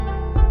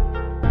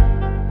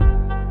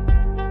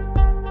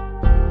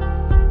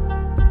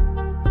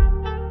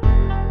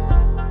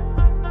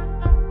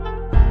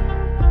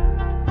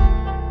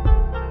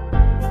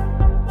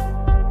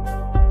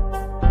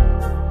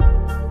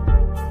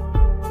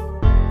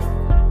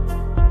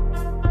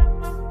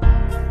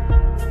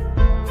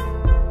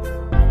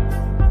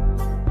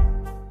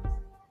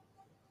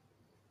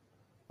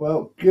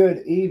Well,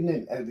 good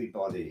evening,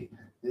 everybody.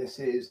 This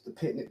is the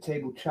Picnic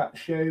Table Chat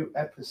Show,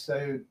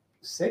 episode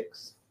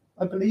 6,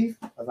 I believe.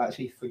 I've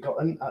actually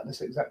forgotten at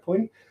this exact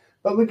point.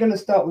 But we're going to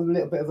start with a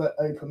little bit of an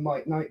open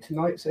mic night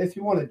tonight. So if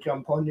you want to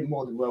jump on, you're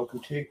more than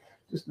welcome to.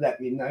 Just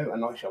let me know,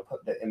 and I shall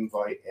put the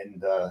invite in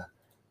the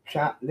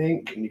chat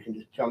link, and you can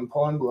just jump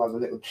on. We'll have a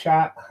little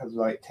chat, have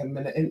like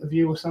 10-minute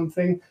interview or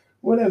something,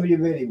 whatever you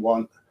really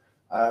want.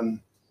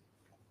 Um,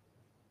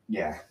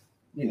 yeah,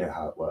 you know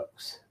how it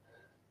works.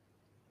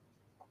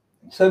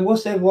 So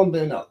what's everyone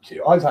been up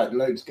to? I've had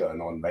loads going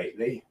on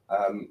lately.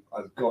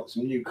 I've got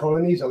some new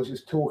colonies. I was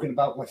just talking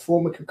about my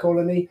Formica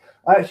colony.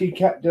 I actually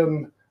kept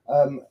them.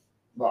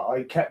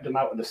 I kept them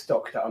out of the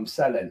stock that I'm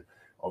selling,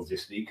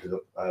 obviously, because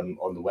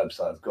on the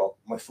website I've got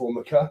my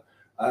Formica.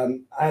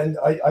 And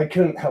I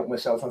couldn't help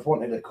myself. I've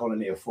wanted a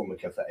colony of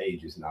Formica for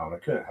ages now, and I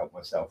couldn't help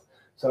myself.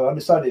 So I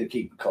decided to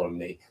keep a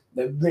colony.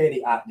 They're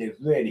really active,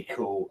 really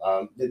cool.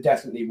 They're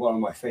definitely one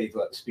of my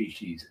favourite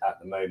species at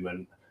the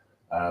moment.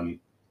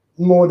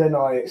 More than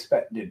I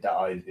expected that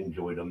I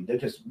enjoyed them. They're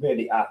just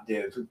really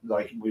active,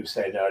 like we were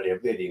saying earlier,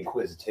 really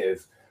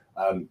inquisitive.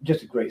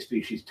 Just a great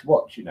species to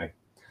watch, you know.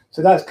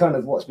 So that's kind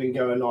of what's been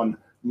going on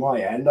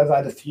my end. I've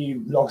had a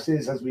few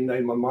losses, as we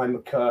know. My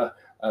Myrmica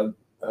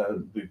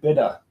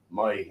rubida,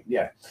 my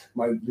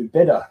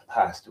rubida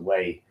passed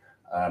away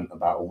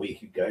about a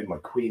week ago. My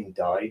queen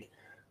died,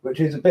 which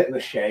is a bit of a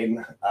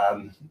shame,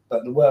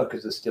 but the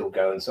workers are still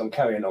going, so I'm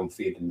carrying on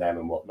feeding them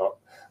and whatnot.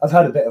 I've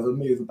had a bit of a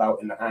move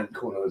about in the ant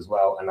corner as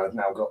well, and I've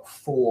now got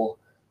 4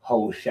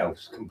 whole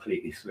shelves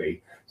completely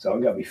free, so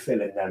I'm going to be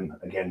filling them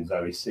again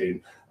very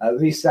soon.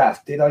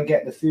 Risaf, did I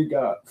get the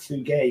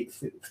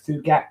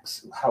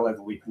Fugax,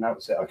 however we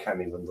pronounce it? I can't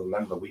even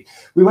remember. We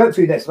went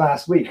through this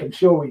last week, I'm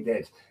sure we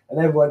did, and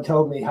everyone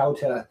told me how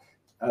to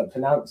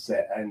pronounce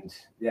it, and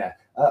yeah,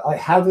 I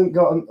haven't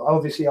got them.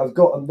 Obviously, I've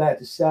got them there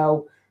to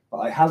sell, but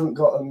I haven't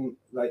got them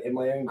like in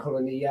my own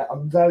colony yet.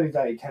 I'm very,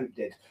 very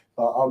tempted,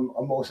 but I'm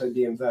also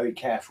being very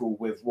careful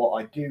with what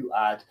I do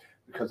add,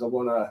 because I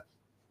want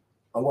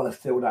to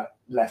fill that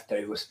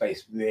leftover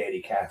space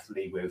really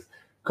carefully with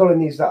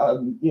colonies that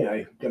I'm,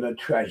 going to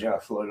treasure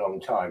for a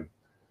long time.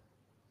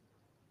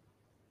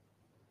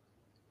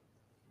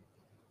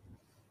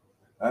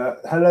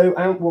 Hello,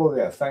 Ant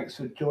Warrior. Thanks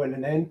for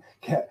joining in.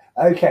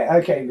 Okay,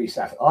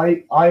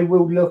 Risaf. I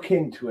will look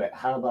into it.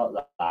 How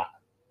about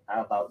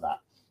that?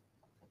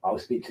 I'll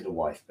speak to the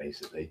wife,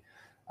 basically.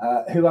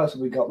 Who else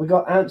have we got? We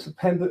got Ants of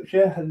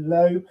Pembrokeshire.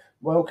 Hello,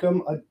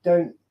 welcome. I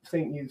don't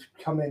think you've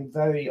come in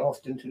very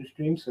often to the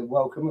stream, so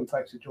welcome and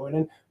thanks for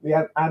joining. We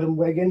have Adam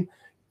Wiggin.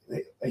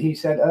 He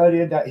said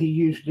earlier that he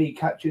usually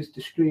catches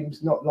the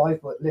streams not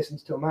live, but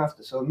listens to them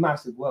after. So a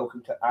massive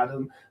welcome to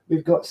Adam.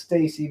 We've got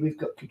Stacey. We've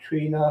got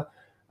Katrina.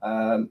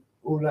 All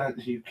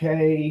Ants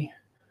UK.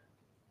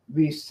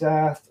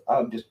 Risaf.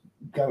 I'm just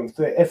going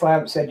through it. If I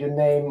haven't said your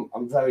name,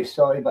 I'm very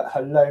sorry, but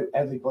hello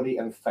everybody,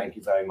 and thank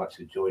you very much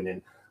for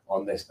joining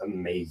on this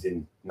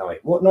amazing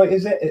night. What night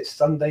is it? It's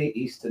Sunday,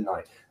 Easter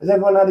night. Has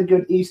everyone had a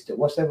good Easter?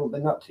 What's everyone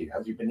been up to?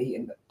 Have you been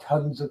eating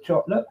tons of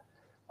chocolate?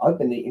 I've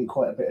been eating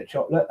quite a bit of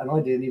chocolate, and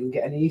I didn't even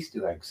get any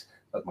Easter eggs,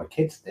 but my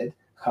kids did.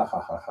 Ha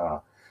ha ha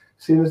ha.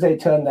 As soon as they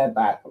turn their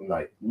back, I'm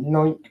like,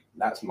 noink,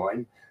 that's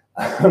mine.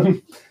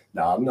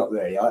 No, I'm not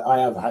really. I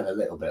have had a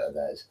little bit of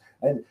theirs,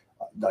 and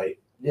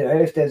like,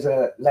 if there's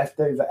a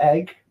leftover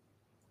egg,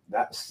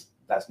 that's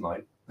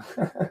mine.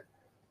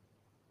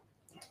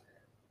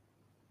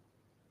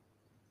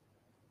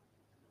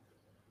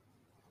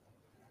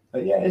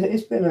 But yeah,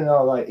 it's been an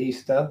all right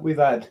Easter. We've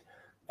had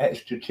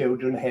extra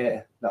children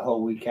here the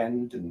whole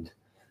weekend, and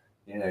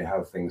you know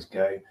how things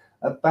go.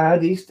 A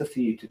bad Easter for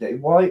you today.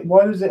 Why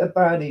was it a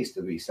bad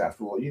Easter, Risaf?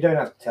 You don't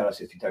have to tell us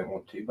if you don't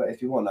want to, but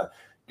if you want to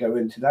go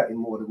into that, you're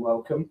more than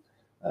welcome.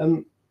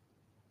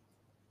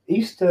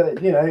 Easter,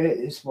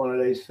 it's one of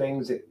those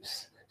things.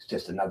 It's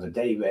just another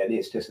day, really.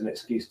 It's just an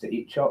excuse to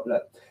eat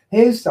chocolate.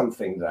 Here's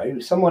something, though.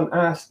 Someone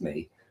asked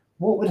me,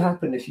 what would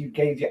happen if you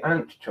gave your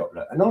ant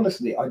chocolate? And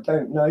honestly, I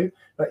don't know.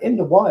 But in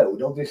the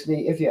wild,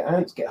 obviously, if your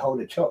ants get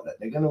hold of chocolate,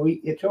 they're going to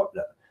eat your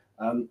chocolate.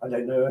 I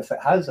don't know if it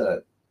has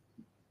a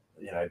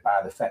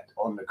bad effect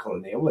on the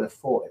colony. I would have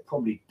thought it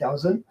probably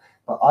doesn't.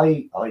 But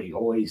I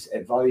always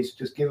advise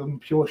just give them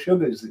pure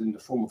sugars in the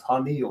form of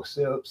honey or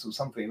syrups or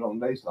something along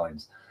those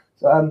lines.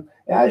 So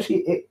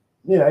it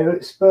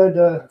spurred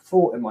a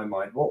thought in my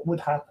mind. What would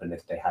happen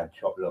if they had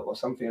chocolate or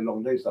something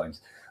along those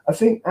lines? I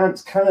think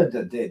Ants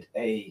Canada did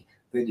a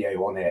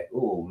video on it,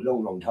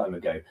 long time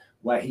ago,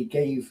 where he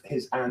gave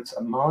his ants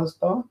a Mars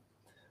bar.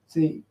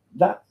 See,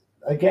 that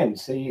again,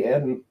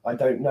 I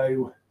don't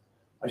know.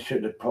 I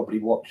should have probably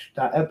watched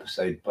that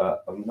episode,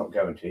 but I'm not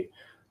going to.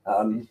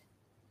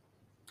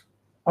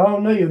 Oh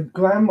no, your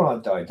grandma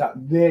died. That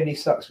really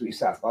sucks,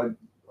 Risaf.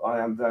 I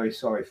am very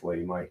sorry for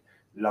you. My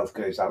love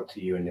goes out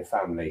to you and your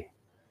family.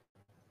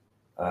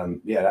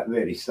 Yeah, that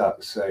really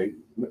sucks. So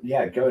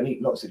yeah, go and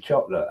eat lots of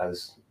chocolate,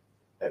 as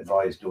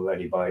advised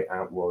already by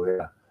Ant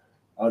Warrior.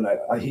 Oh no,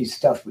 he's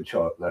stuffed with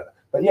chocolate.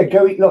 But yeah,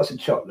 go eat lots of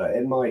chocolate.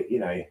 It might,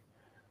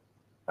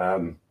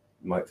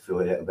 might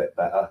feel a little bit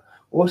better.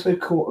 Also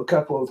caught a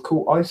couple of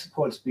cool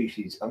isopod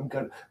species. I'm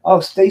going. Oh,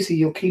 Stacey,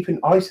 you're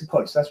keeping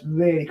isopods. That's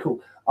really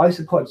cool.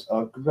 Isopods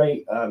are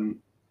great,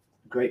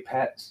 great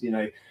pets.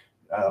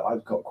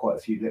 I've got quite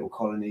a few little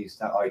colonies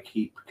that I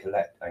keep,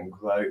 collect, and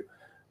grow.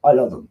 I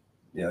love them.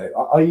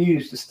 I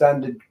use the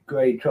standard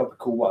grade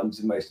tropical ones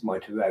in most of my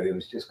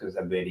terrariums just because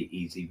they're really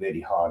easy,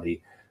 really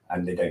hardy,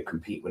 and they don't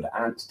compete with the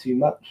ants too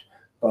much.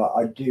 But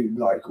I do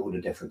like all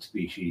the different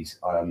species.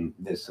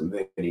 There's some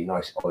really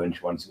nice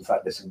orange ones. In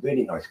fact, there's some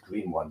really nice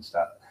green ones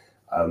that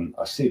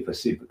are super,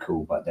 super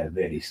cool, but they're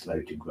really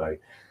slow to grow.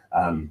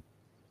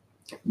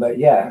 But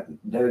yeah,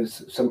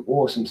 there's some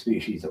awesome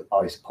species of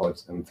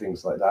isopods and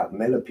things like that.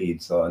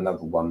 Millipedes are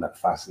another one that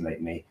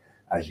fascinate me.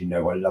 As you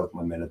know, I love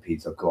my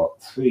millipedes. I've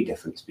got 3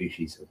 different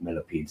species of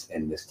millipedes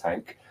in this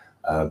tank.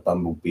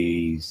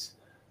 Bumblebees,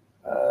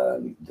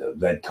 the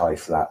red tie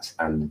flats,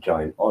 and the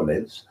giant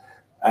olives.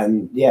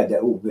 And yeah,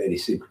 they're all really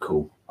super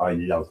cool. I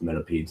love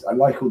millipedes. I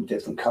like all the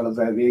different color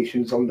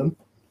variations on them.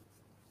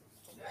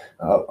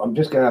 I'm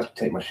just going to have to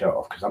take my shirt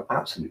off because I'm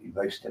absolutely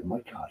roasted. My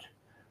God.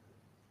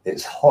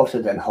 It's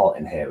hotter than hot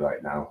in here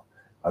right now.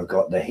 I've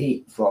got the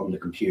heat from the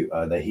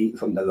computer, the heat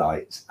from the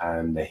lights,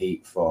 and the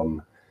heat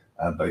from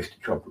both the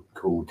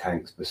tropical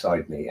tanks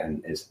beside me,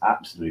 and it's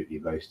absolutely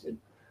roasted.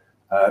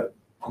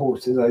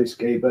 Portillo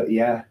Scaber,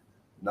 yeah,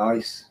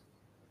 nice.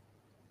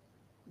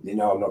 I'm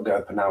not going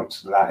to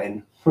pronounce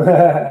Latin.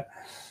 But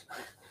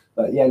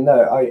yeah,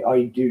 no,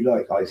 I do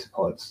like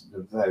isopods.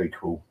 They're very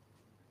cool.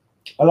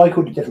 I like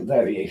all the different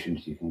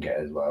variations you can get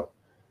as well.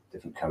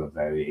 Different color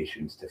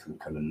variations, different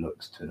color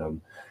looks to them.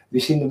 Have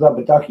you seen the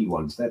rubber ducky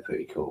ones? They're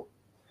pretty cool.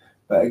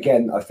 But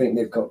again, I think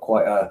they've got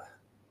quite a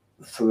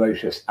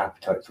ferocious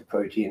appetite for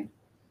protein.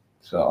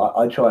 So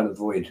I try and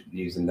avoid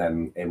using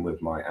them in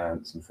with my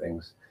ants and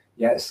things.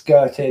 Yeah,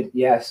 skirted,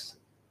 yes.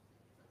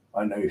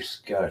 I know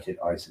skirted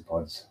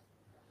isopods.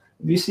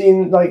 Have you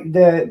seen like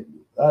they're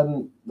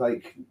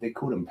like they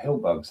call them pill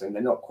bugs, and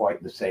they're not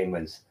quite the same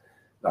as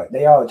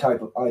they are a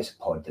type of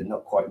isopod. They're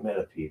not quite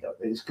millipede.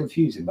 It's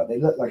confusing, but they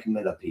look like a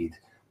millipede,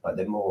 but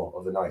they're more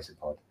of an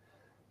isopod.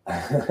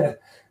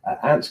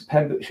 Ants of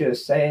Pembrokeshire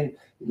is saying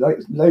like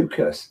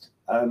locust.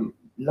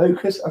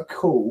 Locusts are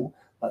cool,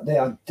 but they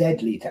are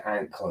deadly to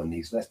ant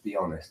colonies. Let's be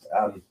honest.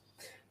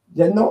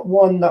 They're not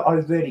one that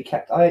I've really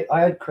kept. I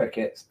had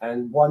crickets,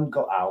 and one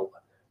got out.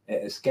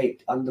 It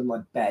escaped under my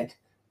bed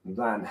and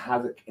ran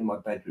havoc in my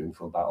bedroom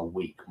for about a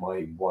week.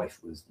 My wife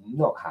was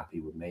not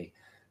happy with me,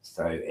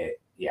 so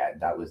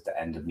that was the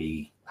end of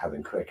me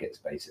having crickets,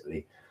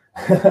 basically.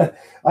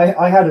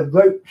 I had a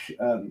roach,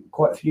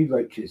 quite a few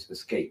roaches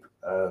escape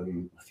a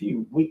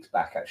few weeks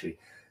back, actually.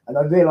 And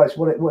I realised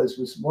what it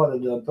was one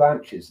of the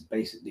branches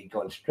basically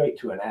gone straight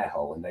to an air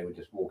hole, and they were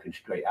just walking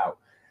straight out.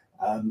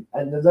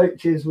 And the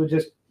roaches were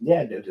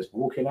they were just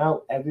walking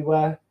out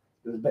everywhere.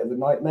 It was a bit of a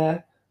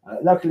nightmare.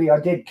 Luckily, I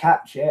did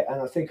catch it,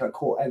 and I think I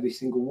caught every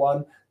single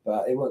one.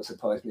 But it won't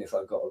surprise me if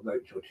I've got a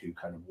roach or two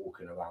kind of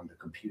walking around the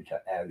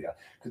computer area.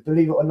 Because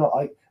believe it or not,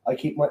 I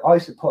keep my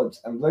isopods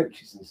and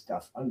roaches and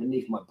stuff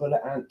underneath my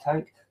bullet ant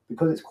tank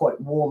because it's quite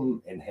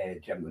warm in here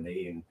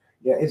generally. And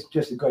yeah, it's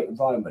just a great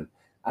environment.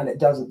 And it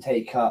doesn't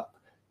take up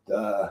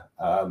the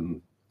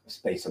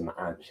space on the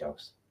ant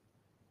shells.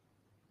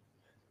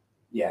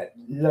 Yeah,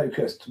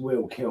 locusts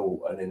will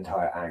kill an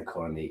entire ant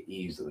colony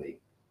easily,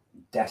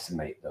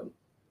 decimate them.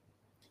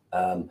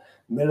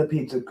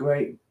 Millipedes are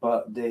great,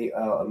 but they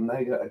are a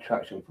mega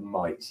attraction for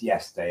mites.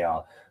 Yes, they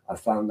are. I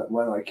found that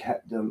when I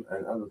kept them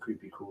and other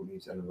creepy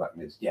crawlies and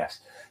arachnids,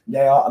 yes,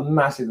 they are a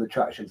massive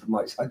attraction for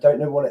mites. I don't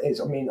know what it is.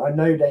 I mean, I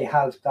know they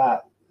have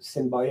that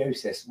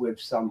symbiosis with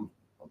some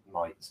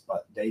mites,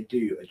 but they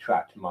do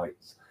attract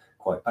mites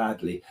quite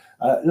badly.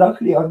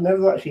 Luckily, I've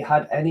never actually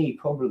had any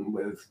problem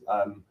with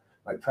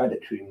like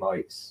predatory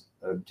mites.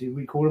 Do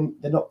we call them?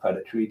 They're not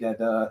predatory. They're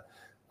the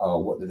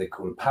what do they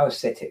call them?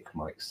 Parasitic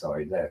mites.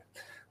 Sorry, there.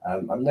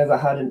 I've never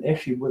had an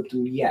issue with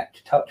them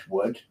yet. Touch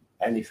wood.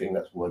 Anything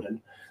that's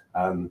wooden.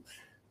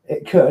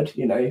 It could,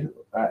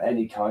 at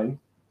any time.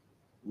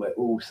 We're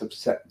all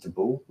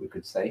susceptible, we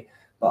could say,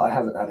 but I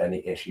haven't had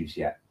any issues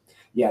yet.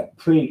 Yeah,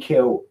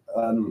 pre-kill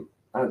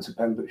ants of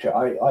Pembrokeshire.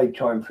 I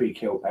try and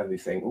pre-kill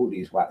everything. All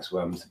these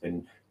waxworms have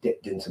been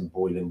dipped in some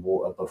boiling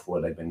water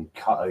before they've been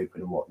cut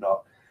open and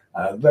whatnot.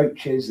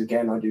 Roaches,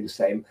 again, I do the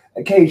same.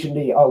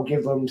 Occasionally, I'll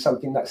give them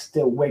something that's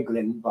still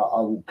wiggling, but I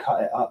will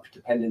cut it up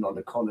depending on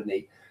the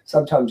colony.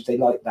 Sometimes they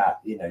like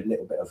that,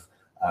 little bit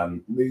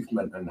of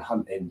movement and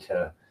hunting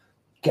to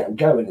get them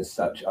going as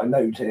such. I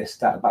noticed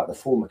that about the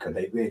Formica,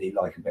 they really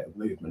like a bit of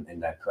movement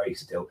in their prey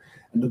still.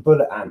 And the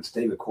bullet ants,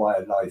 they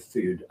require live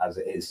food as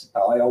it is.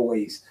 But I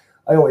always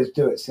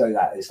do it so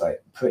that it's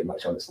like pretty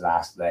much on its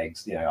last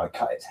legs. I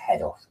cut its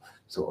head off,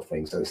 sort of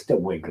thing. So it's still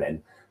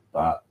wiggling,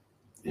 but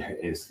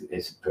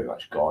it's pretty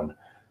much gone.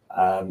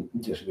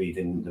 Just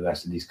reading the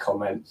rest of these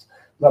comments.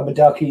 Rubber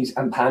duckies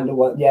and panda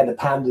one. Yeah, the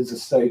pandas are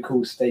so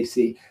cool,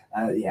 Stacey.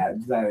 Yeah,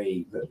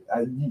 very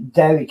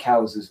dairy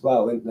cows as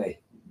well, aren't they?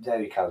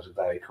 Dairy cows are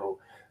very cool.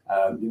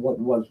 You want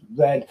the ones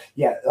red?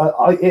 Yeah,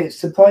 it's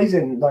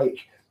surprising. Like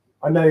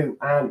I know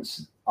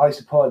ants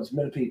isopods,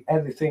 millipedes,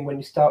 everything. When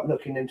you start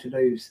looking into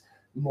those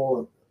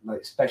more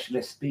like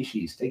specialist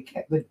species, they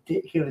get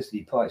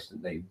ridiculously priced,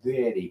 and they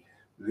really,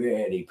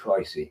 really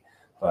pricey.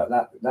 But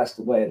that's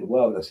the way of the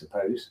world, I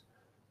suppose.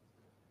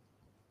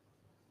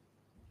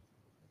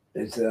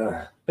 It's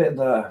a bit of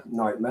a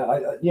nightmare.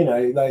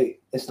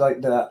 Like it's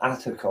like the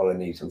atta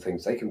colonies and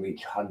things. They can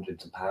reach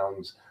hundreds of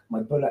pounds.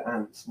 My bullet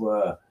ants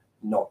were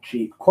not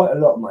cheap. Quite a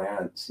lot of my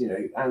ants,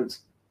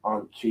 ants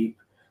aren't cheap.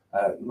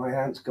 My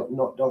ants got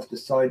knocked off the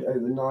side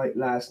overnight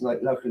last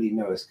night. Luckily,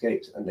 no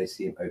escapes, and they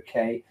seem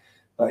okay.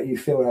 But you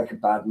feel like a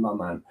bad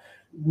mum ant.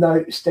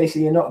 No,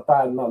 Stacey, you're not a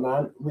bad mum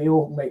ant. We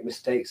all make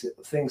mistakes.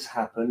 Things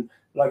happen.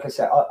 Like I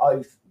said,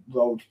 I've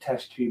rolled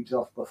test tubes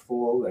off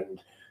before, and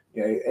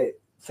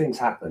things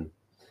happen.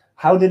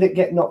 How did it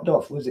get knocked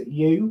off? Was it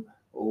you,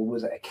 or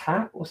was it a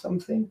cat or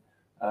something?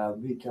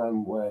 Read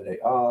down where they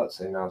are,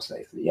 so now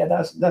safely. Yeah,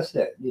 that's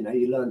it.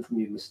 You learn from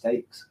your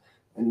mistakes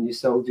and you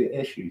solve your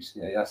issues.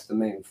 That's the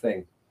main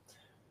thing.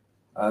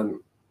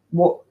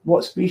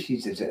 What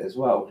species is it as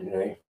well?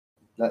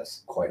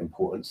 That's quite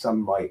important.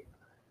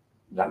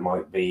 That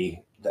might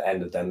be the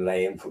end of them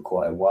laying for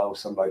quite a while.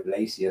 Some like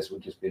Lasius will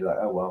just be like,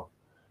 oh well,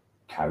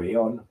 carry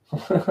on.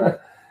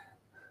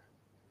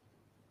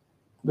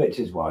 Which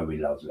is why we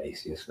love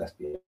Lasius, let's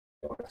be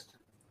honest.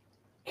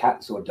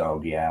 Cats or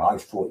dog, yeah, I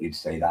thought you'd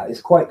say that. It's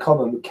quite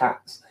common with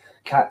cats.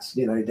 Cats,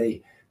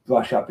 they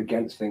brush up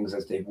against things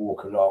as they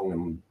walk along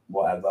and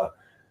whatever.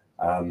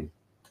 A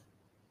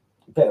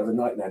bit of a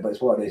nightmare, but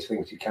it's one of those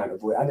things you can't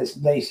avoid. And it's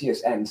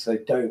Lasius N, so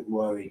don't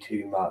worry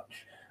too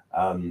much.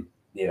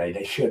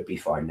 They should be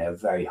fine. They're a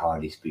very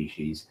hardy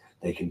species.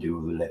 They can do a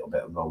little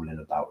bit of rolling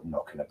about and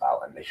knocking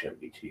about, and they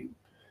shouldn't be too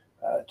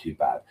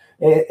bad.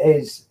 It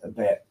is a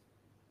bit,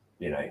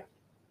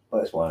 but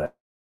it's one of them.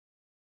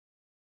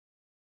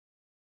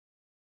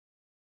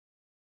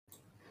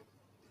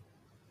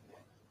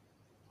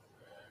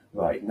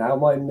 Right, now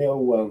my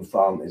mealworm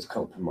farm is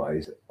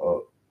compromised.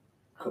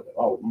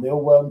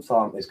 Mealworm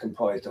farm is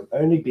comprised of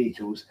only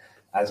beetles,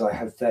 as I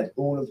have fed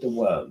all of the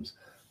worms.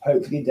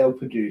 Hopefully they'll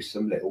produce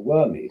some little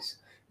wormies.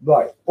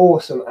 Right,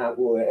 awesome, Ant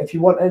Warrior. If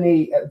you want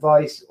any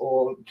advice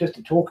or just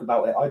to talk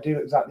about it, I do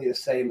exactly the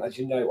same. As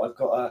you know, I've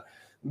got a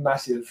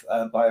massive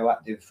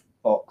bioactive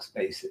box,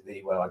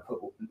 basically, where I put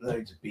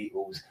loads of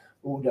beetles.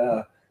 All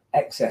the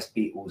excess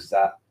beetles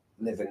that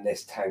live in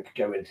this tank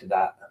go into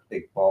that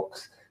big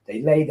box.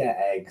 They lay their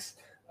eggs.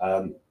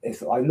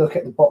 If I look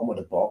at the bottom of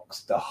the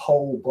box, the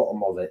whole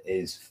bottom of it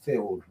is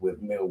filled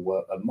with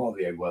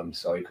Morio worms,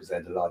 sorry, because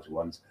they're the larger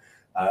ones.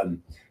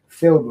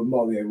 Filled with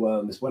Morio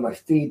worms. When I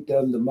feed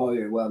them, the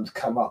Morio worms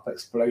come up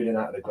exploding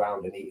out of the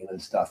ground and eating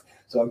and stuff.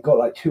 So I've got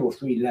like 2 or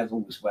 3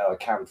 levels where I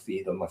can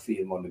feed them. I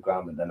feed them on the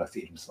ground, and then I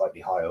feed them slightly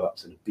higher up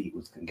so the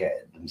beetles can get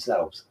it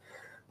themselves.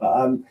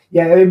 But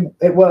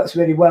it works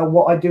really well.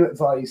 What I do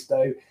advise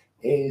though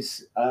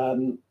is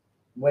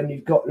when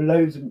you've got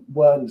loads of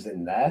worms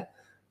in there,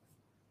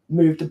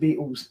 move the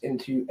beetles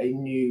into a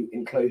new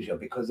enclosure,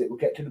 because it will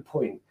get to the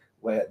point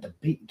where the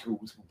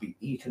beetles will be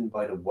eaten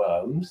by the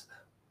worms.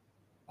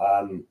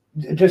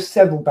 Just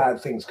several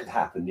bad things could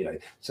happen,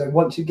 So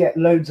once you get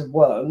loads of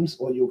worms,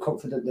 or you're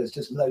confident there's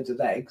just loads of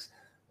eggs,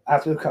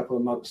 after a couple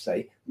of months,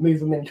 say, move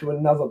them into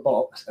another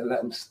box and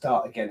let them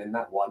start again in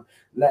that one.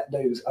 Let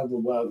those other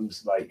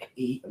worms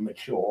eat and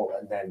mature,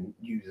 and then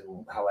use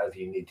them however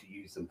you need to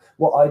use them.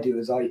 What I do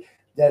is I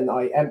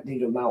empty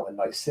them out and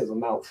sieve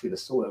them out through the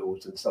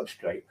soils and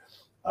substrate,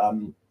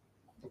 and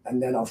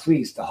then I'll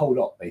freeze the whole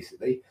lot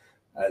basically,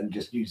 and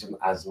just use them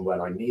as and when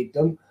I need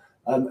them.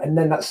 And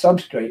then that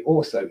substrate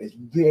also is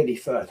really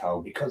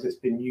fertile because it's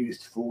been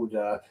used for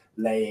the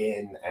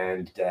laying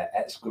and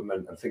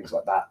excrement and things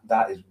like that.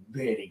 That is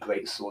really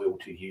great soil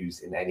to use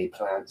in any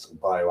plants or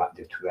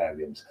bioactive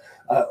terrariums.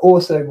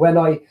 Also, when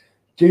I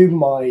do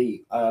my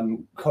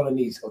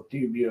colonies of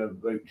dubia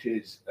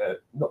roaches,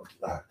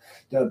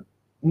 the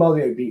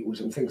Morio beetles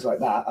and things like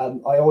that,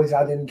 I always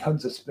add in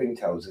tons of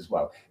springtails as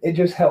well. It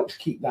just helps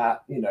keep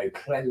that,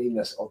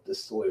 cleanliness of the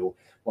soil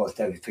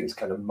whilst everything's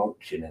kind of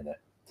mulching in it.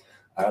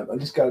 I'm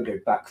just going to go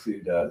back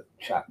through the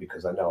chat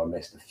because I know I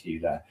missed a few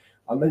there.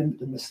 I made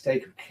the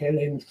mistake of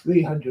killing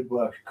 300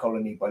 worker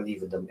colony by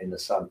leaving them in the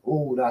sun.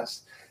 Oh,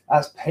 that's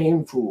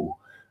painful,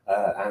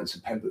 answer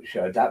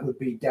Pembrokeshire. That would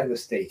be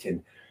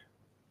devastating.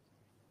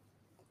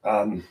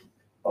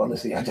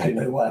 Honestly, I don't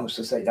know what else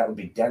to say. That would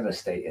be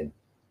devastating.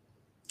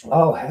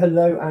 Oh,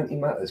 hello, Auntie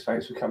Matters.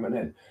 Thanks for coming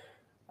in.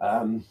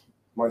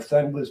 My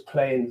friend was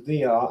playing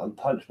VR and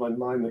punched my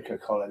Mimica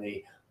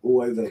colony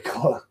all over the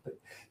collar.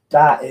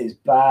 That is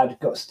bad.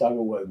 Got stung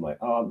all over my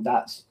arm.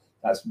 That's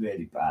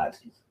really bad.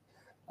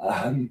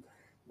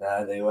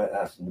 They went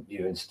after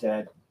you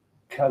instead.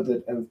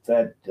 Covered and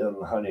fed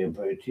them honey and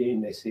protein.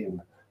 They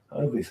seem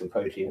hungry for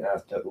protein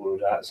after all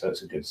of that, so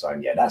it's a good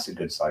sign. Yeah, that's a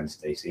good sign,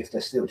 Stacey. If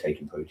they're still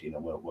taking protein, I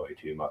won't worry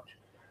too much.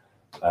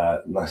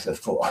 Must have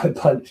thought I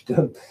punched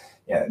them.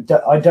 Yeah,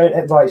 I don't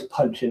advise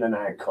punching an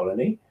ant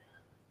colony.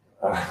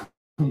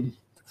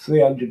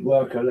 300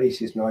 worker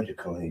Lacey's Niger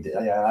colony.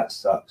 Yeah, that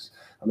sucks.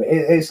 I mean,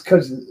 it's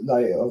because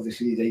like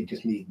obviously they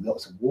just need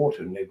lots of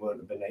water and they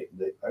weren't been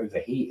able to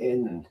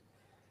overheating, and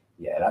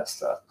yeah, that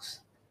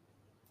sucks.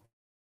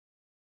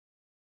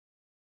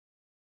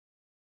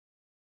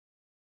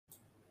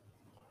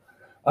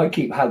 I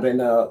keep having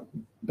a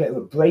bit of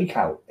a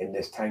breakout in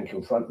this tank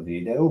in front of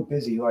you. They're all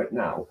busy right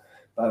now,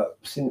 but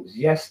since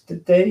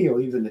yesterday or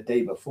even the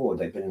day before,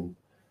 they've been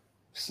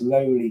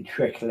slowly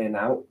trickling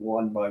out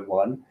one by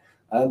one.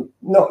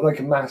 Not like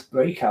a mass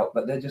breakout,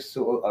 but they're just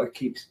sort of, I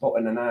keep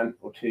spotting an ant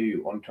or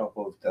two on top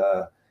of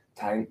the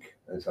tank.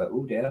 And it's like,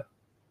 oh dear,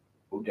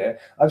 oh dear.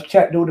 I've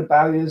checked all the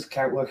barriers,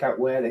 can't work out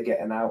where they're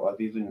getting out. I've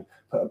even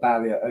put a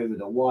barrier over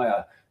the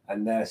wire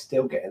and they're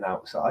still getting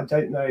out. So I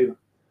don't know.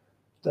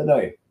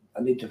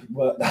 I need to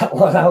work that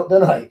one out,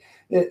 don't I?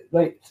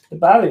 Like the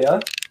barrier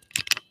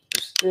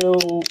is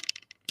still,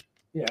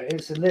 yeah,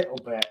 it's a little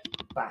bit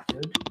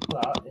battered,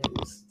 but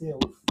it's still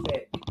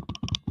thick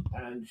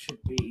and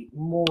should be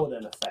more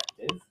than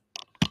effective.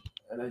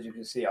 And as you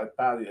can see, I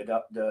barriered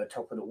up the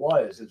top of the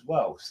wires as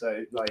well.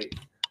 So like,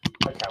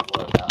 I can't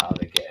work out how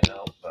they're getting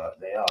out, but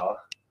they are.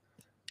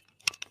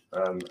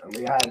 And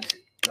we had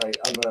like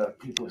other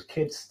people's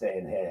kids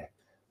staying here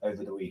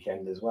over the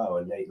weekend as well,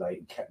 and they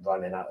like kept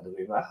running out of the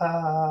room. Like,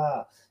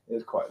 ah, it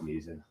was quite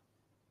amusing.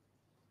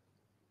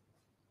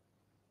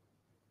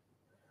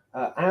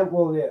 Ant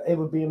Warrior, it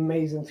would be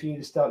amazing for you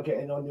to start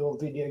getting on your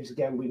videos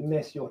again. We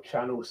miss your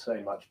channel so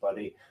much,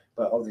 buddy.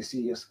 But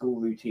obviously, your school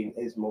routine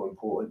is more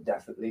important,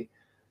 definitely.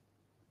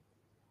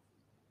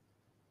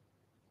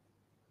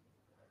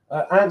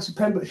 Ants of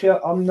Pembrokeshire,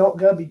 I'm not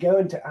going to be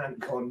going to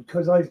AntCon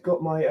because I've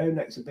got my own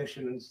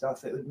exhibition and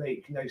stuff. It would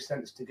make no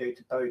sense to go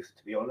to both,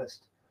 to be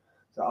honest.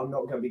 So I'm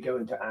not going to be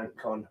going to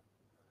AntCon.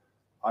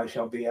 I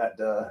shall be at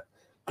the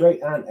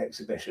Great Ant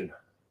exhibition,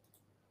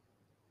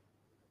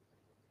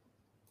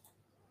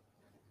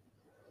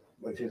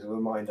 which is a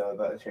reminder I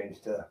better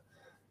change to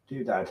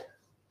Doodad.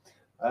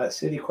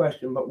 Silly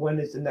question, but when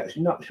is the next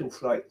nuptial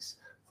flights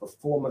for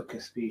Formica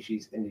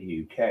species in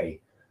the UK?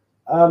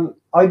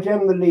 I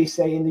generally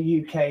say in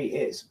the UK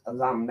it's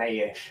around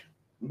Mayish.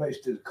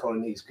 Most of the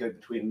colonies go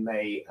between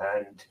May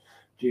and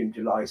June,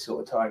 July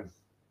sort of time.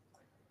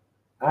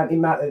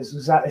 Antimatters,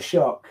 was that a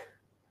shock?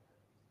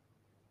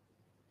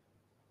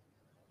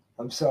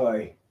 I'm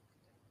sorry.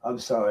 I'm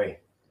sorry.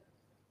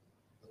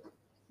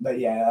 But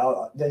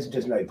yeah, there's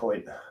just no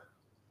point.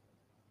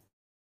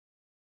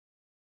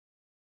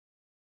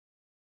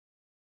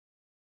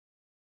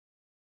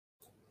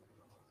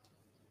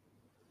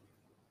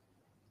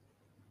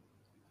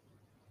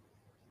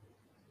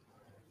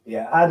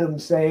 Yeah,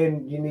 Adam's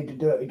saying you need to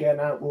do it again,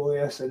 Ant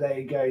Warrior. So there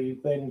you go.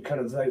 You've been kind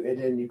of voted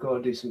in. You've got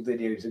to do some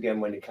videos again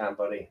when you can,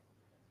 buddy.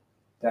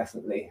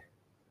 Definitely.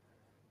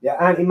 Yeah,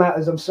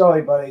 antimatters. I'm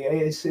sorry, buddy.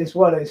 It's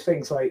one of those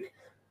things. Like,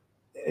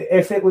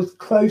 if it was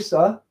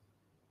closer,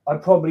 I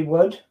probably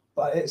would.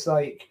 But it's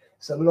like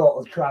it's a lot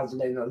of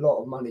traveling, a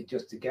lot of money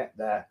just to get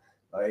there.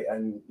 Right?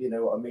 And you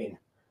know what I mean.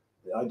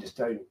 I just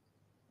don't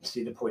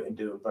see the point in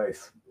doing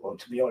both. Well,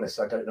 to be honest,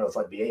 I don't know if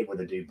I'd be able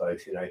to do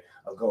both. You know,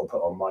 I've got to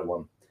put on my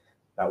one.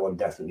 That one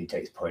definitely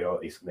takes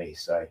priority for me.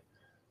 So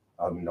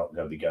I'm not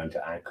going to be going to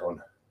AntCon.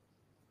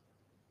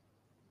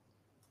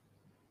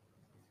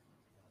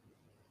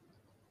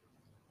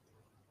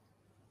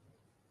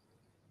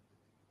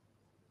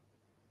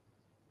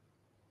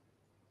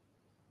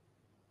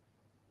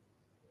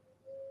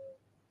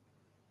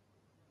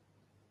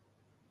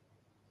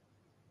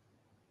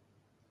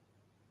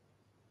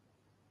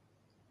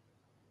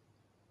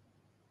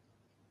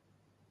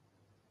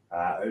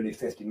 Only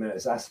 50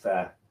 minutes. That's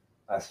fair.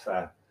 That's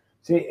fair.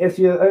 See, if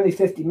you're only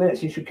 50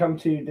 minutes, you should come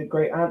to the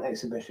Great Ant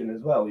exhibition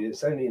as well.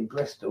 It's only in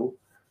Bristol,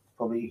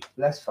 probably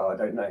less far. I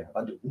don't know.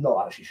 I'm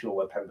not actually sure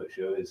where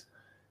Pembrokeshire is.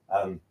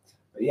 But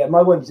yeah,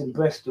 my one's in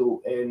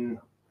Bristol in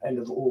end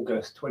of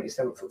August,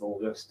 27th of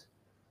August.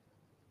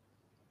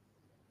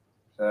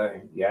 So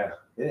yeah,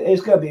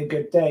 it's going to be a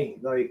good day.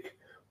 Like,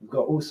 we've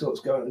got all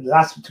sorts going.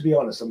 That's, to be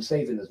honest, I'm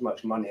saving as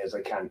much money as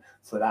I can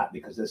for that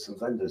because there's some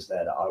vendors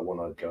there that I want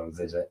to go and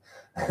visit.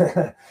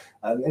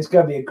 It's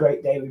going to be a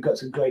great day. We've got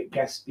some great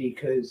guest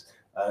speakers,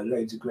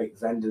 loads of great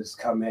vendors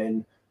come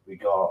in. We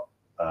got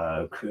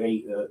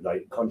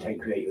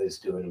content creators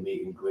doing a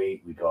meet and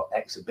greet. We got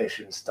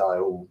exhibition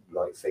style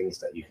like things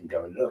that you can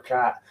go and look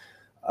at.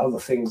 Other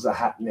things are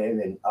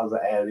happening in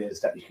other areas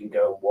that you can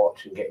go and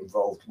watch and get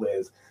involved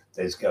with.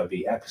 There's going to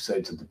be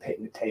episodes of the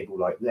picnic table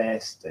like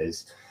this.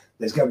 There's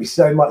going to be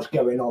so much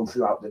going on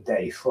throughout the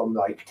day, from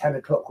like 10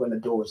 o'clock when the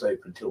doors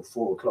open till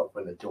 4 o'clock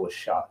when the doors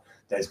shut.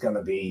 There's going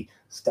to be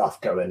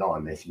stuff going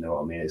on, if you know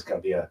what I mean. It's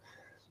going to be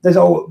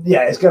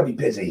it's going to be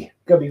busy.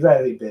 It's going to be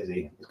very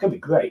busy. It's going to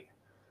be great.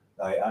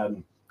 Like,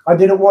 I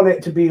didn't want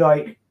it to be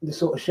like the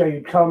sort of show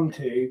you'd come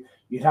to,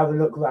 you'd have a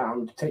look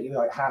around, take you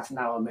like half an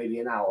hour, maybe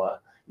an hour,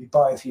 you'd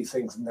buy a few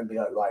things and then be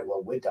like, right,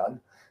 well, we're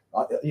done.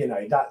 You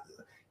know, that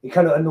it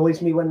kind of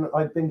annoys me when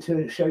I've been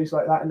to shows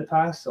like that in the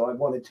past. So I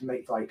wanted to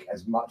make like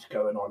as much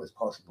going on as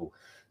possible.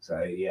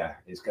 So yeah,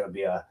 it's going to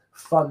be a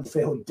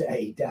fun-filled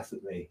day,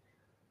 definitely.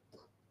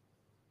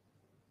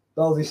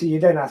 But obviously, you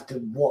don't have to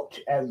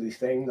watch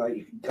everything. Like,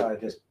 you can kind of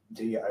just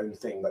do your own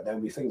thing. But there'll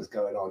be things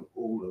going on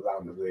all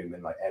around the room,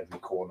 in like every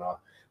corner,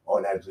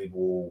 on every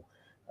wall,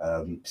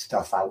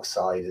 stuff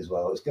outside as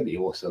well. It's going to be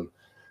awesome.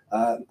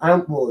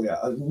 Ant Warrior.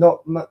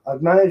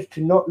 I've managed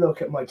to not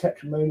look at my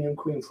Tetramonium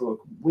Queen for a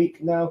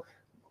week now.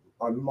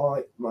 I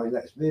might my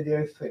next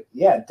video.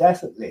 Yeah,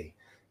 definitely.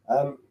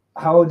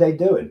 How are they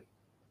doing?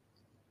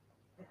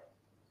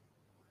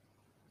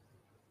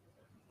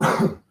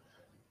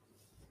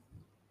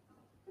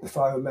 If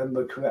I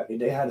remember correctly,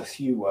 they had a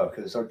few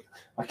workers.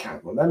 I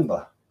can't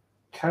remember.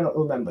 Cannot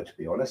remember, to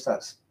be honest.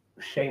 That's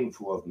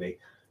shameful of me.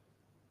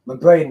 My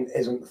brain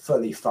isn't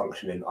fully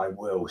functioning, I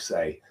will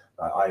say.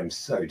 I am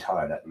so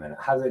tired at the minute.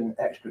 Having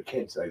extra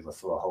kids over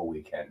for a whole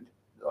weekend,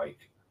 like,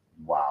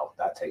 wow,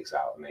 that takes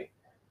out of me.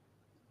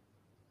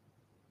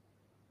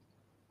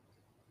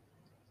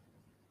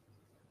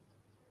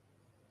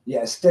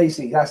 Yeah,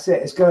 Stacey, that's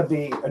it. It's going to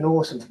be an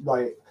awesome,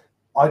 like,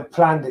 I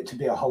planned it to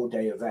be a whole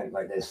day event.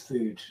 Like, there's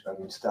food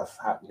and stuff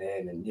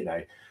happening,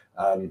 and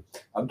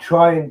I'm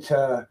trying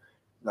to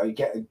like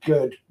get a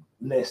good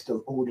list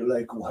of all the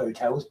local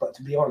hotels. But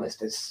to be honest,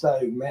 there's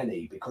so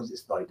many, because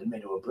it's like the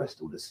middle of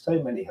Bristol. There's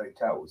so many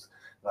hotels.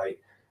 Like,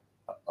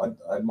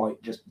 I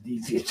might just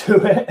leave you to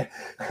it,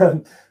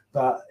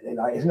 but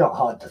like, it's not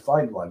hard to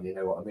find one. You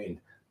know what I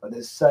mean? But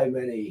there's so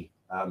many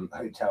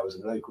hotels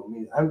and local.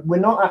 And we're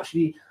not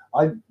actually.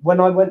 When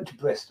I went to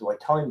Bristol, I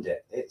timed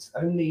it. It's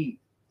only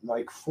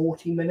like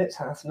 40 minutes,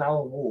 half an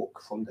hour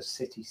walk from the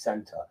city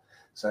centre.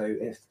 So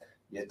if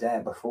you're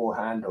there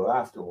beforehand or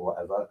after or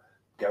whatever,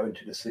 go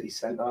into the city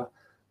centre,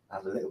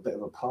 have a little bit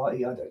of a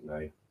party. I don't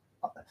know.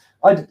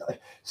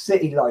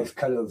 City life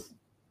kind of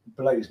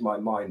blows my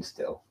mind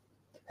still.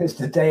 It's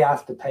the day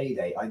after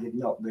payday. I did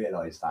not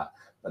realise that,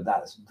 but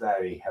that's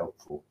very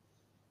helpful.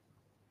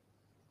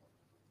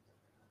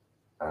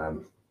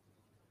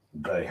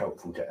 Very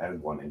helpful to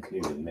everyone,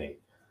 including me.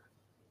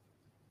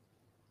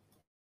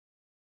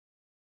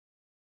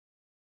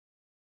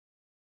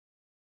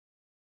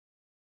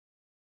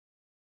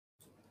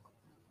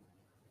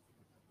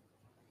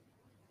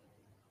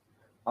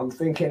 I'm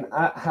thinking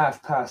at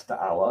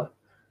 1/2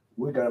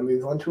 we're going to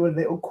move on to a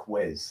little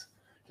quiz,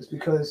 just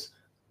because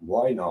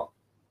why not?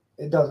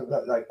 It doesn't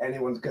look like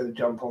anyone's going to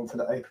jump on for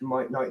the open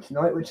mic night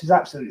tonight, which is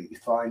absolutely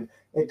fine.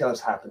 It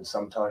does happen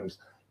sometimes.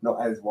 Not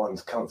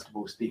everyone's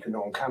comfortable speaking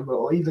on camera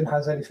or even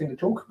has anything to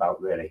talk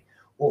about, really,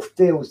 or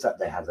feels that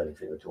they have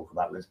anything to talk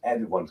about, because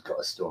everyone's got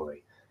a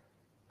story,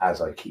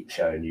 as I keep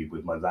showing you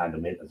with my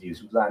random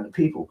interviews with random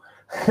people.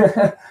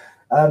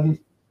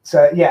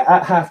 So yeah,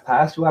 at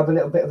 1/2 we'll have a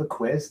little bit of a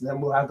quiz, and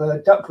then we'll have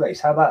a duck race.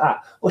 How about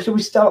that? Or should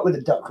we start with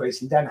a duck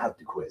race and then have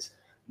the quiz?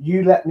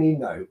 You let me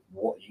know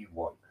what you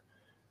want.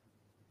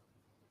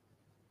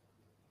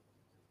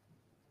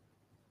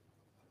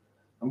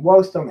 And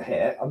whilst I'm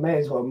here, I may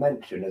as well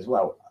mention as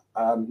well,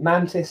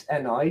 Mantis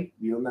NI.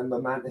 You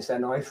remember Mantis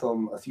NI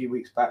from a few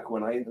weeks back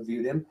when I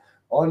interviewed him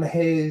on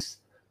his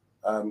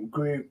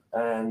group,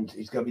 and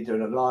he's going to be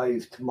doing a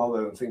live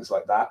tomorrow and things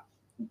like that.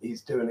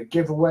 He's doing a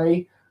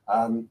giveaway.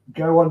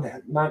 Go on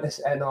the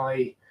Mantis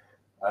NI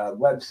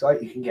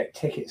website. You can get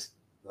tickets.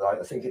 Right,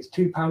 I think it's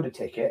 £2 a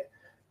ticket,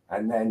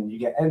 and then you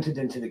get entered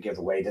into the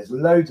giveaway. There's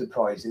loads of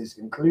prizes,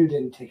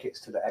 including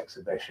tickets to the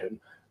exhibition.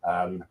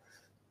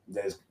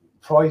 There's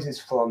prizes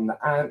from the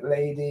Ant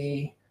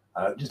Lady,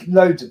 just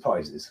loads of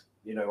prizes.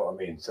 You know what I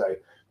mean? So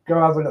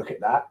go have a look at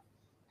that.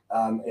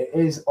 It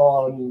is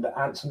on the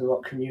Ants on the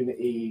Rock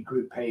community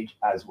group page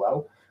as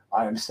well.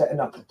 I am setting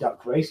up a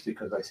duck race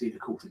because I see the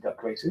call for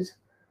duck races.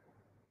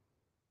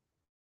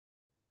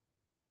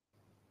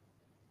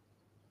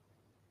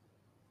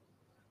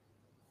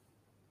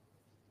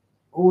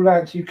 All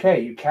Ants UK,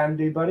 you can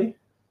do, buddy.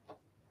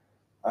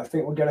 I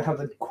think we're going to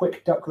have a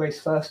quick duck race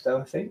first, though,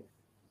 I think.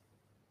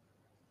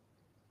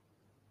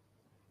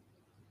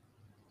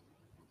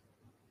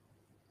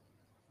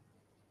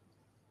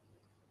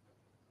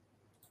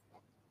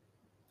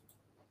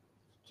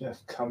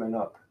 Just coming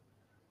up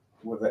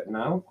with it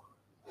now.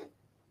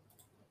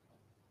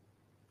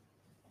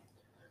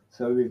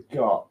 So we've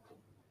got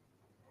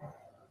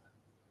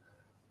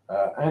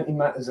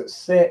Antimatter's at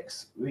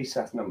 6,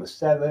 Resaf number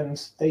 7,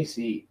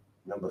 Stacey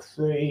number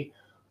 3,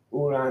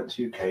 All Ants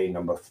UK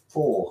number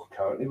 4.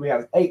 Currently, we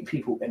have 8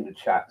 people in the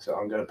chat, so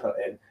I'm going to put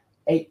in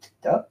 8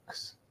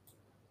 ducks.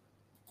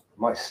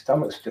 My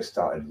stomach's just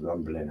started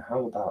rumbling.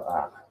 How about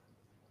that?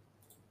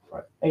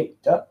 Right,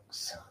 8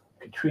 ducks.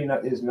 Katrina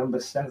is number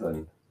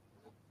 7.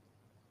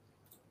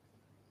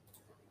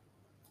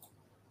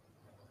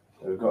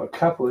 So we've got a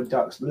couple of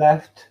ducks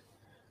left.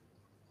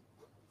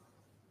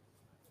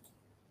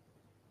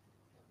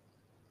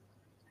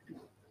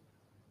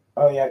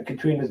 Oh yeah,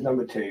 Katrina's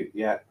number 2.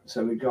 Yeah,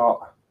 so we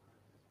got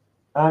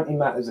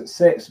Antimatter's at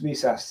 6,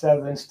 Resaf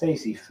 7,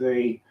 Stacey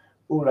 3,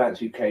 All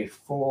Ants UK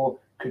 4,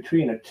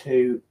 Katrina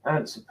 2,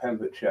 Ants of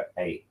Pembrokeshire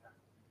 8.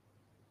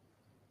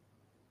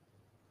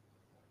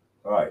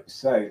 Right,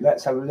 so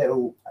let's have a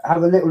little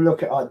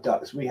look at our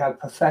ducks. We have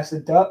Professor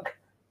Duck.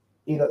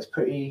 He looks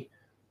pretty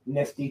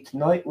nifty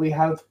tonight. We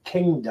have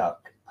King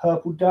Duck,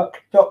 Purple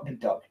Duck, Dr.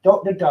 Duck.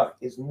 Dr. Duck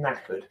is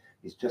knackered.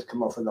 He's just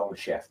come off a long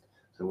shift.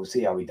 So we'll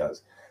see how he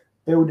does.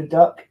 Builder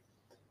Duck,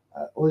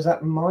 or is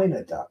that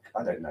Minor Duck?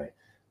 I don't know.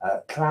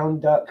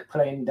 Clown Duck,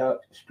 Plain Duck,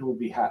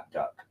 Strawberry Hat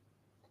Duck.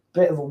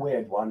 Bit of a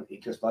weird one. He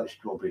just likes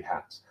strawberry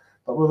hats.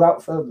 But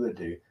without further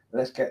ado,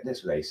 let's get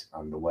this race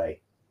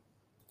underway.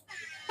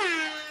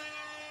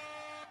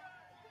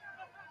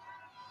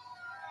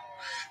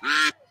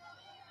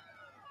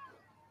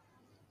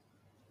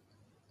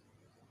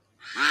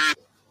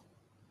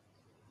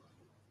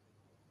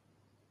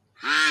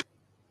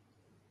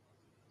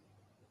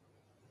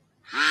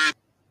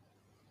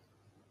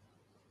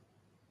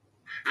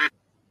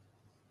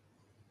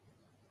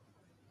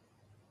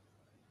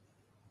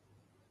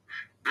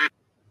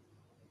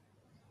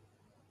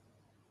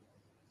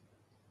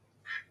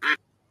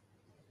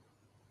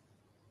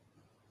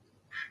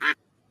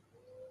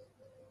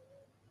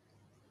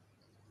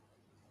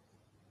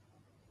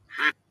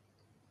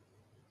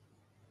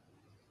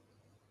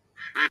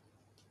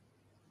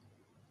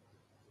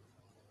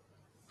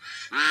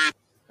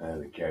 There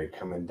we go,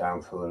 coming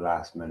down for the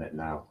last minute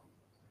now.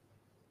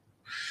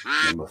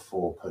 Number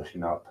 4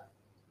 pushing up.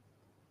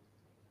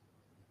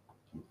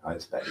 I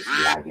expect it's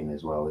lagging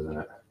as well, isn't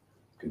it?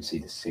 You can see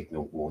the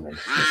signal warning.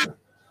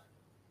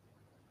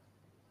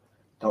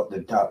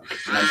 Dr. Duck,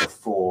 number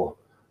 4,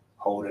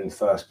 holding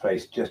first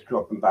place, just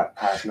dropping back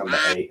past number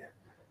 8.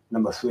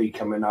 Number 3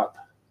 coming up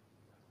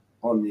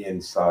on the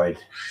inside,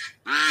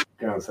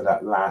 going for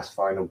that last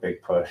final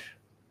big push.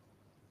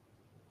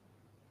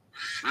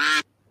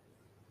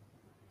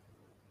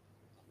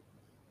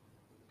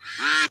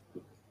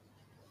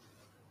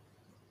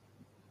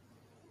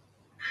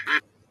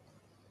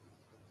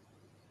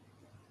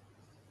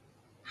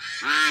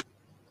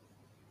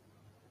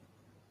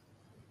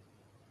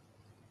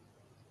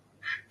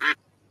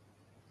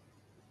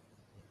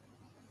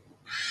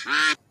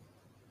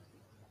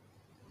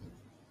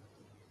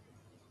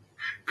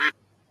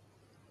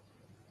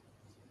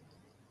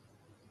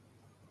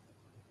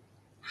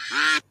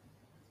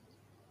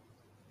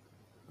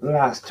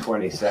 Last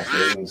 20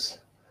 seconds.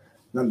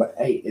 Number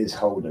 8 is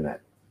holding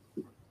it.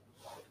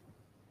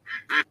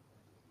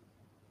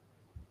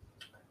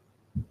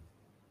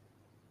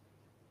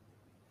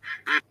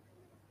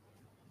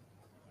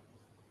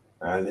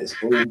 And it's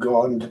all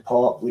gone to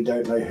pot. We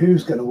don't know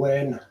who's going to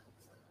win.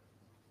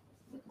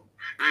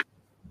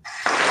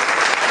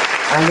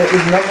 And it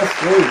was number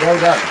 3. Well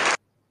done.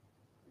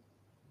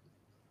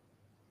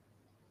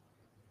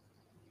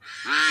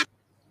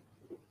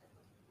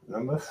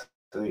 Number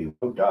 3.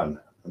 Well done.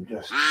 I'm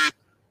just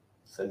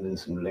sending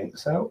some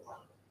links out.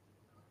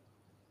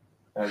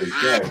 There we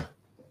go.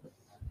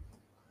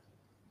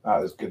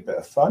 That was a good bit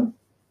of fun.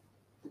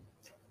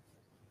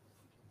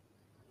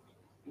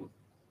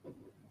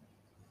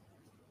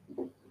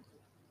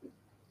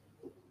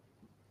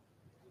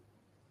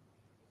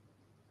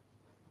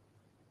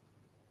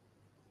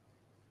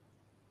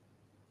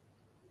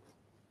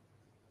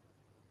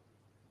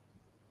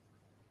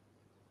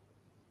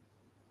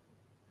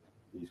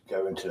 He's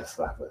going to the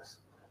flappers.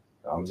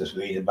 I'm just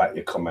reading back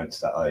your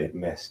comments that I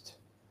missed.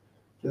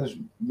 Just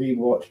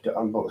rewatched the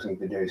unboxing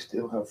video.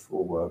 Still have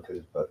 4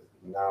 workers, but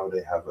now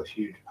they have a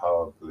huge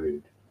power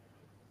brood.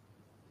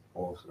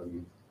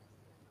 Awesome.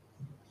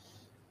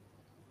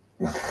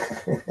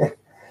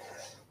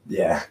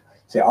 Yeah.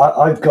 See,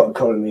 I've got a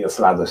colony of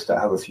flathers that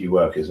have a few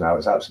workers now.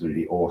 It's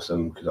absolutely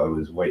awesome because I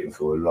was waiting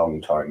for a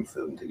long time for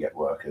them to get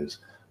workers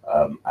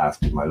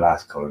after my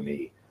last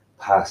colony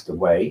passed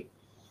away,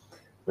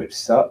 which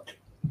sucked.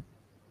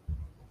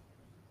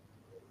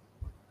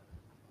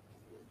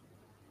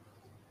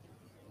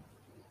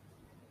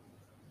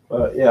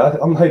 But yeah,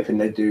 I'm hoping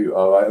they do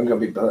all right. I'm going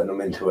to be putting them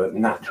into a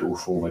natural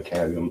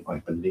formicarium, I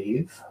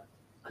believe,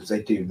 because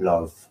they do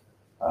love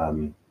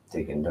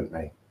digging, don't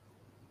they?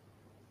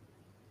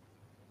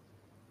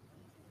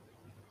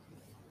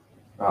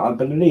 I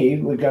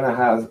believe we're going to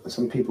have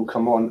some people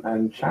come on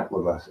and chat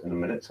with us in a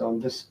minute, so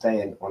I'm just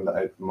staying on the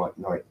open mic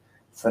night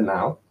for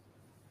now,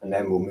 and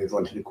then we'll move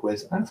on to the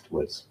quiz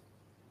afterwards.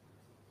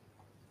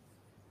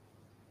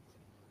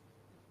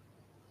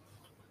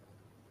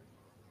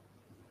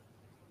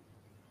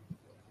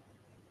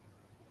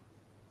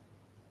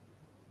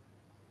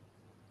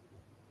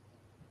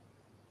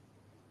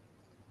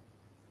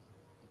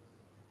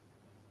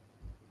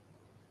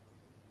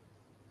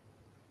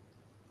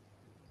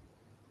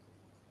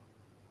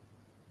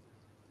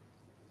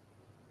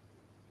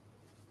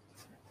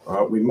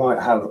 We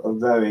might have a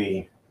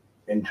very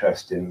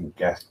interesting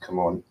guest come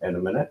on in a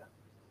minute.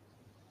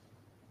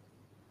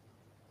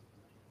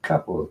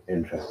 Couple of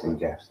interesting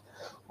guests.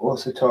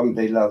 Also, Tom,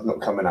 they love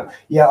not coming up.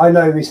 Yeah, I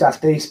know,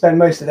 Risaf. They spend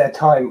most of their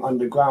time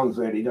underground,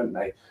 really, don't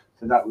they?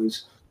 So that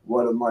was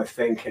one of my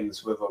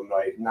thinkings with them.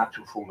 Like,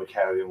 natural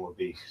formicarium would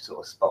be sort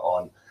of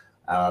spot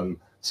on.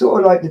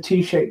 Sort of like the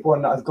T-shaped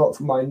one that I've got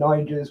for my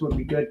Nigers would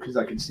be good because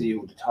I can see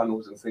all the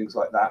tunnels and things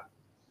like that.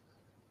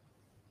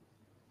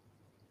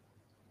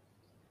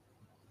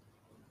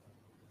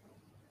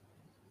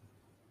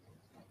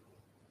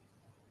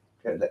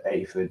 Get the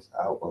aphids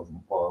out of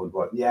wild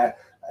one. Yeah,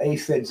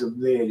 aphids are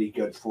really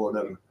good for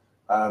them.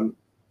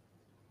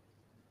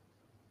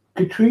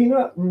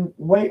 Katrina,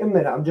 wait a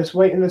minute. I'm just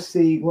waiting to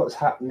see what's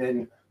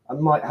happening. I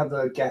might have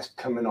a guest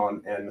coming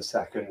on in a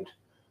second.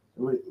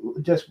 We're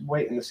just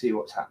waiting to see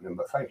what's happening,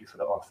 but thank you for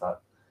the offer.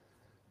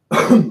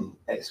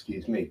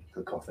 Excuse me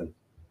for coughing.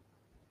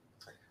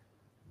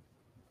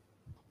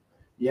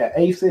 Yeah,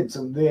 aphids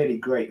are really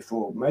great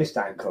for most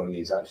ant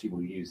colonies. Actually,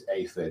 will use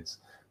aphids,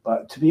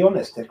 but to be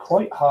honest, they're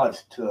quite hard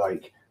to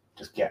like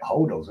just get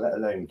hold of, let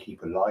alone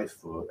keep alive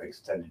for an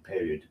extended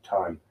period of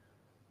time.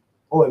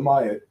 Or in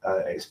my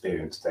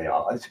experience, they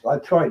are.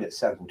 I've tried it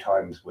several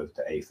times with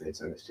the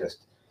aphids, and it's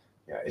just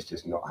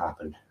not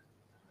happened.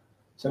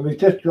 So we've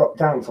just dropped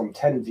down from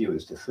 10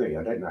 viewers to 3.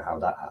 I don't know how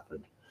that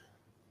happened.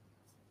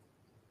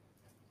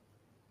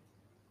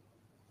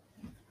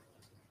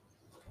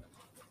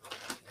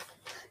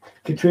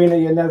 Katrina,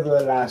 you're never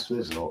a last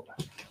resort.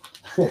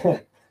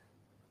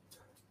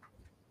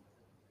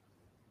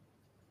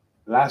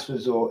 Last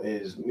resort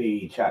is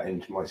me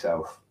chatting to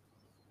myself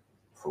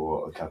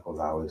for a couple of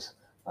hours.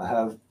 I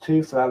have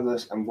 2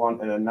 flowers and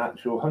 1 in a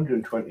natural.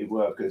 120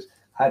 workers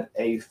had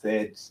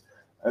aphids.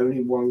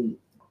 Only 1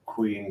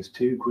 queens,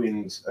 2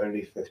 queens,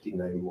 only 50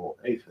 no more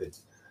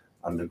aphids.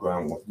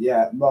 Underground.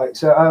 Yeah, right.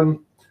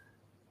 So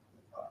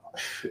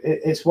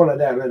it's one of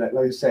them, isn't it?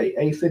 Like I say,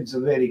 aphids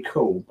are really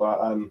cool, but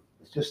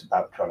it's just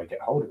about trying to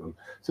get hold of them.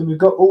 So we've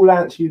got All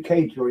Ants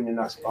UK joining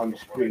us on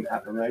screen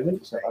at the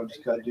moment. So I'm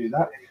just going to do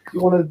that.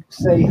 You want to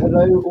say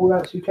hello, All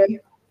Ants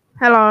UK?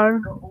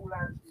 Hello.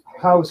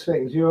 How's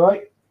things? You all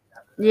right?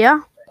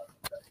 Yeah.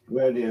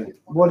 Brilliant.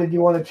 What did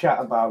you want to chat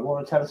about?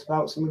 Want to tell us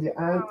about some of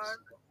your ants?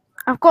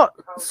 I've got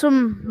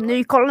some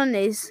new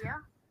colonies.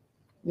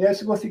 Yeah,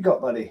 so what have you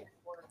got, buddy?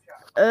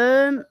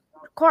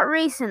 Quite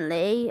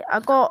recently, I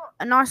got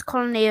a nice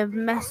colony of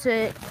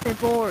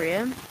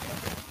Mesopivorium.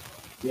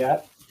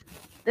 Yeah.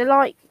 They're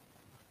like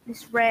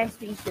this rare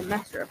species of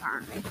Mesa,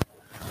 apparently.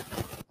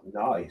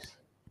 Nice.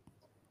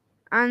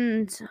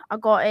 And I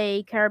got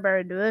a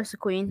Caribou Diversa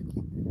Queen.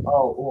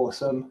 Oh,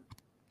 awesome.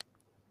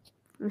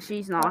 And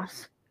she's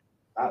nice.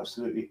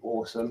 Absolutely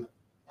awesome.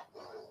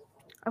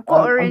 I've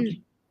got her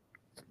in.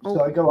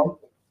 Sorry, go on.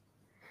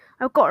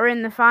 I've got her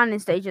in the fanning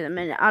stage at the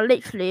minute. I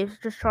literally have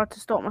just tried to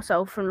stop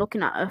myself from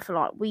looking at her for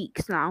like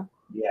weeks now.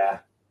 Yeah.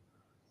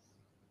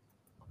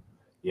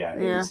 Yeah,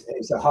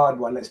 it's a hard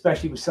one,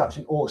 especially with such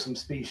an awesome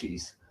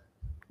species.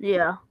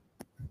 Yeah.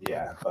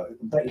 Yeah,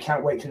 but you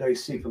can't wait till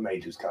those super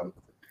majors come.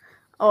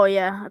 Oh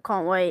yeah, I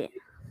can't wait.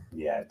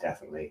 Yeah,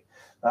 definitely.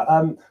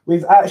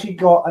 We've actually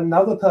got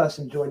another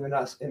person joining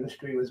us in the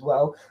stream as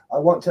well. I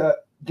want to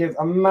give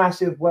a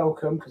massive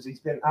welcome, because he's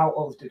been out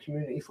of the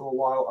community for a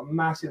while, a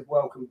massive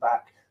welcome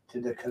back to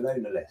the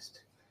Colonialist.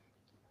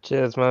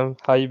 Cheers, man.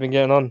 How you been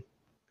getting on?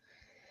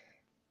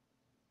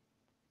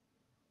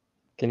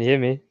 Can you hear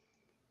me?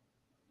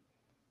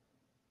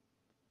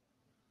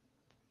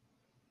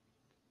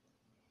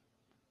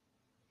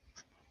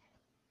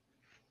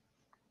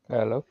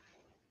 Hello?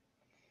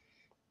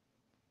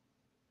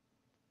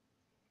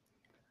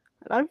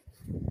 Hello?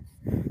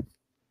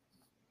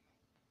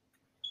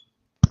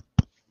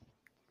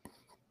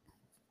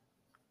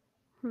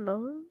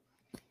 Hello?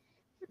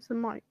 It's the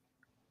mic.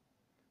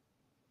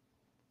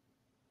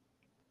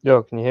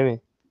 Yo, can you hear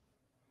me?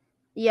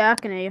 Yeah, I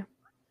can hear you.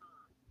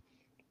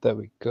 There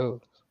we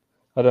go.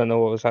 I don't know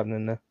what was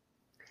happening there.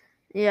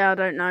 Yeah, I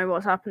don't know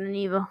what's happening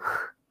either.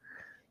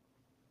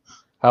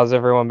 How's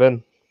everyone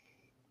been?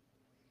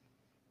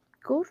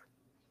 Good.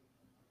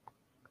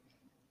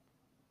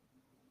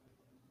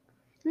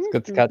 It's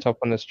good to catch up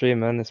on the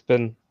stream, man. It's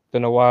been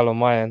a while on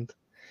my end.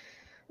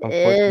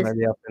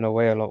 Unfortunately, I've been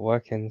away a lot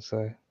working,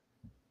 so.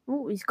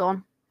 Oh, he's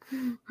gone.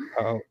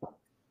 Oh.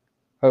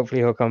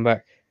 Hopefully he'll come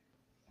back.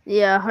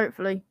 Yeah,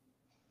 hopefully.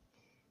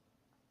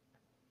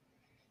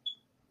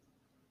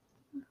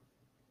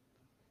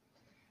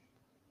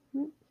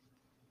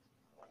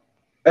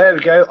 There we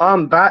go.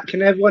 I'm back.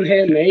 Can everyone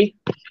hear me?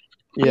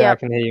 Yeah, I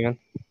can hear you, man.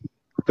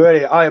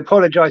 Brilliant. I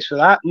apologise for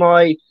that.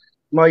 My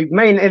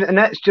main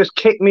internet's just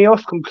kicked me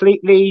off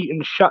completely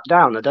and shut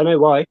down. I don't know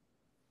why.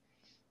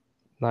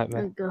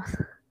 Nightmare. Oh,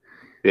 God.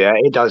 Yeah,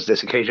 it does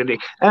this occasionally.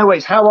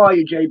 Anyways, how are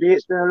you, JB?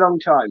 It's been a long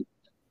time.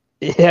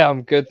 Yeah,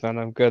 I'm good, man.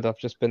 I'm good. I've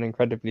just been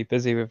incredibly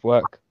busy with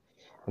work,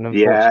 and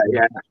unfortunately,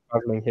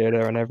 traveling here,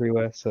 there, and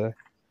everywhere. So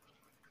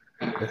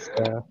it's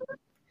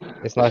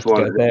nice to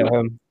get a day at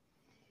home.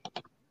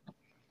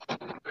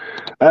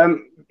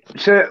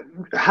 So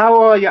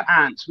how are your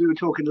ants? We were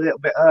talking a little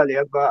bit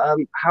earlier, but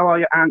how are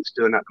your ants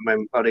doing at the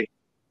moment, buddy?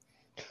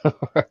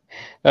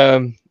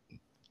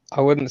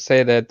 I wouldn't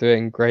say they're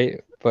doing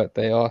great, but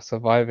they are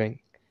surviving.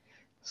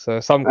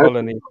 So some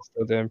colonies are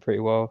still doing pretty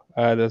well.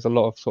 There's a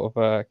lot of sort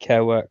of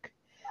care work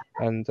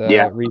and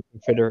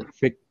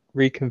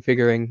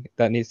reconfiguring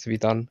that needs to be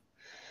done.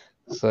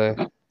 So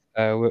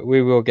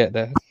we will get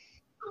there.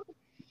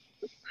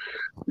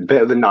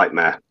 Bit of a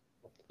nightmare.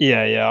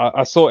 Yeah.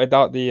 I sorted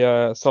out the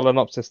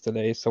Solenopsis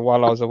today. So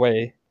while I was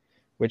away,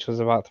 which was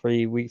about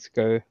 3 weeks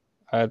ago,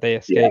 they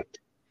escaped,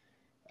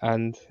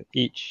 and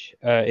each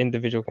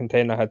individual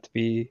container had to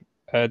be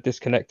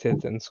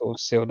disconnected and sort of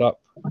sealed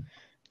up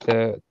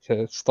to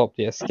stop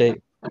the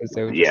escape because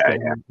they were just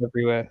getting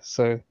everywhere.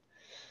 So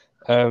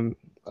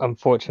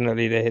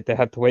unfortunately, they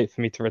had to wait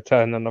for me to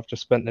return, and I've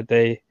just spent the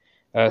day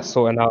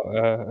sorting out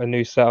a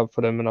new setup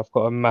for them, and I've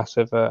got a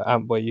massive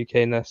Antboy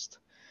UK nest.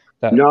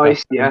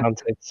 Nice,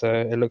 mounted, so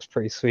it looks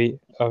pretty sweet.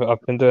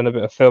 I've been doing a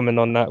bit of filming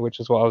on that, which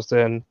is what I was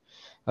doing,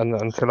 and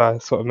until I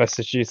sort of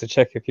messaged you to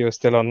check if you were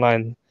still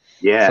online.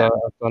 Yeah. So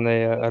I've done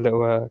a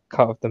little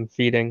cut of them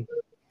feeding.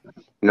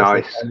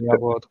 Nice.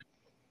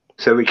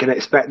 So we can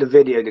expect the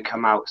video to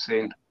come out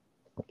soon.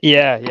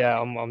 Yeah,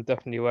 I'm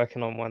definitely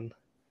working on one.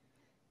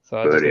 So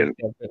I just need to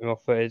get a bit more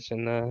footage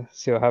and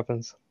see what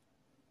happens.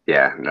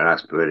 Yeah, no,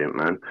 that's brilliant,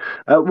 man.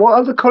 What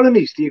other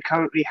colonies do you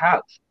currently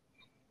have?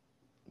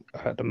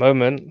 At the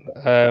moment,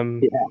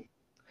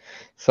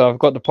 so I've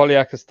got the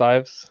Polyacus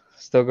dives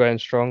still going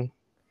strong.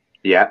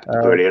 Yeah,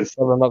 brilliant.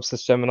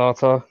 Solenopsis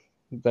geminata,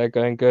 they're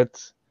going good.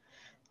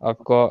 I've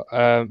got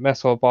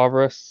Meso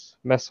barbarus,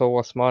 Meso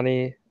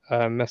wasmani,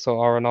 Meso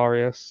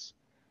arenarius.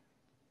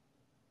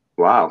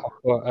 Wow.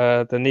 I've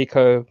got the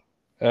Nico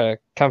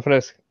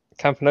Camphanotus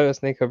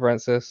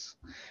nicobrensis,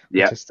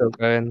 which is still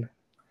going.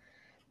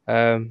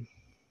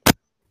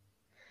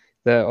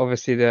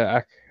 Obviously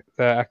the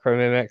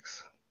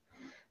Acromimics,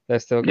 they're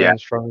still going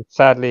strong.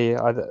 Sadly,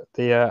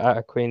 the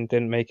Atta Queen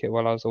didn't make it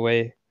while I was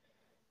away.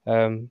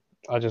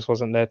 I just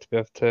wasn't there to be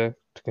able to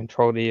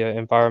control the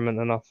environment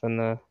enough,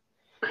 and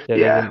they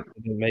didn't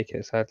make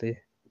it, sadly.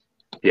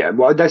 Yeah,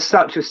 well, they're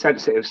such a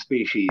sensitive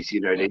species,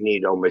 you know, they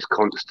need almost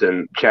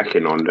constant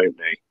checking on, don't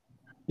they?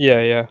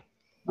 Yeah.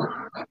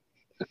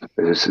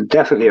 It's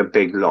definitely a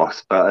big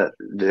loss, but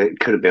it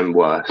could have been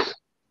worse.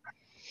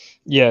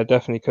 Yeah,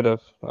 definitely could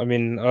have. I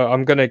mean,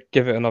 I'm going to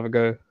give it another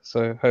go,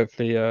 so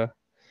hopefully I'll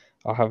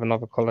have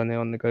another colony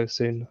on the go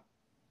soon.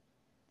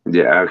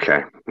 Yeah,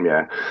 okay,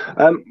 yeah.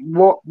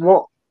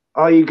 What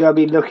are you going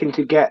to be looking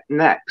to get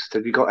next?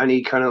 Have you got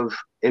any kind of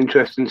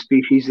interesting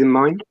species in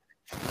mind?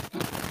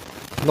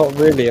 Not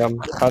really. I'm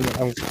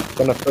going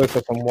to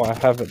focus on what I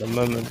have at the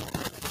moment.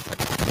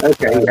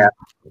 Okay, yeah.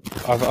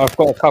 I've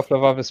got a couple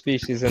of other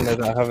species in there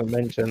that I haven't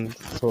mentioned,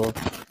 so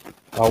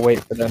I'll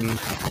wait for them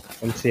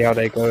and see how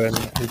they go and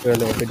do a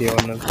little video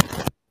on them.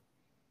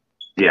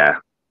 Yeah.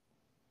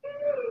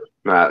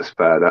 That's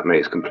fair. That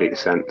makes complete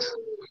sense.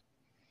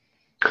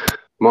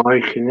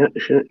 My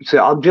connection.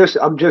 So I'm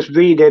just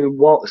reading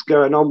what's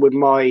going on with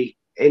my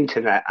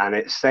internet, and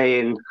it's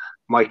saying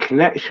my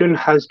connection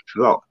has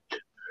dropped.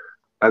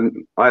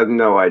 I have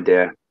no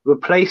idea.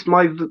 Replace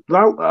my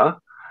router?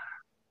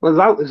 Well,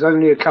 that was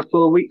only a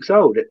couple of weeks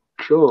old.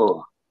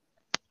 Sure.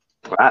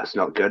 Well, that's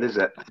not good, is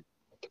it?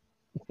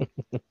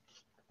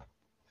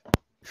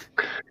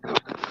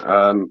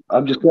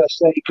 I'm just going to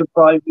say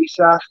goodbye,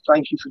 Risaf.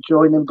 Thank you for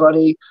joining,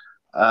 buddy.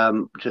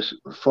 Just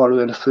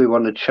following through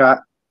on the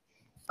chat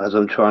as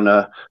I'm trying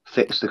to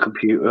fix the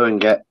computer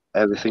and get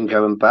everything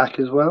going back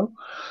as well.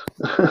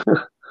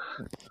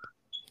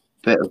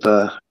 Bit of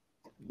a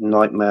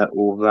nightmare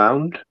all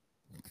round.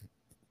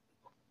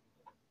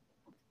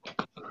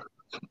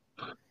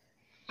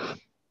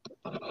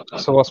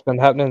 So what's been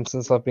happening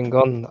since I've been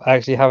gone? I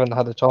actually haven't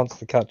had a chance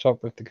to catch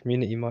up with the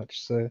community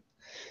much. So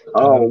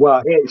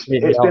well, it's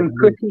been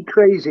pretty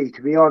crazy,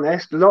 to be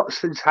honest.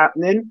 Lots is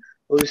happening.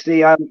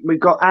 Obviously, we've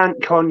got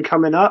AntCon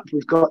coming up.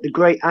 We've got the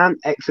Great Ant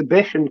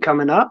Exhibition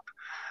coming up.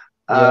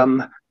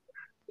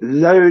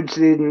 Loads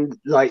in,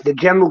 like, the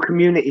general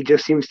community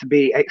just seems to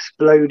be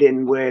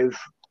exploding with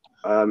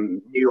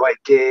new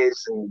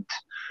ideas, and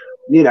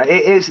you know,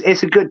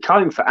 it's a good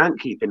time for ant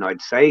keeping,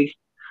 I'd say.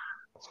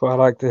 That's what I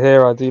like to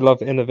hear. I do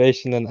love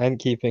innovation and ant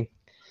keeping.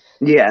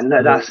 Yeah,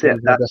 no, that's it.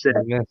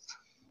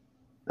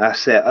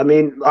 That's it. I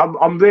mean,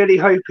 I'm really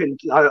hoping.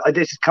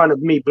 This is kind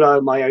of me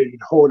blowing my own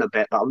horn a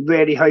bit, but I'm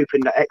really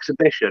hoping that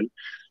exhibition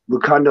will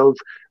kind of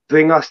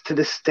bring us to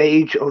the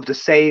stage of the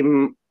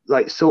same,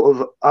 like, sort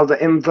of other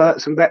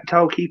inverts and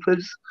reptile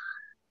keepers.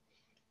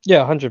 Yeah,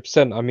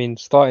 100%. I mean,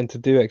 starting to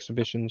do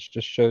exhibitions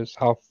just shows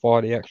how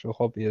far the actual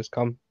hobby has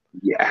come.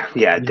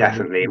 Yeah,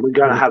 definitely. We're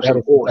going to have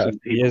some awesome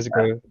people. Years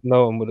ago,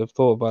 no one would have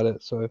thought about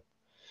it. So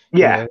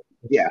yeah.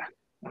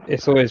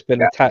 It's always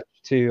been attached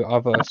to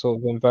other sort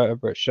of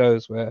invertebrate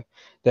shows where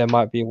there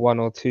might be one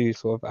or two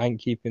sort of ant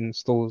keeping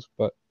stalls,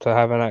 but to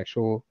have an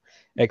actual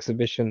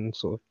exhibition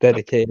sort of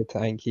dedicated to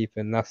ant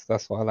keeping, that's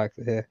what I like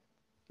to hear.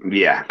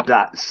 Yeah,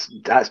 that's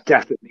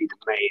definitely the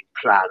main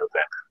plan of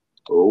it.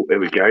 Oh, here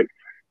we go.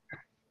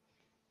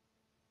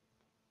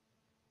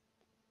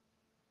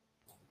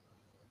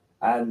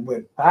 And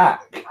we're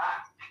back.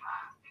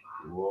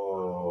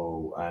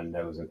 Whoa, and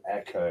there was an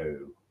echo.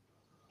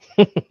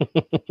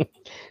 It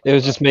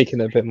was just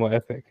making it a bit more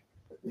epic.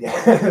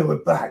 Yeah, we're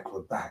back.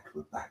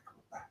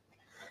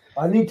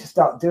 I need to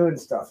start doing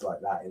stuff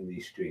like that in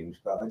these streams,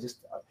 but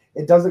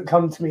it doesn't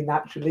come to me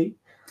naturally.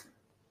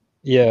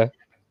 Yeah.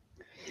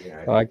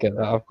 I get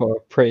that. I've got a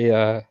pretty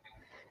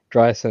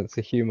dry sense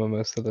of humor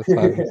most of the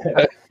time.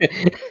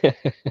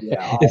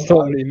 It's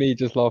normally me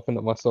just laughing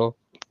at myself.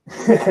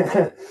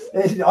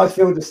 I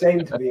feel the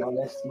same, to be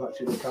honest,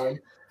 much of the time.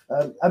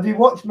 Have you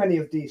watched many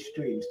of these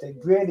streams? They've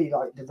really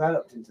like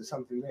developed into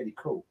something really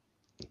cool.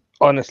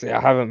 Honestly, I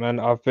haven't, man.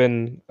 I've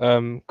been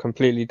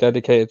completely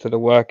dedicated to the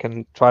work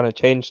and trying to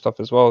change stuff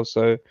as well.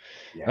 So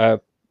Yeah,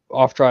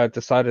 after I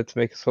decided to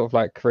make a sort of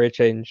like career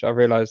change, I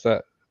realized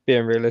that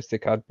being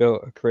realistic, I'd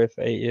built a career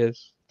for 8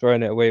 years.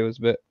 Throwing it away was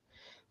a bit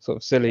sort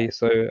of silly.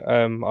 So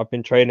I've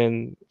been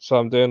training. So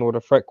I'm doing all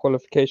the FREC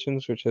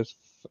qualifications, which is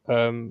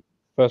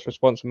first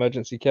response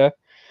emergency care.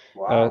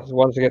 wow. So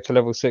once I get to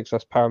level 6,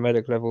 that's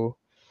paramedic level.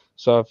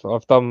 So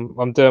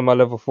I'm doing my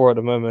level 4 at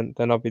the moment.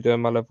 Then I'll be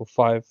doing my level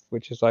 5,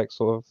 which is like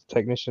sort of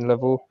technician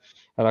level,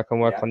 and I can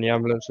work Yeah. on the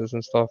ambulances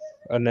and stuff.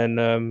 And then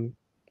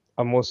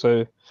I'm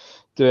also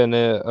doing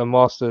a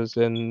master's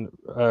in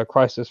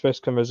crisis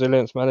risk and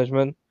resilience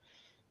management.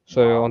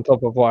 So Wow. on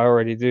top of what I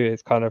already do,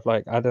 it's kind of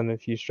like adding a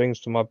few strings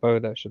to my bow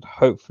that should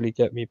hopefully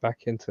get me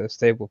back into a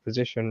stable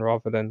position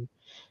rather than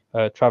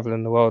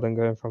traveling the world and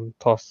going from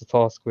task to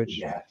task, which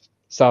Yeah,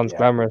 sounds yeah,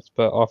 glamorous,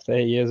 but after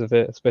 8 years of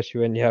it,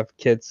 especially when you have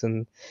kids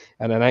and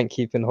an ant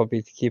keeping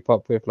hobby to keep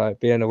up with, like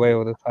being away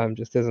all the time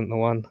just isn't the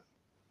one.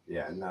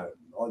 yeah. No,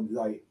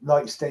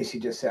 like Stacey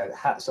just said,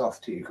 hats off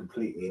to you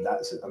completely.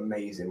 That's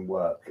amazing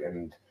work,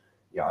 and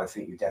yeah, I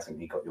think you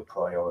definitely got your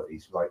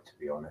priorities right. To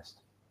be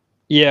honest.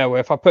 Yeah, well,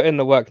 if I put in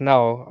the work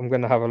now, I'm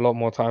going to have a lot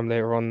more time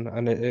later on.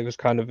 And it was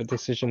kind of a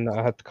decision that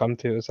I had to come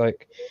to. It was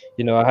like,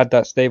 I had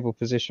that stable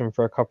position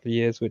for a couple of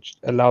years, which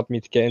allowed me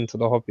to get into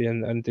the hobby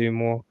and do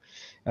more.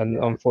 And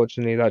Yeah,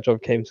 unfortunately, that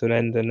job came to an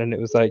end. And then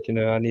it was like,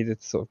 I needed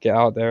to sort of get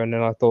out there. And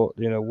then I thought,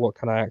 what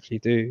can I actually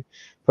do?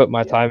 Put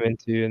my yeah, time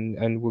into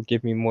and will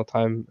give me more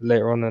time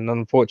later on. And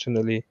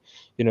unfortunately,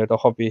 the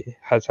hobby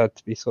has had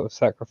to be sort of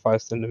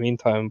sacrificed in the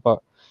meantime.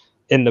 But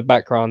in the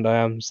background, I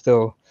am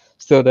still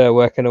there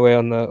working away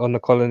on the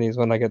colonies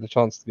when I get the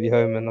chance to be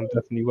home, and I'm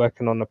definitely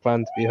working on a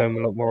plan to be home a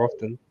lot more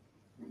often.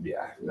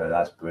 yeah. No,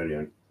 that's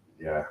brilliant.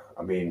 Yeah,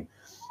 I mean,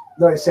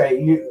 like I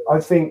say, I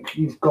think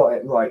you've got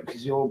it right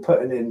because you're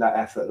putting in that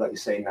effort, like you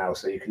say now,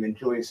 so you can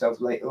enjoy yourself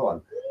later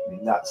on. I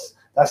mean, that's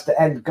the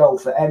end goal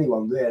for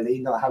anyone, really,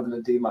 not having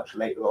to do much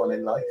later on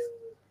in life.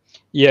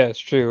 Yeah, it's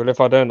true. Well,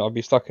 if I don't, I'll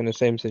be stuck in the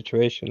same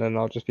situation, and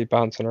I'll just be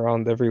bouncing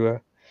around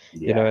everywhere.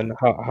 Yeah, And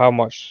how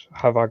much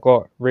have I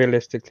got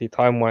realistically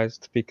time wise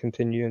to be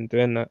continuing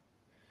doing that?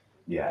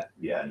 yeah,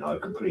 yeah. No, I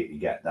completely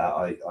get that.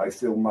 I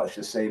feel much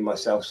the same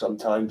myself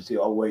sometimes.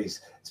 You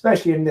always,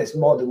 especially in this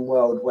modern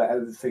world where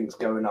everything's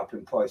going up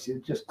in price, you're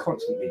just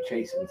constantly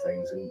chasing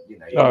things, and you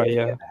Oh need to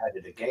yeah. get ahead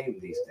of the game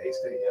these days,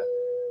 don't you?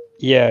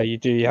 Yeah, you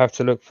do. You have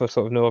to look for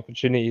sort of new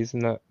opportunities,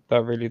 and that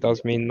really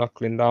does mean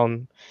knuckling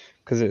down,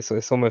 because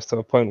it's almost to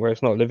a point where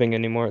it's not living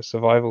anymore; it's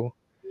survival.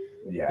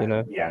 Yeah,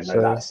 yeah, no,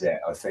 So that's it.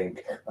 I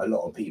think a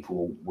lot of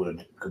people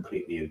would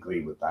completely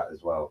agree with that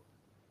as well.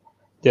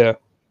 yeah.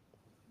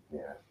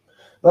 Yeah.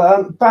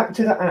 But back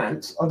to the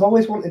ants, I've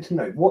always wanted to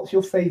know what's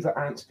your favorite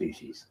ant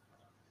species?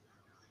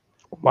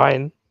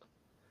 Mine.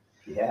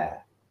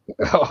 Yeah,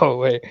 Oh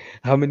wait,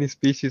 how many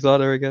species are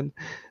there again?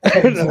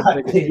 No,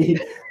 exactly.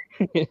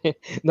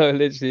 no,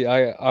 literally,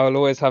 I'll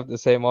always have the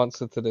same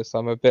answer to this.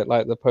 I'm a bit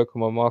like the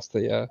Pokemon Master,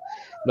 yeah.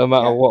 No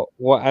matter Yeah,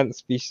 what ant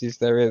species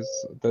there is,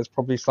 there's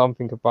probably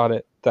something about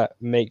it that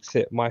makes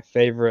it my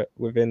favorite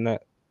within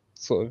that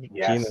sort of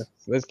genus. yes,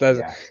 There's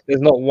yeah,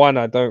 not one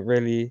I don't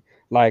really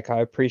like. I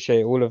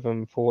appreciate all of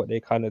them for what they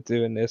kind of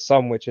do, and there's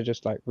some which are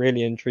just like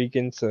really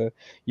intriguing. So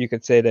you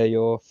could say they're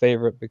your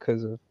favorite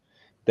because of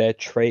their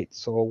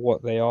traits or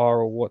what they are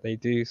or what they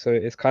do. So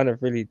it's kind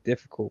of really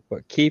difficult.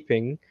 But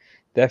keeping,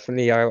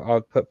 definitely, I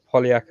would put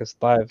Polyacus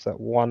dives at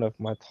one of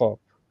my top.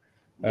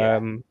 yeah.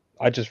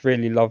 I just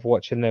really love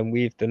watching them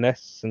weave the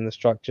nests and the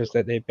structures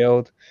that they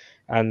build.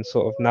 And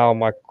sort of now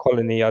my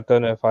colony, I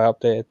don't know if I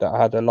updated that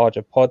I had a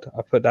larger pod.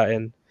 I put that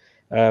in.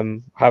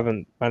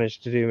 Haven't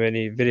managed to do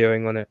any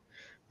videoing on it,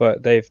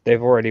 but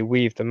they've already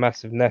weaved a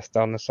massive nest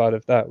down the side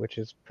of that, which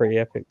is pretty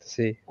epic to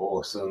see.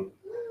 Awesome.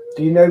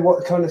 Do you know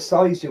what kind of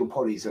size your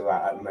pollies are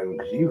at the moment?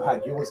 Because you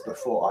had yours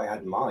before I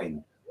had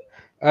mine.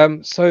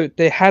 So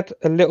they had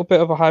a little bit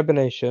of a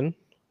hibernation,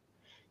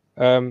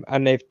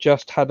 and they've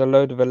just had a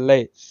load of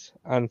elates,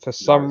 and for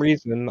some Nice.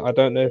 reason, I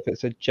don't know if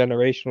it's a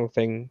generational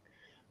thing,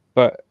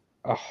 but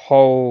a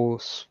whole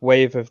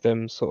swathe of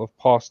them sort of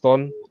passed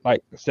on.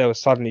 Like there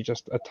was suddenly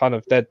just a ton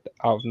of dead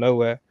out of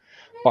nowhere.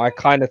 But I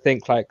kind of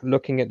think, like,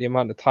 looking at the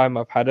amount of time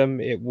I've had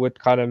them, it would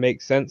kind of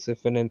make sense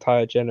if an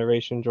entire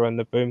generation during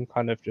the boom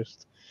kind of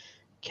just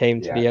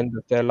came to Yeah. the end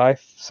of their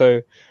life.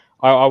 So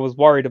I was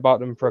worried about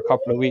them for a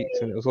couple of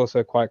weeks, and it was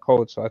also quite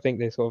cold. So I think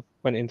they sort of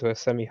went into a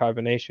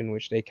semi-hibernation,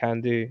 which they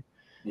can do.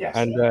 Yes.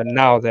 And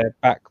now they're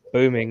back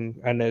booming,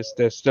 and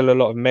there's still a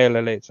lot of male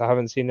elates. I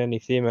haven't seen any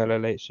female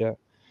elates yet,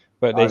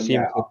 but they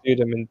seem Yeah. to do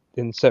them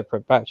in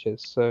separate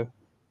batches. So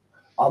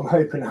I'm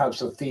hoping to have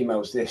some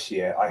females this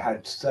year. I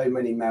had so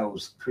many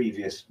males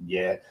previous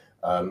year.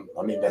 I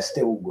mean, there's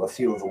still a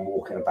few of them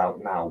walking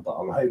about now, but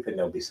I'm hoping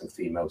there'll be some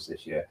females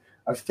this year.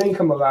 I think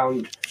I'm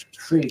around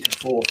 3,000 to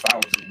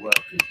 4,000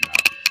 workers now.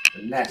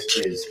 The nest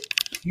is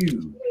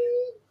huge.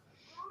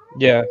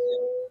 yeah,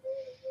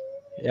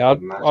 Yeah,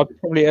 I'd Massive.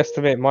 probably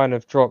estimate mine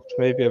have dropped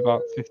maybe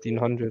about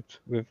 1,500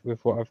 with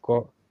what I've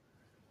got.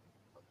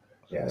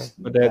 Yes,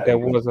 But very there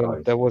good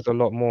size. was a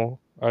lot more.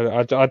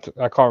 I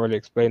can't really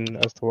explain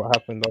as to what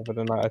happened other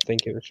than that. I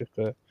think it was just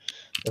a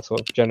sort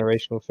of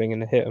generational thing,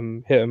 and it hit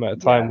them at a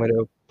time Yeah. where they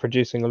were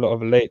producing a lot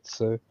of late.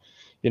 So,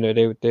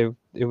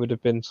 it would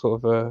have been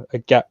sort of a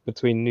gap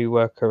between new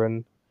worker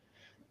and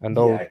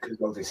old. Yeah, because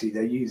obviously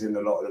they're using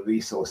a lot of the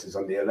resources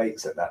on the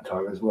elates at that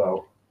time as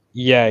well.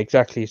 Yeah,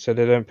 exactly. So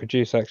they don't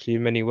produce actually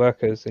many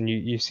workers, and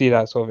you see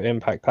that sort of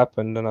impact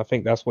happen. And I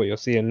think that's what you're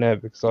seeing there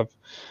because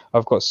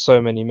I've got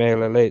so many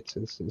male elates.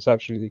 It's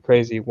absolutely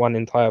crazy. One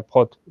entire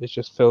pod is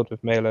just filled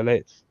with male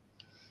elates.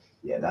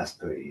 Yeah, that's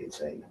pretty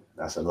insane.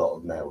 That's a lot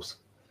of males.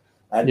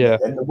 And, Yeah.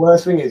 and the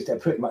worst thing is they're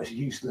pretty much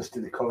useless to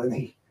the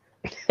colony.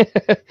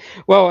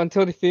 Well,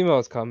 until the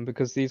females come,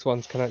 because these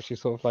ones can actually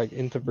sort of like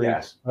interbreed.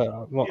 Yes.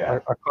 Yeah.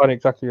 I can't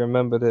exactly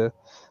remember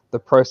the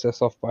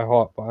process off by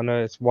heart, but I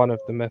know it's one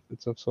of the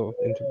methods of sort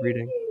of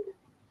interbreeding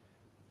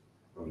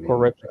or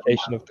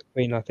replication of the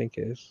queen. I think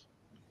it is.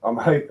 I'm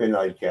hoping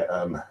I get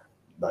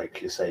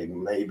like you're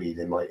saying, maybe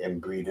they might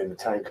inbreed in the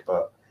tank,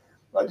 but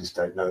I just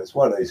don't know. It's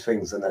one of those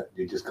things, and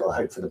you just got to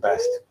hope for the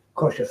best.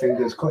 Cross your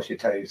fingers, cross your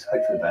toes,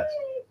 hope for the best.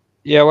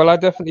 Yeah, well, I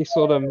definitely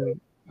saw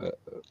them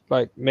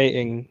like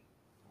mating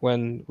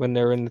when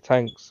they're in the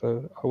tank,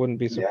 so I wouldn't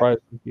be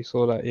surprised if you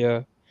saw that. Yeah,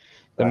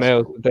 the That's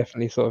males cool. were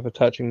definitely sort of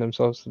attaching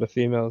themselves to the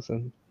females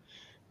and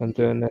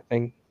doing their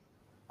thing.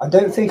 I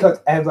don't think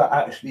I've ever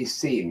actually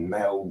seen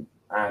male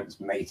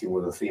ants mating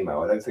with a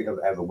female. I don't think I've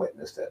ever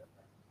witnessed it.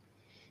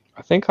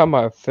 I think I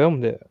might have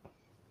filmed it.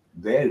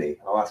 Really?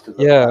 I'll have to look.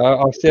 Yeah,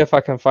 I'll see if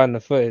I can find the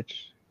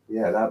footage.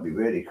 Yeah, that'd be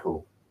really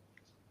cool.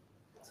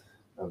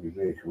 That'd be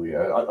really cool.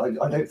 Yeah,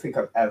 I don't think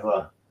I've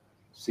ever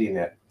seen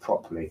it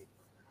properly.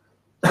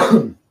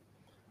 We're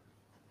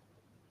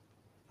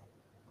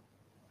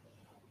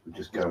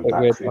just going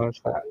back through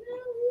that.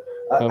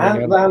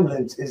 Ant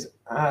Ramblins is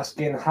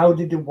asking, how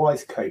did your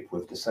wife cope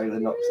with the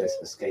Solenopsis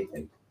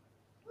escaping?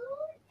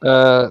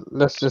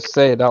 Let's just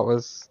say that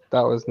was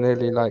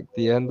nearly like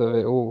the end of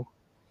it all.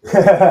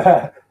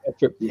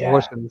 Epic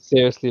proportions,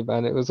 seriously,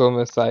 man. It was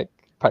almost like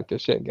pack your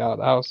shit and get out of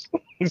the house.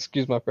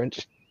 Excuse my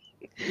French.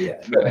 Yeah,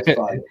 no, it's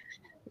fine.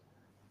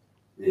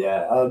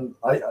 Yeah,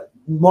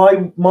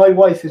 my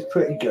wife is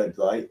pretty good,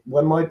 right?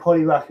 When my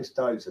Polyrhacus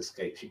dives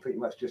escape, she pretty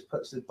much just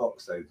puts the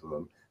box over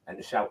them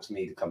and shouts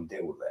me to come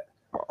deal with it.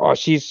 Oh,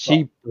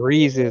 she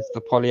breezes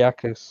the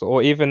Polyachus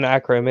or even the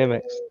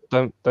Acromimics.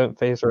 Don't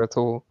phase her at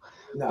all.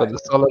 No. But the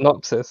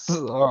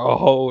Solenopsis are a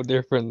whole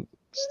different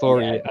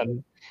story,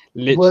 and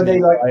literally were they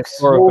like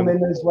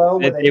swarming as well?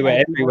 They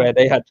were everywhere.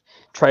 They had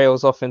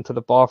trails off into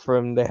the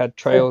bathroom. They had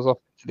trails off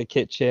into the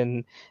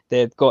kitchen. They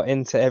had got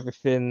into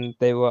everything.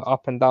 They were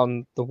up and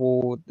down the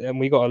wall, and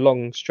we got a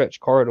long stretch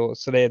corridor,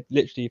 so they had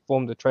literally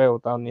formed a trail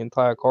down the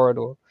entire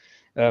corridor.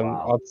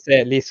 Wow. I'd say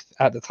at least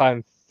at the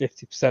time,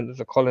 50% of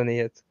the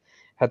colony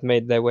had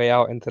made their way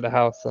out into the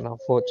house, and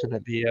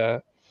unfortunately,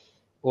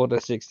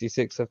 Order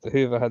 66 of the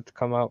Hoover had to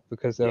come out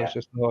because there was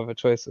just no other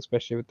choice,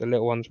 especially with the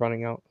little ones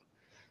running out.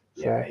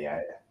 So,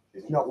 yeah.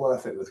 It's not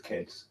worth it with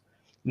kids.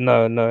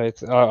 No.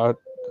 It's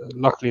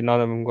luckily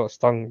none of them got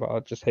stung, but I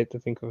just hate to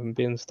think of them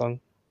being stung.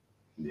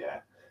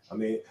 Yeah. I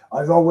mean,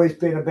 I've always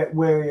been a bit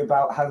wary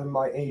about having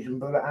my Asian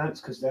bullet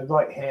ants because they're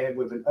right here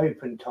with an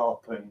open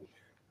top, and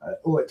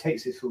all it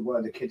takes is for one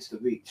of the kids to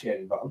reach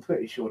in, but I'm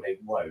pretty sure they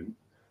won't.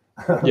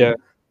 Yeah.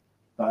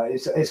 But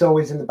it's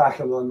always in the back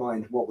of my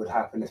mind what would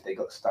happen if they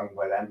got stung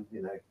by them,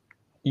 you know.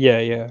 Yeah,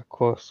 of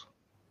course.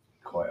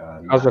 Quite.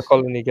 How's the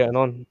colony getting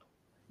on?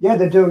 Yeah,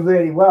 they're doing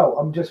really well.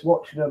 I'm just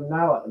watching them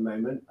now at the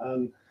moment.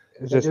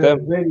 Is this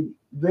them? Really,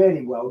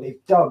 really well.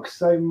 They've dug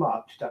so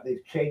much that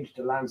they've changed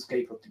the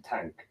landscape of the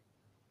tank.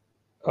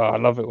 Oh, I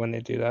love it when they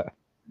do that.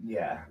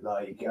 Yeah,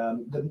 like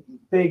the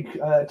big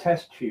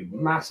test tube,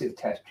 massive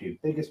test tube,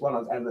 biggest one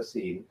I've ever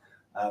seen.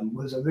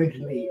 Was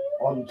originally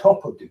on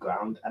top of the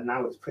ground, and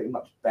now it's pretty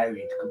much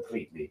buried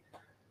completely.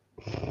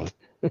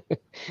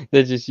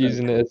 They're just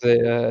using it as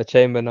a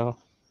chamber now.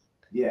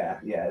 Yeah,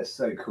 it's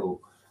so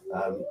cool.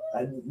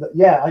 And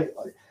yeah,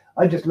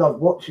 I just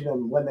love watching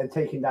them when they're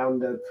taking down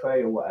the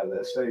prey or whatever.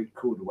 It's so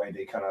cool the way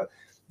they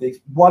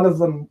one of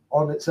them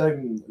on its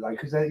own, like,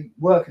 because they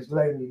work as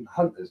lone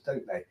hunters,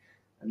 don't they?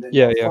 And then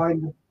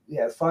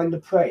find the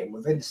prey, and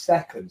within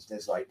seconds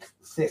there's like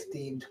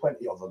 15,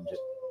 20 of them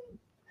just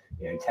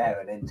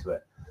tearing into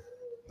it.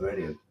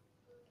 Brilliant.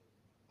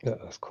 Yeah,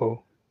 that's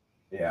cool.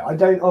 Yeah, I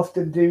don't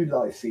often do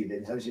live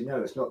feedings, as you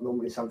know. It's not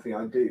normally something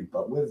I do,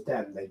 but with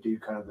them, they do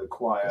kind of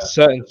require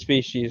certain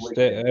species.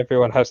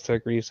 Everyone has to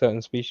agree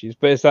certain species,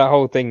 but it's that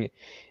whole thing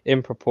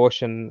in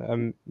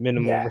proportion,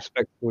 minimal,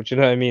 respectful. Do you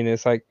know what I mean?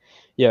 It's like,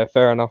 yeah,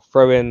 fair enough.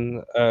 Throw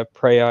in a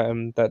prey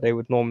item that they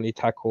would normally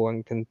tackle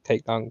and can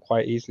take down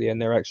quite easily, and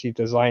they're actually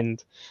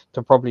designed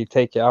to probably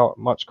take it out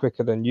much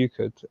quicker than you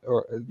could.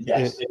 Or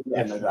that's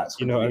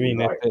you know what I mean.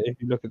 Right.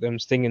 If you look at them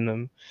stinging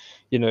them,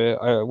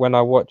 when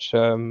I watch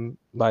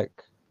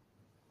like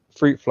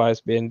fruit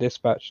flies being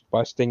dispatched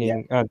by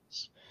stinging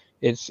ants,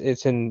 it's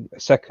in a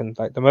second.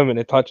 Like the moment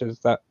it touches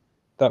that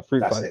that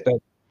fruit That's fly is it.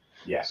 dead.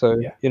 Yeah. So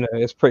yeah.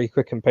 it's pretty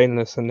quick and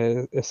painless, and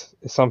it's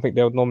something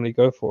they would normally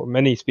go for.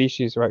 Many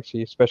species are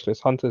actually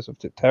specialist hunters of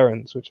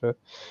dipterans, which are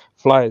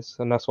flies,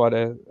 and that's why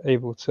they're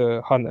able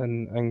to hunt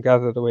and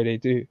gather the way they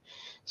do.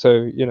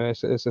 So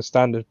it's a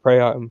standard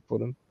prey item for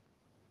them.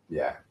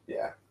 Yeah,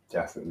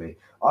 definitely.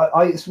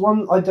 It's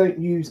one I don't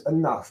use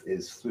enough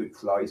is fruit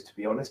flies, to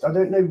be honest. I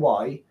don't know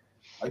why.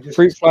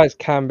 Fruit flies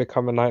can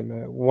become a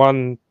nightmare.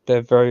 One,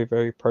 they're very,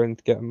 very prone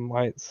to getting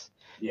mites.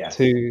 Yes.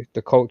 Two,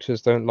 the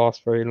cultures don't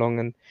last very long,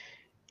 and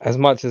as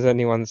much as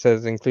anyone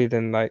says,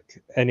 including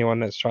like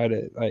anyone that's tried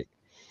it, like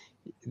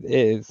it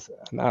is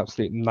an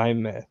absolute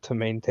nightmare to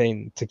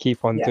maintain, to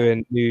keep on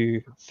doing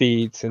new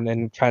feeds and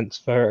then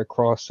transfer it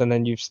across, and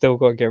then you've still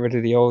got to get rid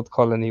of the old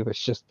colony,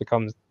 which just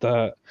becomes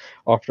dirt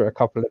after a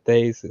couple of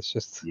days. It's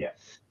just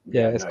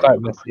it's quite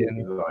messy.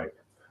 Right.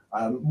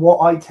 What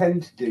I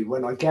tend to do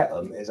when I get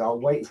them is I'll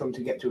wait for them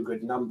to get to a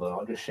good number.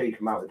 I'll just shake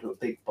them out into a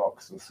big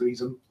box and freeze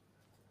them.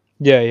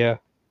 Yeah.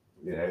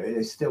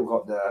 It's still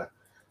got the.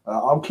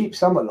 I'll keep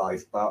some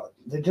alive, but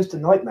they're just a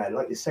nightmare.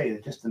 Like you say, they're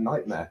just a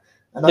nightmare.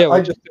 And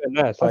we're just doing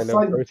that. It's like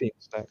little protein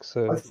snacks.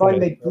 So I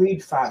find they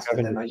breed faster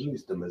than I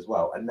use them as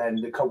well, and then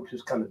the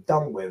culture's kind of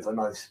done with, and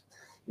I've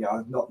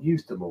not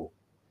used them all.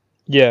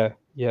 Yeah,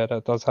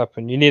 that does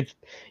happen. You need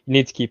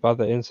to keep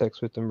other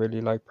insects with them,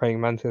 really, like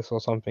praying mantis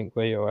or something,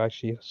 where you're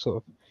actually sort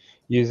of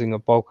using a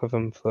bulk of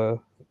them to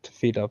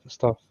feed other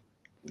stuff.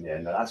 Yeah,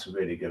 no, that's a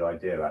really good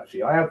idea,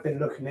 actually. I have been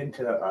looking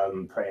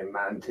into praying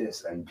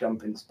mantis and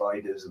jumping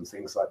spiders and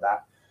things like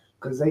that,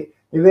 because they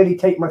really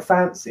take my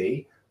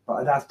fancy, but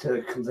I'd have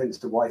to convince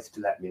the wife to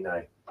let me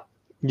know.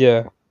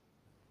 Yeah,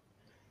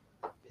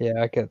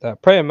 I get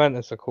that. Praying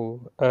mantis are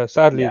cool.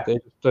 Sadly, they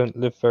just don't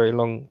live very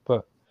long,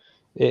 but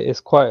it's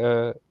quite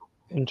a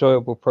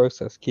enjoyable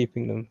process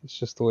keeping them. It's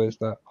just always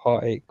that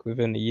heartache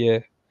within a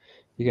year.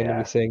 You're going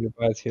to be saying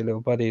goodbye to your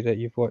little buddy that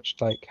you've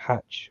watched like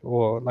hatch,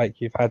 or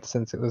like you've had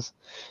since it was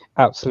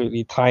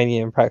absolutely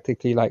tiny and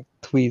practically like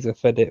tweezer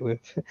fed it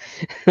with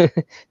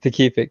to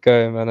keep it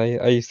going, man.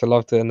 I used to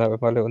love doing that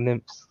with my little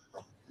nymphs.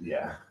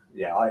 Yeah,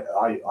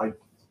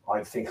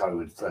 I think I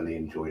would thoroughly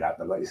enjoy that,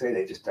 but like you say,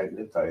 they just don't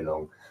live very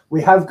long.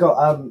 We have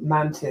got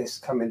mantis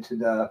coming to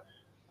the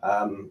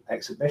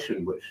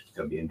exhibition, which is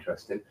going to be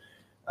interesting.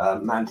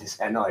 Mantis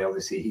NI,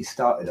 obviously, he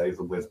started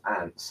over with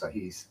ants, so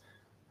he's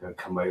going to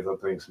come over,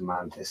 bring some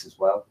mantis as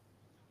well.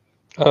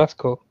 Oh, that's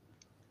cool.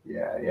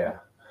 Yeah.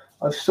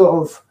 I've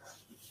sort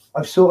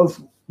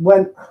of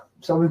went.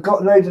 So we've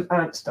got loads of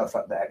ant stuff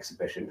at the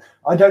exhibition.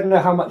 I don't know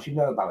how much you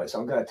know about it, so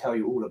I'm going to tell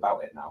you all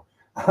about it now.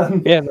 Tell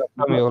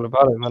me all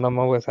about it, man. I'm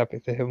always happy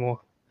to hear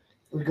more.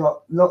 We've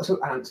got lots of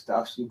ant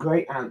stuff, some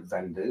great ant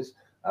vendors.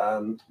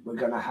 We're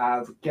going to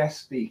have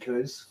guest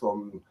speakers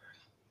from.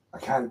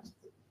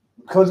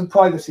 Because of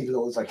privacy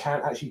laws, I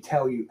can't actually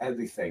tell you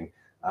everything.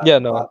 I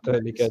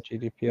totally get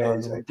GDPR.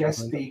 There's a guest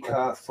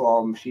speaker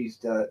she's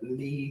the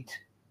lead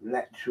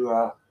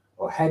lecturer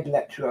or head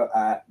lecturer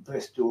at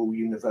Bristol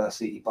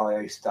University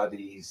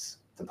Biostudies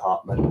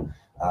Department.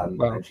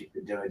 And she's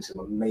been doing some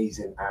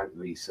amazing ant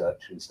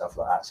research and stuff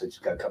like that. So she's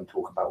going to come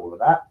talk about all of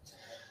that.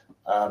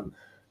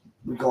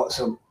 We've got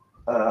some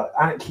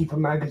Ant Keeper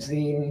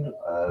magazine,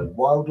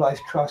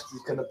 Wildlife Trust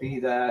is going to be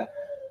there,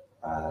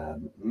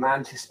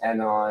 Mantis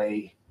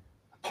NI.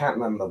 Can't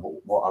remember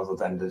what other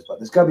vendors, but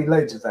there's going to be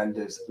loads of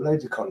vendors,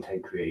 loads of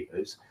content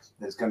creators.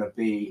 There's going to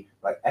be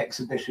like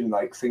exhibition,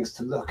 like things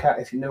to look at,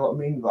 if you know what I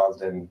mean, rather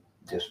than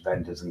just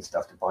vendors and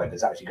stuff to buy.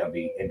 There's actually going to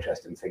be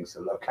interesting things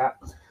to look at.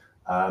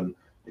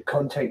 The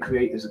content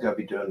creators are going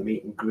to be doing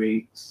meet and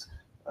greets.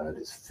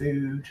 There's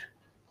food.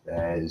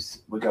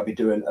 We're going to be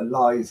doing a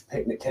live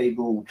picnic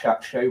table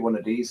chat show, one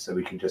of these, so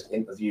we can just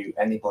interview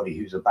anybody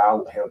who's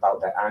hear about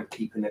their ant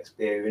keeping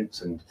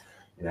experience and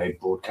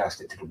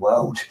broadcast it to the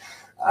world.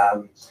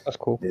 That's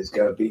cool.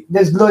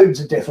 There's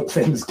loads of different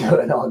things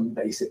going on.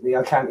 Basically,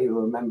 I can't even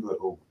remember it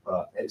all,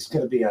 but it's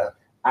going to be a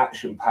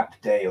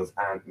action-packed day of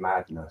ant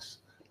madness.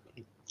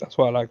 That's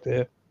what I like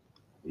to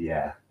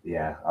Yeah.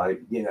 hear.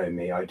 You know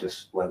me, I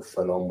just went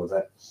full on with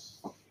it.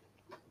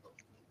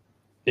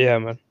 Yeah,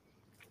 man.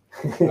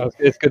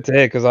 It's good to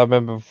hear, because I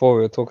remember before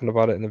we were talking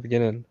about it in the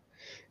beginning.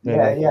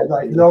 Yeah,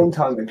 like long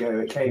time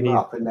ago it came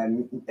up, and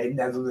then it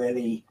never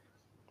really.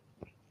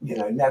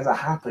 Never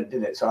happened,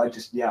 did it? So I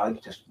just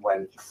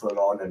went full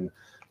on and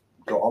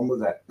got on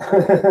with it.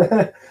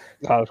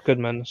 That's good,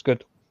 man. That's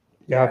good.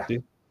 You have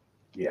to.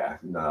 Yeah,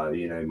 no,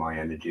 my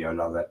energy. I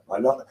love it. I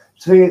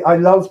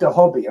love the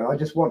hobby, and I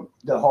just want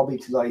the hobby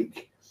to,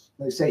 like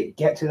say,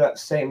 get to that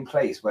same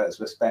place where it's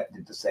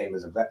respected the same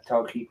as a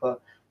reptile keeper.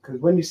 Because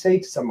when you say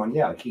to someone,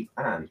 "Yeah, I keep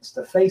ants,"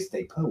 the face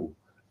they pull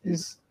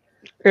is.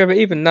 Yeah, but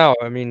even now,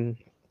 I mean,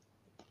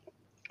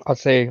 I'd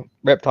say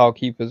reptile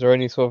keepers are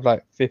only sort of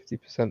like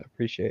 50%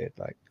 appreciated.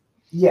 Like,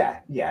 yeah.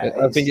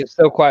 I think it's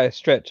still quite a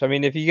stretch. I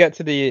mean, if you get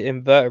to the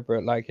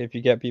invertebrate, like if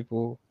you get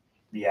people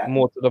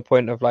more to the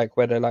point of like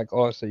where they're like,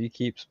 oh, so you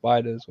keep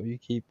spiders or you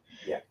keep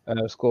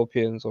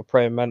scorpions or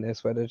praying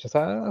mantis, where they're just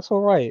like, that's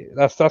all right.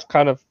 That's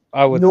kind of,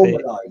 I would say,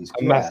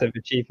 a massive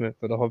achievement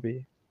for the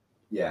hobby.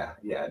 Yeah,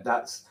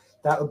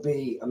 That would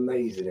be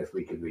amazing if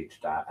we could reach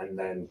that, and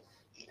then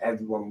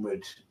everyone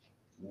would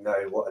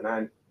know what an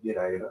ant.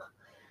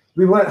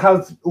 We won't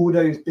have all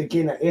those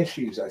beginner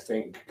issues. I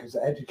think because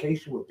the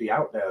education would be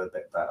out there a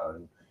bit better.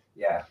 And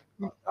yeah,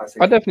 I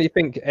think I definitely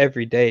think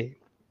every day,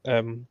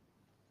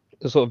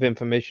 the sort of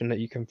information that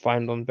you can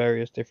find on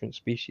various different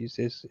species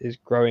is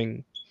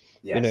growing,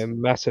 yes.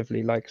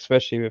 massively. Like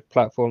especially with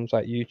platforms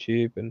like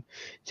YouTube and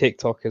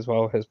TikTok as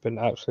well has been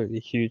absolutely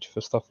huge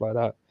for stuff like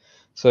that.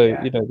 So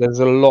Yeah. there's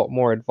a lot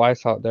more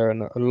advice out there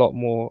and a lot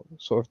more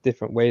sort of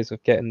different ways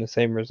of getting the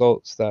same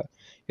results that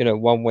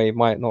one way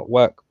might not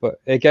work.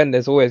 But again,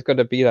 there's always going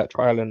to be that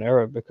trial and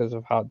error because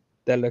of how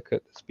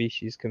delicate the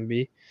species can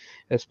be,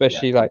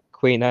 especially like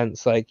queen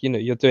ants. Like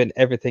you're doing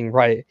everything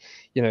right,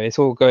 it's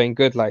all going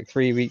good, like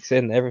 3 weeks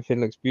in everything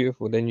looks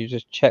beautiful, then you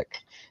just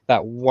check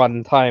that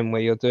one time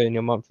where you're doing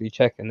your monthly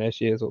check and there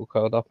she is all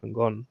curled up and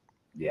gone.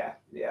 Yeah.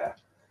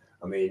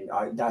 I mean,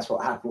 that's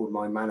what happened with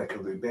my Manica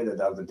rubella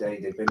the other day.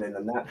 They've been in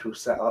a natural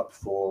setup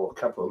for a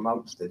couple of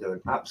months. They're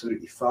doing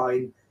absolutely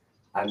fine.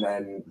 And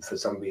then for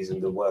some reason,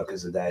 the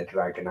workers are there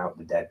dragging out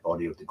the dead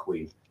body of the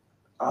queen.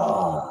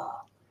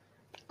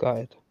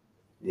 Gutted.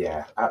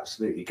 Yeah,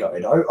 absolutely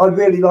gutted. I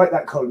really like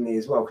that colony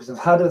as well because I've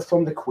had her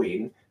from the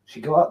queen.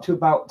 She got up to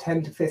about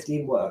 10 to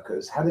 15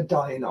 workers, had her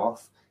dying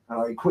off, and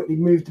I quickly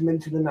moved them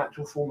into the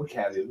natural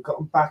formicaria. We've got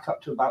them back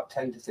up to about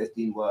 10 to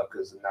 15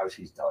 workers, and now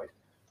she's died.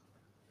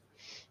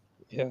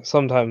 Yeah,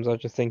 sometimes I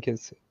just think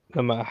it's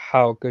no matter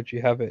how good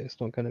you have it, it's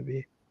not going to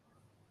be.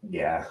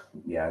 Yeah,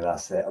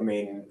 that's it. I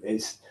mean,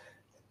 it's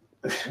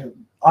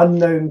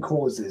unknown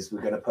causes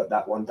we're going to put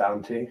that one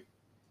down to.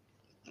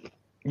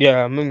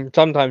 Yeah, I mean,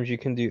 sometimes you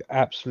can do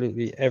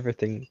absolutely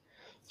everything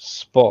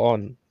spot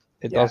on.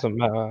 It doesn't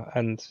matter,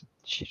 and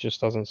she just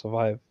doesn't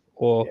survive.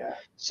 Or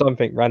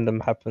something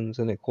random happens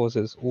and it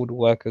causes all the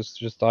workers to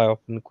just die off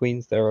and the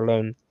queen's there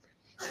alone.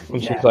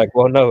 And she's like,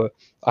 well, no,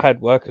 I had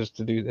workers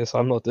to do this.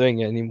 I'm not doing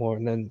it anymore.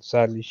 And then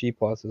sadly she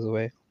passes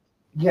away.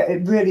 Yeah,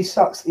 it really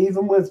sucks.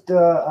 Even with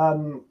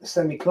the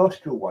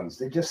semi-claustral ones,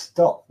 they just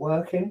stop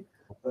working.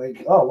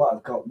 Like, oh, well,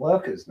 I've got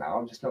workers now.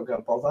 I'm just not going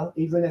to bother.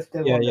 Even if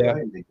they're on their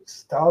own, they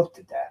just starve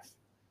to death.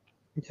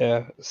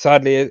 Yeah,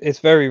 sadly, it's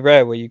very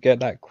rare where you get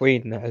that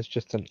queen that is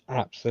just an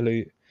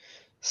absolute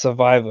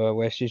survivor,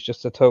 where she's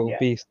just a total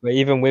beast. But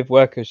even with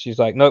workers, she's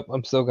like, nope,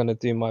 I'm still going to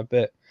do my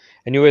bit.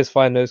 And you always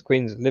find those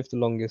queens that live the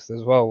longest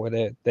as well,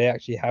 where they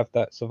actually have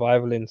that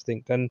survival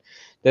instinct. And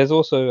there's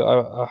also,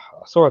 I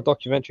saw a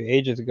documentary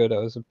ages ago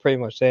that was pretty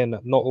much saying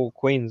that not all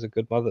queens are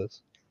good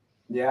mothers.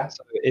 Yeah.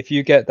 So if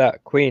you get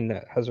that queen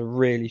that has a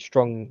really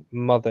strong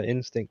mother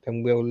instinct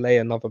and will lay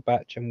another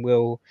batch and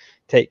will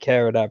take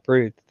care of that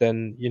brood,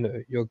 then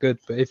you're good.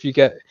 But if you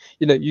get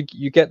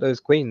you get those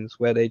queens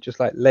where they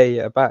just like lay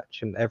a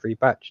batch and every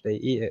batch they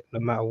eat it, no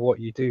matter what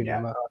you do, no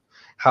matter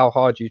how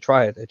hard you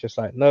try it, they're just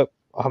like, nope,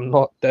 I'm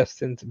not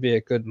destined to be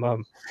a good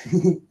mum.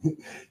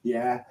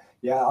 Yeah,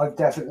 I've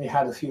definitely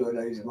had a few of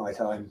those in my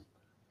time.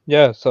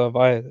 Yeah, so have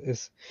I.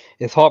 It's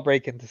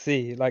heartbreaking to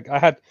see. Like I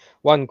had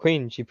one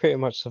queen, she pretty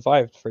much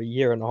survived for a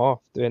year and a half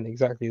doing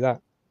exactly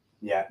that.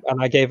 Yeah.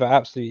 And I gave her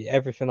absolutely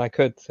everything I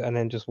could, and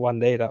then just one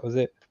day that was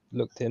it.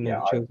 Looked in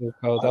and she was all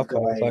curled up. Got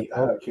I was like,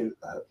 oh.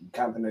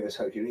 Campanulus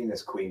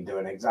herculinus queen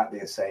doing exactly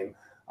the same.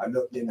 I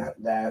looked in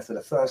there for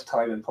the first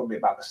time in probably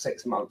about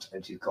 6 months,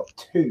 and she's got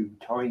 2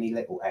 tiny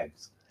little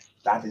eggs.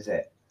 That is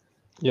it.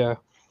 Yeah.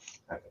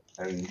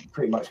 And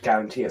pretty much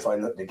guarantee if I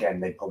looked again,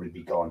 they'd probably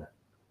be gone.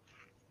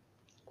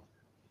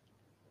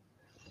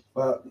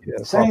 But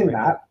saying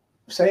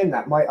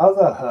that, my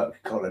other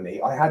herc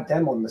colony, I had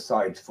them on the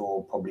side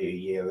for probably a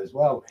year as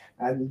well.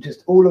 And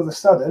just all of a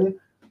sudden,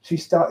 she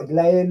started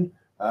laying.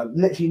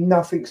 Literally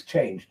nothing's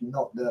changed,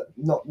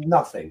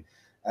 nothing.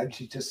 And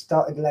she just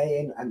started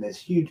laying, and there's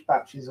huge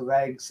batches of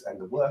eggs, and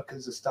the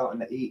workers are starting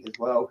to eat as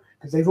well,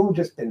 because they've all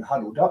just been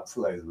huddled up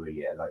for over a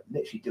year, like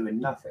literally doing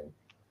nothing.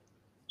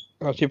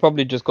 Well, she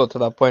probably just got to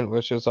that point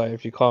where she was like,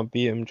 if you can't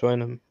beat him,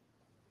 join him.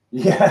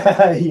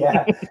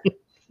 Yeah.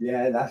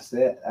 Yeah, that's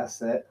it.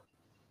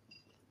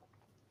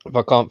 If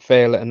I can't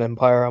fail at an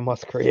empire, I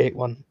must create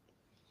one.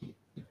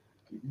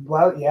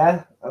 Well,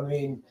 yeah, I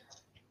mean,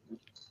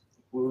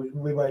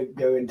 we won't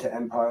go into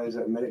empires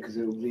at a minute because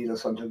it will lead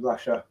us onto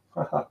Russia.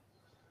 I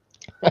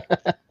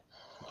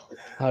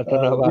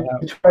don't know about that.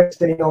 We try to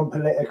stay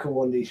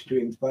non-political on these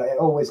streams, but it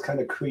always kind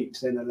of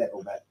creeps in a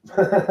little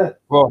bit.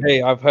 Well,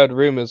 hey, I've heard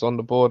rumors on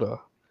the border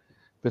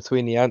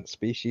between the ant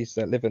species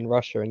that live in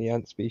Russia and the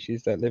ant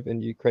species that live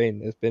in Ukraine.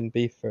 There's been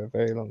beef for a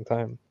very long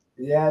time.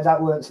 Yeah,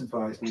 that won't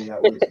surprise me.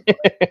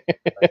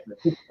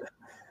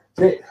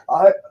 See,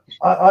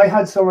 I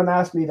had someone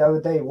ask me the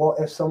other day, what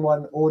if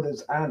someone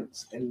orders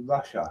ants in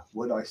Russia?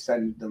 Would I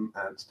send them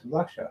ants to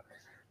Russia?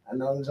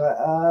 And I was like,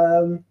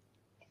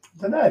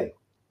 don't know.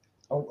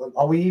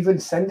 Are we even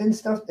sending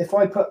stuff? If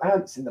I put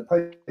ants in the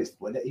post,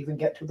 would it even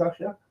get to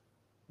Russia?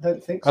 I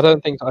don't think so. I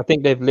don't think so. I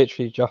think they've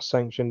literally just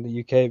sanctioned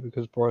the UK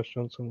because Boris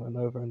Johnson went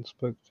over and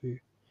spoke to.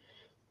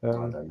 I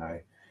don't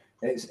know.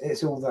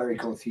 It's all very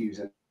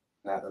confusing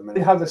at the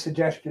minute. I have a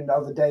suggestion the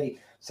other day.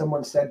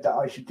 Someone said that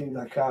I should do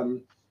like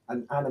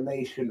an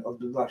animation of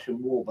the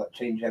Russian war, but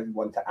change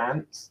everyone to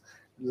ants.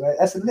 Like,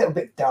 that's a little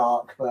bit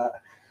dark,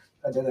 but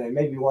I don't know.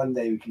 Maybe one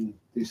day we can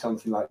do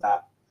something like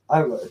that. I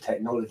haven't got the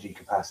technology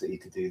capacity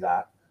to do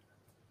that.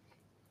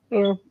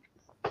 Yeah.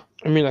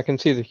 I mean, I can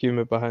see the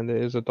humor behind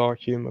it. It's a dark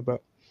humor,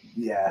 but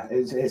Yeah,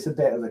 it's a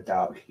bit of a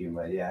dark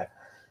humor. Yeah.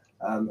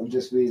 I'm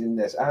just reading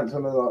this. Ants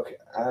on the Rock,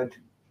 add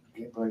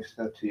Gibbo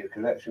stuff to your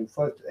collection,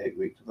 5 to 8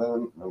 week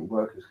development and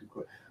workers.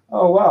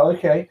 Oh, wow,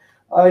 okay.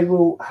 I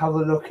will have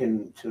a look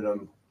into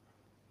them.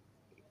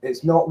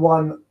 It's not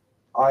one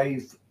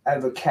I've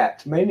ever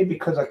kept, mainly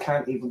because I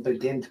can't even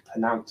begin to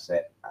pronounce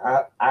it.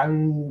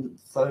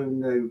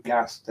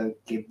 Anthonogasta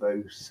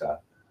gibbosa.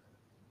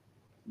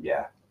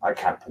 Yeah, I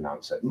can't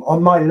pronounce it.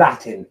 My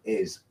Latin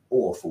is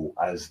awful,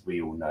 as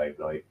we all know,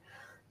 like.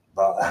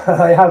 But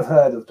I have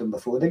heard of them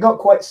before. They got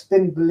quite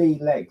spindly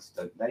legs,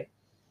 don't they?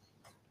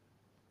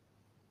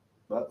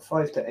 But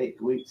 5 to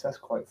 8 weeks, that's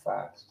quite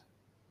fast.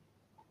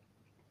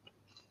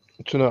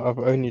 do you know, I've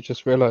only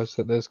just realised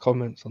that there's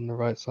comments on the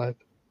right side.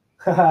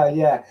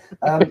 Yeah.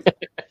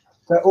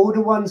 So all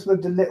the ones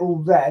with the little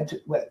red,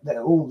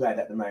 they're all red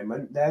at the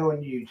moment. They're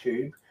on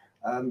YouTube.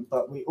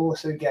 But we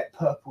also get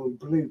purple and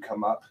blue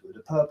come up.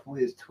 The purple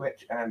is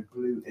Twitch and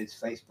blue is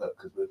Facebook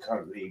because we're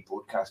currently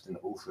broadcasting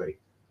all three.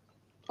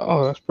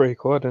 Oh, that's pretty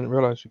cool. I didn't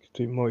realise you could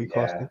do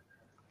multicasting. Yeah.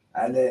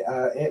 And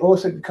it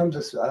also becomes a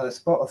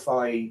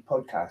Spotify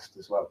podcast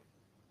as well.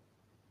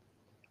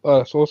 Oh,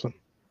 that's awesome.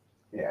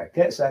 Yeah, it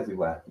gets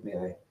everywhere,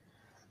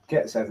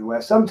 gets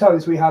everywhere.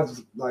 Sometimes we have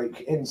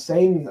like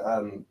insane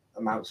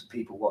amounts of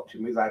people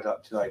watching. We've had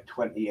up to like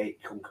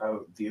 28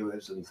 concurrent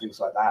viewers and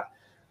things like that.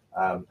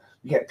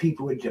 We get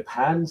people in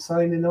Japan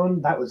signing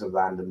on. That was a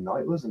random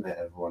night, wasn't it,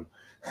 everyone?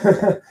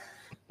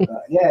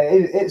 Yeah,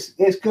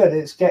 it's good.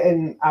 It's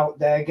getting out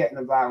there, getting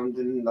around,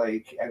 and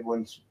like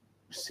everyone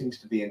seems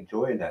to be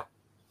enjoying it.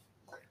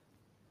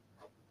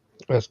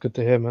 That's good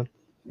to hear, man.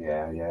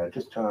 Yeah.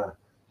 Just trying to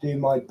do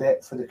my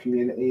bit for the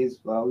community as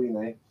well,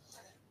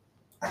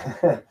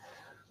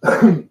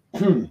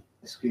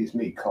 Excuse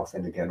me,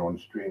 coughing again on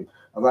stream.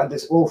 I've had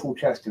this awful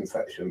chest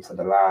infection for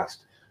the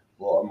last,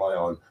 what am I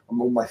on?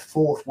 I'm on my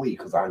 4th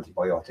week of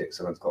antibiotics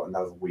and I've got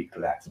another week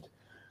left.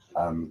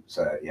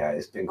 So yeah,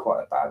 it's been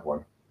quite a bad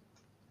one.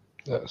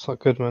 That's not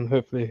good, man.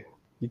 Hopefully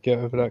you get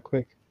over that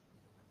quick.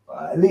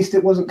 At least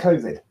it wasn't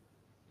COVID.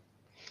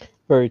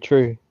 Very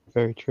true.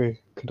 Very true.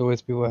 Could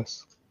always be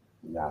worse.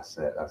 That's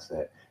it.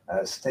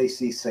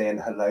 Stacey saying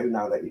hello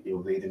now that you're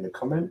reading the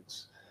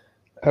comments.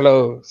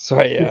 Hello.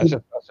 Sorry, yeah, I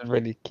should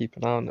really keep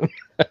an eye on them.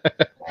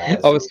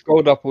 I was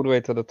scrolled up all the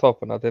way to the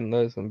top and I didn't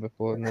notice them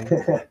before, and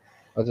then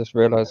I just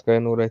realised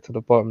going all the way to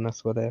the bottom,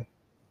 that's where they're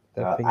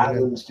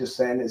Adam's just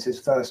saying it's his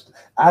first.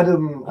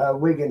 Adam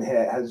Wigan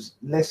here has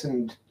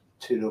listened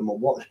to them or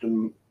watched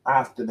them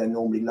after they're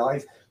normally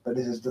live, but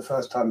this is the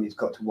first time he's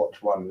got to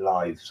watch one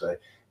live, so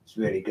it's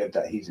really good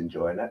that he's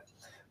enjoying it.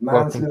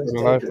 Man flu is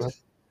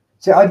dangerous.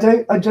 See, I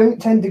don't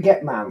tend to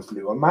get man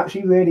flu. I'm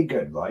actually really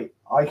good, right?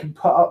 I can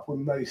put up with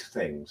most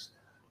things,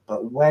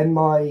 but when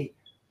my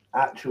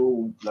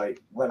actual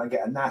when I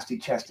get a nasty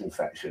chest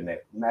infection,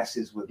 it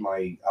messes with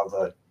my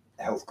other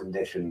health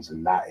conditions,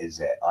 and that is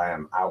it. I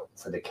am out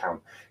for the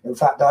count. In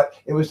fact,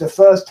 it was the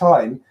first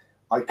time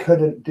I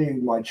couldn't do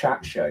my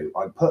chat show.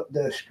 I put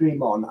the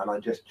stream on and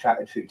I just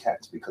chatted through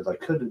text because I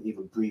couldn't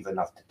even breathe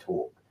enough to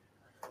talk.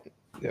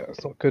 Yeah,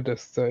 it's not good.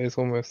 It's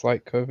almost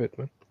like COVID,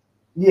 man.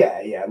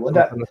 Yeah. Well,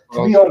 to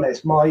be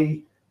honest,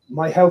 my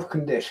health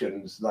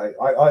conditions, like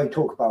I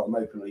talk about them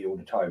openly all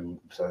the time,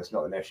 so it's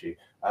not an issue.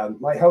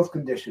 My health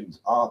conditions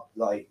are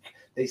like,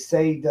 they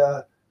say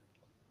the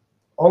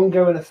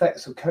ongoing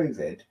effects of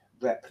COVID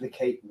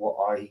replicate what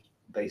I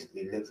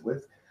basically live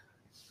with,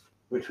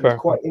 which was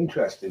quite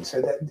interesting. So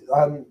that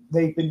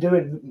they've been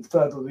doing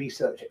further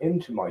research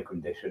into my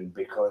condition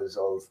because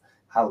of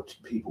how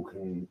people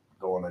can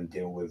go on and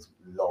deal with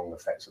long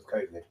effects of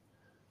COVID.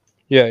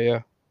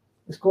 Yeah.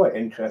 It's quite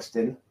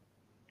interesting.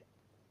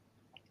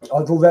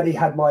 I've already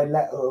had my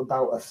letter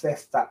about a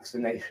 5th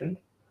vaccination.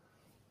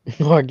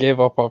 I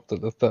gave up after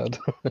the 3rd.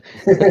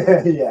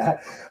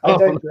 Yeah, I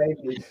don't blame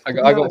you. I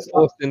got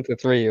forced into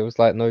 3. It was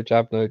like no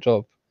jab, no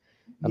job.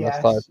 And I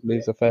started to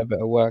lose a fair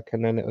bit of work,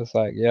 and then it was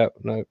like,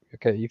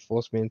 okay, you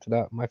forced me into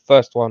that. My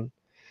first one,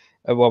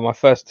 my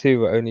first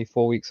 2 were only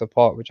 4 weeks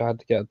apart, which I had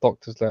to get a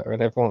doctor's letter,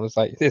 and everyone was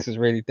like, this is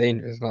really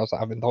dangerous. And I was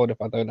like, I've been told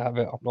if I don't have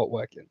it, I'm not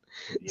working.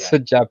 So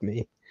jab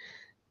me.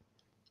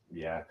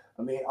 Yeah,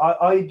 I mean,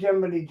 I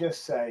generally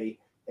just say,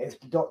 if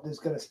the doctor's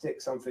going to stick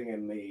something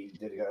in me,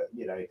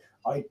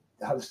 I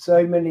have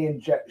so many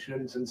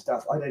injections and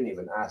stuff, I don't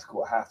even ask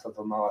what half of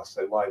them are,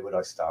 so why would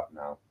I start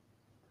now?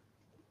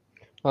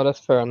 Oh, that's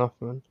fair enough,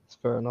 man. It's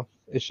fair enough.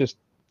 It's just,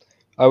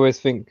 I always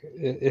think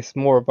it's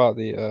more about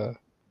the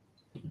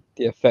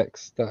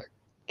effects that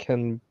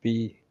can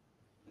be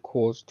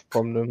caused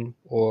from them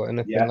or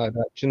anything like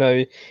that. You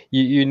know,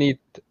 you need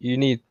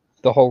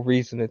the whole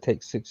reason it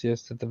takes 6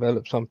 years to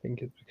develop something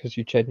is because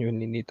you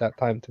genuinely need that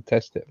time to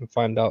test it and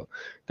find out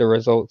the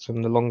results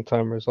and the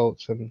long-term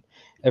results and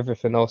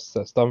everything else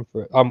that's done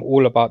for it. I'm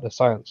all about the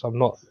science. I'm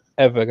not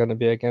ever going to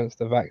be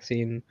against a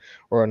vaccine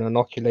or an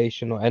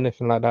inoculation or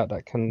anything like that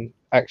that can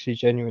actually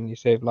genuinely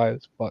save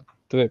lives, but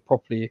do it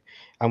properly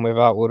and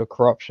without all the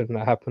corruption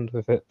that happened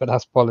with it. But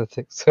that's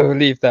politics, so we'll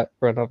leave that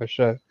for another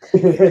show.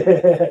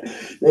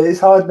 It's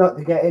hard not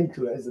to get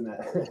into it, isn't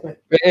it?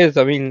 It is.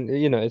 I mean,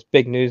 you know, it's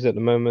big news at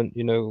the moment.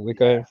 You know, we're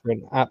going through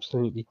an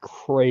absolutely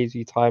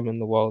crazy time in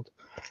the world.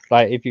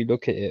 Like, if you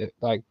look at it,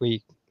 like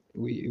we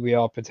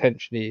are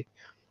potentially,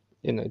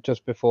 you know,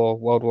 just before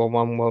World War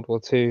One, World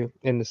War Two,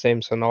 in the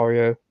same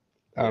scenario.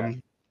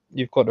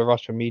 You've got the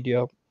Russian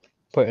media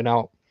putting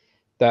out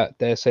that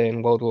they're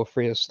saying World War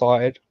Three has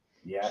started.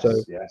 Yes, So,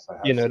 yes, I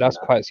have you know, seen that's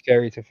that. quite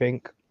scary to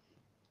think.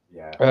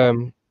 Yeah.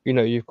 You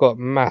know, you've got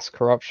mass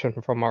corruption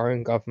from our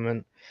own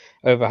government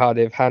over how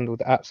they've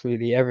handled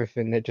absolutely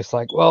everything. They're just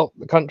like, well,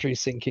 the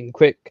country's sinking,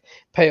 quick,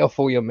 pay off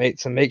all your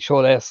mates and make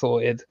sure they're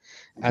sorted.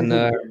 And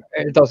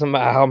it doesn't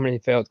matter how many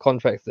failed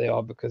contracts they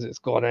are because it's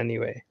gone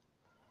anyway.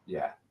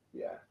 Yeah.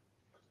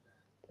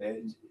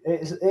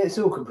 It's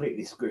all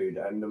completely screwed,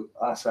 and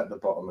us at the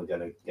bottom are going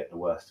to get the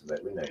worst of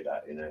it. We know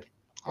that, you know.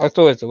 That's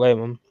always the way,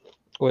 man.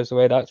 Always the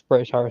way. That's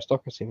British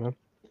aristocracy, man.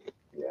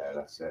 Yeah,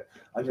 that's it.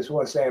 I just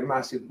want to say a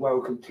massive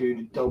welcome to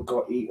the Dog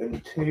Got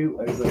Eaten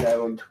 2 over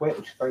there on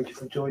Twitch. Thank you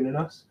for joining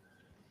us.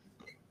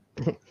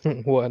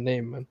 What a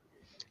name, man.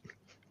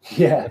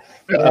 Yeah,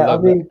 I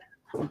mean,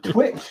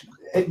 Twitch,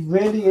 it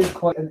really is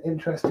quite an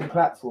interesting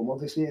platform.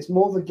 Obviously, it's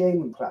more of a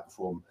gaming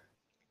platform.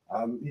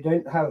 You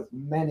don't have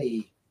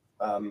many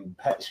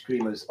pet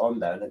streamers on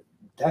there, and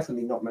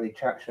definitely not many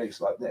chat shows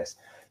like this.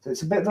 So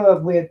it's a bit of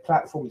a weird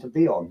platform to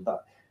be on,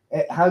 but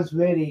it has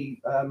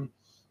really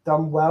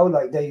done well.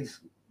 Like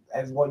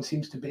everyone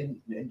seems to be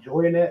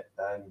enjoying it,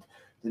 and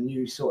the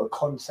new sort of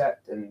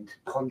concept and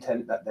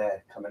content that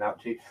they're coming out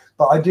to.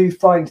 But I do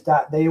find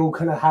that they all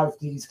kind of have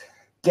these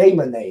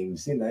gamer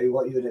names, you know,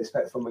 what you would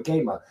expect from a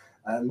gamer.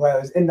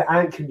 Whereas in the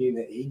ant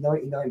community,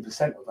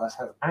 99% of us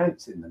have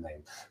ants in the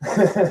name.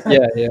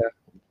 Yeah.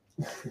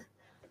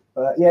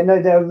 But yeah,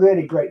 no, they're a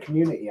really great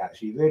community,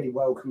 actually, really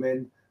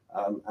welcoming.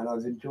 And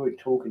I've enjoyed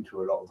talking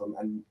to a lot of them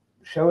and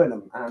showing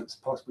them ants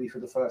possibly for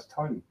the first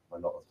time, a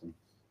lot of them.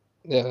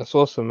 Yeah, that's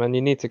awesome, and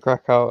you need to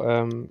crack out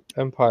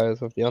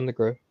Empires of the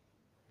Undergrowth.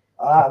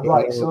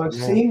 Right, so I've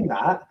seen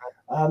that.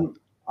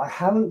 I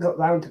haven't got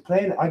round to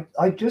playing it.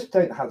 I just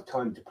don't have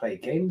time to play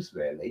games,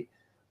 really.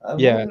 What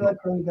did I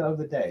play the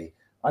other day?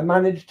 I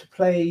managed to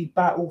play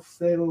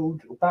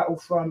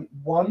Battlefront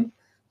 1,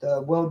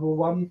 the World War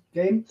One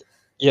game.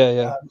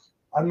 Yeah.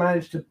 I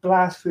managed to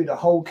blast through the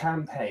whole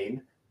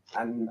campaign,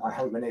 and I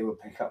haven't been able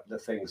to pick up the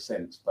thing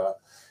since. But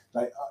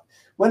like,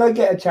 when I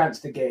get a chance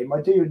to game,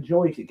 I do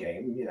enjoy the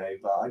game, you know.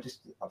 But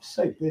I'm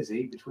so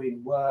busy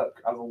between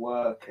work, other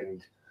work,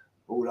 and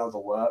all other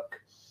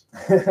work.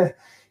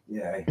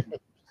 Yeah,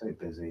 so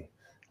busy.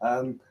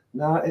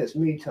 No, it's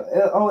me.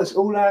 It's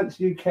All Ants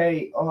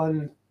UK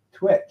on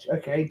Twitch.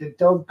 Okay, the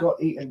Dog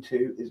Got Eaten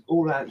 2 is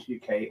All Ants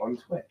UK on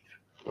Twitch.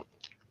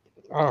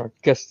 Oh, I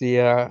guess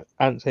the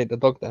ants ate the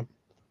dog then.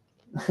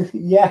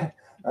 Yeah.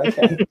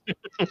 Okay.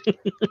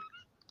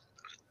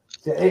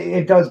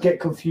 It does get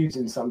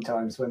confusing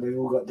sometimes when they've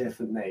all got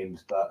different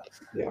names, but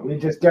we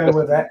just go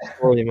with it.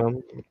 Sorry,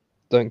 man.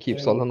 Don't keep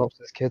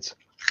Solenopsis, kids.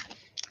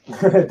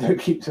 Don't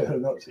keep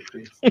Solenopsis,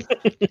 kids.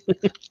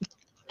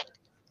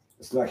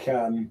 It's like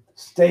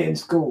stay in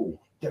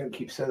school. Don't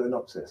keep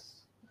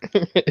Solenopsis.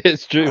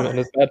 It's true, man.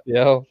 It's bad for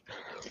your health.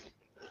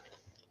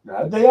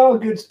 No, they are a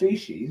good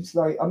species.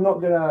 Like, I'm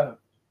not gonna,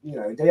 you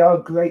know, they are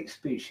a great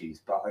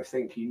species, but I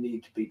think you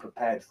need to be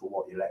prepared for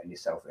what you're letting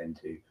yourself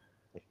into.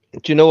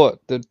 Do you know what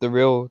the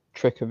real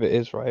trick of it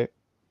is, right?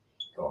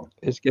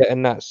 Is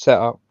getting that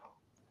setup,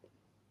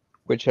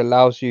 which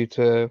allows you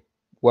to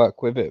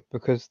work with it,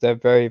 because they're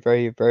very,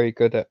 very, very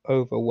good at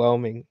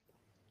overwhelming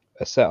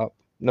a setup.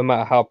 No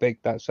matter how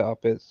big that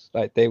setup is,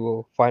 like, they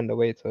will find a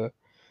way to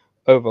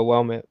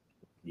overwhelm it.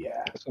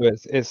 Yeah. So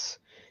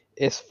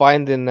it's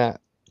finding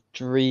that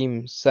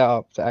dream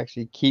setup to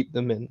actually keep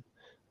them in,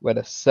 where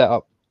the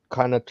setup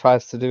kind of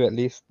tries to do at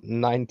least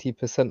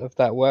 90% of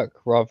that work,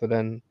 rather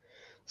than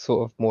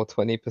sort of more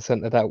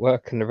 20% of that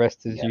work, and the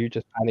rest is you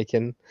just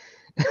panicking.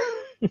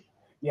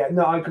 Yeah,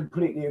 no, I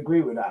completely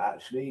agree with that,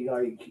 actually.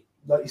 Like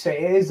you say,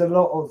 it is a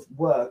lot of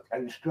work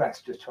and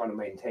stress just trying to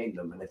maintain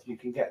them, and if you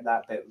can get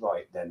that bit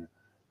right, then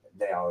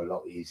they are a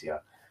lot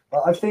easier.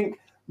 But I think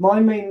my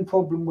main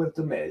problem with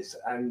them is,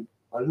 and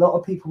a lot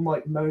of people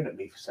might moan at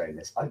me for saying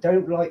this, I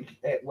don't like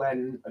it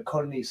when a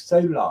colony is so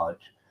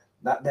large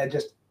that they're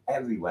just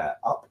everywhere,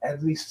 up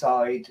every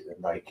side,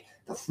 like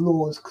the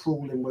floor's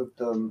crawling with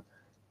them.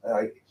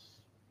 Like,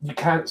 you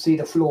can't see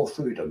the floor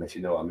through them, if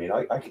you know what I mean.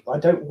 I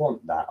don't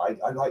want that.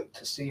 I like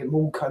to see them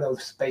all kind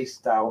of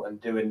spaced out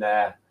and doing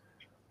their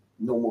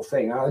normal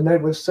thing. I know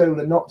with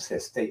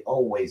Solenopsis, they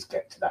always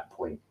get to that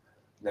point.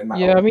 No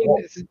matter I mean,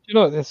 you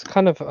know, it's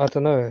kind of, I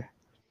don't know.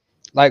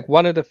 like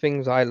one of the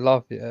things I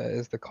love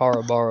is the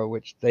Karabara,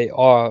 which they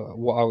are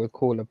what I would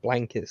call a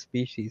blanket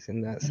species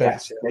in that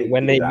sense. Yes, they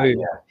When do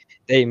that.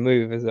 they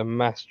move as a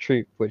mass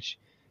troop, which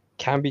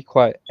can be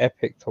quite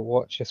epic to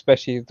watch,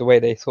 especially the way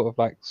they sort of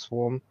like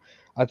swarm.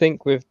 I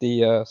think with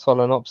the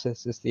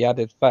Solenopsis is the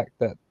added fact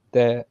that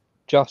they're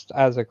just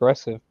as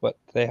aggressive, but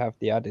they have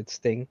the added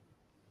sting.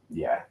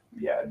 Yeah,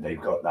 yeah, they've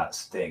got that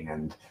sting,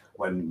 and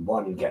when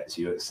one gets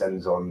you, it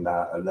sends on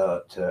that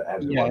alert to Yeah,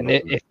 everyone. and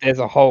doesn't it? if there's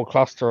a whole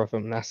cluster of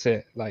them, that's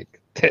it.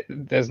 Like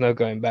there's no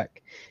going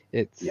back.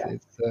 Yeah.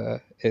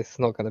 It's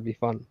not going to be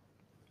fun.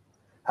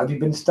 Have you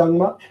been stung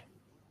much?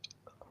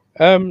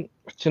 Do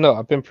you know,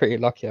 I've been pretty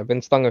lucky. I've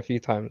been stung a few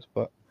times,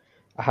 but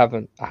I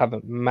haven't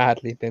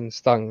madly been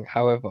stung.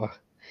 However,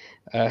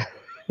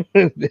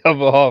 the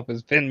other half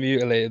has been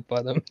mutilated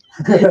by them.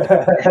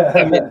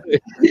 I mean,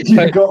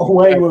 You got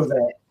away with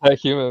it. their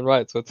human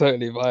rights were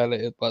totally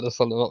violated by the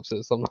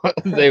Solenopsis.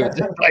 They were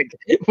just like,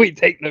 we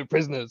take no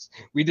prisoners.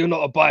 We do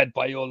not abide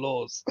by your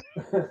laws.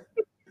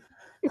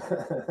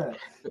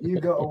 You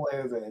got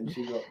away with it, and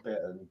she got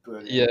bitten.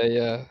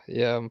 Brilliant.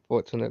 Yeah.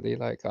 Unfortunately,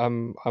 like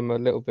I'm a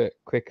little bit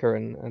quicker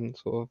and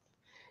sort of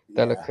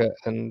delicate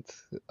and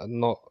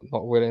not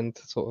willing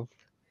to sort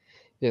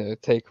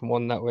of take them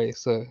on that way.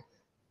 So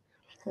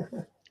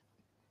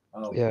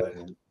Oh, yeah.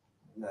 brilliant.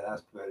 No,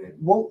 that's brilliant.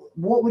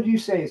 What would you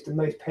say is the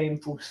most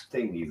painful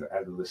sting you've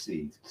ever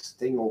received?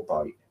 Sting or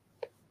bite?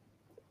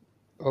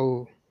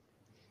 Oh,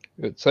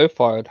 so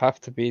far it'd have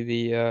to be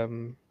the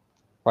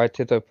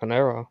Rhytido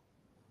panera.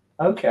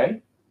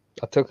 Okay.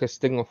 I took a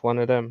sting off one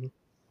of them.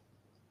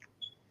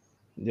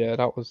 Yeah,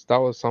 that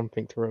was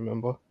something to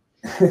remember.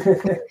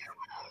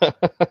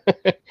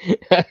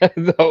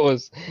 That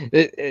was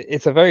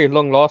it's a very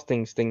long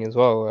lasting sting as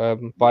well.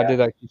 But I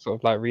did actually sort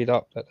of like read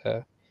up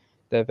that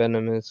their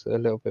venom is a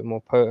little bit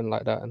more potent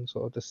like that, and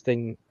sort of the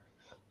sting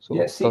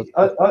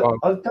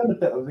I've done a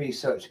bit of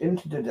research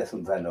into the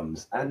different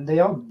venoms, and they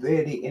are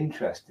really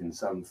interesting,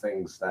 some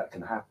things that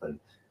can happen.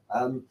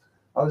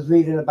 I was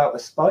reading about a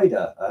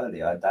spider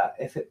earlier that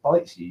if it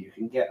bites you, you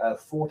can get a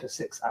 4 to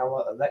 6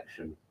 hour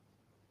erection.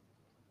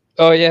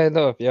 Oh yeah,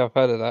 no, yeah, I've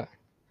heard of that.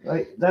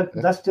 Like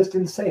that's just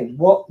insane.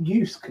 What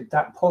use could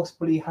that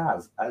possibly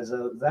have as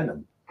a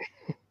venom?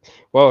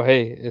 Well,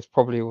 hey, it's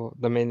probably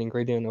the main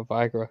ingredient of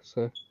Viagra,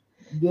 so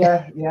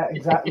yeah,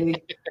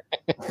 exactly.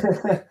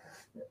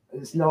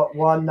 It's not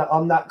one that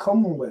I'm that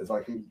common with,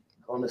 I can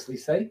honestly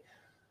say.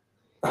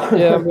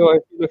 Yeah, well,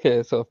 if you look at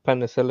it, sort of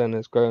penicillin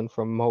is grown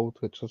from mold,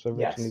 which was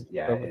originally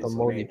the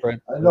moldy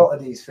bread. A lot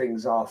of these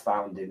things are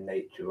found in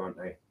nature, aren't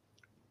they?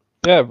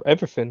 Yeah,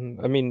 everything.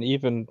 I mean,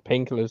 even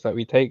painkillers that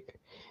we take,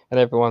 and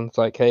everyone's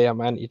like, "Hey, I'm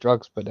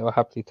anti-drugs," but they'll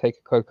happily take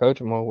a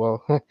cocodamol.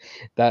 Well,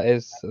 that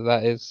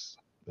is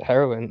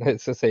heroin.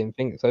 It's the same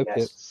thing. It's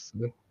opiates.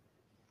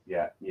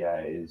 Yes. Yeah,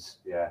 it is.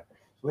 Yeah,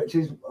 which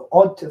is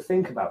odd to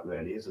think about,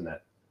 really, isn't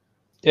it?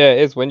 Yeah, it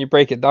is. When you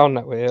break it down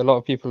that way, a lot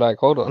of people are like,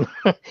 hold on.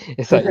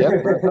 It's like, yeah,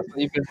 bro, that's what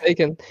you've been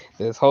taking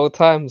this whole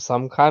time,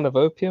 some kind of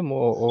opium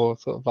or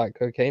sort of like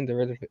cocaine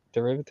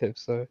derivative.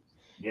 So,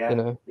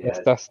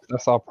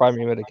 that's our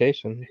primary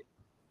medication.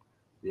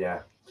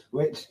 Yeah,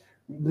 which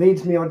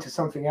leads me on to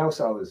something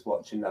else I was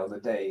watching the other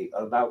day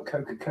about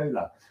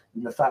Coca-Cola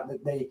and the fact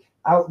that they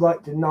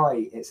outright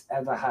deny it's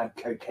ever had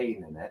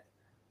cocaine in it,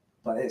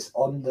 but it's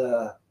on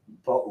the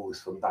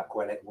bottles from back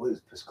when it was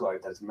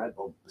prescribed as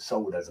or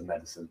sold as a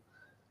medicine.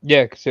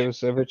 Yeah, because it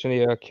was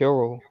originally a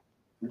cure-all.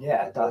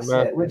 Yeah, that's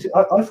it. Which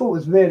I thought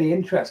was really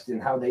interesting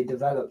how they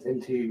developed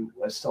into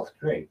a soft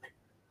drink.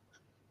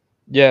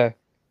 Yeah.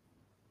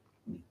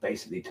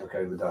 Basically took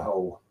over the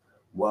whole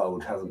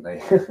world, haven't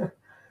they?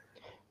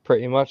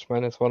 Pretty much,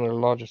 man. It's one of the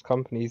largest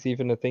companies.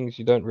 Even the things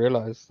you don't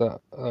realize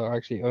that are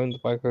actually owned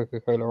by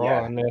Coca-Cola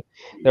are, and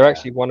they're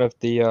actually one of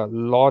the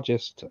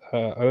largest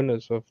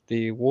owners of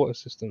the water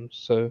systems.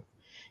 So.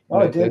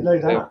 I didn't know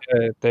that.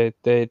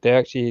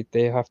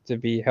 They have to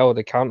be held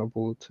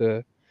accountable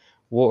to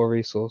water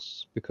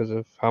resource because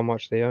of how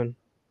much they own.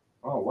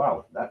 Oh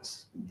wow,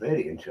 that's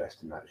really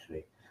interesting.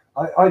 Actually,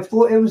 I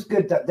thought it was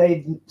good that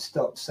they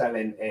stopped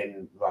selling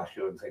in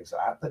Russia and things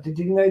like that. But did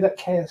you know that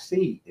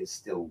KFC is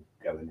still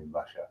going in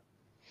Russia?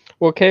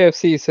 Well,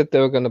 KFC said they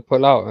were going to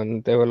pull out,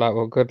 and they were like,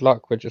 "Well, good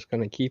luck. We're just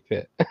going to keep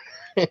it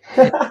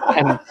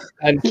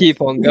and keep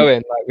on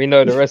going. Like we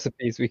know the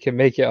recipes, we can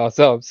make it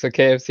ourselves." So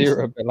KFC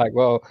were a bit like,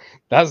 "Well,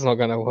 that's not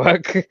going to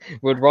work.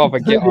 We'd rather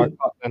get our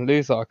cut than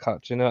lose our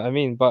cut." You know what I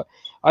mean? But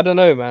I don't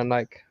know, man.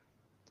 Like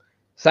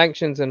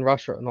sanctions in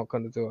Russia are not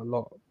going to do a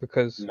lot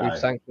because we've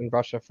sanctioned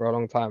Russia for a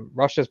long time.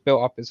 Russia's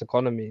built up its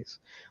economies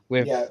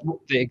with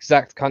the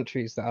exact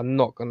countries that are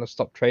not going to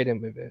stop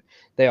trading with it.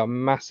 They are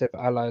massive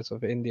allies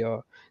of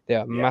India. They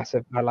are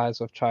massive allies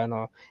of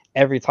China.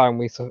 Every time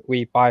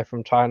we buy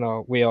from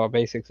China, we are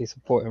basically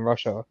supporting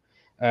Russia.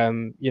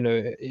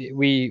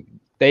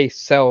 They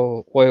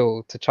sell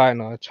oil to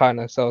China.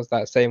 China sells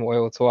that same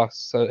oil to us.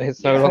 So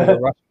it's no longer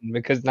Russian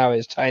because now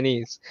it's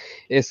Chinese.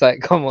 It's like,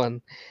 come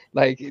on.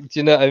 Like, do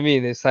you know what I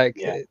mean? It's like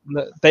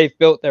they've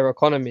built their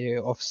economy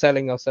of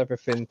selling us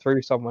everything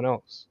through someone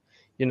else.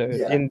 You know,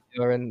 Yeah.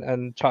 India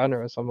and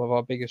China are some of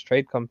our biggest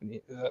trade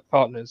company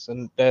partners,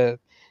 and they're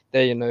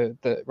you know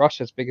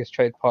Russia's biggest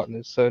trade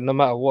partners. So no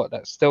matter what,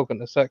 that's still going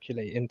to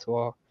circulate into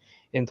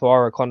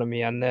our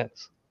economy and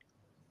theirs.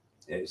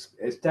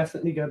 It's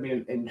definitely going to be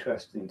an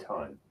interesting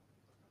time.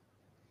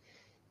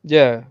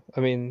 Yeah, I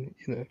mean,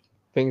 you know,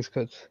 things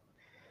could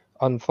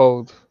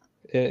unfold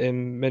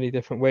in many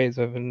different ways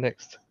over the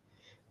next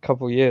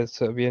couple of years.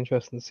 So it'll be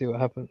interesting to see what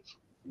happens.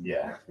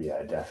 Yeah,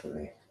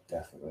 definitely.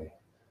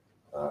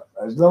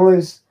 As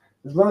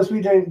long as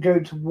we don't go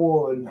to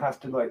war and have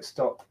to like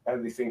stop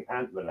everything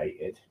ant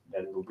related,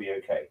 then we'll be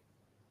okay.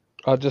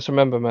 I'll just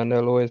remember, man,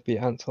 there'll always be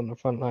ants on the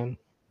front line.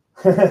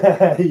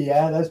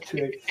 Yeah, that's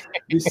true.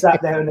 We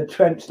sat there in a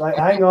trench like,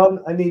 hang on,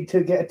 I need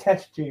to get a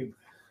test tube.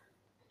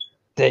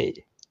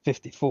 Day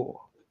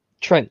 54,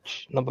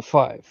 trench number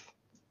 5,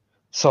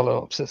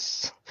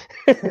 Solenopsis.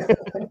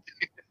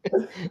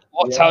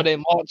 Watch how they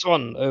march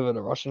on over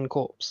the Russian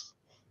corpse.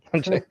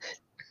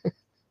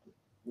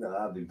 No,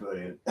 that'd be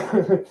brilliant.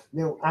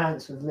 Little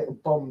ants with little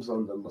bombs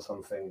on them or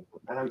something.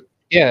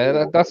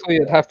 Yeah, that's all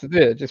you'd have to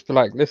do. Just be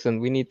like, listen,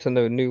 we need to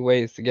know new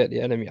ways to get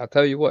the enemy. I'll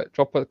tell you what,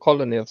 drop a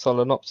colony of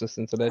Solenopsis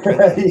into their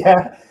trenches.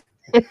 Yeah,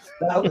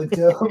 that would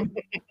do them.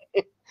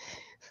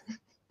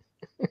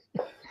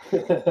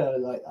 I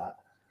like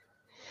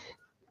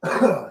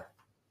that.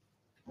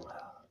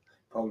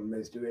 Problem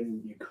is,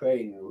 doing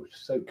Ukraine, which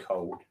is so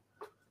cold.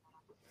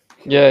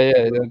 Yeah,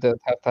 they'd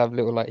have to have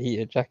little like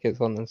heated jackets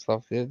on and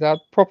stuff. They're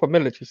proper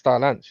military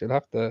style ants. You'll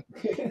have to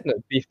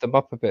beef them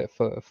up a bit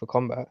for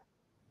combat.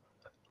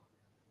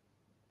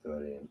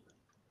 Brilliant.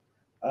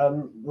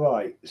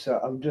 Right, so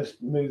I'm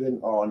just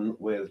moving on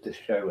with the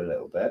show a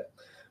little bit.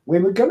 We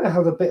were going to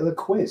have a bit of a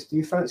quiz. Do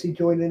you fancy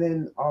joining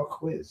in our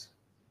quiz?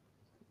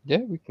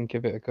 Yeah, we can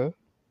give it a go.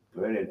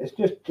 Brilliant. It's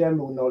just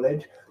general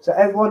knowledge. So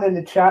everyone in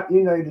the chat,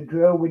 you know the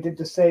drill. We did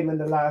the same in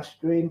the last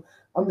stream.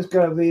 I'm just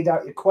going to read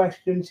out your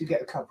questions. You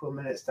get a couple of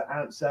minutes to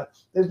answer.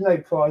 There's no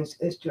prize.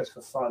 It's just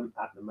for fun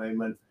at the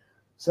moment.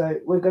 So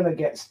we're going to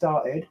get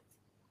started.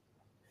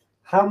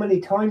 How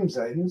many time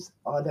zones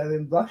are there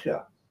in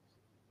Russia?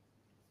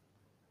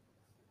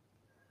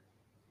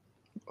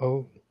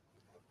 Oh.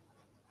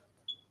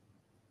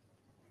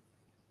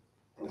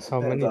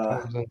 How many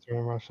time zones are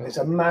in Russia? It's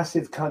a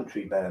massive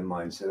country, bear in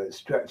mind. So it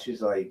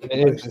stretches like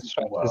it stretches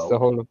the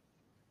whole of,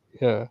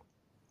 yeah.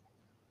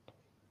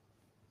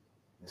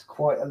 It's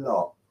quite a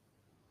lot.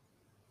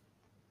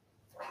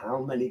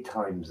 How many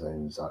time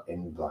zones are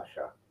in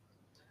Russia?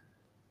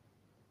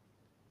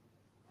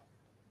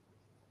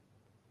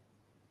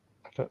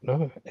 I don't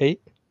know.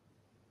 8?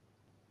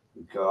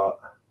 We've got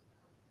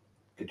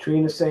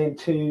Katrina saying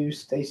 2,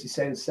 Stacey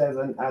saying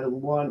 7,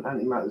 Adam 1,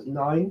 Antimatter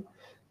 9.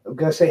 I'm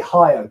going to say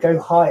higher. Go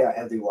higher,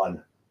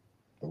 everyone.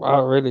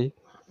 Wow, really?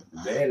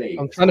 Really?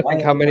 I'm trying to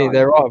think how many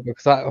there are,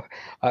 because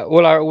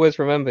all I always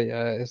remember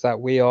is that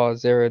we are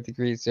 0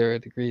 degrees,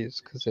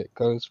 because it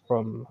goes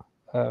from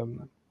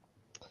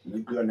the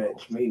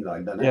Greenwich Mean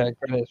Line, doesn't it? Yeah,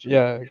 Greenwich.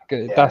 Yeah,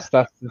 that's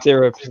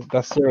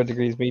 0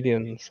 degrees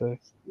median. So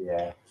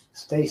yeah,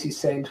 Stacey's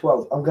saying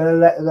 12. I'm going to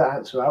let that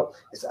answer out.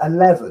 It's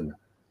 11.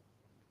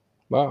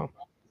 Wow.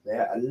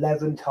 Yeah,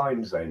 11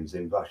 time zones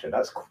in Russia.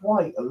 That's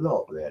quite a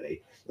lot,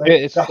 really. Like,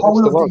 yeah, the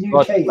whole of the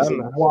UK is in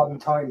one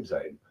time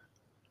zone.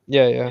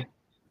 Yeah.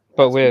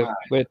 But we're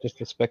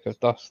just a speck of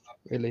dust,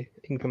 really,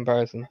 in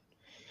comparison,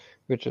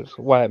 which is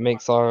why it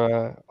makes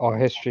our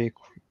history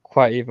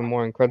quite even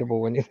more incredible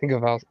when you think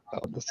about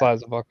the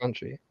size of our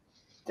country.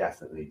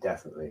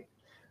 Definitely.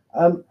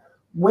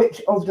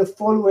 Which of the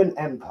following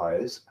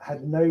empires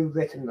had no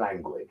written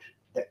language?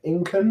 The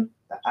Incan,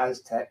 the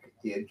Aztec,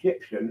 the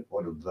Egyptian,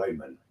 or the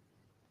Roman?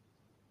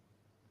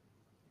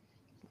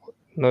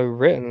 No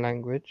written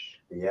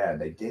language? Yeah,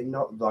 they did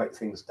not write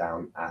things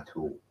down at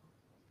all.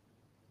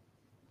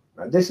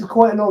 Now, this is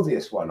quite an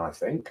obvious one, I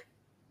think.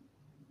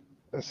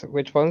 So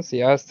which ones?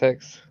 The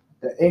Aztecs?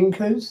 The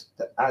Incas,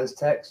 the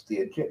Aztecs, the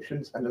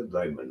Egyptians, and the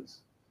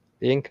Romans.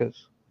 The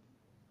Incas.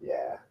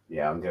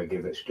 Yeah, I'm going to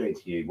give it straight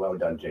to you. Well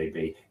done,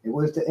 JB. It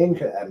was the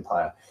Inca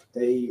Empire.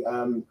 They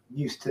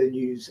used to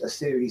use a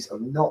series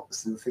of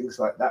knots and things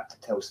like that to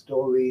tell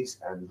stories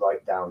and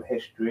write down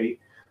history.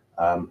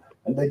 And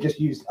they just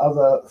used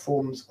other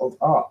forms of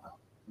art,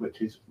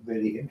 which is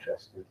really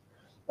interesting.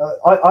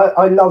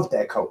 I love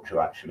their culture,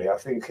 actually. I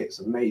think it's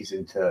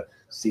amazing to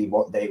see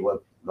what they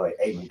were like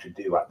able to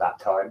do at that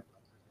time.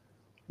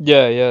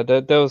 Yeah,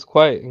 there was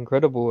quite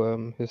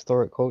incredible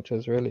historic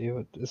cultures,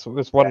 really. It's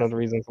one of the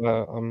reasons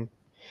why I'm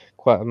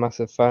quite a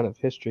massive fan of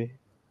history.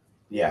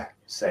 Yeah,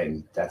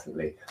 same,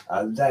 definitely.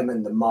 Them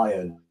and the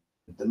Mayan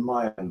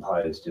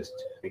Empire is just,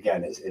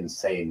 again, it's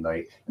insane.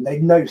 Like, and they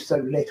know so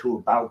little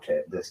about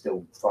it. They're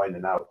still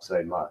finding out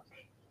so much.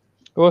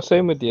 Well,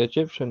 same with the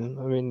Egyptian.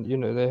 I mean, you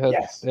know, they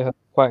had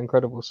quite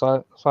incredible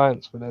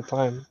science for their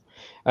time.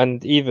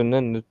 And even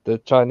then, the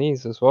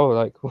Chinese as well,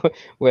 like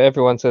where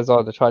everyone says,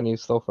 "Oh, the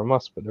Chinese stole from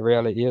us," but the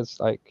reality is,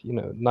 like, you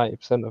know,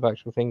 90% of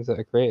actual things that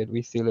are created,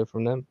 we steal it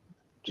from them.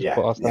 Just Yeah.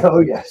 put us Oh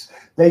yes,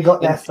 they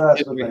got there in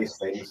first with history. those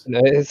things. You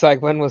know, it's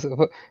like, when was it?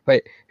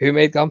 Wait, who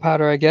made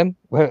gunpowder again?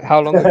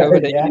 How long ago were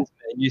they Yeah. using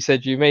it? You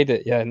said you made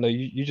it. Yeah, no,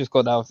 you just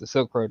got that off the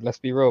Silk Road. Let's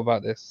be real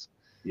about this.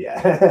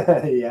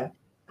 Yeah. Yeah.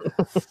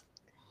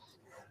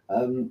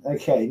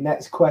 Okay,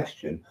 next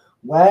question.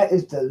 Where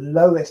is the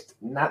lowest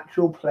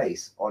natural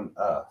place on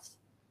Earth?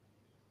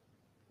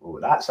 Oh,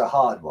 that's a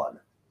hard one.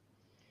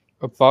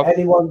 Above If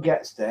anyone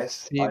gets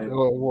this, sea, I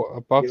or what,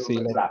 above give them sea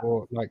a level, clap.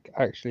 or like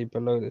actually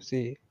below the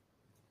sea?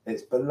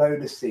 It's below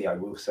the sea, I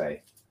will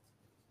say.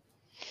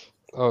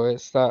 Oh,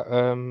 it's that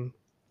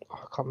I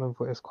can't remember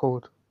what it's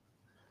called.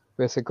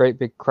 But it's a great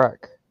big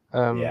crack.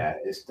 Yeah,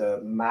 it's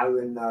the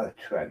Mariner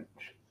Trench.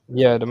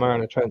 Yeah, the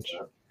Mariner Trench.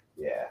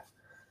 Yeah.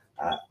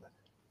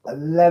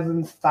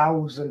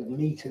 11,000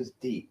 meters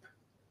deep.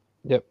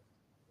 Yep.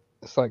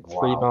 It's like 3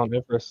 Wow. Mount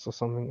Everest or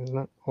something, isn't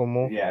it? Or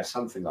more. Yeah,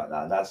 something like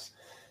that.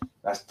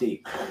 That's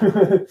deep.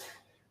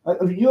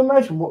 You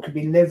imagine what could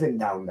be living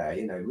down there?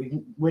 You know,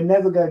 we're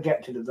never going to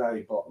get to the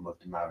very bottom of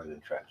the Mariner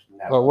Trench.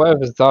 Never. Well,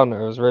 whatever's down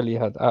there has really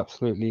had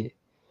absolutely,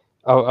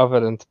 other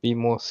than to be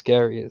more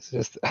scary, it's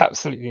just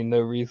absolutely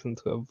no reason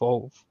to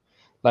evolve.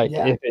 Like,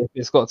 Yeah. if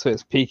it's got to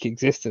its peak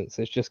existence,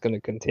 it's just going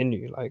to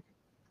continue. Like,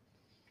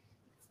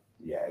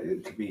 Yeah,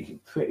 it could be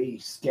pretty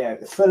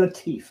scary. Full of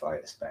teeth, I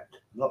expect.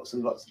 Lots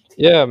and lots of teeth.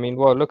 yeah, I mean,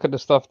 well, look at the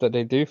stuff that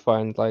they do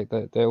find. Like,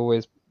 they're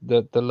always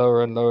the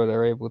lower and lower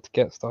they're able to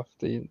get stuff.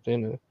 You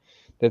know,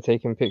 they're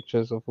taking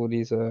pictures of all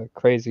these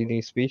crazy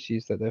new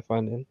species that they're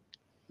finding.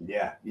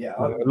 Yeah, yeah.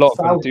 You know, a lot of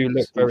them thousands do of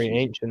look very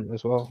species. ancient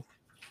as well.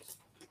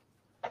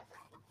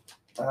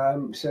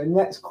 So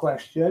next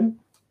question.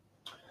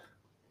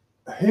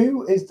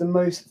 Who is the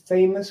most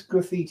famous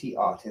graffiti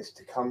artist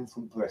to come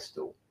from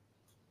Bristol?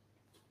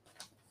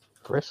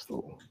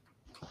 Bristol.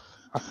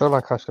 I feel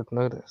like I should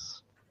know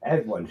this.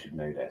 Everyone should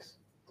know this.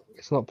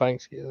 It's not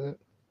Banksy, is it?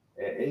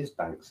 It is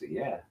Banksy,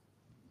 yeah.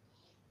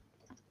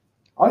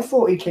 I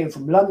thought he came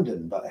from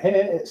London, but here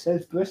it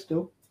says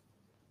Bristol.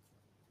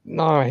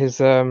 No, his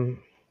So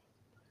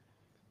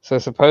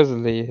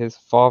supposedly his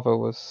father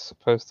was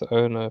supposed to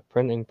own a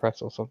printing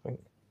press or something.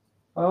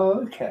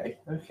 Oh, okay,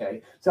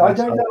 okay. So I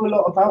don't know a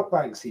lot about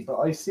Banksy, but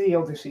I see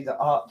obviously that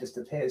art just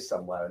appears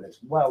somewhere and it's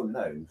well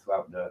known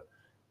throughout the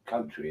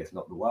country, if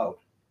not the world.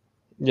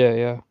 Yeah,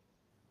 yeah.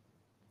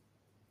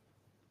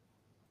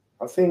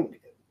 I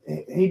think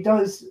he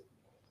does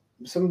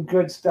some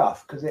good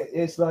stuff because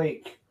it's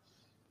like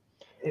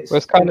Well,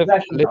 it's kind of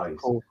recognised.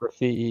 political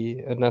graffiti,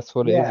 and that's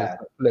what it is. Yeah.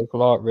 It's like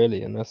political art,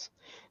 really, and that's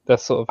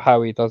sort of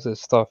how he does his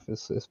stuff.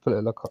 It's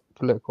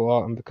political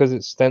art, and because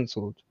it's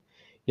stenciled,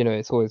 you know,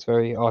 it's always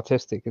very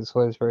artistic. It's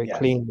always very Yes.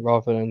 clean,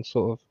 rather than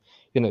sort of,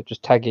 you know,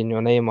 just tagging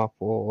your name up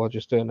or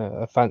just doing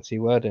a fancy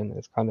word in.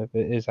 It's kind of,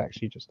 it is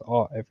actually just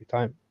art every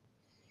time.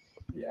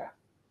 Yeah.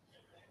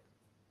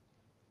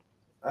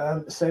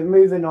 So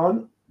moving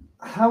on,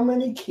 how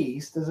many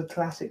keys does a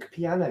classic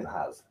piano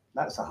have?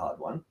 That's a hard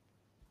one.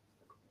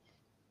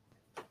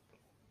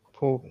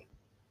 Cool.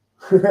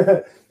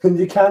 And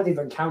you can't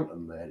even count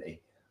them,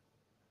 really.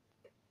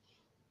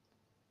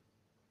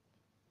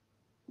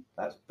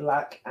 That's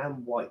black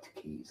and white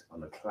keys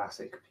on a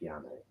classic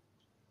piano.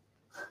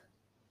 I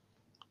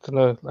don't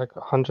know, like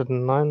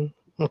 109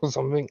 or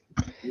something.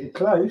 You're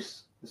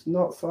close. It's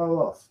not far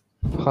off.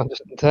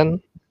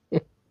 110.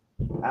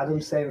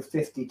 Adam's saying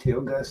 52.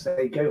 I'm going to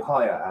say go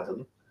higher,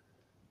 Adam.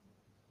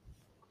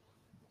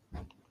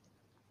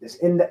 It's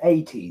in the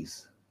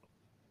 80s.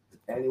 If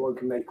anyone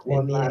can make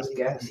one last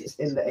guess, it's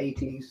in the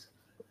 80s.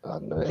 I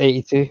don't know,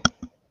 82.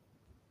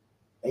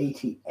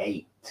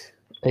 88.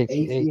 88.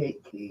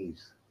 88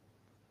 keys.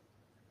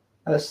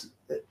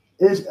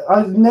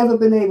 I've never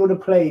been able to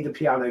play the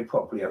piano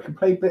properly. I can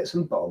play bits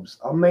and bobs.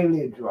 I'm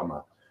mainly a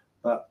drummer.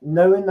 But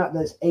knowing that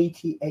there's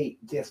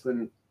 88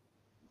 different,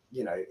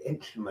 you know,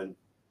 instrument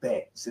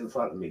bits in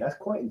front of me, that's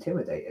quite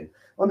intimidating.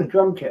 On a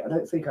drum kit, I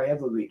don't think I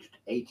ever reached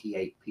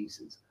 88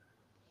 pieces.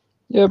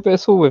 Yeah, but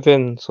it's all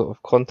within sort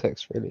of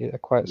context, really. They're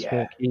quite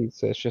small Yeah. keys,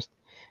 so it's just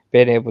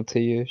being able to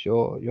use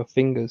your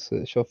fingers. So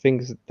it's your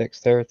fingers'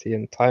 dexterity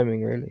and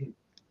timing, really.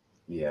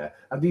 Yeah.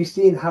 Have you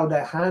seen how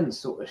their hands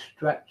sort of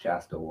stretch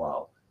after a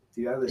while?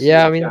 Do you ever see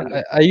Yeah, a I mean,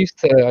 piano? I used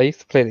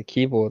to play the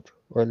keyboard,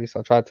 or at least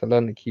I tried to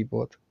learn the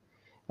keyboard,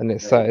 and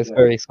it's There you it's go.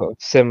 very sort of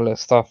similar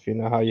stuff. You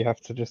know, how you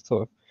have to just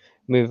sort of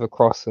move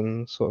across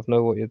and sort of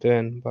know what you're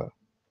doing. But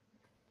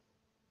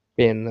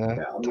being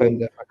Yeah, I tone mean,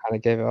 deaf, I kind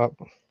of gave it up.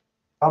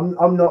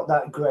 I'm not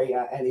that great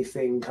at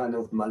anything kind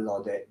of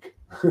melodic.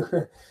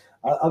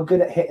 I'm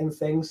good at hitting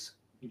things,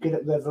 good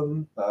at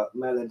rhythm, but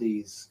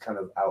melody's kind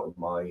of out of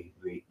my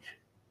reach.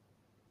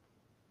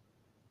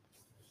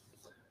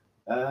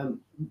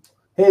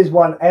 Here's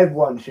one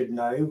everyone should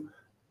know.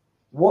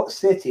 What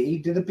city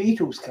do the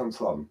Beatles come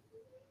from?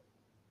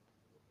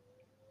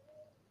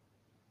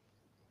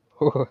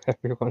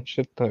 Everyone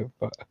should know,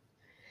 but I'm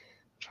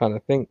trying to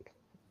think.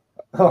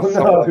 Oh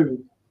no,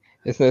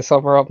 Isn't it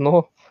somewhere up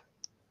north?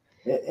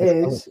 it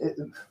is.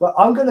 Well,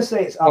 I'm going to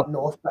say it's up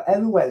north, but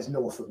everywhere's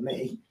north of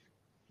me.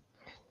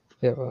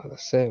 Yeah, well, the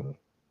same.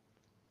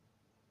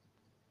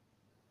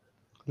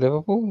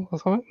 Liverpool or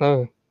something?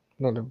 No,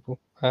 not Liverpool.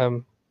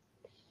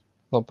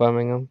 Not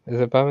Birmingham. Is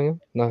it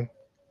Birmingham? No,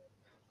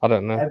 I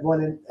don't know.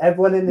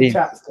 Everyone in the Leeds.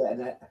 chat's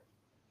getting it.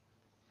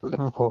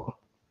 Liverpool.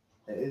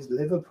 It is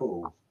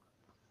Liverpool.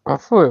 I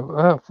thought.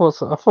 I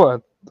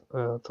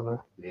don't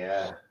know.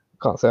 Yeah.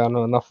 Can't say I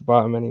know enough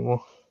about them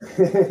anymore.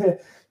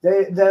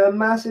 They're a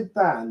massive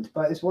band,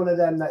 but it's one of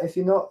them that if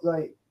you're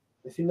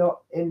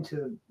not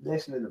into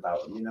listening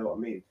about them, you know what I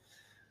mean.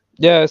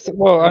 Yeah,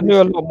 well, I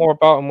knew a lot more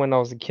about them when I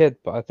was a kid,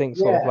 but I think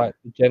sort of Yeah. like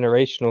the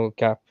generational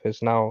gap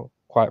is now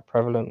quite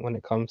prevalent when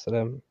it comes to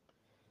them.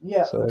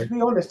 Yeah, So- to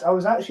be honest, I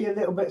was actually a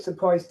little bit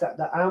surprised that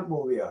the Ant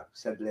Warrior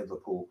said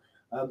Liverpool.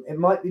 It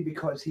might be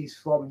because he's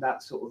from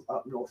that sort of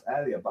up north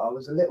area, but I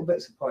was a little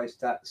bit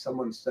surprised that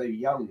someone so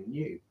young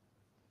knew.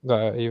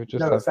 No, you just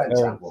No have offense, Ant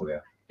parents.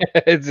 Warrior.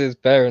 It's his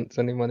parents,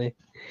 any money.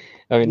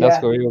 I mean, that's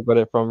Yeah. where we all got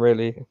it from,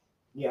 really.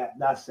 Yeah,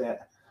 that's it.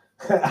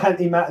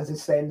 Anti Matters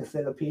is saying the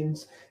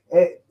Philippines.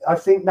 I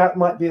think that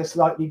might be a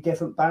slightly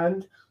different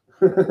band.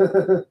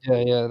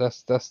 Yeah,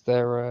 that's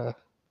their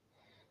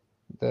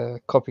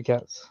the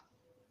copycats.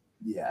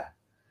 Yeah.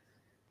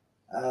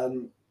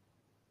 I'm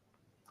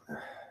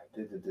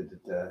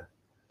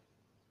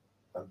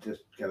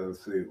just going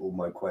through all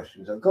my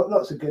questions. I've got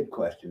lots of good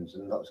questions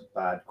and lots of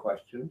bad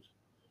questions.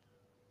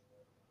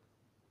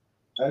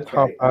 Okay.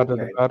 How bad are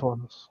okay. the bad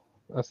ones?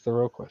 That's the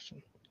real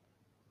question.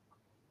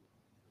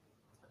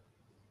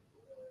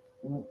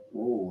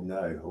 Oh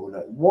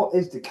no! What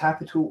is the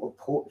capital of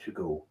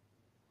Portugal?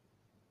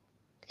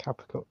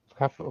 Capital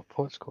of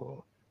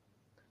Portugal.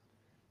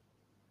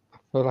 I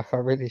feel like I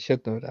really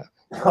should know that.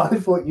 I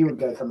thought you were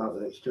going to come out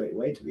with it straight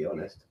away, to be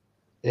honest.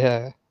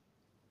 Yeah.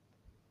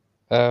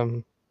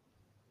 Can't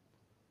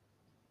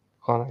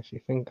actually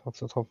think off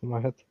the top of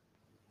my head.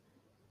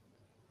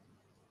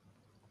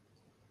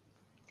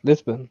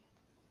 Lisbon.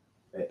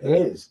 It Yeah.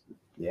 is.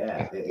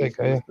 Yeah, it is.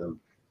 Okay. Lisbon.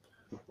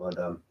 Well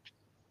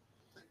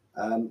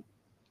done.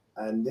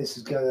 And this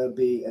is going to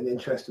be an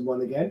interesting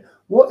one again.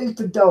 What is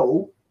the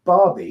doll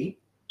Barbie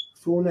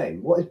full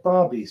name? What is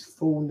Barbie's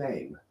full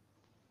name?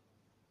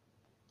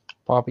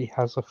 Barbie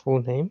has a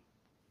full name.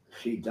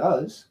 She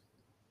does.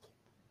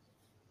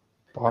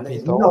 And Barbie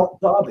it's doll. not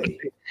Barbie.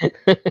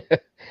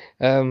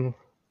 I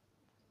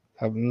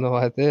have no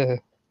idea.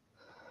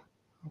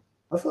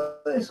 I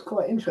thought this was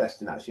quite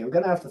interesting, actually. I'm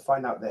going to have to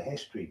find out the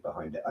history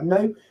behind it. I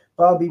know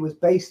Barbie was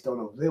based on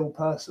a real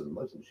person,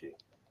 wasn't she?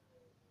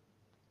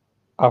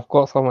 I've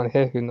got someone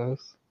here who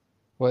knows.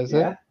 What is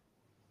Yeah.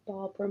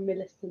 Barbara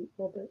Millicent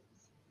Roberts.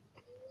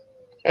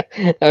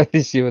 it? I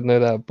think she would know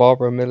that.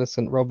 Barbara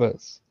Millicent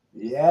Roberts.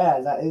 Yeah,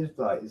 that is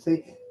right.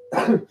 See,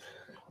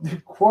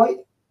 quite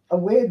a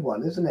weird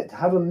one, isn't it? To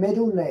have a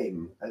middle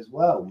name as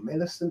well,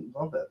 Millicent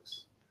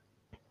Roberts.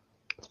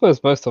 I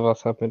suppose most of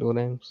us have middle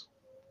names.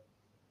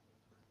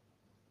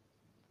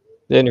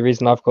 The only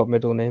reason I've got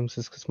middle names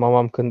is because my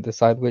mum couldn't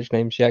decide which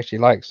name she actually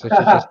likes, so she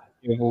just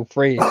gave all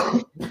three.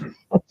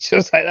 She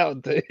was like, that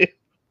would do.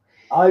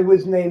 I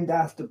was named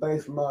after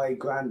both my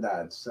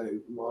granddads. So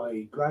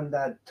my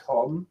granddad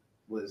Tom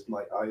was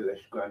my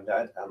Irish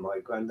granddad, and my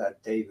granddad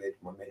David,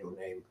 my middle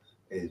name,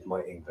 is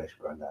my English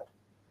granddad.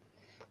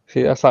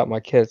 See, that's like my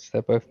kids.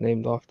 They're both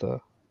named after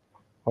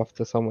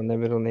someone. Their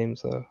middle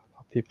names are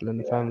people in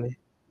the family.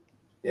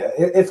 Yeah,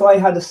 if I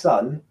had a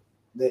son,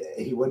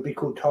 he would be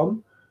called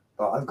Tom,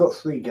 but I've got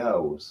 3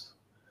 girls,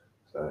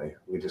 so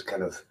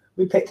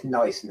we picked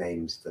nice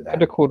names for them.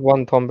 I'd have called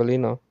one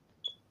Tombolino.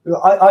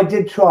 I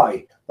did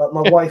try, but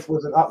my wife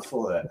wasn't up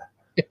for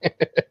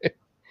it.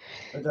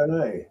 I don't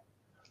know.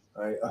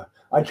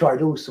 I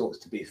tried all sorts,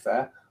 to be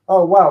fair.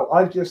 Oh wow!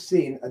 I've just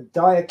seen a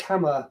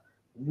Diacama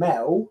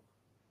Mel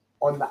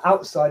on the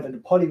outside of the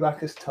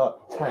Polyracus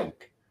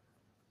tank.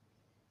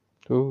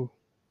 Ooh.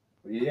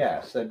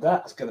 Yeah, so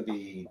that's going to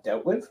be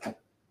dealt with.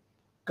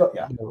 Got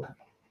ya. No.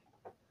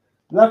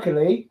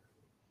 Luckily,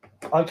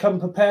 I come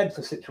prepared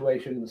for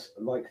situations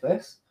like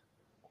this.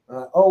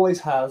 I always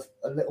have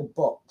a little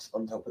box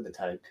on top of the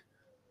tank,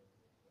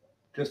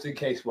 just in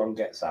case one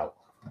gets out.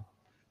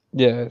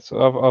 Yeah,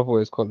 so I've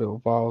always got little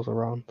vials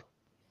around.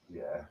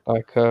 Yeah.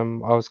 Like I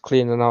was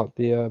cleaning out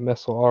the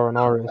Messel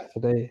R&R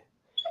today,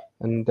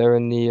 and they're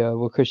in the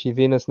Wakushi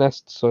Venus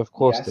nest. So of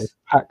course Yes. they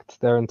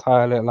packed their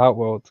entire little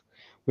outworld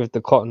with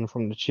the cotton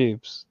from the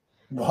tubes.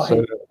 Right.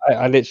 So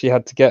I literally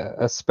had to get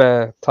a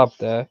spare tub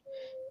there,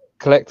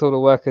 collect all the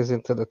workers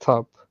into the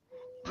tub,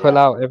 pull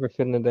out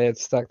everything that they had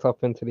stacked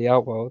up into the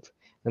outworld,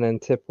 and then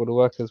tip all the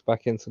workers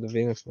back into the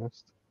Venus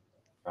nest.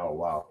 Oh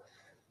wow.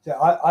 So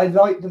I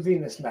like the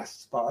Venus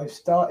nests, but I've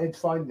started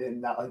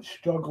finding that I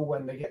struggle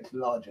when they get to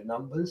larger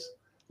numbers.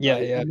 Yeah,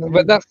 Like, yeah. and then-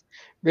 But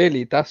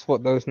that's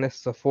what those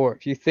nests are for.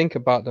 If you think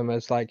about them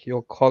as like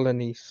your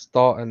colony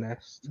starter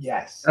nest,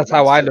 Yes. that's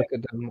how I it. look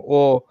at them.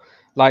 Or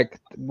like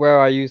where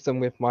I use them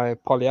with my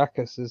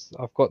Polyacus is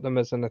I've got them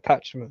as an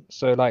attachment.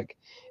 So like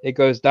it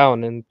goes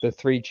down and the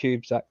 3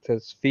 tubes act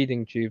as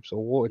feeding tubes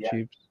or water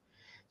tubes.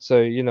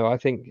 So, you know, I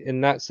think in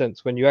that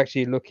sense, when you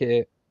actually look at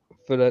it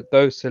for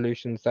those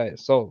solutions that it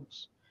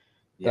solves,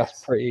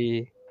 Yes.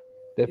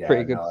 they're They're Yeah,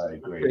 pretty good, no, I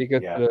agree. pretty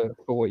good Yeah.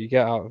 for what you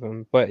get out of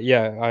them. But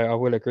yeah, I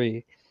will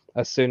agree.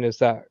 As soon as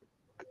that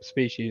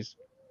species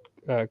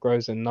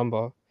grows in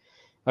number,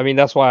 I mean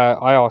that's why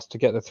I asked to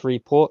get the 3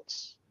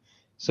 ports,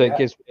 so it Yeah.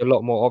 gives me a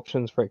lot more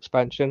options for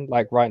expansion.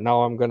 Like right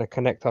now, I'm going to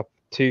connect up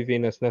 2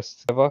 Venus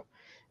nests together,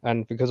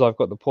 and because I've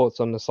got the ports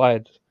on the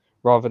side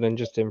rather than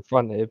just in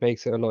front, it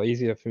makes it a lot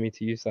easier for me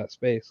to use that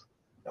space.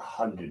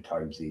 100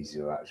 times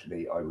easier,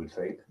 actually, I would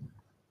think.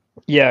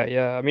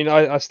 Yeah. I mean,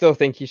 I still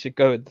think he should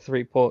go with the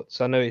 3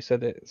 ports. I know he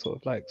said it sort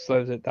of like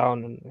slows it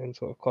down and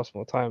sort of costs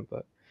more time,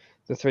 but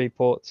the 3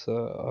 ports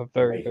are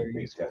very, Make a very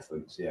big useful.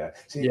 difference. Yeah.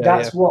 See, Yeah,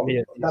 that's for what me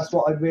at that's least.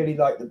 what I really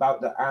liked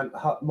about the Ant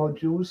Hut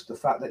modules. The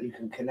fact that you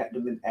can connect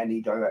them in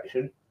any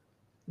direction.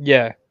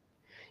 Yeah,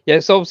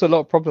 it solves a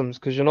lot of problems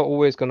because you're not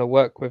always going to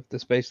work with the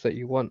space that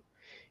you want.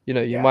 You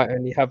know, you Yeah. might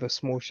only have a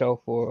small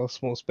shelf or a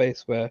small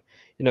space where,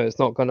 you know, it's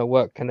not going to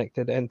work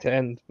connected end to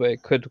end, but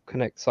it could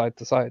connect side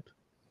to side.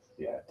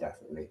 Yeah,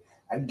 definitely.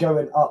 And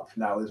going up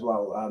now as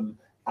well.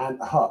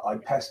 Ant Hut, I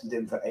pestered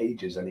him for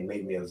ages, and he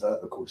made me a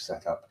vertical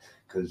setup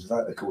because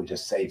vertical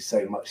just saves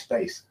so much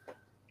space.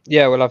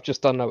 Yeah, well, I've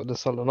just done that with the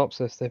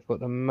Solenopsis. They've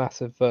got a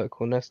massive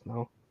vertical nest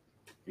now.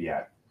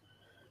 Yeah.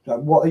 So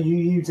what are you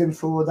using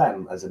for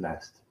them as a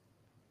nest?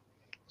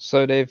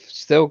 So they've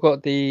still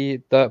got the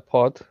dirt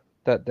pod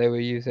that they were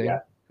using Yeah.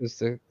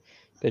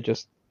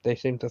 because they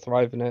seem to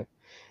thrive in it,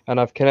 and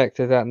I've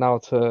connected that now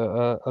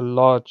to a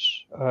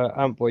large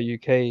Antboy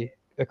UK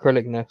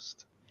acrylic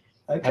nest,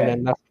 and Okay.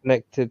 then that's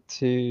connected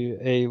to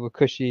a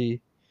Wakushi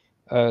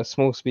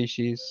small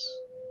species.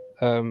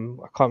 I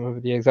can't remember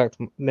the exact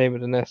name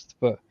of the nest,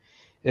 but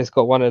it's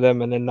got one of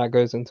them, and then that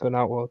goes into an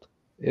outworld,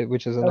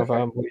 which is another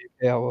Okay. Antboy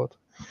UK outworld.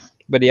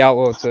 But the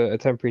outworld's a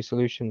temporary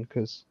solution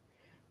because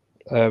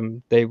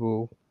they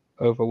will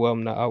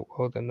overwhelm that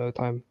outworld in no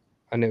time,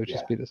 and it would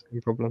just be the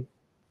same problem.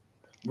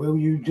 Will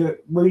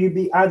you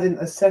be adding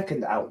a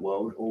second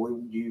outworld, or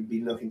will you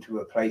be looking to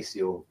replace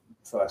your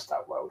first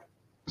outworld?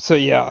 So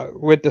yeah,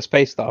 with the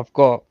space that I've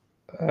got,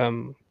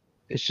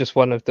 it's just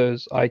one of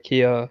those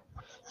IKEA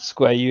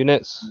square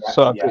units.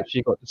 So I've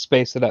literally got the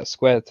space of that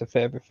square to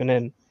fit everything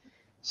in.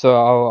 So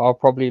I'll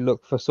probably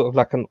look for sort of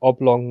like an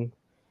oblong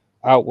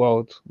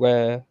outworld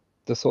where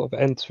the sort of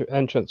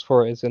entrance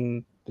for it is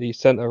in the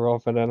center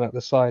rather than at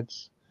the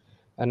sides,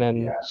 and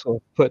then sort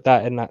of put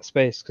that in that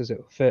space because it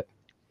will fit.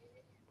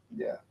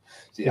 Yeah.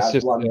 See, It's that's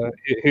just one.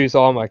 whose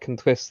arm I can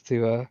twist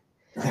to.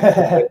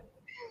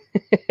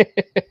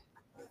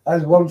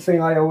 That's one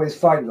thing I always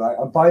find. Like,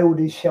 I buy all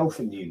these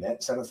shelving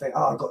units, and I think,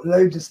 oh, I've got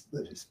loads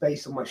of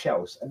space on my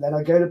shelves, and then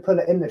I go to put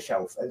it in the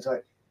shelf, and it's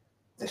like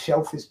the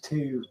shelf is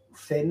too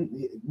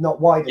thin,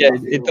 not wide Yeah,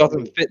 enough. it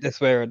doesn't fit this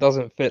way or it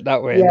doesn't fit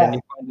that way, and then you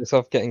find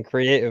yourself getting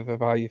creative of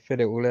how you fit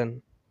it all in.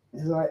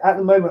 It's like at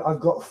the moment I've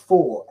got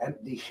 4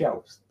 empty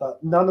shelves,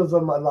 but none of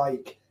them are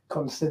like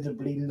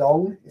considerably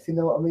long, if you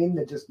know what I mean.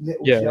 They're just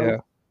little shelves. Yeah.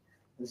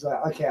 It's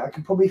like, okay, I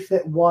can probably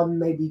fit 1,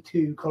 maybe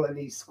 2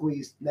 colonies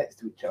squeezed next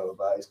to each other,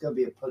 but it's going to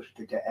be a push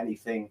to get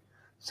anything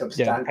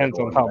substantial. Yeah, it depends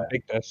on how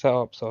big their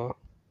setups are.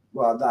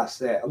 Well, that's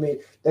it. I mean,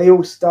 they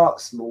all start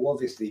small,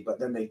 obviously, but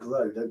then they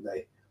grow, don't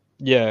they?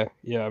 Yeah.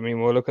 I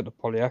mean, we'll look at the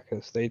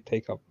Polyacus. They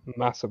take up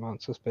mass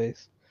amounts of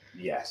space.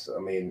 Yes, I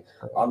mean,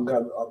 I'm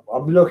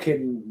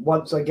looking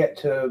once I get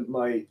to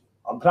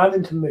I'm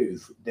planning to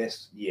move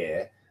this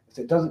year. If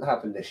it doesn't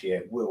happen this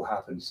year, it will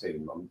happen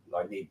soon.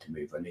 I need to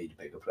move. I need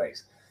a bigger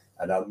place.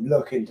 And I'm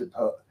looking to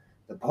put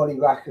the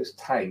Polyrhacus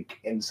tank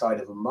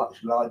inside of a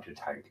much larger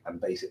tank and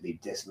basically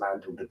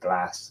dismantle the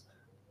glass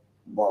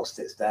whilst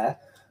it's there.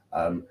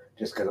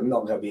 Just because I'm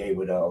not going to be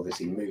able to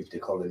obviously move the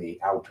colony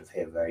out of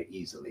here very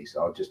easily.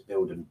 So I'll just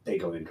build a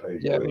bigger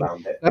enclosure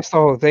around it. That's the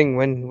whole thing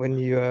when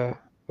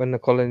the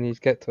colonies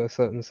get to a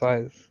certain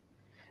size.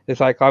 It's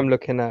like I'm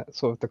looking at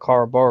sort of the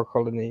Carabora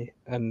colony,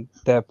 and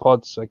their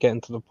pods are getting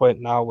to the point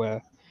now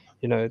where,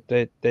 you know,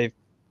 they've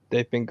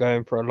been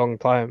going for a long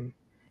time,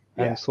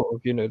 and sort of,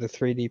 you know, the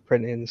 3D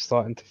printing is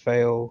starting to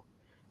fail.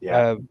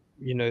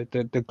 You know,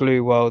 the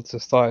glue worlds are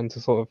starting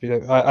to sort of, you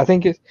know, I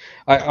think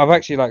I've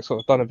actually like sort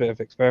of done a bit of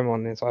experiment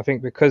on this. I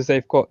think because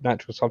they've got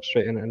natural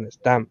substrate in it and it's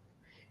damp,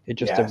 it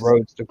just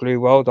erodes the glue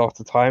world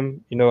after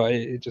time. You know,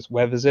 it just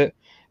weathers it,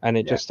 and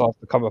it just starts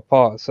to come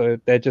apart. So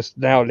they're just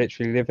now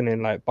literally living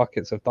in like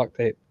buckets of duct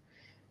tape,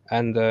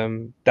 and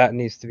that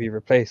needs to be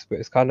replaced. But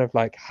it's kind of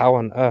like, how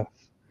on earth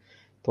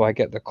do I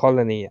get the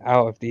colony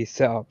out of these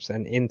setups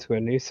and into a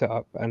new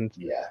setup? And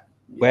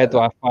where do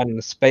I find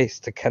the space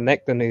to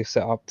connect the new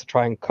setup to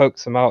try and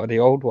coax them out of the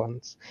old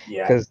ones?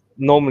 Because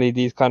normally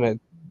these kind of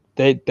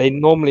they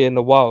normally in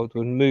the wild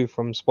would move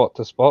from spot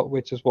to spot,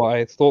 which is what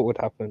I thought would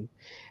happen.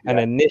 And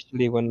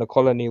initially, when the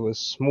colony was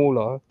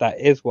smaller, that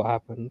is what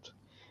happened.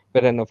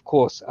 But then, of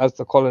course, as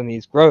the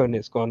colony's grown,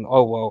 it's gone,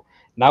 oh, well,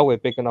 now we're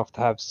big enough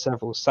to have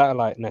several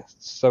satellite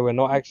nests. So we're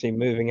not actually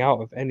moving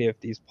out of any of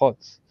these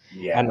pods.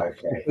 And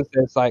because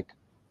there's like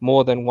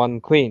more than one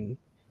queen,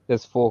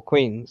 there's 4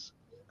 queens.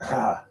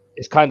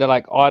 It's kind of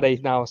like, are they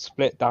now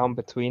split down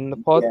between the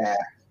pods?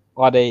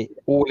 Are they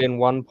all in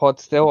one pod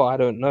still? I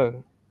don't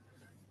know.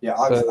 Yeah,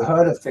 I've So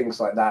heard of things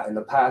like that in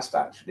the past,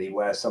 actually,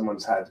 where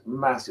someone's had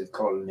massive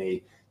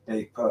colony.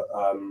 They put,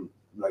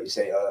 like you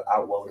say, an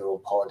outworlder or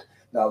pod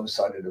the other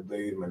side of the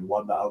room and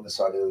one the other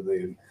side of the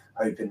room,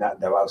 hoping that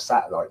they'll have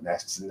satellite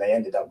nests, and they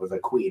ended up with a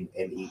queen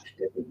in each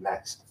different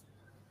nest.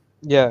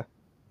 yeah,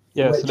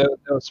 yeah. So Which,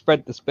 they'll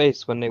spread the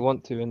space when they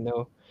want to, and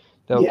they'll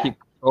yeah, keep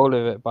control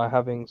of it by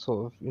having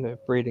sort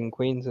of breeding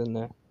queens in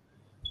there.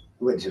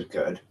 which is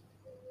good.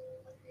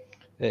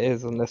 It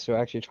is, unless you're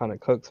actually trying to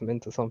coax them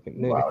into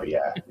something new. Well,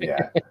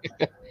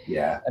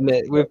 yeah. And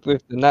with the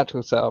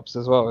natural setups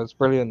as well, as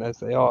brilliant as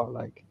they are,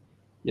 like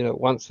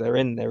once they're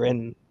in, they're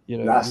in.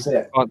 That's You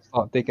it. can't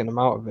start digging them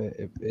out of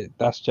it.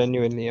 That's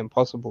genuinely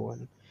impossible,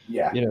 and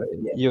Yeah,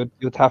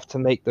 you'd have to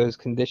make those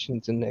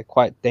conditions in there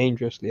quite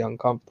dangerously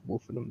uncomfortable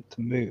for them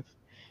to move.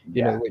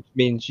 yeah. Which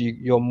means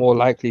you're more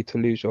likely to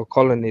lose your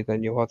colony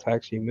than you are to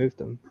actually move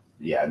them.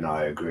 Yeah, no,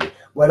 I agree.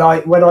 When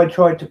I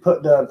tried to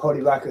put the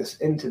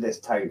Polyrhacus into this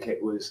tank,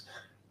 it was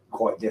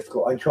quite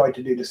difficult. I tried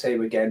to do the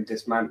same again,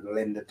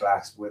 dismantling the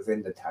glass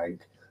within the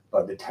tank,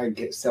 but the tank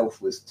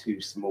itself was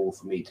too small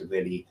for me to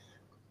really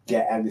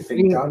get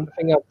anything done. The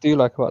thing I do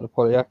like about the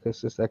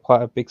Polyacus is they're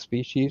quite a big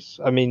species.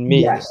 I mean,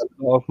 Yes.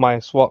 a lot of my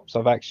swaps,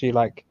 I've actually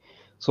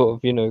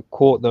sort of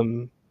caught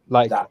them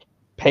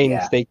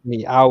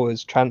painstakingly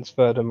hours,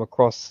 transferred them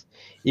across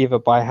either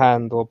by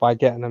hand or by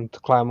getting them to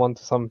climb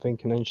onto something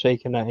and then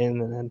shaking that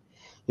in and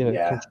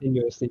then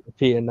continuously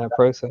repeating that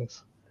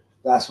process.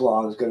 That's what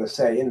I was going to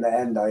say. In the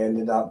end, I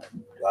ended up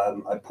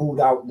I pulled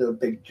out the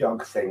big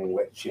jug thing,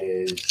 which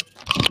is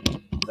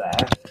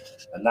there,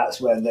 and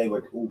that's where they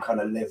were all kind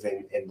of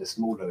living in the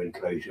smaller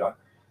enclosure.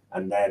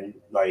 And then,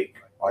 like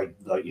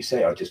you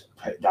say, I just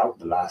picked out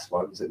the last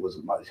ones. It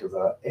wasn't much of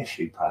an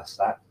issue past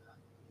that.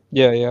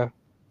 Yeah.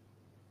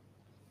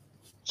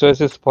 So is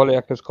this the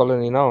Polyacus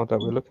colony now that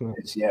we're looking at?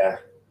 It's, yeah.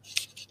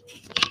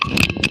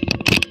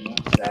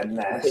 Their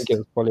nest. I think it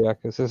was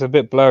Polyacus. It's a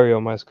bit blurry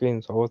on my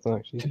screen, so I wasn't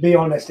actually. To be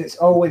honest, it's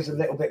always a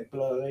little bit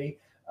blurry.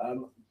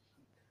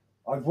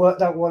 I've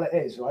worked out what it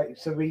is, right?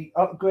 So we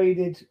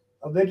upgraded.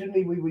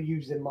 Originally, we were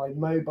using my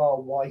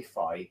mobile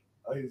Wi-Fi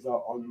over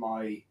on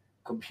my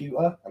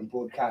computer and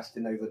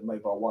broadcasting over the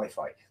mobile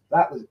Wi-Fi.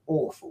 That was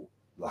awful,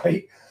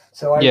 right?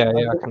 So I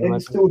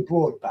installed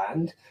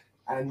broadband,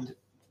 and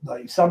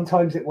like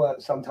sometimes it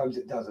works, sometimes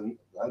it doesn't.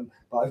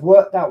 But I've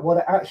worked out what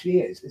it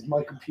actually is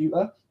my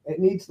computer. It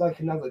needs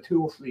like another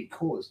 2 or 3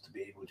 cores to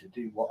be able to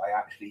do what I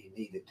actually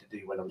need it to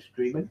do when I'm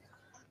streaming.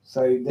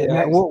 So the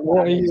next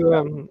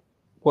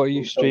what are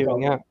you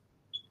streaming at?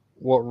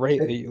 What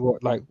rate are you?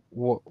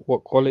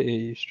 What quality are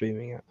you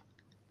streaming at?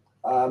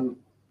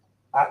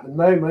 At the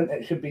moment,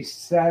 it should be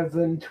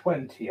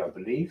 720, I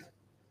believe.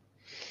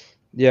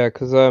 Yeah,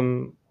 because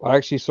I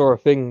actually saw a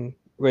thing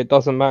where it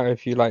doesn't matter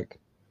if you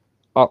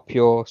up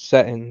your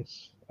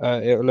settings.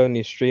 It will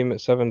only stream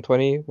at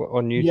 720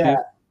 on YouTube. Yeah,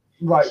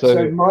 right.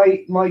 So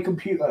my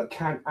computer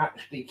can't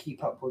actually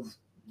keep up with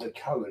the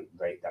current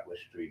rate that we're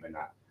streaming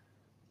at.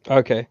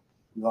 Okay.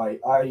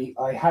 Like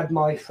I had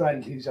my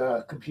friend who's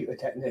a computer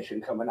technician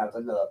come and have a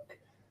look,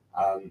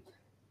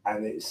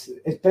 and it's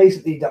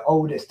basically the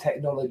oldest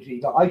technology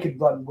that I could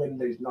run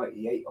Windows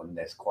 98 on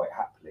this quite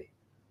happily.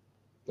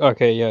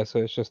 Okay, yeah, so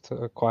it's just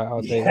quite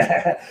outdated.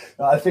 Yeah,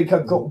 I think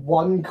I've got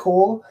 1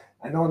 core,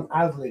 and on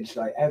average,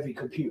 like every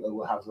computer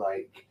will have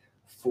like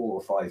 4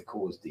 or 5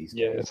 cores these days.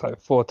 Yeah, it's like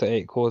 4 to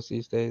 8 cores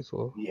these days.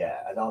 Or yeah,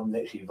 and I'm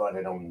literally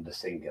running on the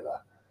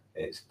singular.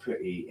 It's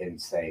pretty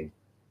insane.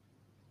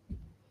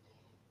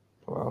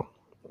 Wow.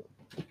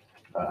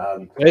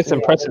 It's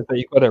impressive that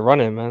you got it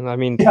running, man. I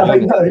mean, I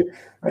know.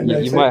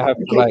 You might have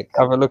to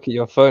have a look at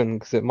your phone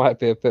because it might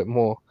be a bit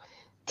more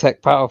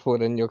tech powerful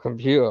than your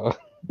computer.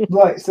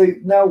 Right. So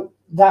now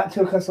that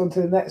took us on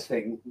to the next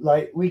thing.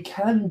 Like we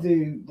can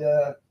do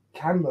the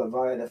camera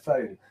via the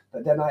phone,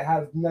 but then I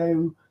have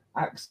no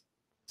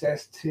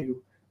access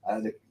to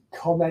the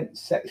comment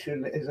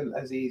section. Isn't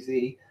as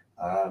easy.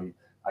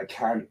 I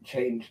can't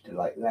change the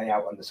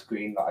layout on the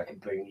screen. That I can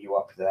bring you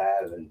up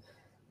there and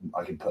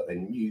I can put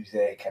in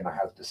music, and I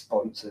have the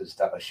sponsors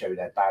that I show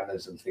their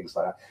banners and things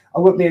like that. I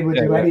wouldn't be able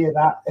to do any of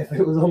that if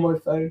it was on my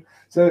phone.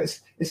 So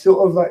it's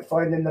sort of like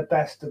finding the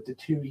best of the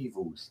 2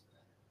 evils.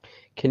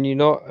 Can you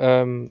not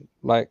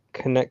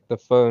connect the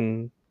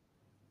phone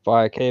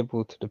via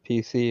cable to the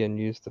PC and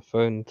use the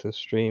phone to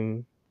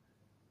stream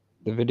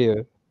the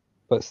video,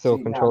 but still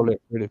control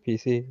it through the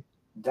PC?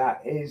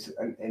 That is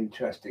an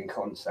interesting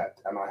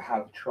concept, and I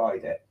have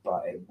tried it,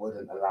 but it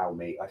wouldn't allow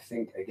me. I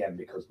think again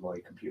because my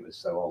computer is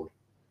so old.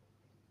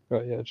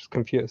 Right, yeah, just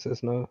computer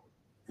says no.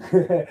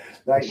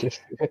 Like,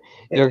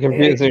 your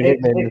computer's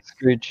in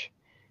Scrooge.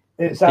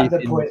 It's at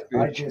the point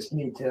I just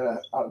need to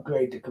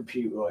upgrade the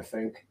computer, I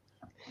think.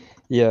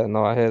 Yeah,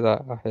 no, I hear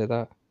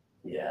that.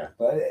 Yeah,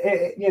 but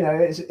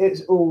it's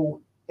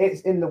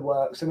in the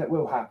works and it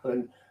will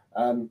happen.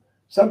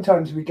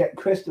 Sometimes we get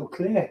crystal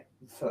clear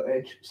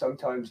footage,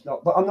 sometimes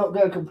not. But I'm not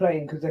going to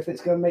complain because if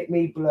it's going to make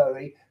me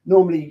blurry,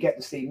 normally you get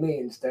to see me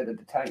instead of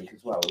the tank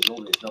as well.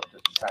 Normally it's not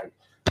just the tank.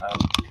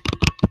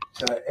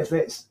 So if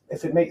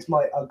it makes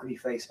my ugly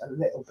face a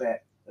little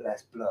bit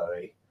less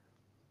blurry,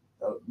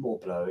 more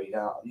blurry.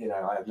 I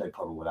have no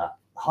problem with that.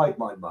 Hide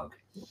my mug.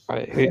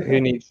 Right? Who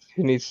needs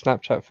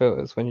Snapchat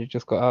filters when you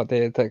just got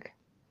outdated tech?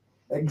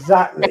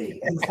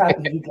 Exactly. You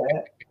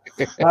get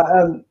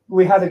it.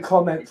 We had a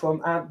comment from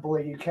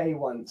Antboy UK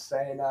once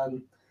saying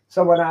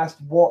someone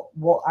asked what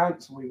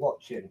ants are we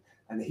watching,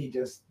 and he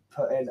just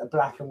put in a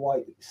black and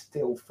white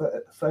still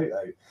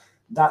photo.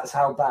 That's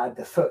how bad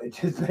the footage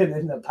has been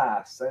in the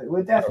past. So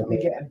we're definitely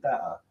getting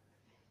better.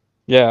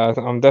 Yeah,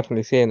 I'm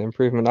definitely seeing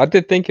improvement. I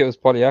did think it was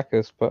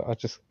Polyacus, but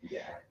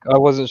I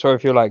wasn't sure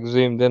if you like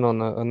zoomed in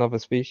on another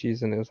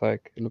species and it was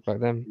like it looked like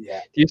them. Yeah.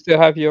 Do you still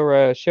have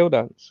your shield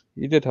ants?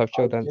 You did have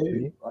shield ants,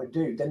 didn't you? I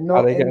do. They're How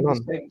not they in getting the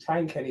on? same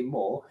tank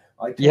anymore.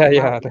 I took Yeah, them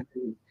yeah. out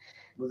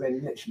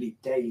within literally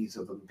days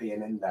of them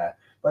being in there.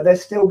 But they're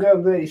still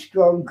going really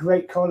strong,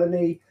 great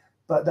colony.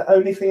 But the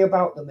only thing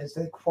about them is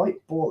they're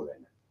quite boring.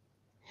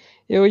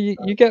 Yeah, well,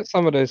 you get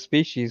some of those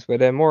species where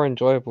they're more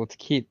enjoyable to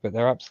keep, but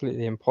they're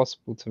absolutely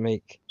impossible to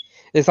make.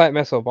 It's like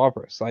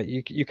Mesobarbarus. Like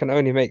you can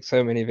only make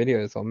so many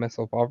videos on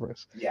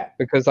Mesobarbarus. Yeah.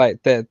 Because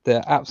like they're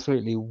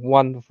absolutely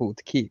wonderful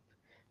to keep,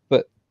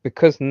 but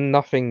because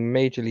nothing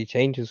majorly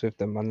changes with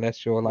them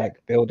unless you're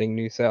like building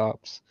new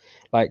setups,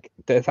 like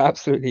there's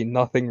absolutely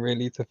nothing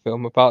really to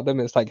film about them.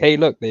 It's like, hey,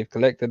 look, they've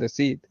collected a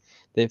seed,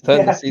 they've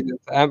turned the seed into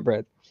ant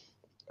bread.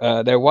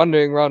 They're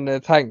wandering around their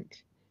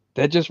tank.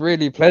 They're just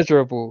really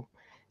pleasurable.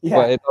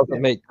 But it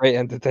doesn't make great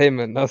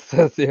entertainment. That's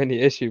the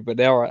only issue. But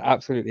they are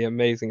absolutely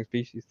amazing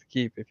species to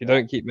keep. If you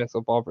don't keep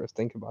Mesobarbarus,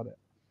 think about it.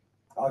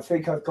 I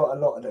think I've got a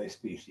lot of those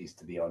species,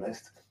 to be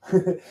honest.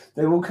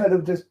 They're all kind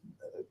of just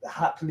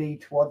happily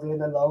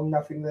twaddling along,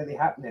 nothing really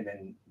happening,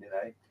 and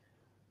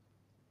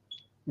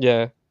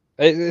Yeah,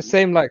 it's the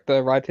same like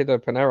the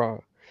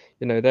Rhytidopanera.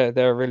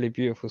 They're a really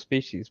beautiful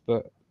species,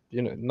 but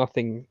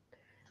nothing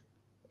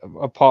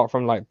apart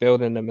from like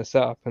building them a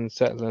setup and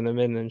settling them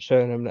in and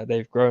showing them that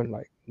they've grown.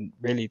 Like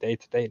really day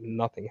to day,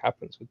 nothing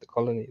happens with the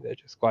colony. They're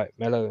just quite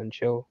mellow and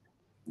chill.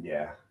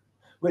 Yeah.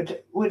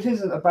 Which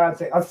isn't a bad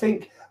thing. I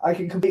think I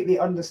can completely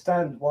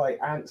understand why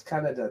Ants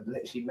Canada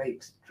literally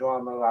makes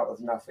drama out of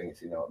nothing,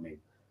 if you know what I mean.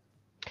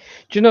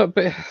 Do you know?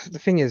 But the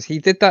thing is, he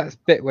did that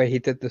bit where he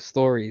did the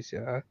stories,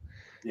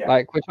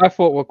 like which I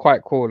thought were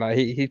quite cool. Like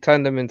he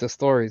turned them into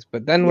stories.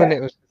 But then when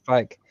it was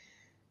like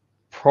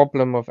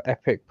problem of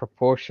epic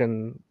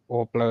proportion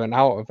or blowing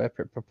out of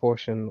epic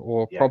proportion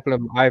or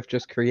problem I've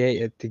just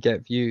created to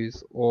get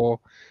views, or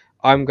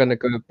I'm gonna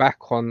go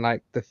back on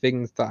like the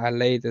things that I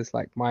laid as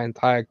like my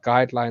entire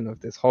guideline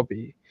of this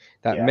hobby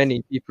that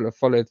many people have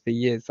followed for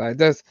years. Like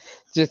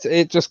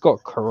it just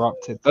got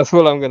corrupted. That's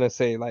all I'm gonna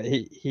say. Like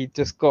he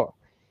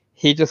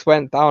just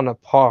went down a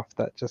path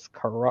that just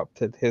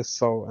corrupted his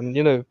soul. And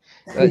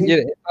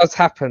it does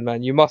happen,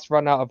 man. You must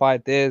run out of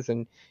ideas,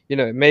 and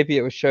maybe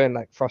it was showing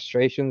like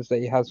frustrations that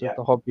he has with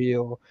the hobby,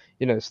 or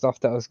stuff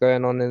that was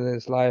going on in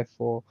his life,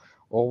 or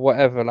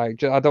whatever.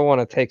 Like I don't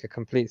want to take a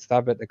complete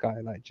stab at the guy.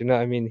 Like, do you know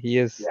what I mean? He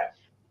is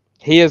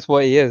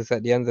what he is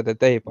at the end of the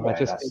day. But I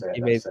just think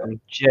he made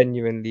some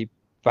genuinely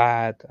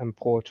bad and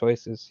poor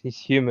choices. He's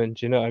human.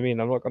 Do you know what I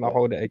mean? I'm not gonna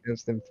hold it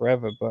against him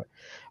forever, but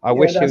I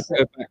wish he would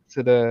go back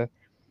to the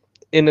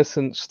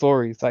innocent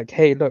stories. Like,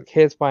 hey, look,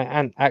 here's my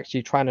ant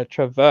actually trying to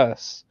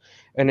traverse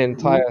an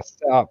entire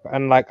setup,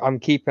 and like I'm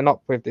keeping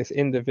up with this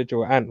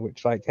individual ant,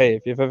 which like, hey,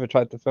 if you've ever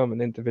tried to film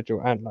an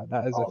individual ant, like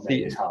that is a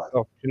feat in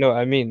itself. You know what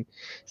I mean?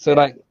 So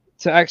like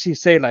to actually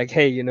say like,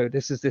 hey,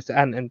 this is this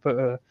ant, and put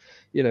a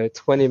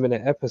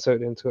 20-minute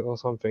episode into it or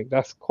something,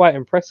 that's quite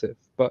impressive.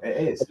 But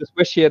I just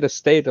wish he had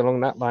stayed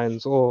along that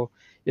lines, or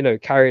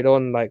carried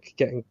on like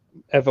getting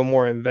ever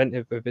more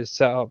inventive with his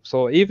setups,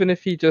 or even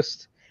if he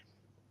just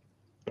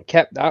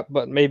kept that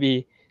but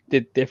maybe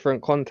did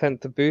different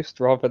content to boost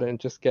rather than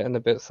just getting a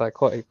bit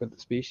psychotic with the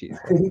species.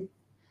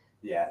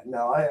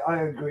 I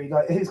agree.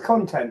 Like his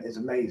content is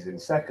amazing,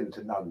 second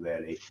to none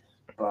really,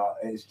 but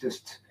it's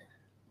just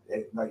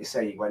like you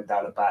say, he went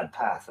down a bad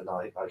path, and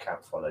I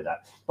can't follow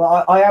that.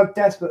 But I have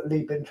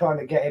desperately been trying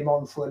to get him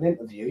on for an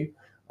interview,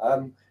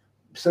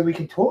 so we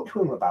can talk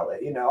to him about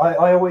it.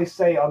 I always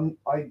say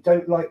I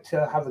don't like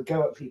to have a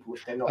go at people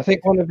if they're not. I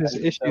think one of his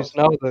issues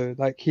now, though,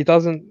 like he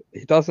doesn't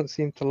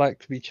seem to like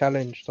to be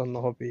challenged on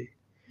the hobby.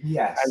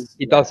 Yes, and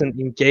he doesn't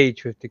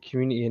engage with the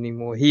community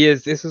anymore.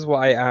 This is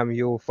what I am.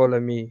 You'll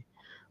follow me,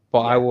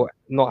 but I will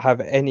not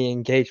have any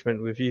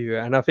engagement with you.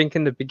 And I think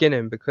in the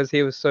beginning, because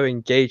he was so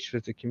engaged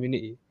with the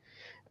community,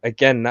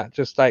 again,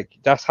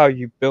 that's how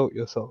you built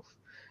yourself.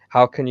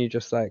 How can you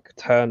just like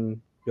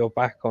turn your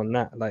back on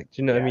that? Like,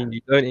 do you know what I mean?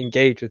 You don't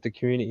engage with the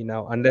community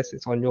now unless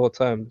it's on your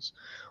terms,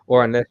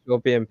 or unless you're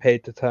being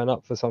paid to turn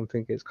up for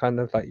something. It's kind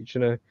of like,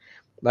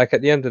 like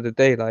at the end of the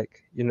day,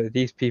 like,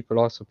 these people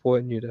are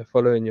supporting you, they're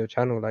following your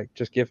channel, like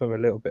just give them a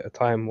little bit of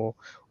time,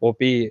 or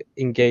be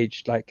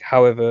engaged, like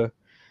however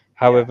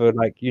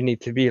like you need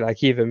to be.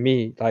 Like even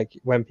me, like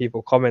when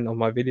people comment on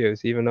my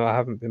videos, even though I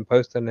haven't been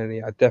posting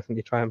any, I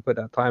definitely try and put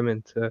that time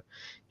in to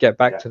get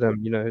back to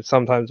them.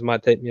 Sometimes it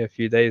might take me a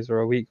few days or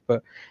a week,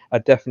 but I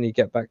definitely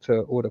get back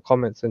to all the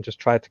comments and just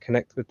try to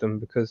connect with them,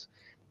 because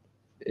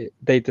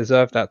they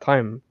deserve that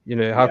time. You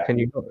know, how Yeah. can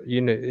you not?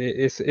 You know,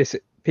 it's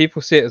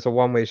people see it as a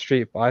one-way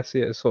street, but I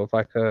see it as sort of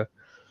like a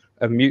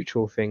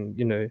mutual thing.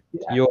 You know,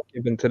 Yeah. you're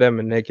giving to them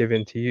and they're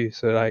giving to you.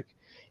 So like,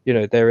 you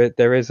know,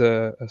 there is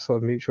a sort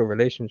of mutual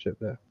relationship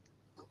there.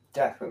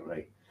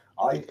 Definitely.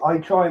 I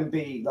try and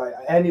be like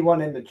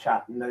anyone in the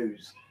chat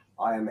knows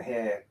I am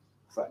here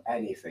for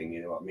anything,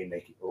 you know what I mean?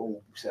 They can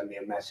all send me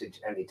a message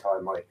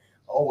anytime. I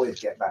always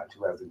get back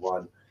to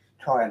everyone,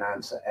 try and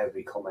answer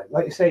every comment.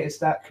 Like you say, it's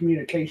that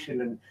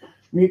communication and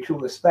mutual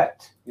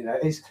respect. You know,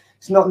 it's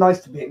not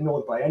nice to be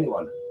ignored by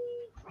anyone.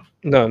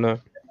 No.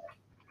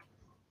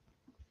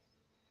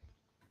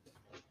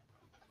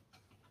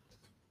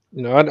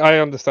 You know, I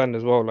understand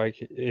as well, like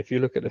if you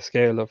look at the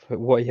scale of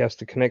what he has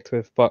to connect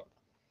with, but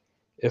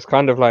it's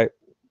kind of like,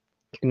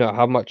 you know,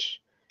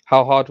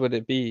 how hard would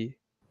it be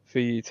for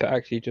you to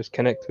actually just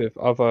connect with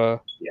other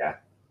Yeah.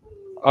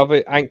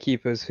 ant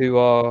keepers who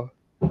are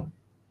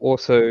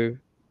also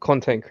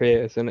content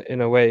creators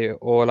in a way,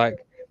 or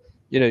like,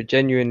 you know,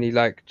 genuinely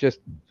like just,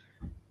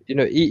 you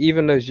know,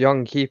 even those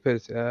young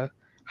keepers,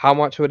 how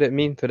much would it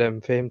mean to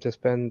them for him to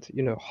spend,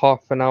 you know,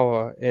 half an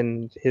hour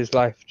in his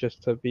life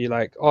just to be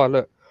like, oh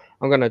look,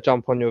 I'm gonna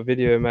jump on your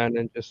video, man,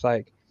 and just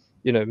like,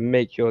 you know,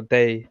 make your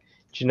day.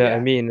 Do you know what I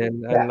Yeah. mean?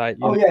 And like,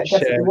 you Oh know, yeah,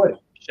 definitely would.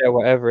 share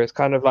whatever. It's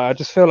kind of like I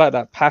just feel like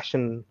that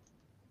passion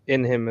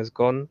in him has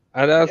gone,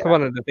 and that's Yeah.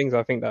 one of the things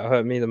I think that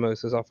hurt me the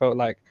most. Is I felt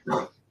like,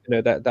 you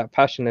know, that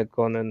passion had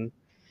gone,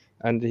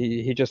 and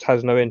he just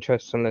has no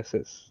interest unless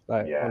it's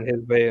like Yeah. on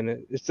his way, and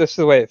it's just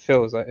the way it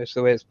feels, like it's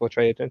the way it's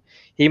portrayed. And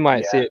he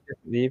might see Yeah. it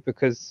differently,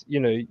 because you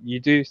know, you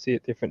do see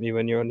it differently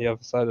when you're on the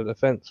other side of the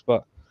fence.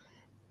 But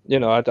you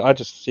know, I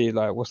just see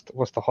like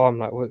what's the harm,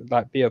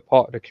 like be a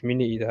part of the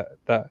community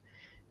that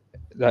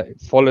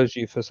follows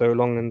you for so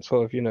long and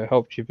sort of, you know,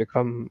 helped you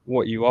become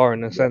what you are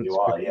in a What you sense.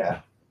 are, Because,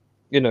 yeah.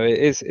 you know,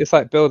 it's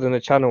like building a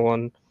channel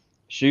on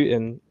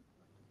shooting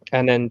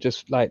and then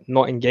just like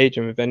not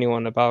engaging with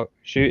anyone about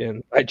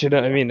shooting. Like, do you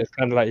know what I mean? It's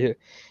kind of like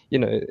you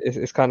know,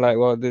 it's kind of like,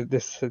 well,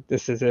 this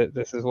is it.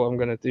 This is what I'm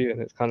gonna do,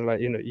 and it's kind of like,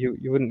 you know, you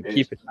wouldn't It's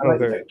keep a channel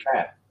like you going. don't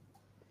care.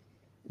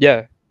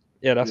 Yeah,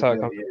 that's It how it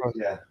comes really is, across.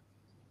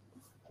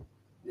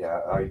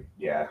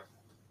 yeah.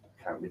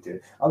 Can't be doing.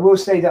 I will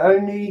say that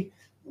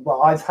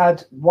I've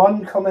had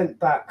one comment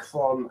back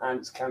from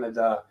Ants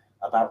Canada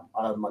about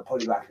my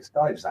Polyrhacus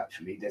dives,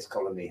 actually, this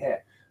colony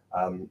here.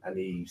 And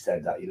he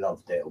said that he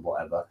loved it or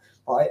whatever.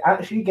 But I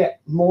actually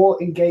get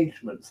more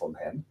engagement from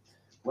him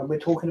when we're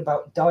talking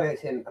about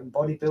dieting and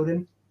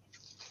bodybuilding.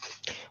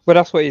 Well,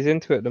 that's what he's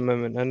into at the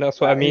moment, and that's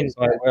what I That mean is,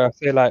 by where I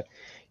say, like,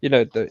 you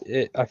know,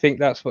 I think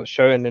that's what's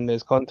showing in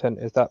his content,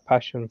 is that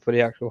passion for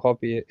the actual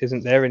hobby. It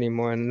isn't there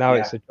anymore, and now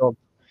it's a job,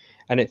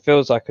 and it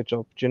feels like a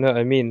job. Do you know what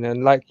I mean?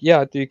 And like,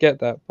 yeah, I do get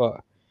that,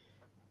 but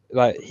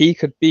like he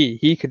could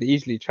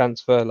easily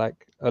transfer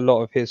like a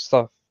lot of his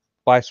stuff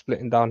by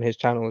splitting down his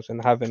channels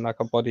and having like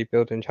a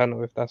bodybuilding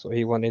channel if that's what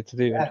he wanted to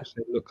do, and just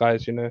say, look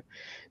guys, you know,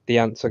 the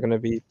ants are going to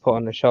be put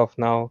on the shelf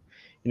now.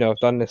 You know, I've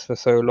done this for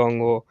so long,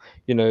 or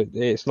you know,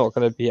 it's not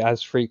going to be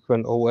as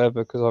frequent or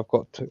whatever because I've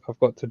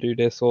got to do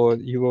this. Or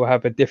you will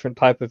have a different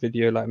type of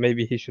video. Like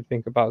maybe he should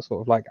think about sort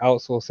of like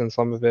outsourcing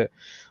some of it,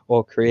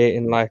 or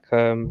creating like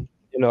you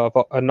know,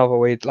 another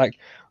way. Like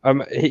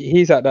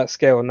he's at that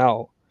scale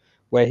now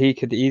where he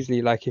could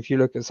easily, like, if you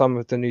look at some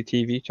of the new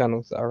TV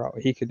channels that are out,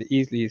 he could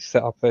easily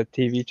set up a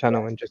TV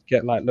channel and just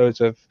get like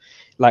loads of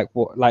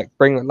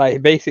bring,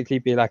 like, basically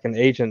be like an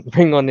agent,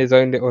 bring on his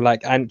own little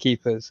like ant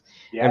keepers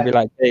and be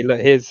like, hey, look,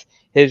 here's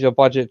your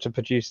budget to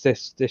produce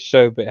this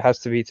show, but it has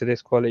to be to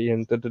this quality,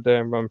 and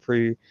and run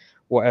through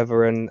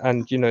whatever,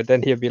 and you know,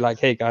 then he'll be like,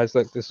 hey guys,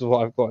 look, this is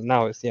what I've got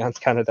now. It's the Ants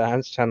Canada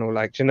Ants channel.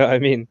 Like, do you know what I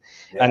mean?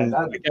 And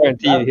I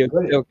guarantee you he'll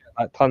still get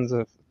like tons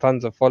of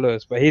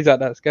followers, but he's at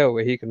that scale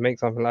where he can make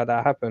something like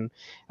that happen.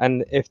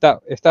 And if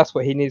that's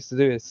what he needs to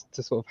do, is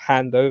to sort of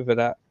hand over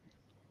that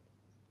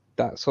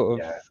sort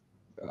of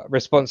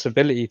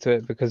responsibility to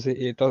it, because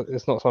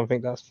it's not something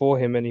that's for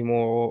him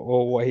anymore,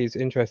 or what he's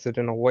interested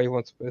in, or what he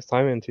wants to put his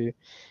time into,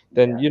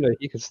 then you know,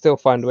 he could still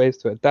find ways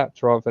to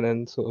adapt rather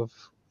than sort of,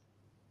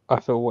 I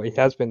feel, what he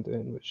has been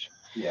doing, which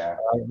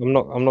I'm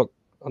not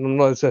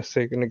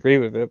necessarily going to agree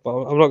with it, but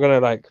I'm not going to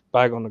like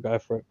bag on the guy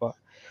for it, but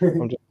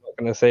I'm just not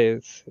going to say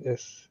it's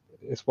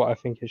what I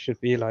think it should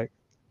be like.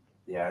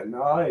 Yeah,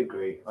 no, I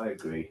agree. I'm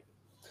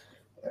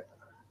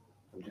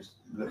just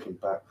looking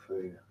back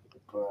through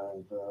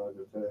going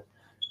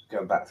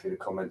back through the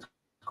comments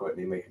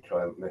quickly, making sure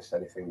I haven't missed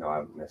anything. No, I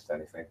haven't missed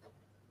anything.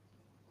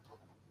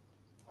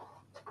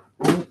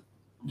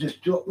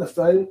 Just drop the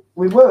phone.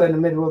 We were in the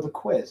middle of the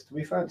quiz. Do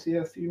we fancy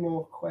a few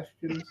more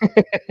questions?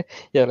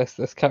 Yeah,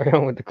 let's carry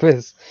on with the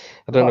quiz.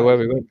 I don't know where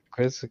we went with the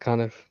quiz. We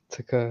kind of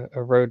took a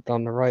road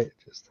down the right.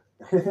 Just.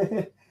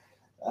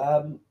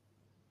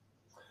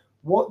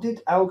 What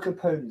did Al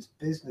Capone's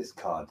business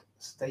card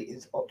state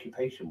his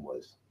occupation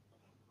was?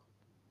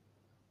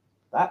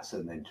 That's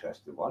an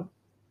interesting one.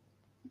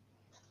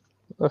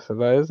 That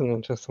is an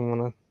interesting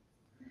one.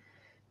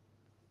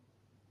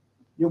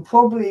 You'll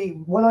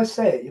probably, when I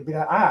say it, you'll be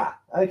like,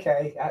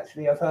 okay,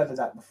 actually, I've heard of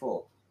that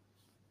before.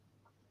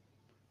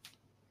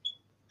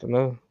 Don't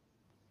know.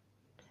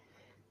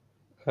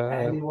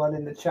 Anyone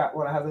in the chat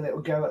want to have a little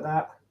go at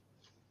that?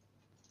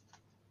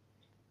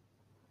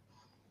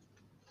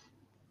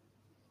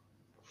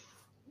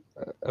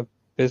 A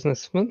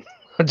businessman?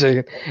 I'm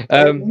joking.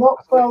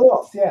 Not far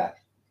off, yeah.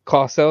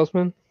 Car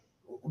salesman?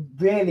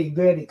 Really,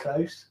 really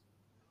close.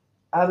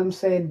 Adam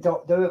saying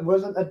doctor. It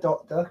wasn't a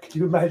doctor. Could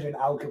you imagine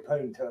Al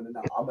Capone turning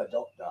up? I'm a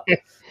doctor.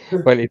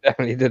 Well, he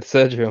definitely did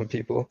surgery on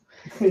people.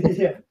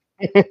 Yeah.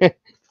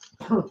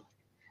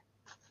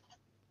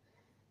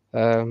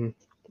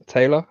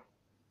 Taylor?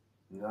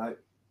 No.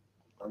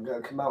 I'm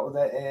going to come out with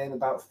it in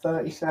about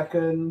 30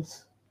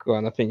 seconds. Go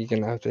on, I think you're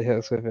going to have to hit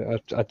us with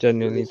it. I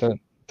genuinely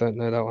don't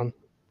know that one.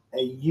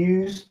 A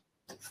used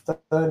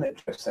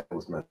furniture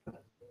salesman.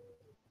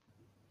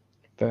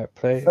 Fair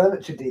play.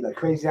 Furniture dealer.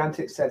 Crazy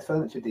Antics said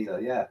furniture dealer,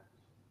 yeah.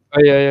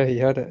 Oh, yeah, he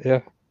had it,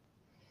 yeah.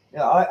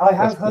 Yeah, I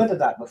have That's heard good. of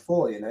that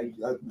before, you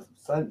know,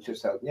 furniture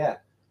sale, yeah.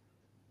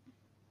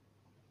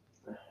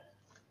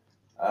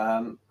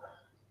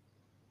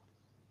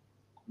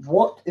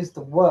 What is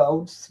the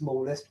world's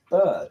smallest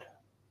bird?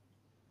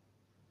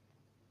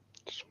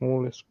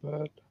 Smallest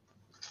bird.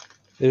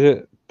 Is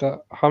it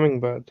the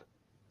hummingbird?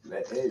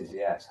 It is,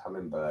 yes,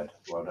 hummingbird.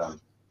 Well done.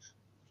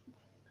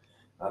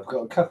 I've got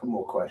a couple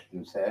more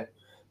questions here.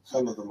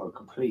 Some of them are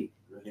complete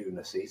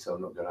lunacy, so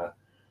I'm not going to.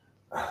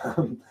 I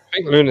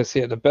think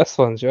lunacy are the best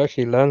ones. You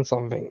actually learn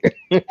something.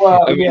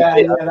 Well, I mean, yeah,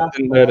 I that's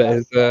didn't know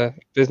that fair. his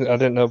business. I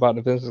didn't know about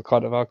the business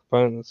card of Al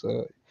Capone,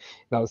 so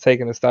I was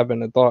taking a stab in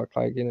the dark.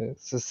 Like, you know,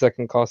 it's a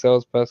second car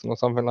salesperson or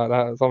something like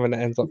that. Something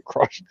that ends up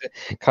crushed.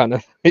 Kind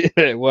of,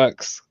 it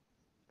works.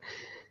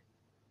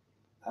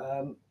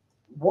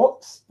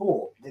 What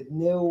sport did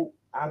Neil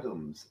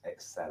Adams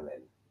excel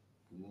in?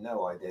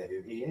 No idea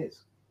who he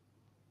is.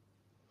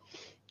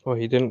 Well,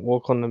 he didn't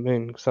walk on the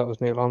moon because that was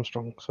Neil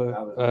Armstrong. So,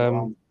 That was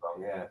Neil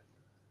Armstrong,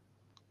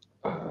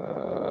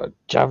 yeah.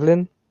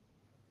 Javelin,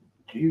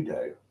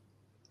 Judo.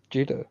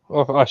 judo.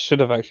 Oh, I should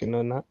have actually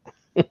known that.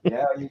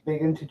 Yeah, are you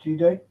big into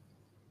judo?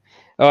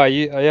 Oh, I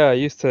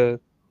used to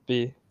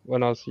be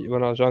when I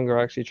was younger.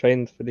 I actually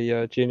trained for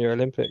the Junior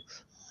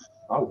Olympics.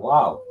 Oh,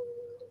 wow.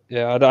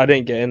 Yeah, I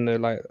didn't get in there.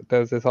 Like,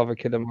 there was this other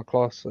kid in my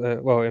class.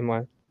 Well, in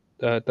my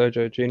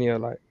dojo junior,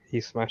 like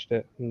he smashed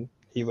it and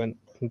he went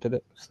and did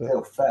it. So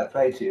Still fair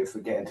play to you for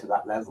getting to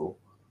that level.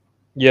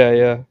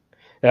 yeah.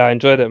 I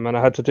enjoyed it, man.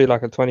 I had to do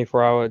like a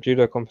 24-hour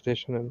judo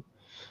competition and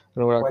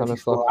all that kind of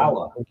stuff.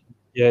 24-hour?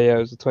 Yeah, it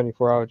was a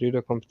 24-hour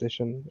judo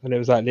competition, and it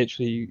was like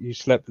literally you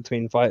slept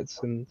between fights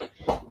and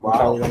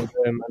Wow. carried on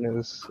going, and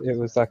it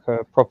was like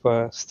a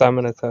proper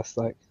stamina test,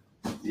 like.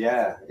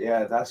 Yeah,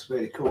 that's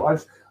really cool.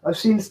 I've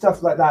seen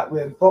stuff like that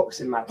with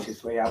boxing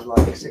matches where you have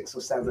like 6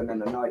 or 7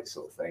 in a night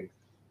sort of thing.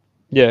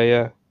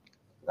 Yeah.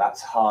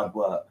 That's hard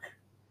work.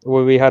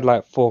 Well, we had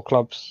like 4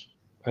 clubs,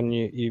 and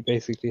you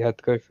basically had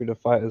to go through the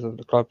fighters of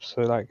the clubs.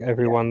 So like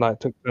everyone like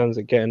took turns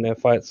at getting their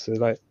fights. So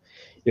like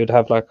you'd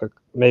have like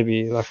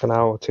maybe like an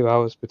hour or 2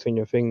 hours between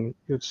your thing.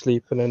 You'd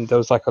sleep, and then there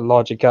was like a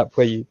larger gap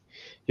where you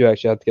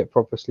actually had to get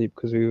proper sleep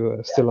because we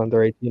were still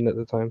under 18 at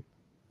the time.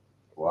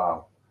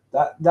 Wow,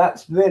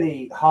 that's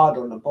really hard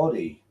on the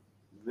body.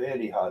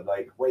 Really hard.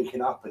 Like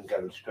waking up and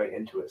going straight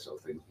into it, sort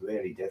of thing.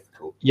 Really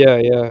difficult.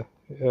 Yeah.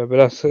 But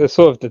that's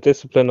sort of the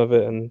discipline of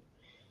it, and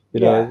you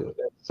know,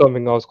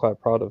 something I was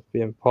quite proud of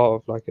being part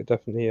of. Like, it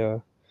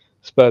definitely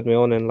spurred me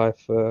on in life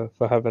for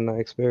having that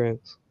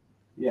experience.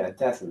 Yeah,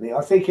 definitely. I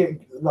think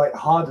it like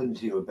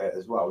hardens you a bit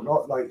as well.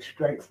 Not like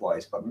strength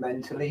wise, but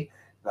mentally.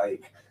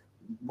 Like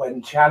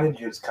when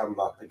challenges come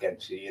up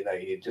against you, you know,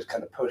 you just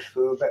kind of push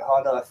through a bit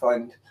harder. I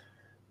find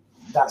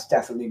that's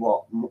definitely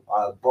what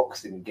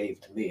boxing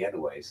gave to me,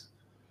 anyways.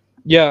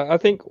 Yeah, I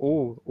think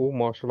all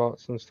martial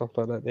arts and stuff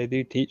like that, they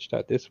do teach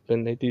that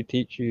discipline. They do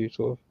teach you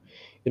sort of,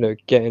 you know,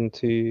 get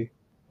into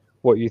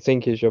what you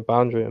think is your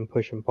boundary and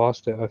pushing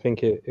past it. I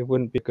think it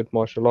wouldn't be a good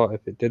martial art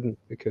if it didn't,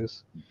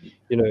 because,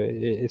 you know,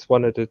 it's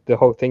one of the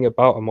whole thing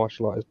about a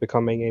martial art is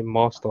becoming a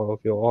master of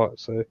your art.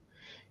 So,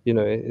 you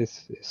know,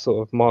 it's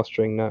sort of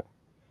mastering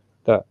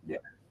that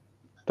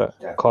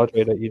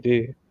cadre that you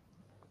do.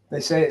 They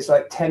say it's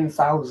like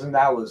 10,000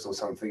 hours or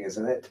something,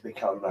 isn't it, to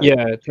become like...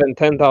 Yeah,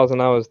 10,000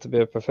 hours to be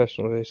a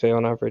professional. They say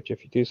on average,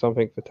 if you do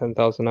something for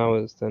 10,000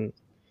 hours, then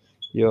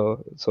you're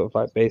sort of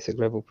like basic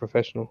level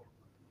professional.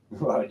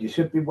 Well, you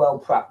should be well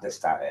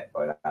practiced at it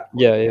by that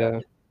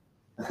point.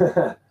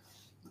 Yeah.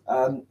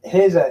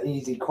 Here's an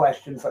easy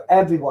question for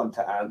everyone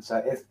to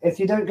answer. If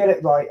you don't get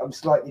it right, I'm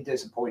slightly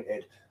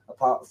disappointed.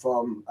 Apart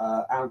from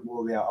Ant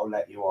Warrior, I'll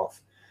let you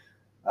off.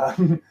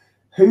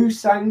 Who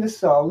sang the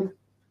song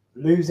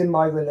 "Losing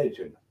My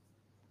Religion"?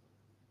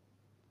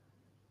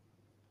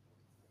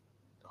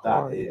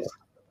 That is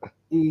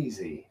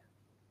easy,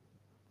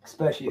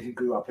 especially if you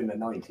grew up in the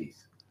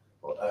 90s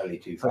or early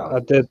 2000s. I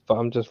did, but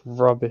I'm just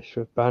rubbish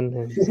with band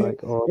names.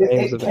 Like,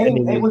 it was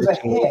a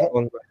hit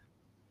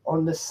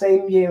on the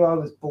same year I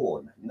was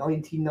born,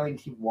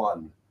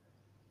 1991.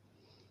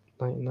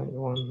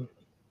 1991.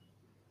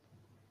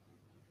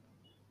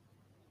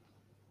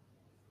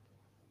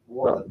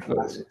 What a But-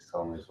 classic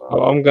song as Oh,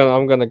 well.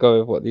 I'm gonna go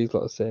with what these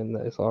lot are saying.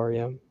 That it's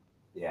REM.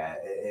 Yeah,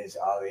 it is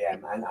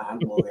REM,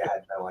 and Moria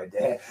had no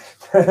idea.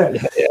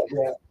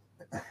 Yeah.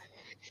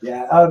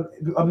 Yeah.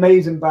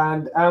 Amazing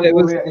band. It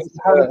was Moria, if you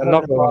haven't heard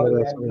another of one of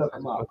those REM, songs look that's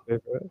them my up.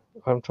 favorite.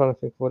 I'm trying to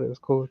think what it was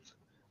called.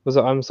 Was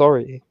it I'm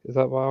Sorry? Is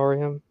that by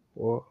REM?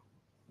 Or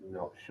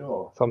Not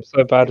sure. so I'm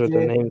so bad They with the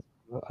did, names.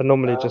 I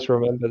normally just um,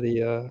 remember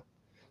the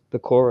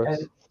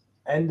chorus.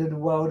 End of the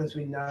World as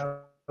We Know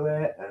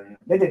It, and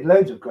they did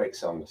loads of great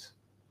songs.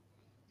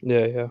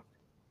 Yeah.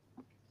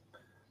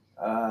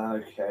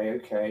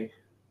 Okay.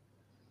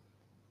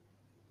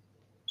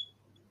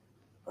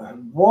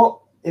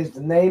 What is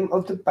the name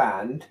of the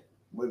band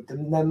with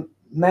the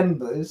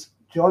members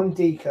John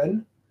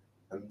Deacon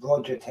and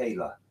Roger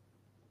Taylor?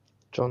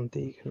 John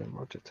Deacon and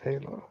Roger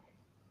Taylor.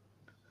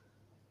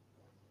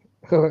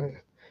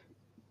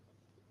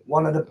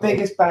 One of the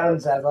biggest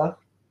bands ever.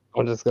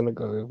 I'm just gonna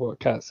go with what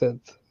Kat said.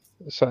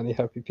 Shiny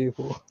Happy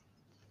People.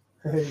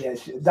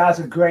 Yes, that's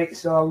a great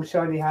song,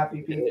 Shiny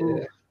Happy People.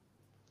 Yeah.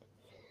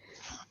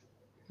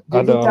 They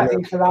I know, did that I'm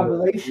in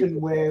collaboration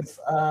with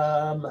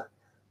the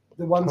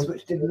ones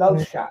which did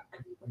Love Shack.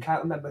 I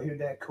can't remember who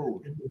they're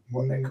called,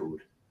 what they're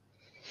called.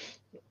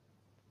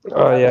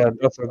 Oh yeah,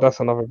 that's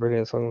another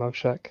brilliant song, Love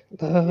Shack.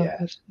 Love Yeah.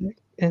 Shack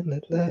in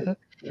the love.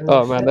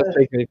 Oh man, that's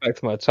taking me back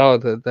to my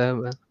childhood there,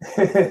 man.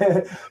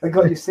 I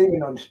got you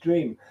singing on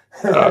stream.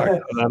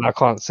 And I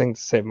can't sing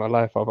to save my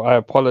life. I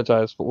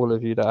apologize for all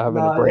of you that are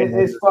having a No, brain.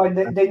 it's fine.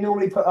 They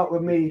normally put up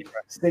with me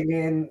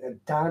singing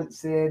and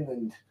dancing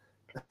and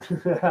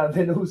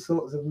having all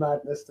sorts of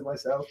madness to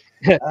myself.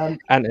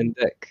 And in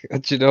deck.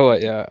 Do you know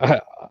what? Yeah,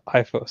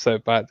 I feel so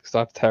bad because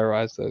I've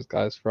terrorized those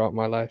guys throughout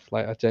my life.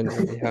 Like I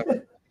genuinely have,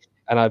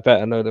 and I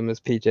better know them as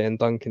PJ and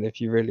Duncan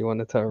if you really want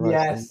to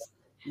terrorize them.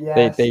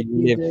 Yes, They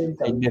you live do,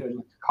 they live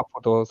Duncan. a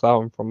couple doors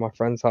down from my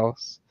friend's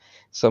house.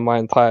 So my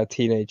entire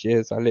teenage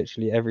years, I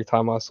literally every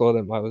time I saw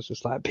them, I was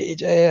just like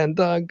PJ and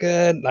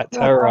Duncan, like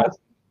terrorized.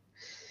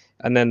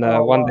 And then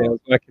Oh, one day I wow.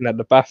 was working at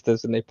the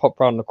BAFTAs and they popped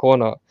round the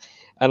corner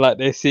and like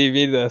they see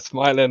me there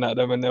smiling at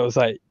them and they was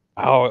like,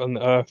 how on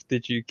earth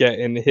did you get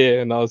in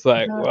here? And I was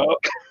like, well,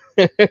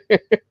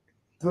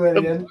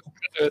 Brilliant.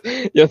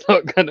 you're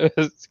not gonna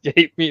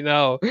escape me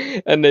now.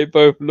 And they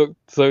both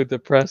looked so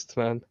depressed,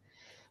 man.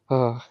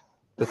 Oh,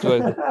 the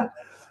joy.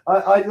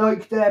 I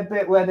like their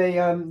bit where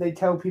they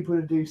tell people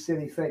to do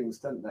silly things,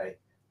 don't they?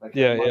 Like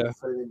Yeah, a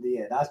microphone in the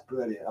ear. That's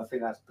brilliant. I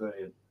think that's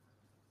brilliant.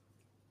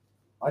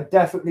 I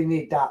definitely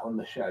need that on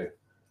the show.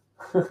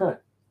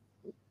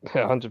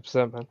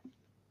 100%, man.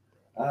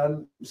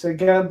 So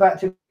going back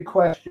to the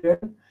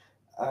question,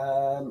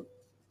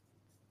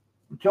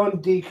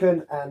 John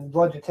Deacon and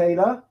Roger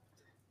Taylor.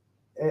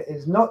 It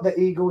is not the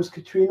Eagles,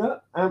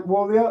 Katrina. Ant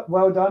Warrior,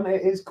 well done.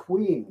 It is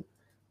Queen,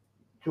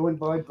 joined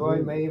by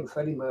Brian May and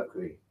Freddie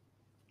Mercury.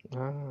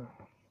 John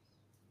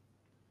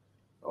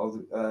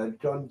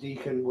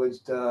Deacon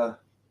was the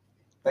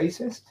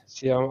bassist.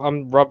 See,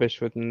 I'm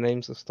rubbish with the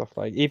names of stuff.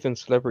 Like even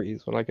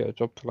celebrities, when I get a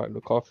job to like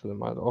look after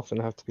them, I often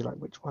have to be like,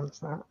 which one's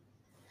that?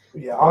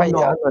 Yeah, Oh, I'm yeah,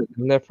 not. I know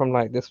them. They're from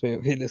like this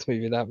movie,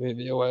 that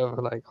movie, or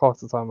whatever. Like half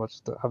the time, I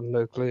just have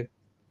no clue.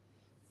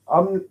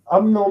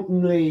 I'm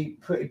normally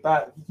pretty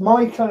bad.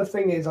 My kind of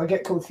thing is I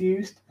get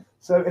confused.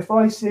 So if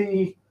I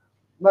see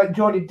like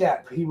Johnny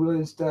Depp, he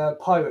was the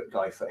pirate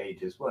guy for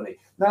ages, wasn't he?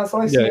 Now if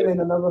I see him in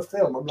another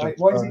film, I'm like,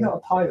 why is he not a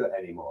pirate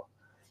anymore?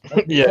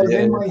 Like, because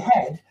in my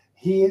head,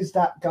 he is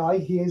that guy.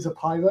 He is a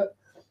pirate.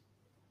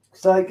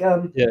 It's like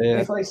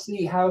if I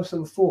see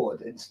Harrison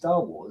Ford in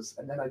Star Wars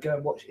and then I go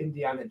and watch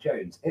Indiana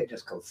Jones, it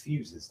just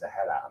confuses the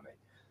hell out of me.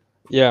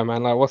 Yeah,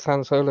 man. Like, what's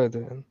Han Solo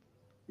doing?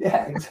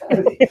 Yeah,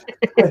 exactly.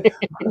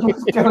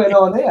 What's going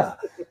on here?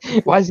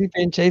 Why is he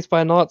being chased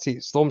by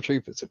Nazis?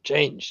 Stormtroopers have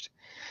changed.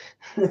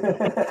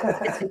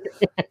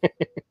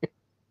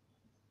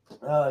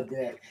 Oh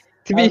dear.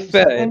 To be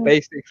fair, it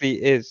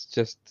basically is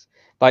just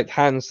like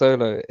Han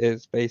Solo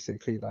is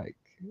basically like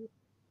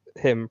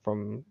him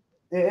from.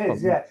 It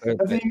is, yeah.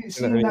 Have you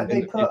seen that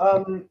they put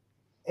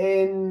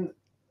in?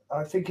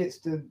 I think it's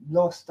the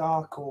Lost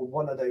Ark or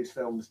one of those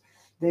films.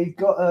 They've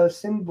got a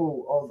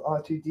symbol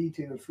of R2D2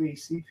 and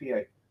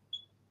 3CPO.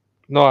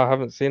 No, I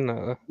haven't seen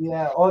that.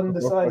 Yeah, on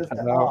the side of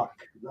the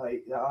Ark,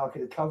 like the Ark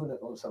of the Covenant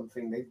or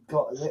something, they've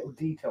got a little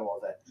detail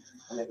of it,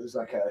 and it was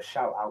like a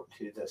shout out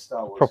to the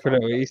Star Wars. Proper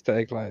little Easter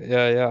egg, like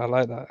yeah, I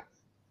like that.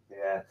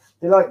 Yeah,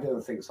 they like doing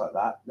things like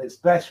that,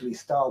 especially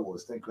Star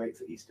Wars. They're great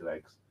for Easter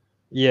eggs.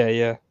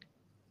 Yeah.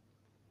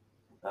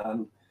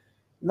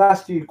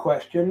 Last few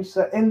questions.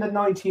 So in the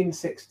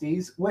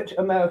 1960s, which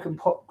American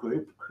pop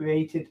group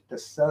created the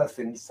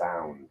surfing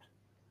sound?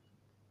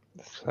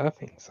 The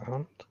surfing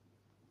sound?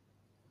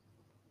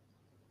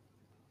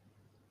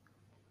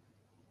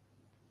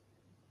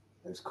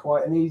 It's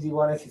quite an easy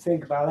one if you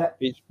think about it.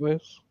 Beach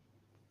Boys?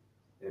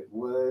 It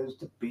was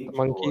the Beach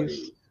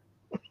Monkeys.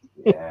 Boys.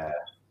 Yeah.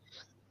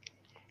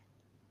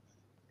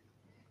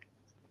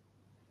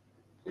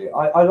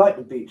 I like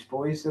the Beach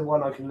Boys. They're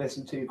one I can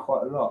listen to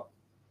quite a lot.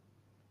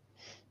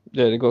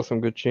 Yeah, they got some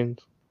good tunes.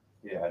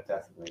 Yeah,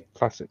 definitely.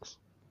 Classics.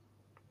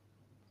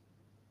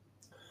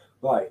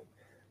 Right.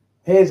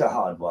 Here's a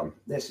hard one.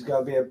 This is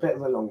going to be a bit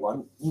of a long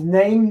one.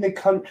 Name the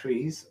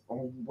countries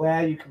on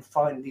where you can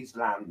find these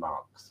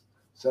landmarks.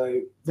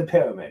 So the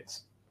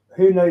pyramids.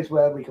 Who knows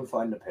where we can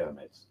find the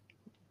pyramids?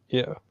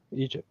 Yeah,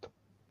 Egypt.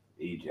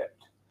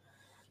 Egypt.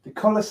 The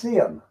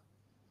Colosseum.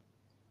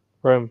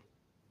 Rome.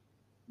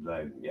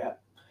 Rome, yeah.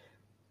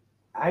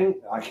 I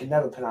can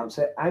never pronounce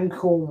it.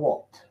 Angkor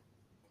Wat.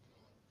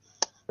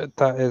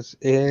 That is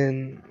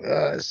in.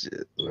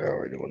 Shit, where I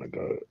really want to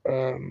go.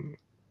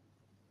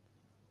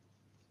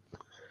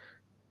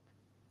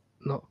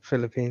 Not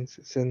Philippines.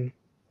 It's in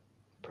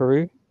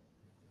Peru.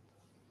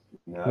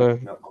 No, No.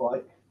 not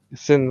quite.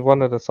 It's in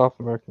one of the South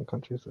American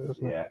countries,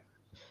 isn't it?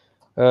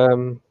 Yeah.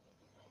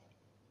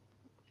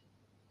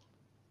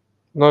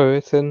 No,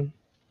 it's in.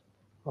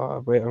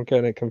 Oh, wait, I'm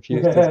getting it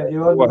confused.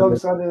 You're on the wrong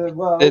side of the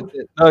world.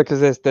 No,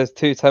 because there's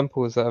two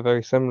temples that are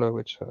very similar,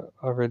 which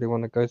I really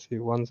want to go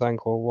to. One's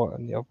Angkor Wat,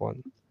 and the other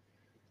one.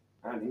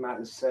 Andy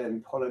Matters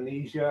said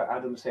Polynesia.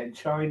 Adam said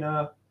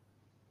China.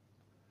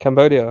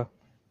 Cambodia.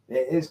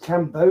 It is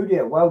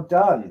Cambodia. Well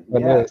done. I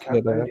know Yeah, it's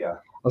near there.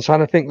 Cambodia. I was trying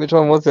to think which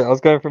one was it. I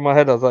was going through my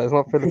head. I was like, it's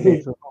not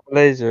Philippines, it's not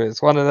Malaysia.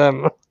 It's one of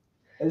them.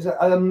 It's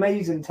an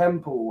amazing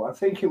temple. I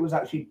think it was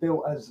actually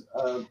built as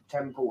a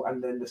temple,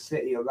 and then the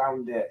city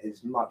around it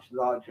is much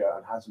larger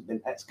and hasn't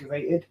been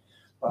excavated.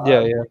 But,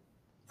 Yeah, yeah.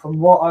 From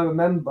what I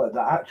remember,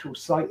 the actual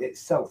site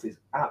itself is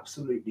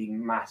absolutely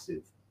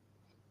massive.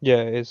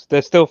 Yeah, it's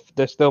they're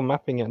still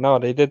mapping it now.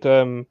 They did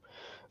a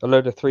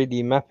load of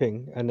 3D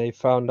mapping, and they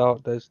found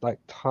out there's like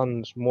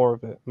tons more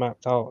of it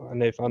mapped out,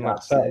 and they found like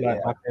That's it, satellite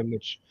yeah. mapping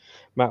which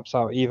maps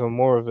out even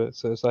more of it.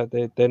 So it's like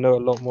they know a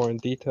lot more in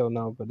detail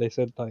now, but they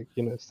said like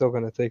it's still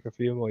going to take a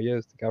few more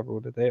years to gather all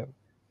the data.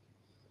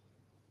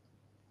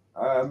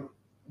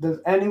 Does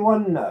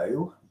anyone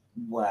know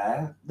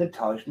where the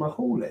Taj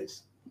Mahal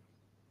is?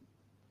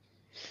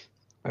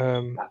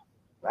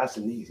 That's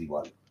an easy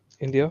one.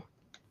 India.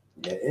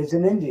 It is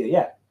in India,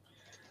 yeah.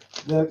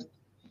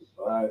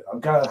 I'm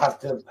going to have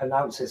to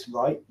pronounce this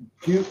right.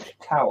 Gooch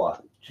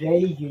Tower.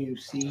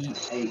 Juche.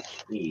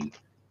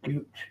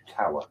 Gooch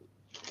Tower.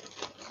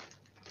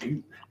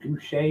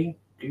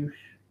 Gooch.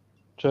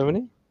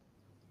 Germany.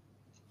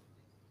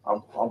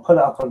 I'll put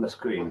it up on the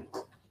screen.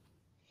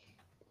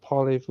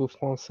 Parlez-vous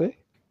français?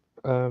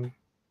 I'm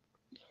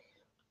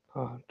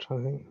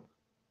trying to think.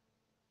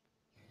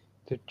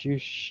 The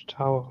Juche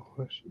Tower.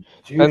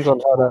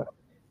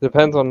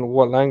 Depends on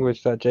what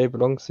language that J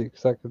belongs to,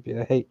 because that could be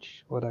a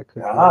H, or that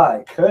could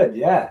it could,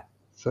 yeah.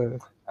 So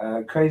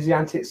Crazy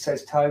Antics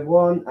says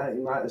Taiwan.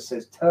 Antimatter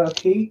says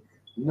Turkey.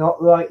 Not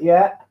right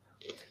yet.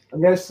 I'm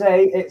going to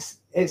say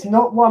it's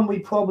not one we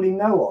probably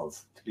know of,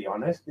 to be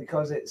honest,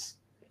 because it's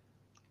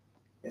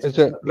is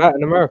it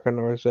Latin American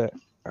or is it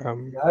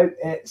no,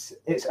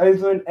 it's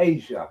over in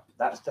Asia.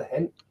 That's the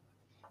hint.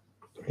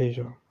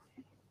 Asia?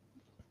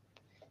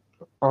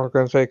 I was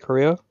going to say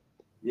Korea.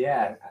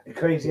 Yeah,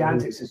 Crazy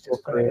Antics has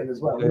just put it in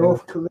as well. Yeah.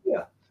 North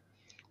Korea.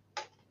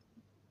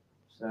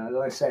 So,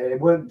 like I say, it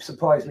wouldn't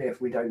surprise me if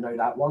we don't know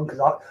that one,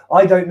 because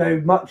I don't know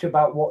much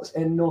about what's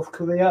in North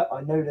Korea.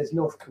 I know there's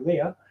North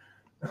Korea.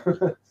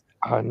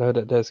 I know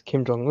that there's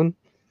Kim Jong-un.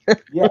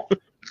 Yeah,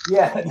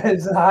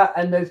 there's that,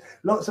 and there's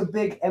lots of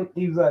big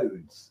empty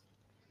roads.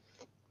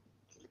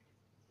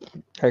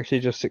 Actually,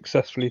 just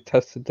successfully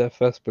tested their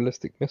first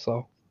ballistic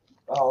missile.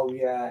 Oh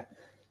yeah,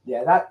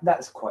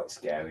 that's quite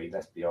scary.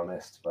 Let's be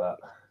honest, but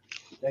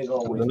they've I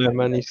always. don't know,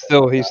 man. He's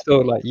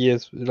still like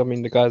years. I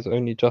mean, the guy's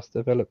only just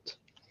developed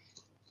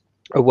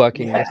a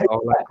working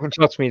missile. Like,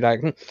 trust me,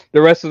 like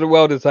the rest of the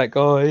world is like,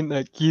 oh, ain't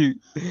that cute?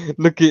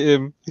 Look at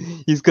him.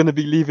 He's gonna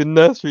be leaving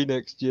nursery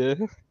next year.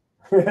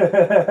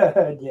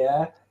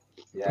 Yeah.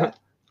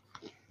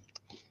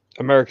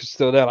 America's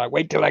still there. Like,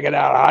 wait till I get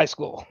out of high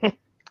school.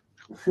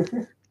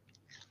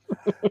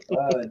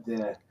 Oh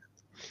dear.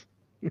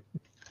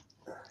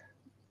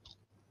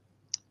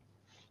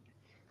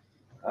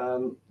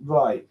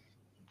 Right.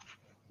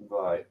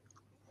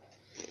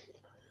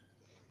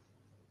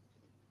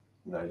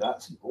 No,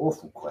 that's an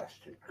awful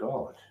question.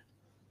 God,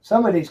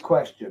 some of these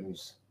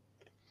questions,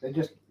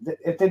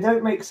 if they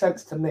don't make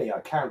sense to me, I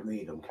can't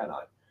read them, can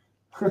I?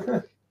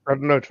 I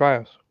don't know. Try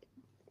us.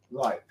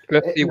 Right.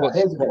 Let's see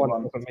here's a good what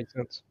one. doesn't make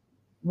sense.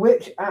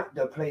 Which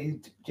actor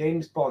played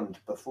James Bond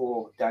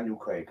before Daniel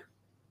Craig?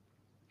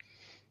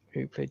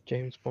 Who played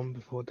James Bond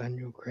before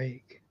Daniel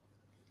Craig?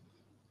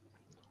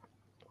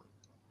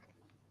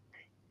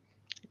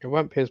 It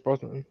wasn't Pierce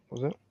Brosnan,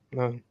 was it?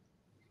 No.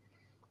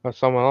 Or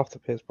someone after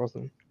Pierce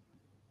Brosnan.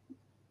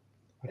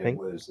 I think.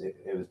 It was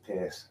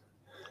Pierce.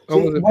 Oh,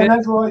 See, was it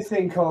whenever I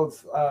think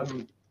of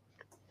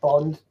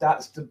Bond,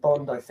 that's the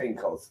Bond I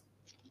think of.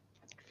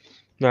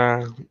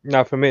 Nah,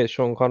 for me it's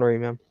Sean Connery,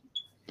 man.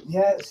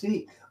 Yeah,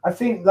 see, I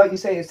think, like you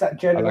say, it's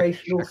that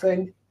generational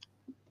thing.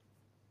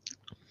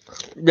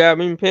 Yeah, I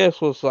mean,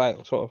 Pierce was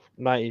like sort of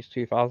 90s,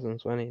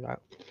 2000s when he like.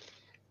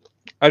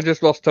 I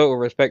just lost total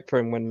respect for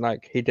him when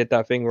like he did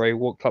that thing where he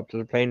walked up to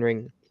the plane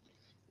ring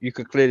you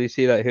could clearly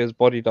see that his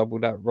body double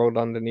that rolled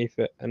underneath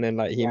it, and then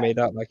like he Yeah. made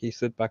out like he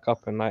stood back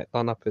up and like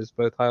done up his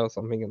bow tie or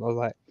something, and I was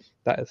like,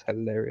 that is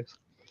hilarious.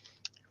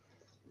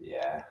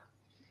 Yeah.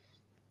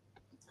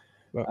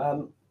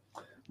 Right.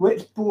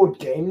 Which board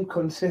game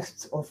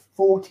consists of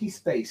 40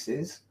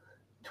 spaces,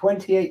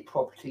 28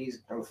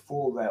 properties, and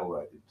 4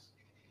 railroads?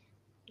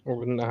 Or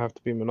wouldn't that have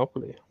to be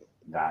Monopoly?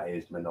 That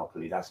is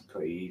Monopoly. That's a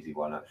pretty easy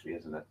one, actually,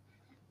 isn't it?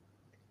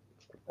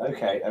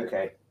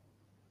 Okay.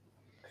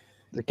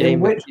 The game. In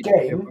which that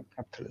game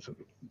capitalism.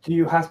 do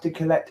you have to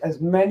collect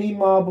as many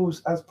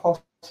marbles as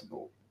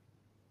possible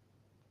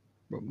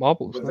What,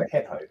 marbles? with No? a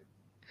hippo?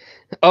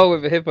 Oh,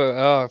 with a hippo.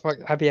 Oh, fuck,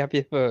 happy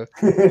hippo.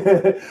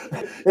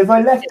 If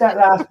I left that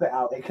last bit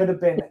out, it could have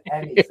been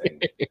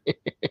anything.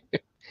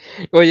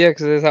 Well, yeah,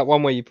 because there's that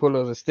one where you pull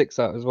all the sticks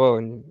out as well,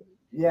 and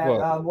Yeah,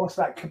 What? what's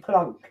that?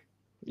 Kaplunk.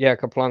 yeah,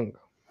 Kaplunk.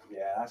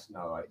 Yeah, that's an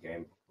alright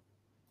game.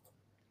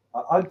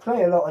 I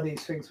play a lot of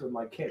these things with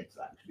my kids,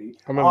 actually.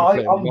 I remember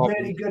playing I'm marbles.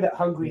 really good at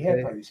Hungry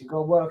Okay. Hippos. You got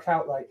to work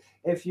out, like,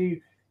 if you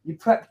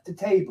prep the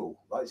table,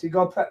 right? So you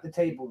got to prep the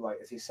table, right,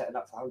 if you're setting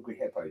up for Hungry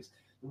Hippos.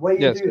 The way you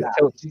Yeah, do so it that,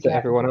 tilts you to get,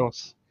 everyone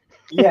else.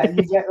 yeah,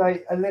 you get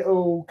like a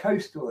little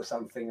coaster or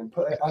something and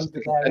put it under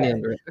Stick a their penny head,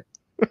 under it.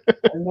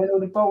 and then all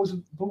the balls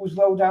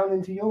roll down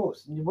into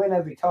yours, and you win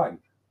every time.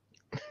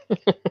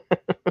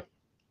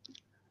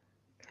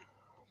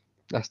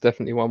 That's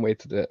definitely one way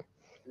to do it.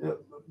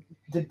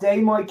 The day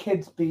my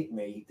kids beat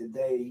me, the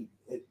day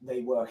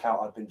they work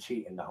out I've been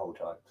cheating the whole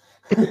time.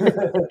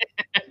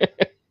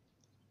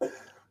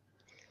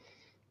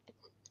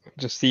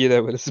 Just see you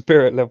there with a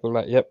spirit level,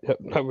 like, yep,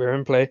 no, we're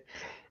in play.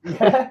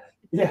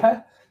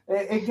 Yeah.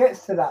 It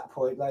gets to that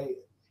point. Like,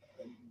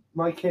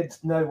 my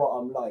kids know what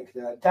I'm like.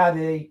 They're like,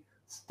 Daddy,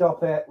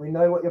 stop it. We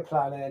know what you're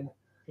planning.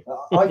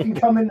 I can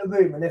come in the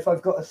room, and if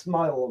I've got a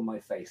smile on my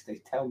face,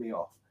 they tell me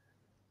off.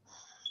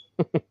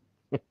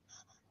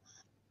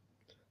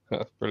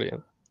 That's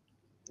brilliant.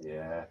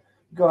 Yeah.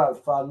 You got to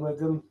have fun with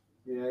them.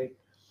 You know,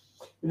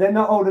 they're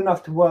not old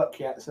enough to work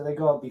yet, so they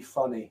got to be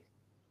funny.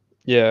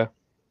 Yeah,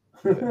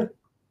 they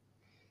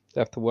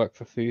have to work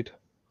for food.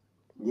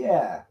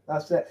 Yeah,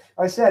 that's it.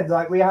 I said,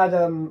 like, we had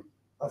a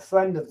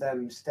friend of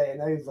them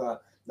staying over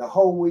the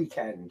whole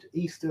weekend,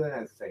 Easter and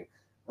everything.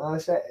 And I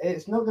said,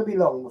 it's not going to be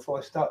long before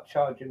I start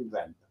charging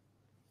rent.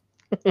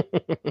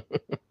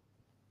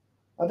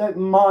 I don't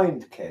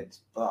mind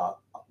kids, but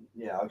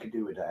yeah, I could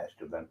do with that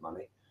extra rent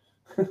money.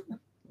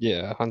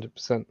 Yeah,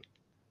 100%.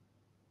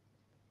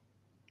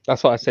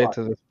 That's what I say Right.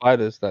 to the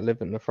spiders that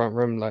live in the front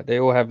room. Like, they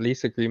all have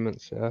lease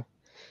agreements, yeah.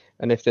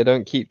 And if they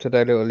don't keep to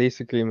their little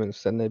lease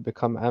agreements, then they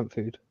become ant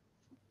food.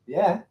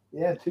 Yeah,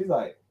 too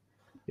right.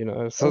 You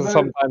know, so Although-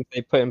 sometimes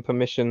they put in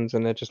permissions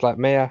and they're just like,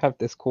 may I have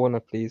this corner,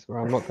 please? Where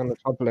I'm not going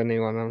to trouble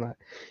anyone. I'm like,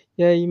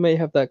 yeah, you may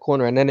have that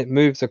corner. And then it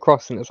moves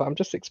across and it's like, I'm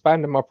just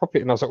expanding my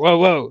property. And I was like,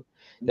 whoa.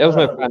 There was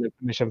no planning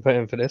permission put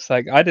in for this.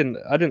 Like, I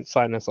didn't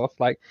sign this off.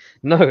 Like,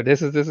 no,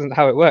 this isn't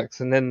how it works.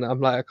 And then I'm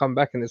like, I come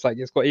back and it's like,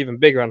 it's got even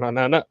bigger. And I'm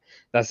like, no,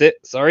 that's it.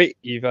 Sorry,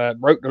 you've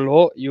broke the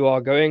law. You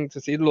are going to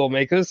see the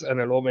lawmakers,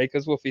 and the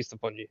lawmakers will feast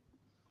upon you.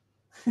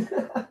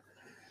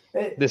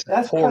 This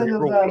That's Tory kind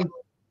of rule.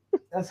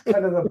 that's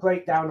kind of a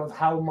breakdown of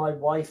how my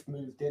wife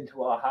moved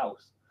into our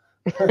house.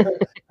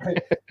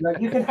 Like,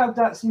 you can have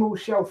that small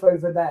shelf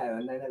over there,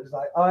 and then it was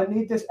like, oh, I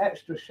need this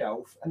extra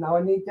shelf, and now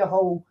I need the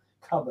whole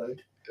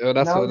cupboard. Oh,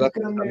 that's Now what I'm just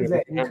going to move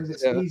it because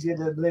it's yeah. easier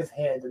to live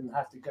here than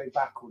have to go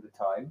back all the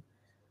time.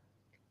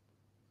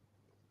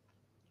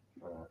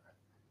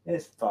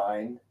 It's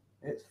fine.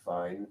 It's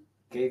fine.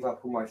 Gave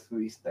up all my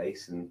free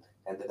space and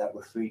ended up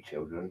with 3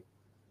 children.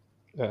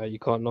 You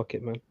can't knock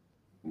it, man.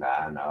 No,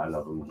 I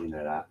love them. You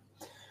know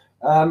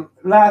that.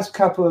 Last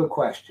couple of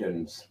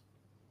questions.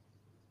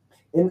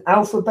 In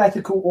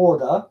alphabetical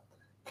order,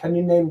 can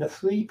you name the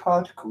 3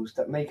 particles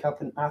that make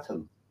up an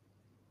atom?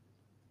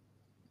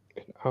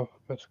 In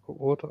alphabetical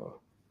order.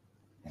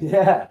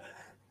 Yeah,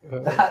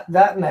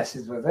 that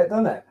messes with it,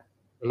 doesn't it?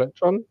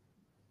 Electron.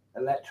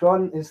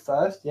 Electron is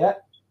first, yeah.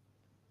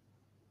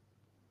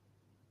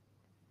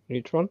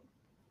 Neutron.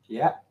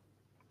 Yeah,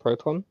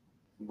 Proton.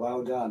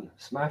 well done.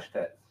 Smashed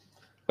it.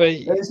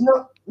 Wait. But it's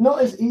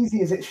not as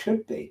easy as it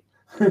should be.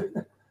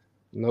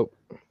 Nope.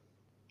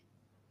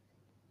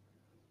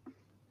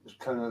 Just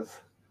kind of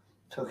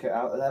took it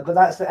out of there. But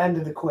that's the end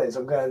of the quiz.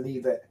 I'm going to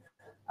leave it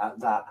at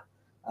that.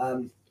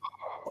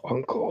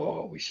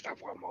 Encore. We should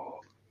have one more.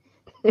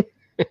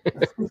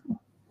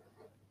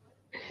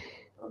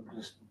 I'm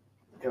just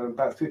going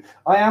back through.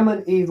 I am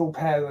an evil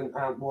parent,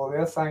 Ant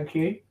Warrior. Thank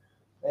you.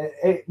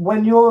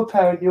 When you're a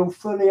parent, you'll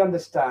fully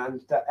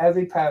understand that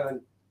every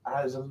parent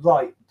has a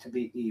right to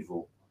be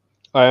evil.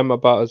 I am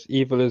about as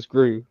evil as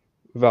Gru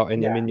without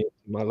any Yeah. minions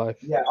in my life.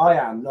 Yeah, I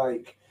am.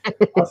 Like,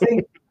 I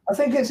think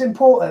it's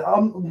important.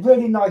 I'm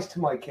really nice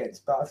to my kids,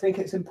 but I think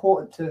it's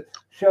important to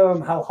show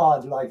them how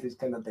hard life is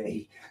going to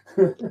be.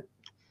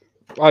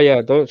 Oh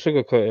yeah, don't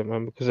sugarcoat it,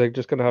 man, because they're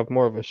just gonna have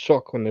more of a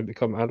shock when they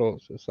become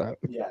adults. It's like,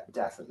 Yeah,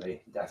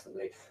 definitely.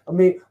 I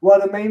mean,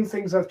 one of the main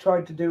things I've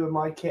tried to do with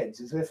my kids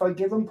is if I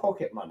give them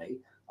pocket money,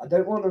 I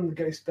don't want them to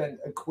go spend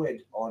 £1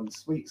 on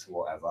sweets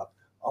or whatever.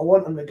 I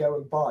want them to go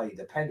and buy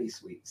the penny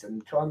sweets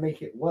and try and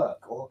make it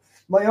work. Or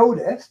my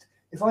oldest,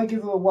 if I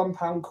give her a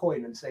 £1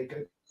 coin and say,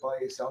 go buy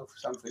yourself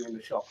something in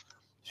the shop,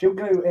 she'll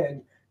go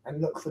in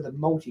and look for the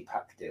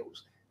multi-pack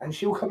deals. And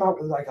she'll come out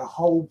with like a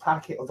whole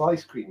packet of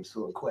ice creams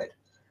for £1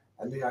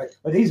 and be like,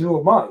 but these are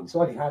all mine,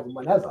 so I can have them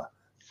whenever.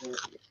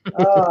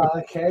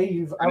 Okay,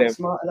 you've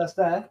outsmarted us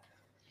there.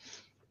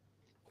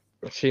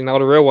 See, now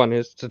the real one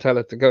is to tell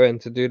her to go in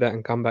to do that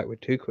and come back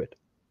with £2.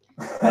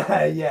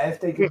 Yeah, if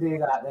they can do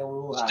that, they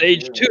will all have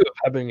Stage 2 of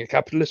having a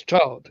capitalist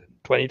child,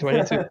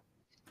 2022.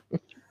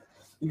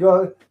 You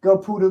gotta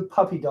pull the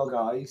puppy dog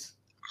eyes.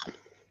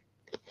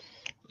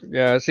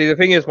 Yeah, see, the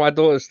thing is, my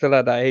daughter's still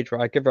at that age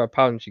where I give her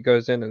 £1, she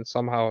goes in and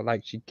somehow,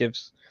 like, she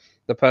gives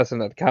the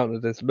person at the counter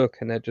this look,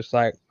 and they're just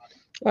like,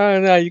 oh,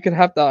 no, you can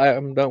have that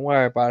item, don't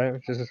worry about it.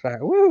 It's just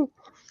like, woo,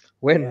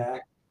 win. Yeah.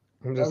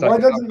 I'm just Why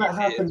like, doesn't that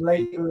happen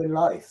later in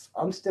life?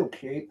 I'm still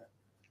cute.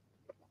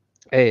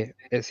 Hey,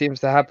 it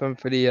seems to happen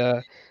for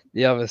the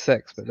other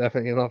sex, but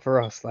definitely not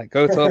for us. Like,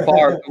 go to a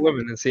bar with a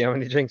woman and see how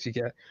many drinks you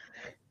get.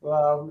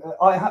 Well,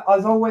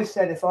 I've always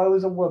said if I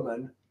was a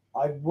woman,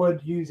 I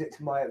would use it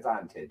to my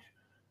advantage.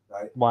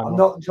 Right? Why I'm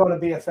not trying to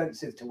be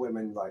offensive to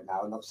women right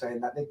now. I'm not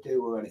saying that they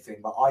do or anything,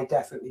 but I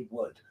definitely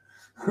would.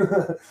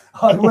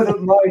 I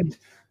wouldn't mind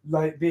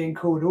like being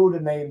called all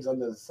the names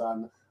under the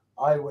sun.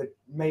 I would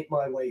make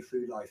my way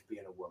through life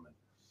being a woman.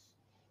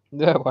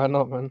 Yeah, why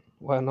not, man?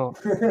 Why not?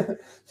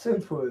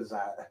 Simple as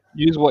that.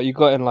 Use what you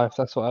got in life.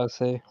 That's what I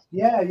say.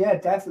 Yeah,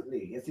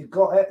 definitely. If you've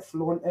got it,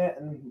 flaunt it,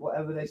 and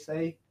whatever they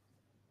say.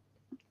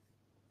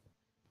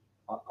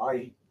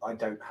 I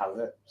don't have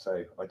it,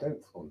 so I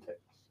don't flaunt it.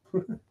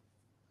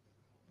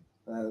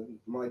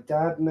 My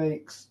dad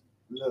makes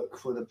look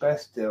for the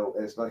best deal.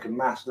 It's like a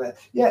maths lesson.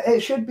 Yeah,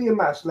 it should be a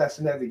maths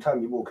lesson every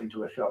time you walk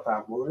into a shop,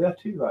 Aunt Warrior.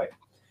 Too right.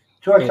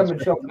 Try coming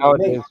shopping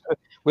nowadays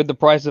with the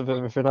price of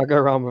everything. I go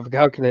around with a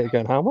calculator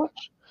going, how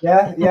much?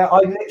 Yeah. I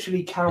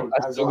literally count.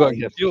 I still got to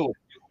get fuel.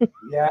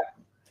 Yeah,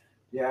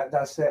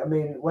 that's it. I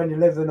mean, when you're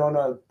living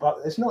on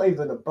it's not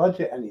even a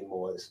budget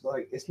anymore.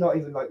 It's not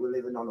even like we're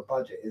living on a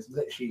budget. It's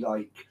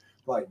literally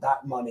like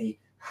that money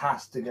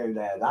has to go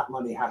there. That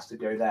money has to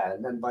go there,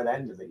 and then by the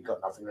end of it, you've got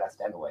nothing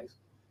left anyways.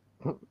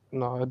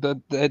 No,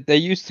 there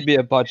used to be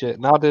a budget.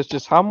 Now there's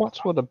just how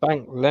much will the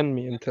bank lend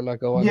me until I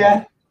go on?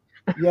 Yeah.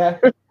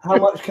 How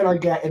much can I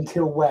get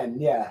until when?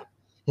 Yeah.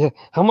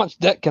 How much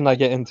debt can I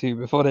get into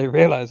before they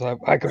realize I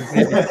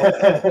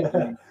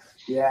completely.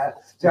 Yeah.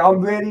 So I'm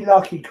really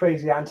lucky,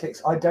 Crazy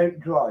Antics. I don't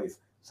drive,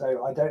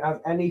 so I don't have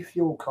any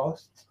fuel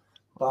costs.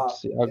 But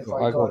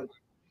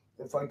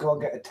if I go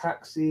and get a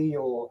taxi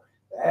or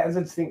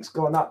everything's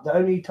gone up, the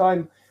only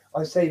time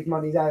I save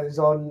money there is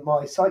on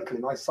my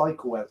cycling. I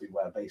cycle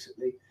everywhere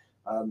basically.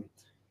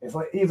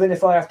 Even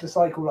if I have to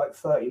cycle like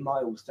 30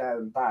 miles there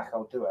and back,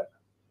 I'll do it.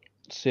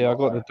 See, I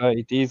got the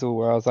dirty diesel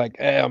where I was like,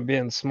 hey, I'm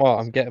being smart.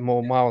 I'm getting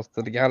more miles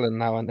to the gallon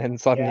now. And then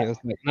suddenly it was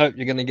like, nope,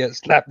 you're going to get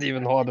slapped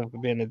even harder for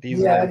being a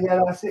diesel. Yeah,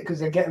 that's it, because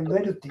they're getting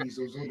rid of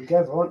diesels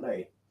altogether, aren't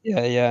they?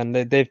 Yeah, and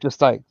they've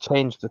just like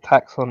changed the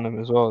tax on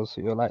them as well.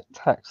 So you're like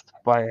taxed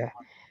by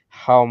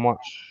how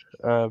much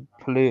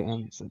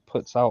pollutants it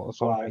puts out or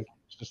something. Right.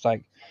 It's just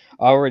like,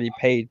 I already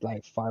paid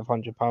like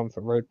 £500 for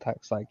road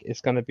tax. Like,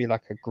 it's going to be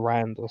like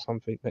 £1,000 or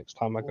something next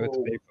time I go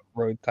to pay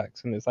for road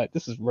tax. And it's like,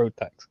 this is road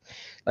tax.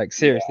 Like,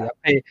 seriously,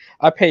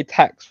 I pay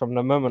tax from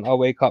the moment I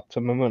wake up to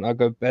the moment I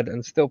go to bed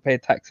and still pay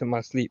tax in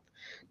my sleep.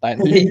 Like,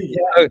 leave me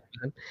alone,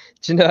 man.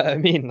 Do you know what I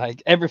mean?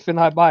 Like, everything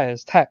I buy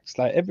is taxed.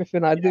 Like,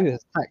 everything I do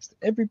is taxed.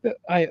 Every bit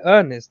I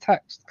earn is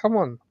taxed. Come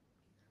on.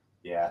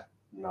 Yeah,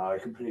 no, I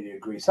completely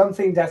agree.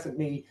 Something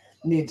definitely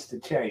needs to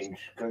change,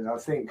 because I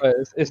think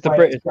it's the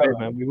British way,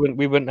 man.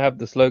 We wouldn't have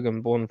the slogan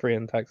 "born free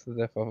and taxed to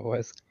death"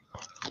 otherwise.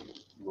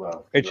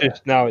 Well, it's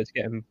just now it's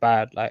getting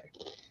bad, like,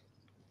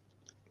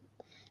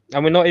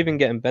 and we're not even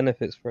getting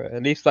benefits for it.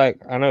 At least,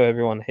 like, I know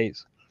everyone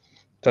hates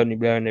Tony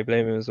Blair and they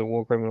blame him as a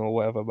war criminal or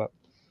whatever, but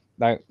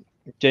like,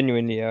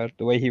 genuinely,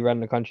 the way he ran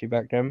the country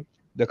back then,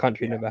 the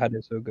country never had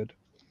it so good.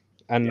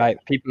 And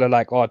like, people are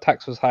like, "Oh,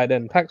 tax was high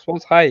then." Tax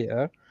was high,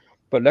 yeah.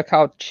 But look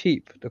how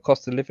cheap the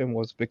cost of living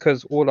was,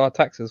 because all our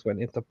taxes went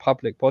into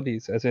public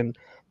bodies, as in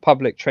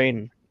public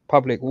train,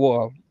 public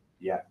water.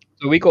 Yeah.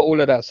 So we got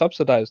all of that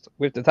subsidized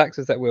with the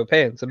taxes that we were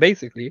paying. So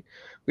basically,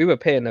 we were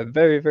paying a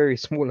very, very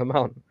small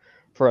amount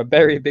for a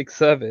very big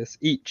service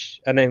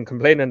each, and then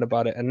complaining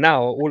about it. And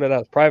now all of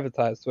that's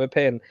privatized. So we're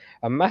paying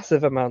a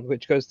massive amount,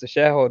 which goes to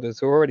shareholders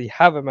who already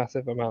have a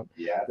massive amount.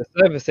 Yeah. The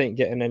service ain't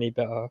getting any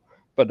better,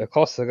 but the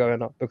costs are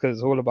going up because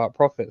it's all about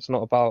profits,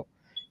 not about,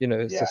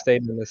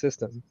 sustaining the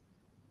system.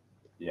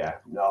 Yeah,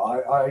 no,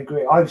 I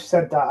agree. I've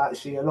said that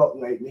actually a lot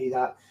lately,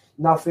 that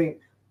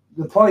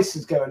the price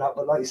is going up,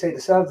 but like you say,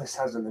 the service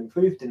hasn't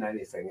improved in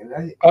anything. And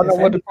I don't know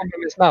what the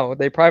problem is now.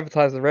 They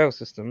privatize the rail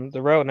system.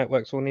 The rail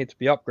networks will need to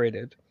be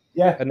upgraded.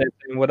 Yeah, And they're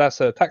saying, well,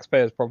 that's a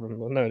taxpayer's problem.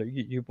 Well, no,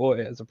 you bought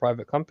it as a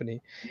private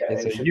company. yeah,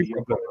 It's it a should you be your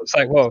problem. problem. It's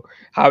like, well,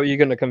 how are you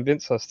going to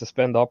convince us to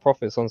spend our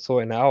profits on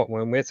sorting it out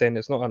when we're saying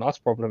it's not an us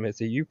problem,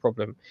 it's a you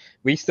problem?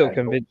 We still Yeah,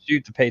 cool. convince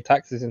you to pay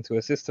taxes into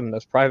a system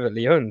that's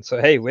privately owned.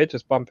 So, hey, we're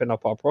just bumping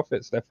up our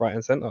profits left, right,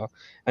 and center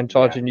and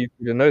charging you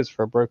through the nose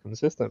for a broken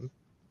system.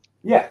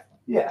 Yeah,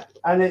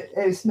 and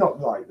it's not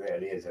right,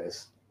 really, is it?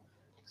 It's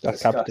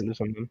That's disgusting.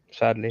 capitalism,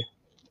 sadly.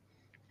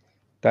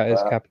 That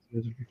is But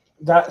capitalism.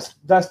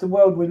 that's the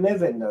world we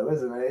live in, though,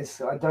 isn't it? It's,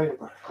 I don't,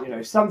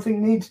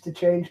 something needs to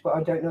change, but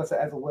I don't know if it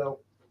ever will.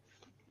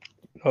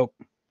 Nope.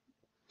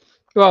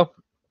 Well,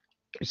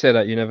 you say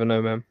that, you never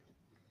know, man.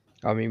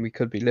 I mean, we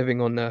could be living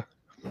on a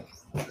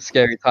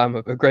scary time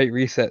of a great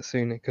reset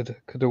soon. It could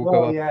all go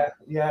Well, up.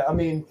 yeah. I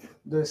mean,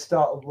 the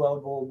start of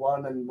World War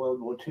One and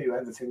World War Two,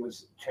 everything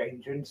was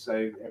changing, so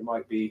it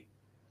might be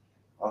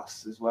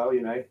us as well.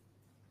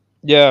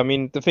 Yeah, I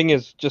mean, the thing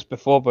is, just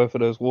before both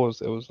of those wars,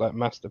 there was like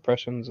mass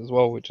depressions as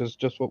well, which is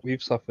just what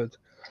we've suffered.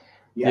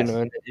 Yes.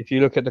 And if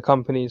you look at the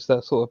companies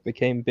that sort of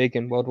became big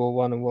in World War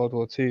One and World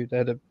War Two,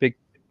 they're the big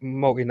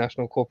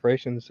multinational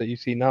corporations that you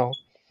see now,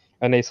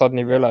 and they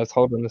suddenly realized,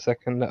 hold on a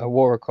second, that a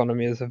war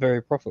economy is a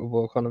very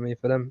profitable economy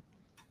for them.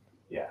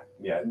 Yeah.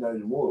 No,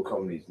 the war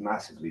economy is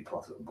massively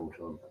profitable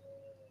to them.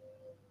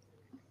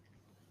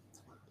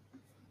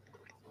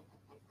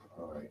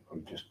 All right,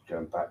 I'm just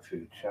going back through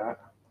the chat.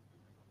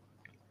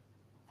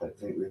 Don't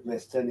think we've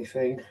missed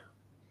anything.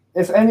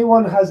 If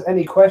anyone has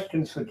any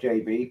questions for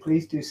JB,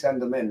 please do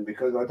send them in,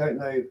 because I don't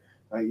know,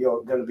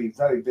 you're going to be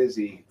very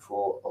busy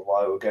for a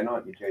while again,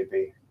 aren't you,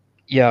 JB?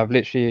 Yeah,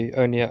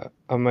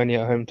 I'm only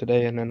at home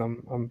today, and then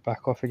I'm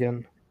back off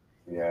again.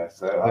 Yeah,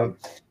 so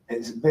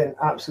it's been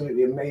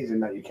absolutely amazing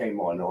that you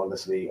came on.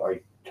 Honestly, I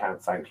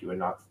can't thank you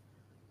enough.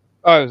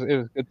 Oh, it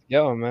was good to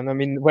get on, man. I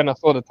mean, when I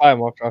saw the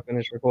time after I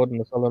finished recording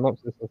the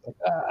Solenopsis, I was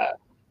like,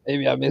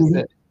 maybe I missed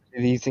it.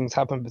 These things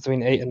happen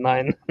between 8 and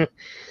 9.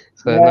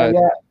 So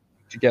yeah.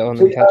 To get on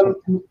and catch up.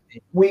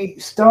 We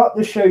start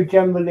the show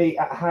generally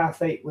at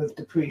 8:30 with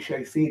the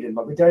pre-show feeding,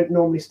 but we don't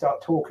normally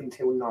start talking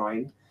till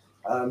 9.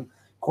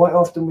 Quite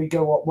often we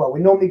go on, well, we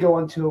normally go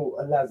on till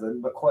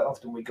 11, but quite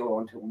often we go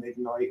on till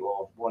midnight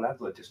or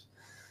whatever, just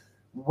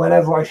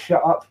whenever I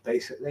shut up,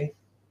 basically.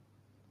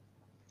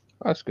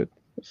 That's good.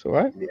 That's all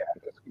right. Yeah.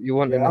 You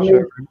want in I the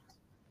mean, show?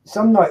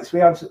 some nights we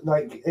have,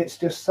 like, it's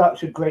just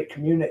such a great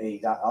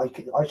community that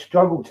I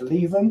struggle to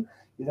leave them.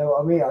 You know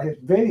what I mean? I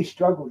really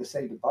struggle to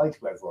say goodbye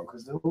to everyone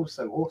because they're all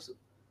so awesome.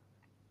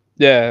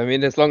 Yeah, I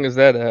mean, as long as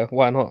they're there,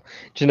 why not?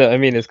 Do you know what I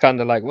mean? It's kind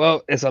of like,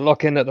 well, it's a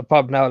lock-in at the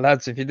pub now,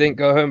 lads. If you didn't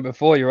go home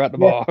before, you're at the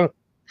bar.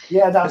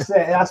 Yeah, that's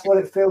it. That's what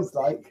it feels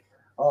like.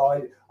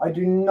 Oh, I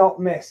do not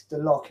miss the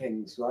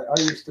lock-ins. Right, I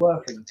used to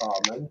work as a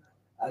barman,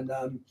 and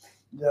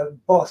the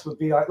boss would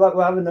be like, "Look,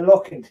 we're having the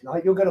lock-in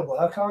tonight. You're going to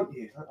work, aren't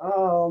you?" Like,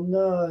 oh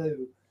no!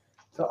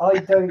 So I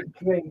don't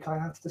drink. I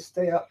have to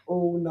stay up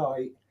all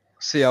night.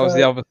 See, I was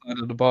the other side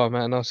of the bar,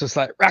 man. I was just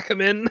like, rack 'em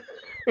in.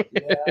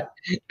 Yeah.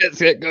 Let's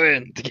get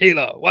going.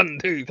 Tequila. 1,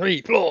 2,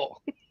 3, floor.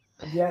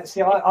 Yeah.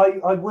 See,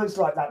 I was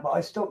like that, but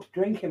I stopped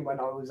drinking when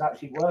I was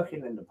actually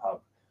working in the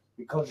pub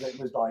because it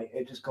was like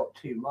it just got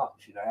too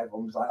much.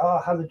 Everyone was like, "Oh,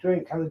 have a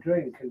drink," and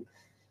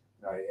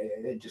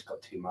it just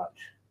got too much.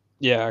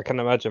 Yeah, I can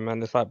imagine,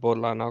 man. It's like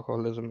borderline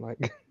alcoholism,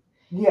 like.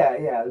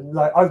 Yeah.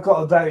 Like, I've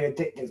got a very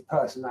addictive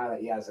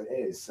personality as it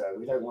is, so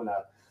we don't want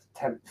to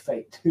tempt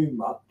fate too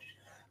much.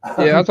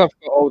 Yeah, as I've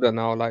got older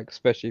now, like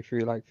especially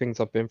through like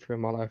things I've been through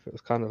in my life, it was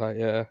kind of like,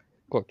 yeah,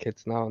 got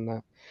kids now and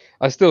that.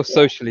 I still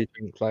socially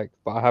drink, like,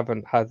 but I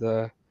haven't had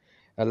a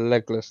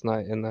legless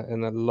night in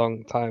a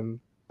long time.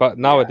 But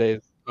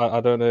nowadays,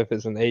 I don't know if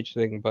it's an age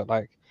thing, but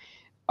like,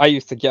 I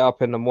used to get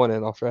up in the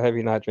morning after a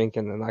heavy night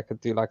drinking, and I could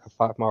do like a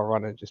 5-mile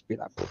run and just be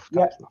like, that's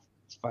nothing,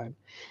 it's fine.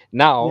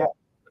 Now,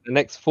 the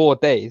next 4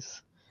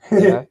 days,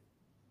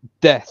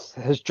 death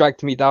has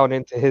dragged me down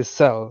into his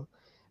cell.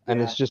 And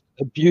it's just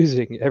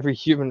abusing every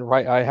human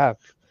right I have.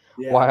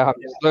 While I'm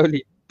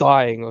slowly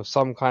dying of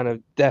some kind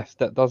of death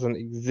that doesn't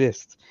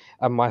exist,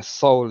 and my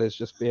soul is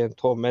just being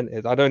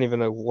tormented. I don't even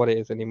know what it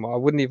is anymore. I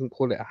wouldn't even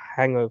call it a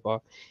hangover.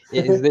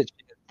 It is literally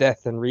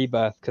death and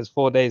rebirth. Because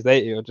 4 days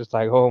later, you're just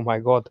like, oh my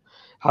god,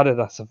 how did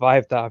I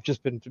survive that? I've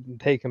just been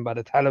taken by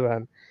the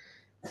Taliban.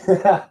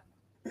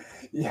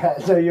 Yeah,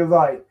 so you're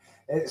right.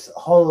 It's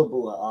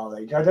horrible at our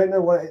age. I don't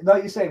know what,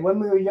 like you say, when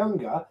we were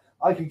younger,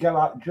 I could go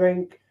out and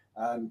drink.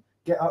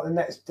 Get up the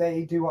next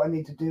day, do what I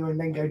need to do, and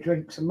then go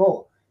drink some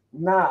more.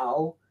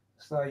 Now,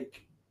 it's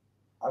like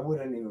I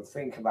wouldn't even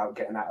think about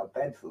getting out of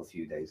bed for a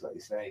few days, like you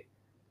say.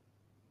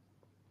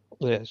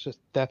 Yeah, it's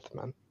just death,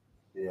 man.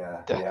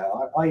 Yeah.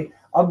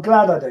 I'm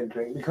glad I don't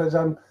drink because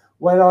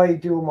when I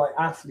do all my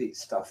athlete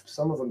stuff,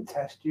 some of them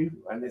test you,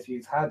 and if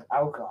you've had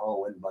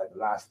alcohol in like the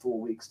last 4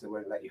 weeks, they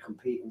won't let you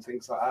compete and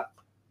things like that.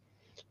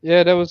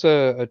 Yeah, there was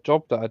a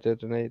job that I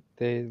did, and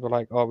they were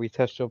like, "Oh, we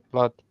test your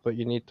blood, but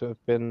you need to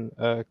have been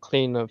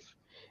clean of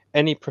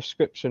any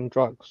prescription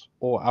drugs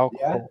or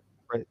alcohol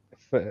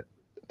for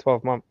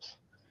 12 months."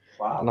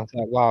 And I Wow. was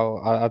like, wow,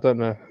 I don't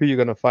know who you're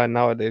gonna find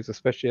nowadays,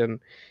 especially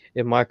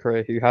in my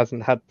career, who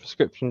hasn't had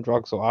prescription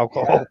drugs or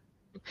alcohol.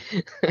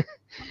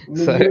 I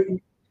mean, So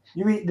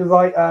you eat the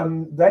right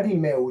ready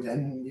meal,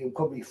 and you'll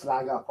probably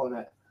flag up on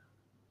it.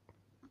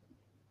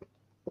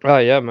 oh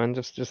yeah, man,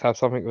 just have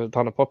something with a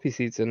ton of poppy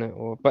seeds in it,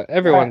 or but Yeah,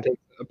 everyone takes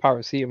a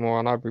paracetamol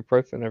and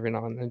ibuprofen every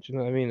now and then. Do you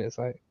know what I mean? It's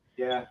like,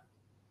 yeah,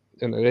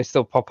 you know, they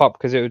still pop up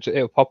because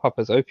it'll pop up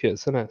as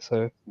opiates, isn't it?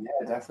 So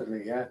yeah,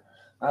 definitely. Yeah,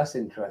 that's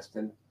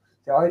interesting.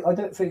 Yeah, I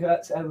don't think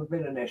that's ever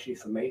been an issue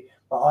for me,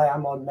 but I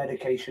am on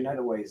medication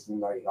anyways, and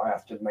like I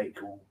have to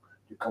make all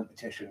the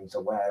competitions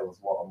aware of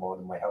what I'm on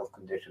and my health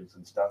conditions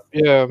and stuff.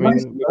 yeah, I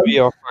Most mean, of with them, me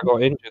after I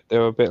got injured, they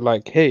were a bit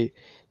like, hey,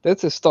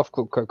 there's this stuff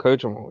called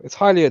cocodamol. It's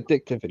highly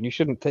addictive and you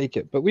shouldn't take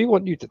it, but we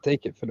want you to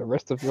take it for the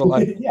rest of your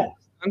life. yeah,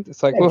 And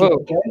it's like, yeah, give it whoa,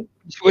 a go.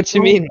 what do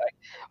you Well, mean? Like,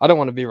 I don't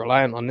want to be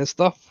reliant on this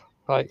stuff.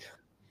 Like,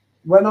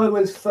 when I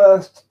was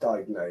first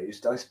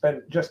diagnosed, I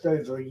spent just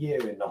over a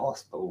year in the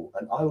hospital,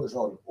 and I was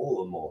on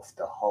Oromorph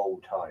the whole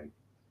time.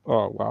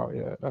 oh wow,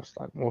 yeah, that's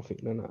like morphine,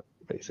 isn't it?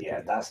 Basically.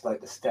 Yeah, that's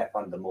like the step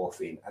under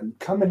morphine. And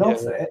coming Yeah,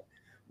 off it,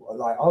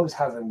 like I was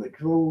having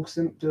withdrawal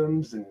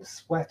symptoms and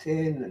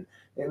sweating, and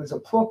it was a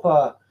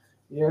proper,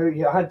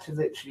 you had to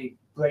literally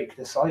break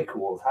the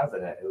cycle of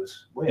having it. It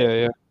was weird. yeah,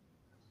 yeah.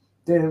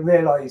 Didn't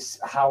realize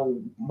how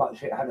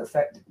much it had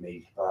affected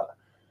me, but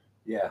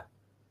yeah,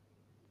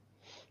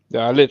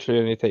 Yeah, I literally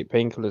only take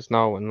painkillers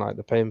now when like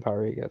the pain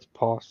barrier gets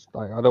past.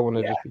 Like, I don't want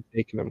to yeah, just be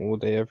taking them all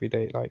day, every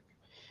day. Like,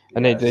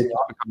 and yeah. they See,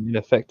 just become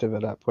ineffective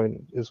at that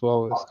point as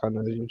well. It's kind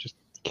of you're just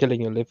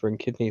killing your liver and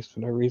kidneys for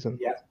no reason.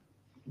 yeah,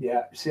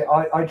 yeah. See,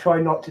 I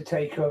try not to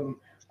take them.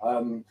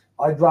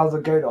 I'd rather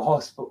go to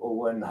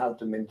hospital and have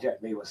them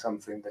inject me with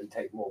something than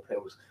take more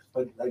pills.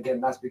 But again,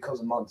 that's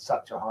because I'm on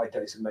such a high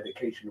dose of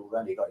medication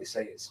already. Like you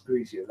say, it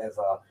screws your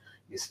liver,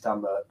 your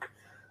stomach.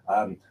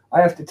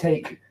 I have to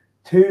take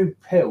 2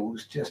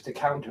 pills just to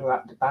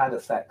counteract the bad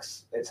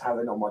effects it's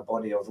having on my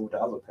body of all the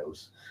other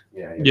pills.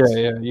 Yeah, Yeah,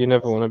 yeah. You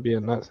never want to be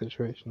in that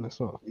situation. That's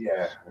not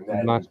yeah. And a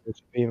then, nice way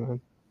to be,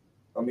 man.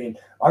 I mean,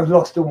 I've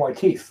lost all my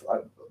teeth.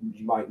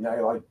 You might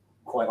know, I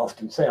quite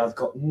often say I've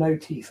got no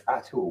teeth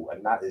at all,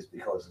 and that is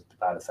because of the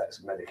bad effects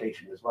of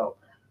medication as well.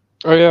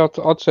 Oh yeah,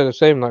 I'd say the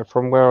same. Like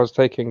from where I was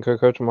taking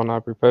cocodamol and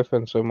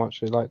ibuprofen so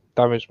much, it like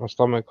damaged my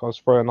stomach. I was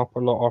throwing up a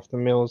lot after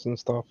meals and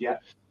stuff. Yeah.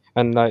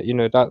 And like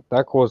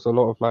that caused a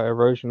lot of like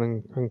erosion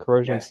and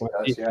corrosion Yes, to my it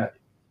does. teeth. Yeah,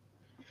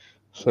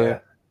 So yeah.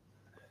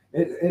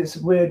 It's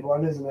a weird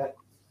one, isn't it?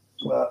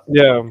 But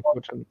yeah,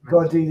 unfortunately.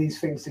 got to do these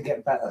things to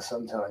get better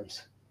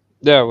sometimes.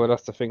 Yeah, well,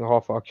 that's the thing.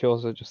 Half our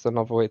cures are just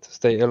another way to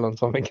stay ill on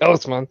something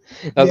else, man.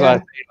 That's why I Yeah.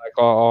 say like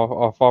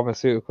our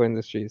pharmaceutical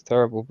industry is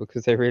terrible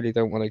because they really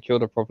don't want to cure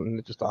the problem.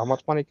 They're just like, how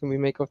much money can we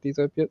make off these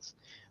opiates?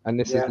 And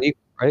this is Yeah.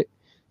 legal, right?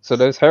 So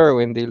those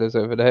heroin dealers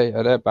over there,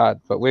 yeah, they're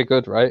bad, but we're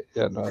good, right?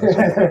 Yeah, no, that's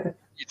what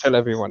you tell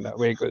everyone that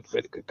we're good.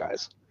 We're the good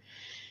guys.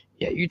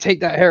 Yeah, you take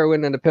that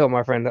heroin and the pill,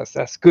 my friend.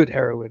 That's good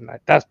heroin.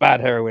 Like that's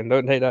bad heroin.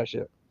 Don't take that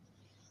shit.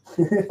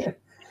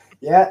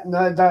 Yeah,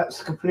 no,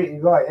 that's completely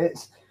right.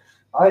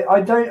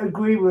 I don't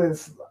agree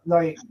with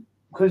like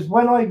because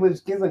when I was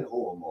given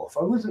Oromorph,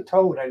 I wasn't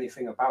told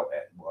anything about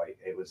it. Like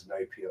it was an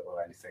opiate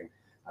or anything,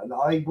 and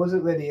I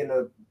wasn't really in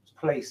a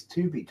place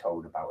to be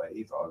told about it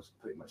either. I was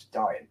pretty much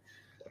dying.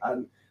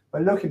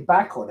 But looking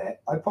back on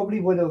it, I probably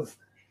would have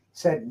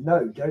said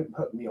no. Don't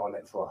put me on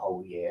it for a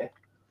whole year.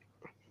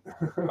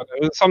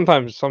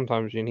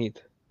 Sometimes you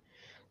need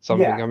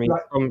something. Yeah, I mean,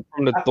 like from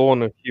the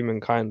dawn of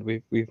humankind,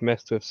 we've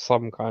messed with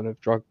some kind of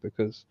drug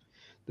because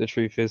the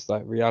truth is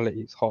like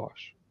reality is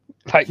harsh.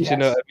 Like, do you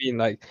know yes, what I mean?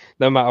 Like,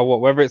 no matter what,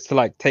 whether it's to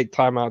like take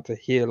time out to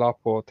heal up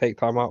or take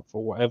time out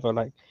for whatever,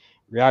 like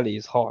reality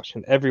is harsh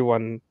and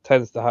everyone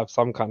tends to have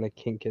some kind of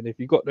kink. And if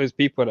you got those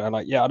people that are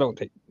like, yeah, I don't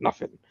take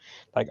nothing,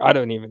 like I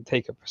don't even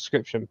take a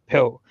prescription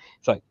pill.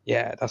 It's like,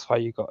 yeah, that's why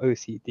you got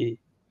OCD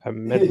and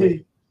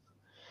meddling.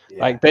 yeah,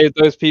 Like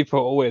those people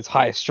are always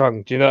high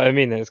strung. Do you know what I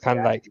mean? And it's kind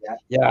of like, yeah.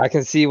 yeah, I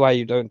can see why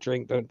you don't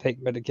drink, don't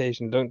take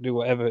medication, don't do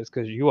whatever. It's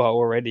because you are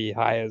already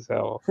high as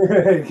hell.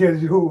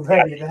 Because you're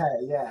already there.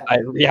 Yeah.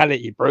 Like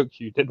reality broke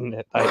you, didn't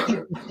it? Like,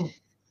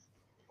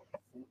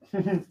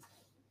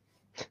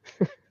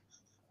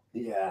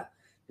 Yeah,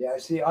 yeah.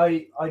 See,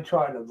 I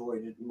try and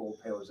avoid more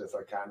pills if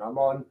I can. I'm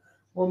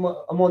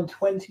on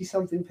 20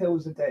 something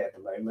pills a day at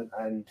the moment,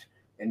 and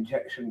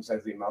injections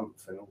every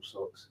month and all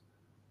sorts.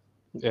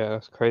 yeah,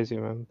 that's crazy,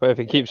 man. But if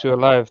it keeps you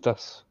alive,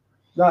 that's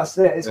That's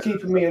it. It's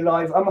keeping me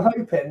alive. I'm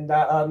hoping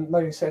that,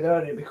 like you said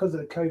earlier, because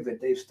of the COVID,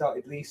 they've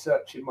started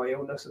researching my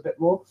illness a bit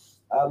more.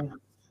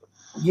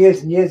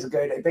 Years and years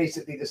ago, they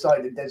basically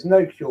decided there's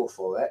no cure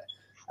for it,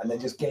 and they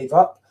just gave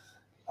up.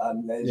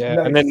 There's yeah.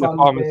 no And then the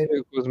funding.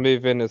 pharmaceuticals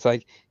move in. It's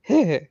like,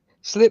 here,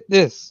 slip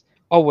this.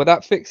 Oh, will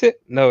that fix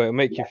it? No, it'll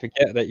make you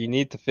forget that you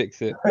need to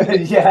fix it.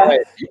 Yeah,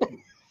 Right.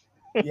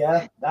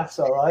 yeah, that's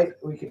all right.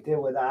 We could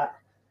deal with that.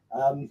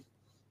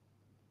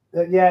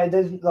 But yeah,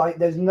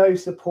 there's no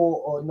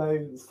support or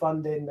no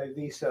funding, no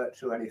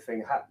research or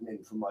anything happening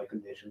for my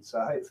condition. So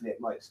hopefully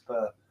it might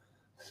spur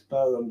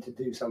them to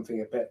do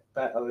something a bit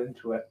better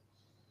into it.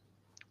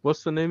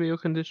 What's the name of your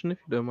condition, if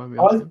you don't mind me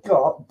asking? I've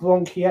got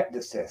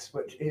bronchiectasis,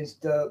 which is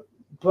the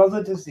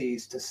brother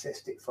disease to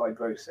cystic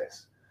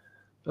fibrosis.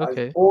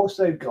 Okay. I've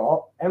also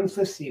got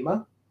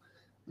emphysema,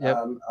 Yep.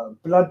 a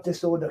blood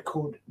disorder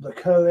called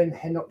recurrent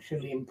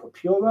henoxylene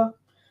purpura,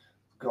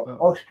 got Wow.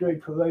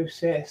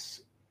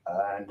 osteoporosis,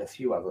 and a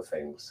few other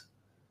things.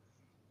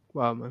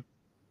 Wow, man.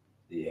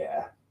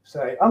 Yeah.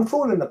 So I'm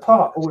falling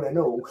apart all in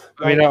all.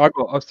 I mean, I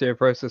got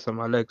osteoporosis on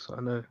my legs, so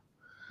I know.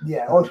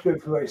 Yeah,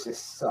 osteoporosis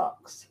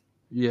sucks.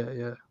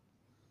 Yeah.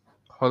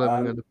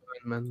 Hollowing of the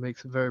bone, man,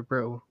 makes it very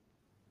brittle.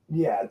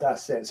 Yeah,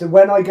 that's it. So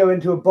when I go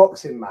into a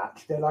boxing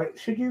match, they're like,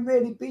 "Should you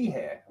really be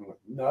here?" I'm like,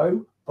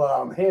 "No,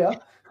 but I'm here."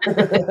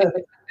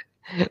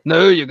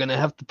 No, you're gonna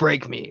have to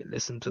break me.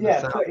 Listen to the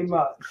Yeah, sound. pretty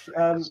much.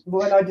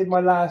 When I did my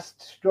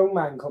last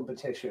strongman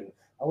competition,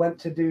 I went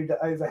to do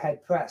the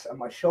overhead press, and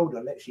my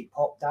shoulder literally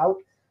popped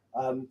out.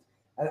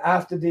 And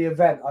after the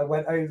event, I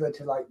went over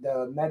to like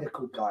the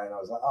medical guy, and I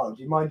was like, "Oh,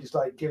 do you mind just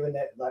like giving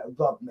it like a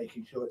rub,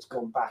 making sure it's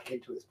gone back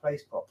into its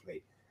place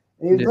properly?"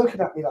 And he was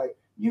looking at me like,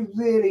 "You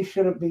really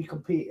shouldn't be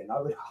competing. I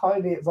would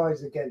highly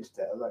advise against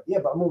it." I was like, "Yeah,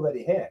 but I'm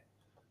already here.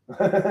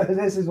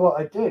 This is what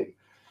I do."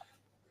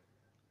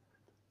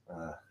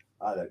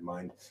 I don't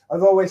mind.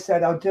 I've always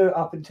said I'll do it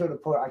up until the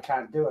point I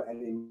can't do it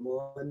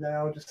anymore, and then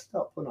I'll just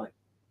stop, won't I?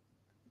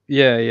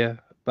 Yeah.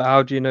 But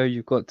how do you know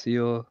you've got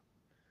to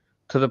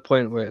the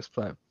point where it's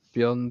like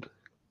beyond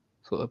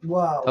sort of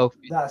Well,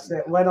 healthy? that's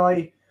it. When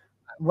I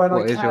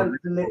What is your can't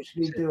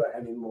literally do it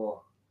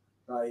anymore,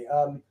 like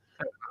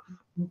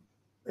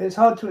it's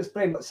hard to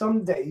explain. But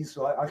some days,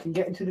 right, I can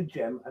get into the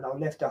gym and I'll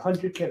lift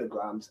 100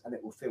 kilograms and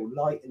it will feel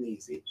light and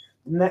easy.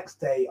 The next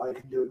day, I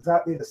can do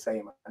exactly the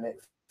same and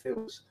it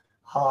feels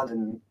hard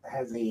and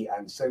heavy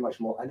and so much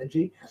more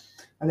energy.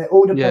 And it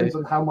all depends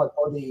on how my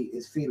body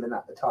is feeling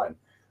at the time.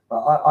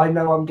 But I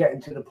know I'm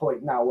getting to the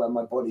point now where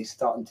my body's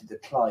starting to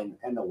decline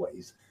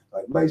anyways.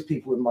 Like most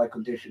people in my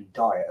condition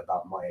die at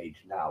about my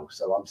age now.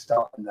 So I'm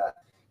starting to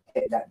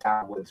hit that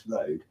downwards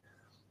road.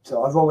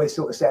 So I've always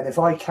sort of said, if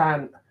I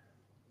can't,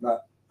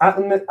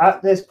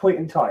 at this point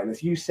in time,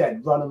 if you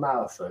said run a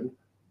marathon,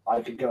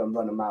 I could go and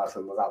run a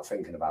marathon without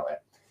thinking about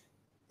it.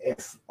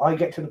 If I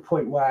get to the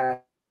point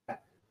where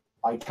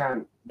I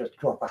can't just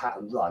drop a hat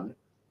and run,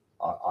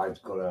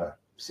 I've got to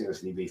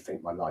seriously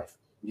rethink my life.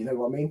 You know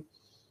what I mean?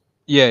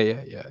 Yeah.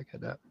 I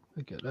get that.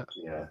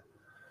 Yeah.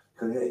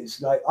 Because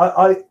it's like,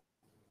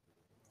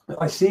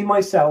 I see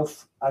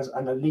myself as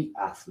an elite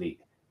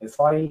athlete. If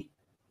I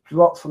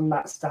drop from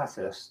that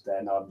status,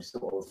 then I'm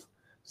sort of,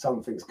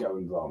 something's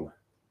going wrong.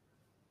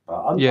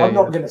 But I'm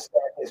not going to stay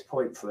at this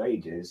point for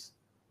ages.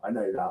 I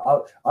know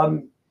that.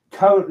 I'm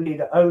currently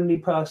the only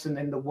person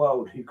in the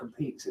world who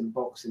competes in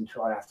boxing,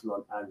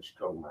 triathlon, and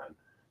strongman.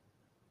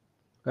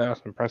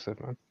 That's impressive,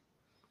 man.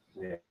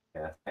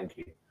 Yeah, thank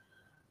you.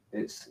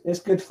 It's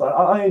good fun.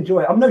 I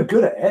enjoy it. I'm no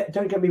good at it.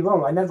 Don't get me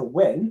wrong. I never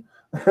win,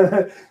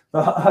 but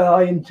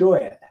I enjoy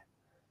it.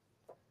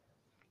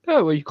 Yeah,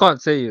 well, you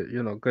can't say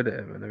you're not good at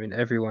it, man. I mean,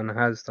 everyone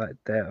has like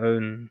their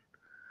own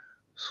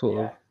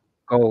sort of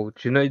goal.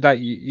 Do you know that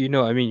you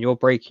know what I mean? You're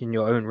breaking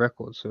your own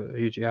record, so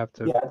who do you have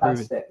to prove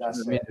it?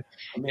 That's I mean, it.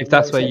 I mean, if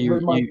that's like where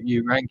I said,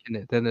 you ranking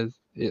it, then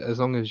as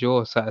long as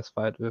you're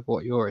satisfied with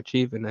what you're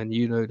achieving and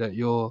you know that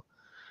you're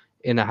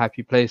in a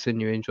happy place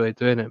and you enjoy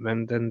doing it,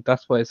 man, then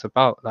that's what it's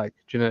about. Like,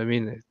 do you know what I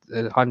mean?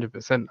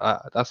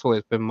 100%. That's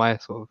always been my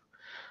sort of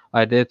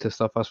idea to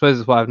stuff. I suppose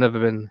it's why I've never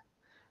been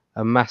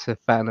a massive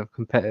fan of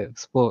competitive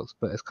sports,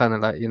 but it's kind of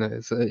like, you know,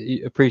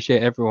 you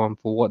appreciate everyone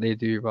for what they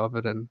do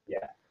rather than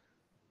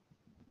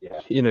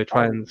you know,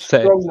 try and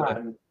set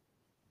strongman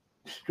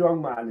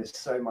is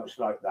so much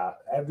like that.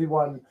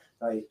 Everyone,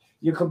 like,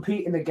 you're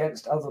competing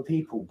against other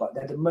people, but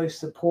they're the most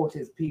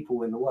supportive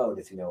people in the world,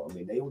 if you know what I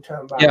mean. They all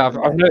turn around. Yeah,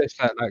 I've noticed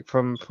that, like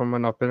from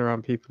when I've been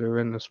around people who are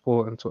in the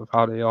sport and sort of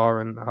how they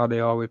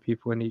are with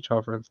people and each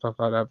other and stuff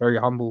like that. Very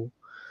humble.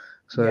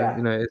 So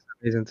you know, it's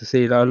amazing to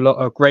see. Like, a lot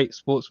of great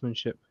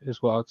sportsmanship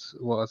is what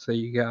I'd say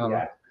you get out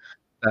of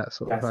that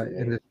sort of like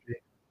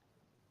industry.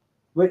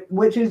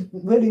 Which is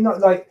really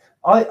not like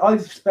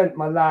I've spent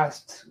my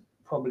last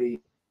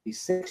probably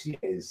 6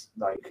 years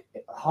like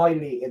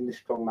highly in the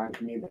strongman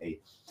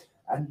community,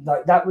 and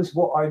like that was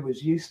what I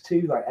was used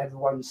to. Like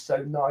everyone's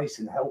so nice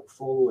and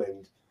helpful,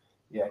 and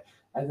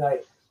and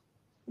like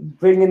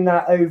bringing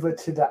that over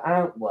to the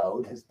ant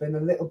world has been a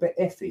little bit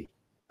iffy,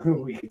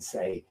 we could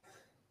say.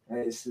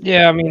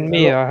 I mean,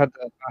 I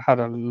had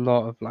a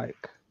lot of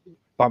like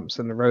bumps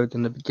in the road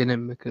in the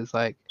beginning because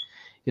like,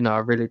 you know, I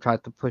really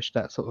tried to push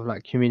that sort of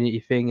like community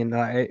thing, and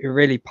like, it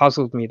really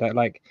puzzled me that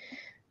like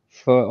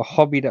for a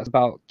hobby that's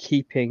about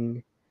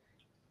keeping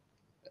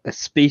a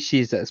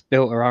species that's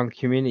built around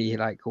community,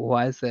 like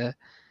why is there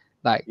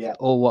like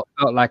or what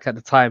felt like at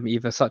the time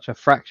either such a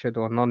fractured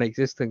or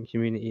non-existent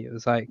community? It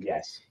was like,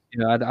 you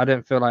know, I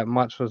didn't feel like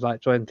much was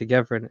like joined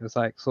together, and it was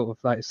like sort of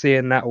like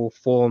seeing that all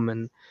form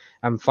and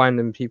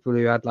finding people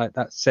who had like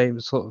that same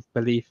sort of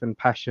belief and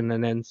passion,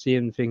 and then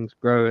seeing things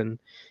grow and,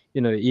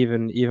 you know,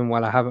 even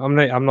while I haven't,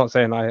 I'm not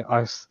saying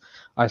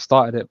I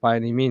started it by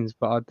any means,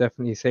 but I'd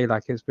definitely say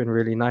like it's been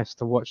really nice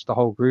to watch the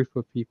whole group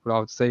of people, I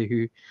would say,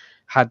 who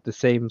had the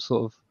same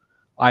sort of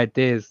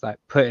ideas, like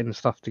putting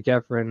stuff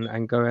together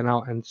and going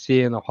out and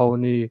seeing a whole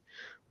new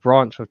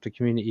branch of the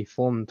community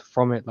formed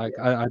from it. Like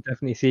I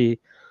definitely see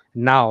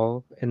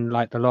now in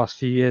like the last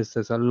few years,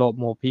 there's a lot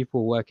more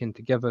people working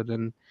together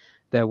than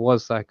there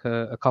was like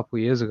a couple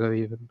of years ago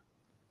even.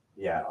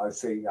 Yeah, I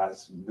think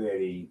that's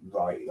really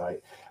right.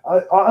 Like,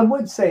 I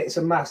would say it's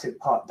a massive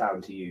part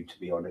down to you, to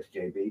be honest,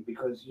 JB,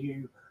 because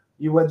you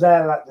were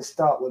there at the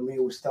start when we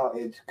all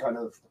started kind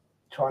of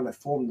trying to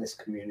form this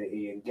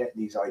community and get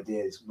these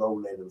ideas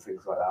rolling and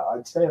things like that.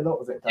 I'd say a lot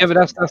of it. Yeah, but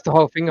that's the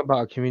whole thing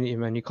about a community,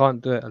 man. You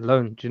can't do it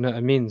alone. Do you know what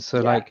I mean? So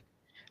Yeah. like,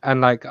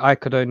 and like I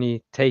could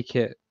only take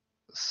it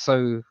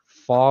so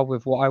far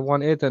with what I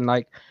wanted, and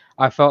like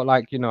I felt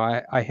like, you know,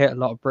 I hit a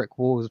lot of brick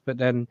walls, but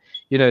then,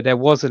 you know, there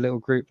was a little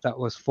group that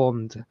was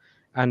formed,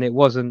 and it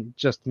wasn't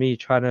just me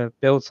trying to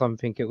build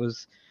something. It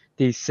was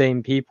these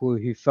same people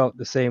who felt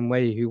the same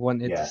way, who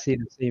wanted to see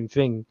the same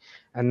thing,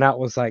 and that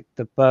was like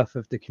the birth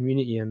of the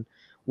community and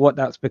what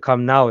that's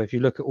become now. If you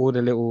look at all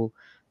the little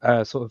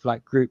sort of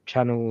like group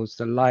channels,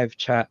 the live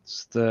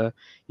chats, the,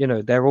 you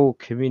know, they're all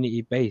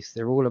community based.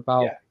 They're all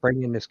about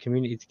bringing this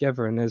community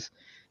together, and there's,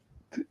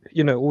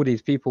 you know, all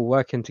these people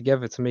working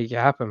together to make it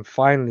happen.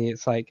 Finally,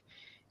 it's like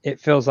it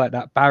feels like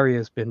that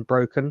barrier's been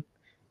broken.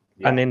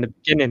 And in the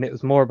beginning, it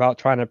was more about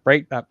trying to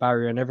break that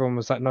barrier, and everyone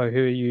was like, "No,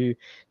 who are you?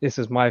 This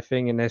is my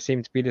thing." And there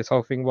seemed to be this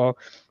whole thing. Well,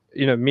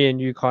 you know, me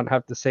and you can't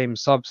have the same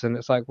subs, and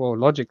it's like, well,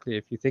 logically,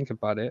 if you think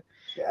about it,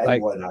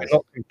 like we're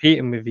not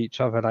competing with each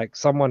other. Like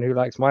someone who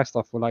likes my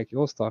stuff will like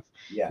your stuff.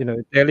 You know,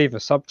 they'll either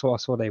sub to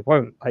us or they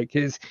won't. Like,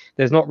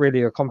 there's not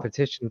really a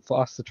competition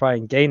for us to try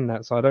and gain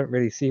that. So I don't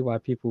really see why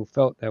people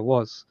felt there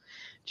was.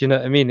 Do you know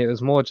what I mean? It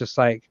was more just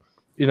like,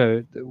 you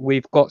know,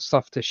 we've got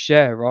stuff to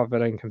share rather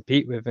than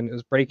compete with, and it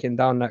was breaking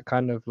down that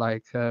kind of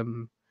like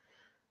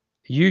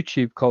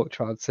YouTube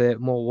culture, I'd say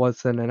it more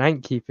was than an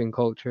ant keeping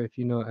culture, if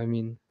you know what I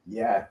mean.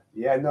 Yeah,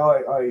 no,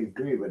 I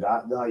agree with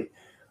that. Like,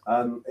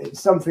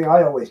 it's something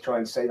I always try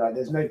and say. Like,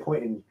 there's no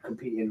point in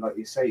competing. Like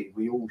you say,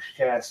 we all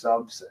share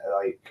subs.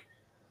 Like,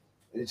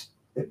 it's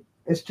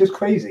just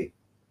crazy.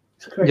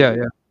 It's crazy.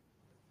 Yeah.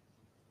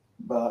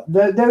 But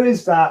there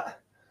is that.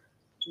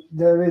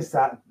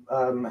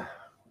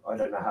 I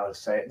don't know how to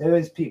say it. There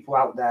is people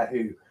out there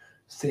who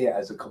see it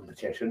as a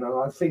competition, and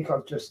I think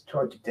I've just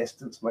tried to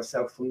distance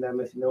myself from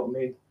them, if you know what I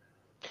mean.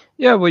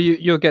 Yeah, well,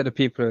 you'll get the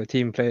people who are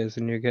team players,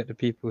 and you get the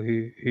people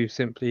who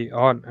simply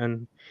aren't,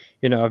 and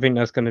you know, I think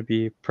that's going to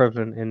be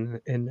prevalent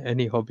in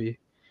any hobby,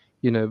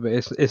 you know. But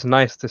it's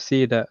nice to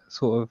see that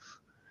sort of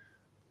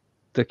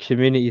the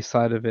community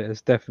side of it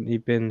has definitely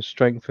been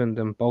strengthened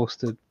and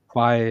bolstered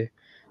by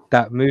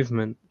that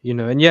movement, you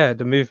know. And yeah,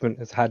 the movement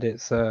has had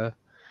its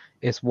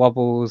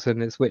wobbles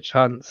and its witch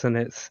hunts and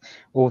its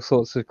all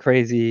sorts of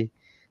crazy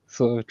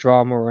sort of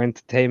drama or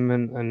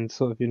entertainment, and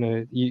sort of, you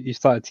know, you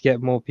started to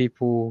get more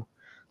people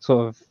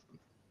sort of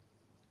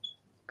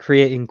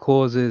creating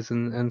causes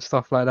and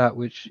stuff like that,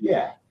 which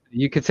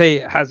you could say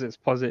it has its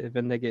positive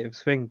and negative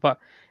swing, but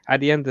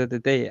at the end of the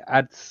day, it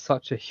adds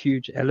such a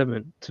huge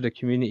element to the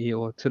community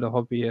or to the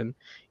hobby, and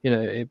you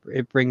know,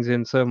 it brings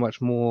in so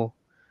much more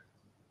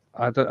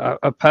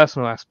a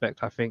personal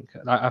aspect. I think,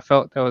 like, I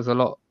felt there was a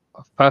lot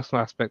of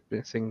personal aspect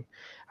missing,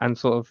 and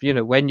sort of, you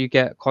know, when you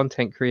get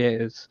content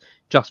creators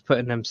just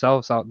putting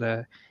themselves out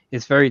there,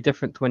 it's very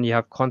different to when you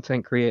have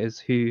content creators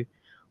who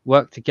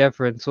work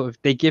together and sort of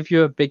they give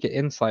you a bigger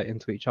insight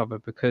into each other,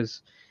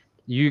 because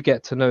you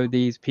get to know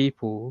these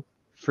people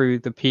through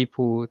the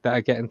people that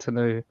are getting to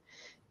know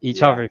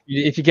each other.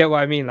 If you get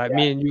what I mean, like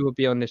me and you will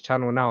be on this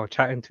channel now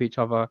chatting to each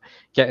other,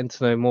 getting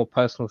to know more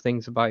personal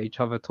things about each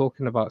other,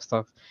 talking about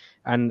stuff,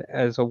 and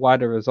as a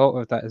wider result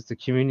of that, as the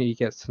community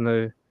gets to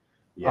know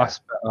us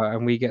better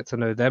and we get to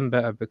know them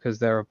better because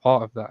they're a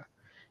part of that,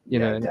 you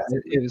know. And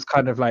it was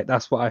kind of like,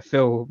 that's what I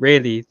feel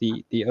really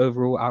the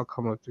overall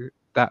outcome of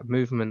that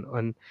movement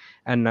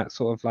and that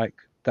sort of like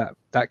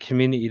that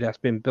community that's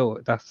been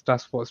built,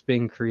 that's what's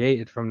being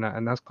created from that,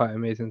 and that's quite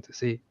amazing to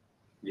see.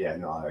 Yeah,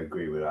 no, I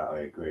agree with that. I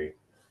agree.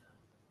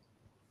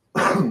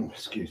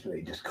 Excuse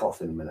me, just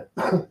cough in a minute.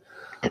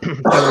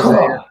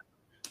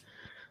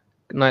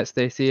 Good night,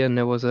 Stacey. And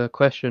there was a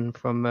question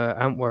from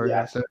Ant Warrior.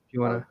 Yes, so if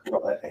you want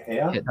to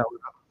hit that one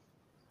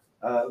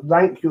up.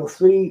 Rank your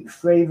 3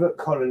 favorite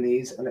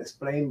colonies and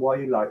explain why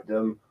you like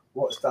them.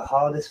 What's the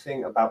hardest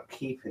thing about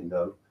keeping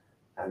them,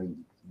 and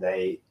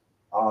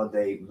are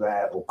they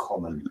rare or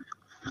common?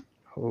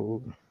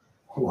 Oh,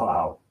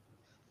 wow.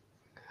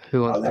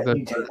 Who wants to go?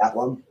 You take that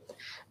one.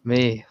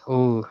 Me.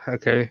 Oh,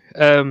 okay.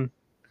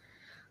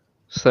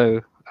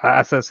 So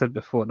as I said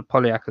before, the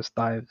Polyacus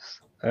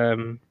dives.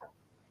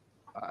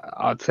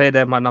 I'd say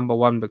they're my number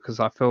one because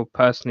I feel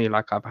personally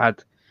like I've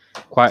had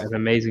quite an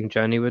amazing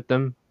journey with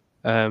them.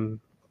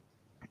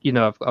 You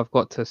know, I've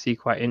got to see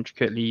quite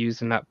intricately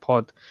using that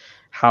pod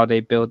how they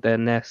build their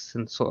nests,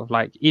 and sort of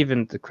like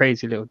even the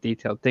crazy little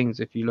detailed things.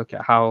 If you look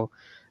at how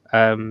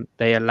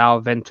They allow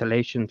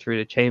ventilation through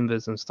the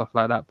chambers and stuff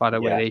like that by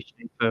the way Yeah. they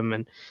shape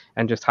them,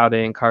 and just how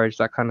they encourage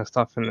that kind of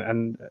stuff,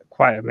 and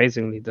quite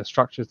amazingly the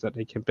structures that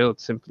they can build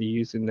simply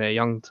using their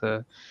young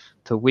to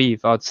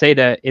weave. I'd say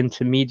they're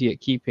intermediate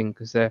keeping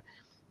because they're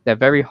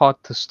very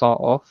hard to start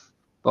off,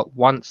 but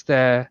once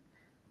they're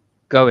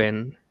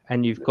going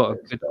and you've got a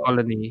good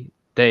colony,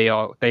 they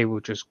will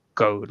just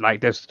go.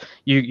 Like there's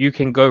you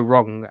can go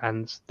wrong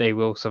and they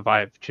will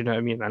survive. Do you know what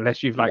I mean?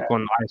 Unless you've like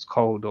gone ice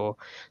cold or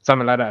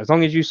something like that. As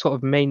long as you sort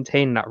of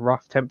maintain that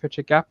rough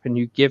temperature gap and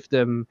you give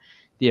them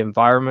the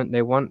environment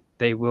they want,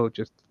 they will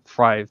just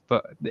thrive.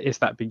 But it's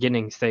that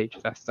beginning stage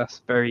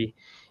that's very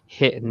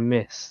hit and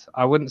miss.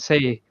 I wouldn't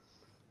say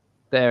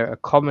they're a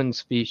common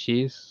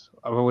species.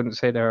 I wouldn't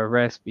say they're a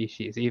rare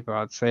species either.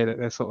 I'd say that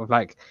they're sort of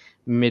like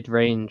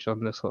mid-range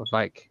on the sort of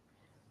like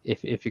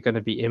if you're going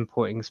to be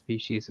importing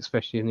species,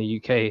 especially in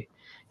the UK,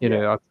 you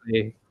know, I'd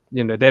say,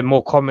 you know, they're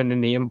more common in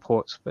the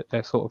imports, but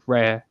they're sort of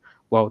rare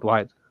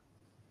worldwide.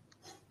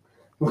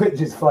 Which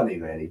is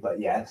funny, really, but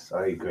yes,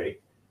 I agree.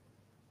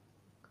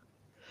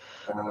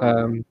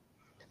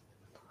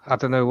 I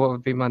don't know what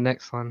would be my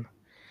next one.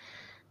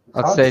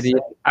 I'd say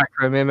the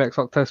Acromyrmex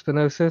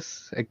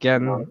octospinosus.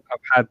 Again,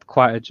 I've had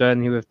quite a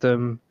journey with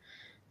them,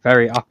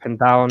 very up and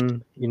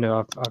down. You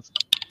know,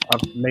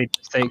 I've made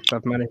mistakes.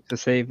 I've managed to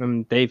save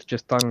them. They've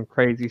just done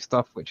crazy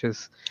stuff, which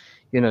has,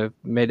 you know,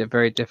 made it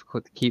very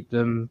difficult to keep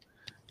them.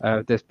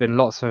 There's been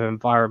lots of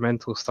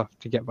environmental stuff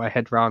to get my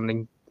head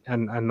around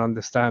and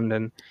understand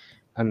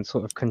and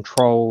sort of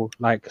control,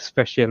 like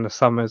especially in the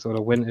summers or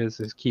the winters,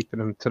 is keeping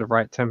them to the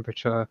right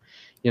temperature.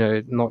 You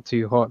know, not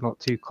too hot, not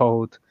too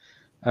cold.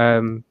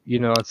 You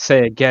know, I'd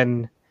say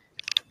again,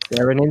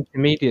 they're an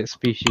intermediate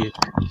species.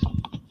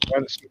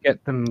 Once you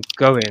get them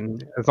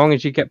going, as long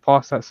as you get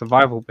past that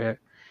survival bit,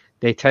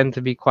 they tend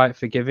to be quite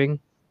forgiving,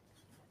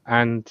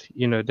 and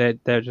you know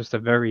they're just a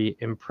very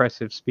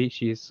impressive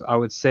species. I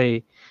would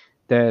say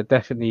they're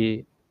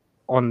definitely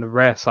on the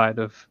rare side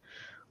of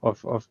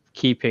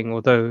keeping,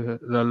 although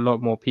a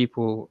lot more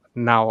people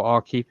now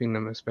are keeping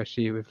them,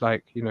 especially with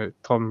like, you know,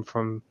 Tom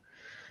from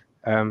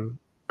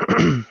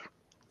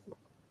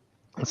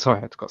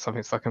sorry, I've got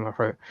something stuck in my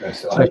throat.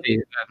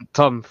 Especially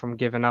Tom from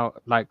giving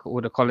out like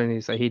all the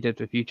colonies that he did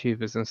with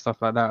YouTubers and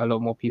stuff like that. A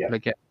lot more people are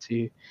getting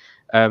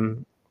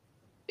to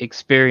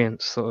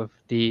experience sort of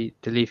the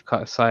leaf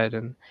cutter side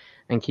and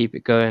keep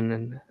it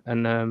going,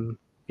 and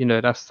you know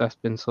that's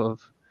been sort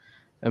of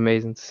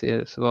amazing to see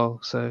it as well.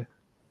 So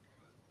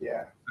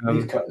yeah,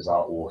 leaf cutters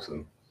are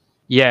awesome.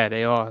 Yeah,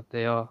 they are.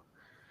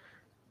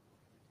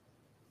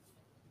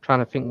 Trying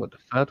to think what the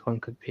third one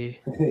could be.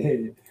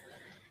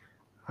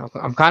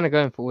 I'm kind of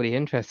going for all the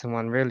interesting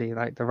one, really,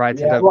 like the right.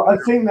 Yeah, well, I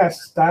think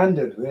that's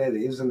standard,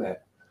 really, isn't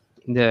it?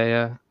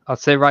 Yeah. I'd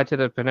say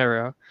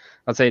Rhytidoponeria.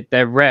 I'd say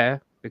they're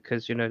rare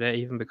because, you know, they're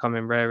even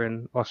becoming rare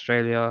in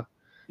Australia.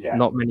 Yeah.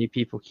 Not many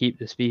people keep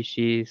the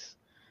species.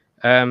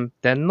 They're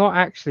not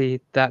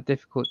actually that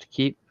difficult to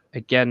keep.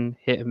 Again,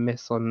 hit and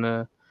miss on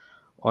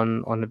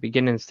the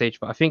beginning stage,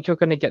 but I think you're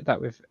going to get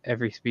that with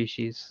every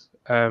species.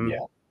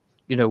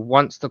 You know,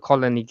 once the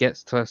colony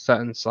gets to a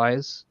certain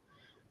size,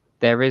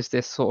 there is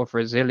this sort of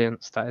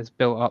resilience that is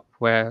built up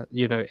where,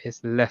 you know,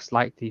 it's less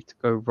likely to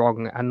go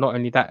wrong. And not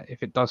only that,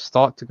 if it does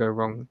start to go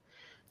wrong,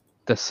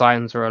 the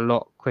signs are a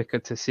lot quicker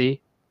to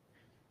see.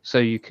 So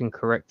you can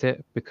correct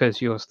it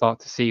because you'll start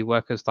to see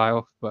workers die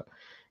off, but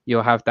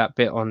you'll have that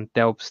bit on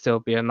there'll still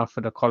be enough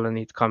of the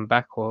colony to come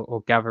back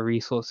or gather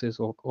resources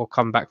or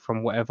come back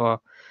from whatever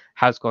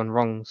has gone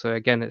wrong. So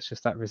again, it's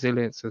just that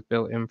resilience is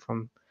built in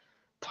from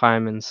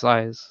time and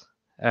size.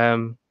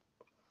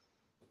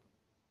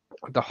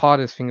 The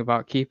hardest thing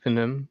about keeping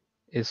them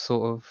is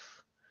sort of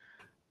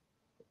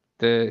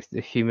the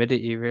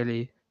humidity,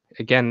 really.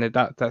 Again,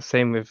 that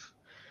same with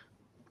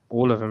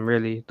all of them,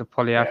 really. The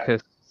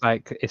Polyacus,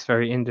 like it's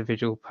very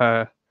individual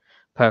per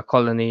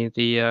colony.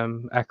 The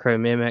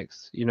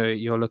Acromyrmex, you know,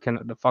 you're looking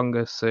at the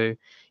fungus, so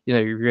you know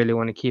you really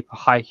want to keep a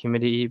high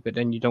humidity, but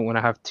then you don't want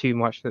to have too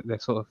much that they're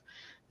sort of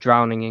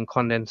drowning in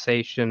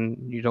condensation.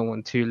 You don't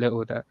want too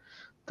little that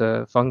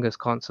the fungus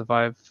can't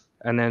survive.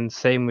 And then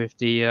same with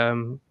the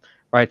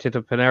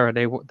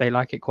Rhytidoponeria, they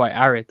like it quite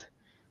arid,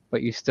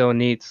 but you still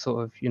need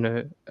sort of, you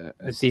know,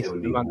 a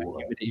decent amount of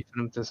humidity for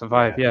them to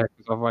survive. Yeah,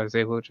 because otherwise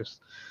they will just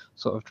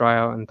sort of dry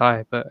out and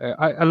die. But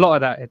a lot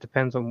of that, it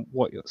depends on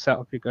what your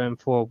setup you're going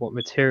for, what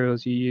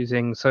materials you're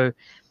using. So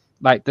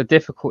like the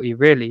difficulty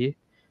really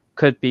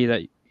could be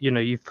that, you know,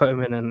 you've put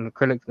them in an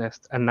acrylic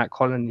nest and that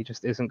colony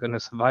just isn't going to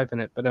survive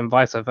in it. But then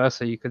vice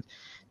versa, you could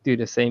do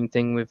the same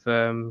thing with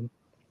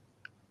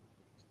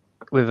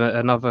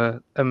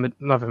another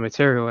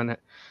material, and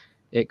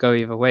it go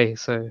either way.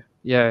 So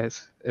yeah,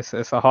 it's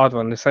a hard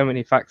one. There's so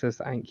many factors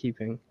that ain't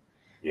keeping.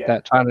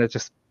 That trying to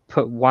just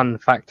put one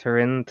factor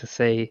in to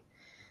say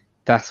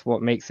that's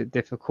what makes it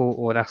difficult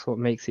or that's what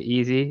makes it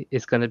easy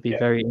is going to be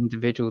very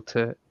individual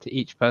to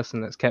each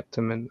person that's kept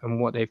them and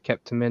what they've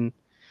kept them in,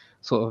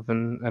 sort of,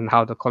 and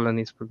how the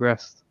colony's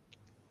progressed.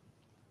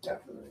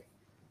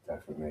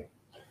 Definitely.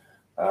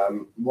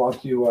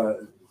 Whilst you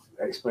were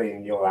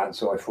explaining your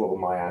answer, I thought of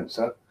my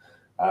answer.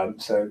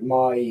 So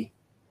my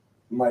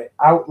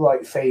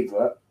outright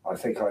favourite, I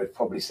think I've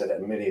probably said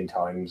it a million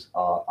times,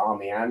 are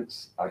army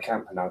ants. I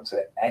can't pronounce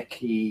it.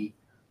 Eki,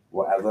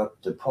 whatever,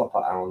 the proper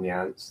army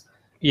ants.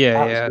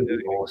 Yeah,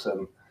 Absolutely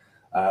awesome.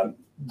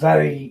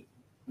 Very,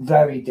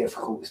 very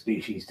difficult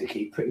species to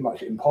keep, pretty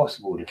much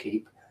impossible to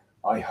keep.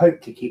 I hope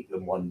to keep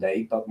them one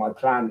day, but my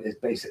plan is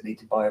basically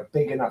to buy a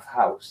big enough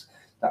house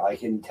that I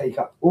can take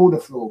up all the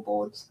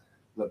floorboards,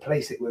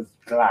 replace it with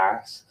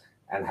glass,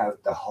 and have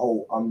the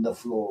whole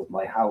underfloor of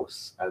my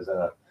house as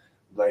a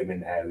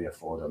roaming area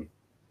for them.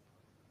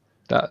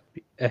 that'd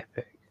be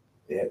epic.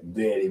 It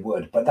really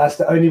would, but that's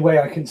the only way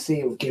I can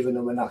see of giving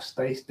them enough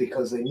space,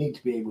 because they need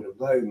to be able to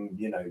roam,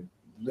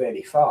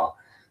 really far.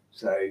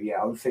 So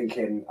yeah, I'm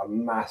thinking a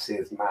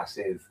massive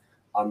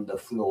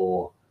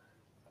underfloor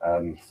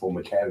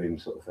formicarium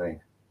sort of thing.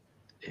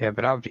 Yeah,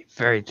 but that would be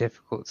very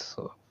difficult to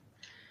sort of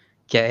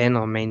get in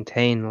or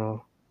maintain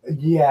or.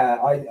 Yeah,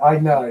 I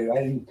know,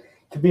 and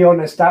to be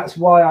honest, that's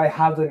why I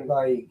haven't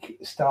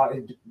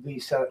started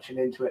researching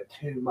into it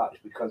too much,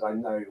 because I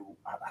know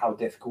how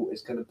difficult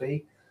it's going to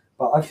be.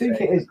 But I think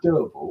it is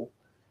doable.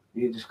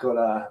 You just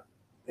gotta.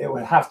 It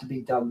would have to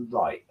be done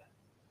right.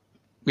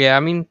 Yeah, I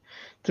mean,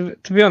 to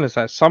be honest,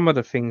 like some of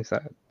the things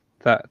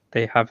that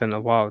they have in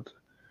the wild,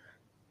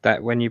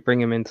 that when you bring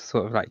them into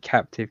sort of like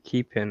captive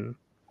keeping,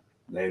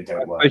 They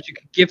don't work. but you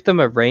could give them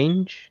a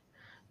range,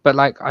 but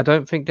like I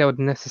don't think they would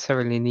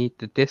necessarily need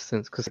the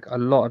distance, because a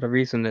lot of the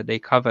reason that they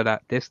cover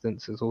that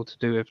distance is all to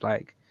do with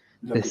like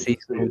the Looking for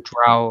seasonal food.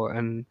 drought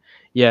and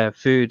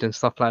food and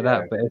stuff like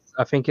that. But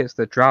I think it's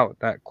the drought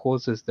that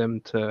causes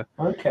them to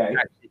Okay.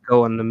 actually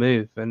go on the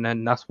move, and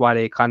then that's why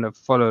they kind of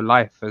follow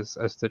life as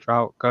the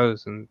drought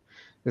goes, and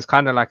it's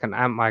kind of like an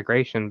ant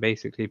migration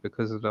basically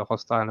because of the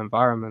hostile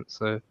environment.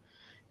 So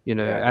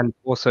Yeah. and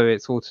also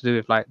it's all to do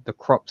with like the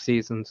crop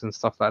seasons and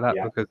stuff like that,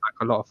 Yeah. because like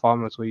a lot of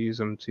farmers will use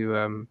them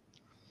to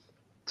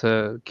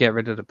get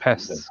rid of the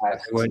pests. They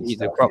won't and eat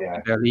the stuff, crop.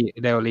 yeah.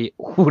 They'll eat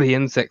all the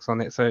insects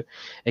on it. So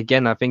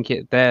again, I think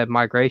their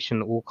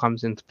migration all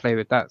comes into play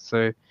with that.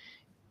 So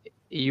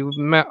you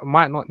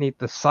might not need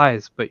the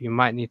size, but you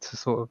might need to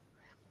sort of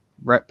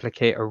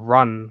replicate a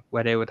run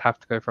where they would have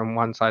to go from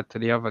one side to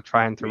the other,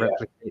 trying to Yeah.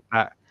 replicate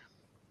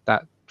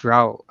that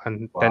drought,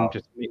 and then Wow.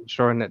 just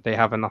ensuring that they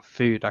have enough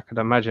food. I could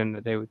imagine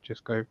that they would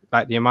just go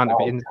like the amount of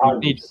Wow, insects you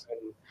need. tons.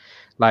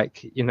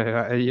 Like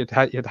you'd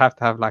have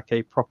to have like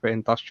a proper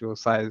industrial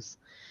size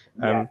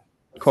Yeah.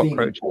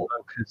 cockroach, Feeding port.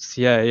 because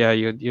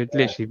you'd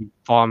literally be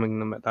farming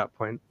them at that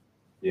point.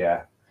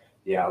 Yeah.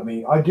 Yeah. I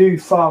mean, I do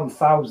farm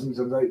thousands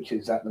of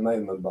roaches at the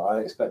moment, but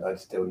I expect I'd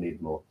still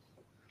need more.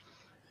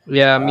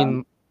 Yeah, I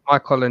mean, my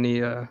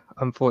colony,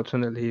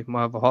 unfortunately,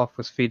 my other half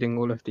was feeding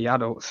all of the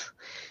adults.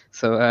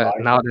 So Right.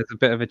 now there's a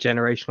bit of a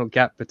generational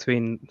gap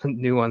between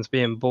new ones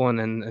being born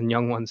and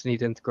young ones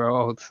needing to grow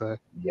old. So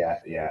Yeah.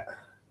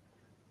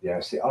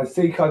 See, I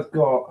think I've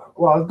got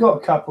a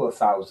couple of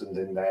thousand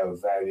in there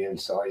of varying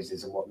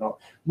sizes and whatnot.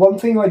 One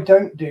thing I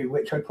don't do,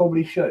 which I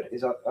probably should,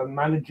 is I'm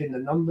managing the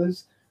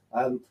numbers.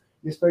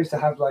 You're supposed to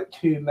have like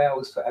 2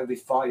 males for every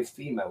 5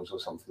 females or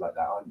something like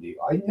that, aren't you?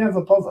 I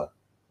never bother.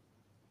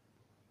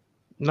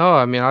 no,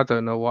 I mean, I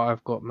don't know what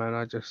I've got, man.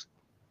 I just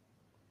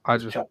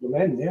Chuck them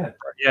in, yeah.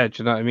 yeah,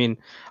 do you know what I mean?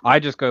 I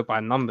just go by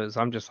numbers.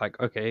 I'm just like,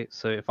 okay,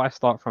 so if I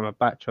start from a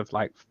batch of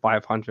like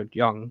 500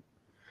 young,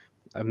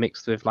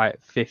 mixed with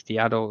like 50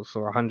 adults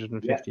or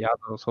 150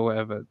 adults or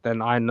whatever,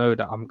 then I know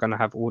that I'm gonna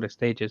have all the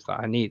stages that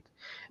I need,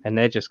 and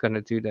they're just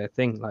gonna do their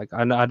thing. Like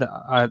I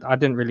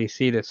didn't really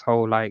see this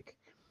whole like.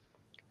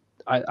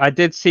 I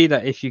did see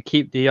that if you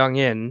keep the young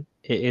in,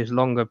 it is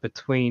longer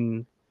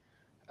between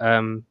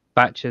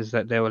batches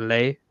that they will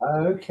lay.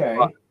 Okay.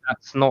 But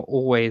that's not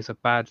always a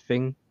bad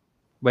thing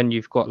when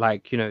you've got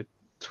like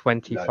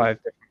 25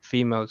 different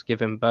females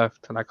giving birth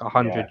to like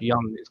 100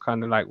 young. It's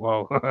kind of like,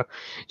 well,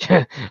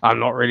 I'm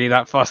not really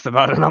that fussed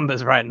about the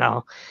numbers right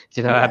now.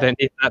 I don't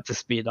need that to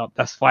speed up.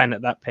 That's fine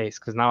at that pace,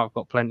 because now I've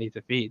got plenty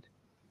to feed.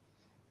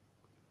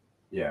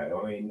 Yeah,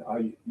 I mean,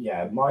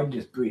 mine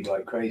just breed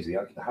like crazy.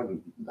 I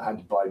haven't had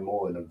to buy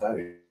more in a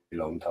very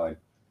long time.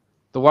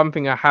 The one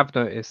thing I have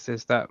noticed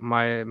is that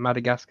my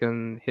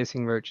Madagascan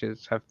hissing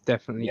roaches have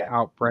definitely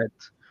outbred,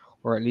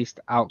 or at least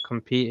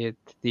outcompeted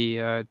the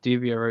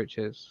dubia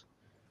roaches.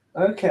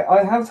 Okay,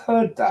 I have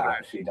heard that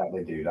actually, that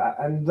they do that,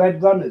 and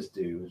red runners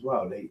do as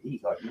well. They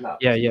eat like nuts.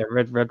 Yeah,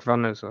 red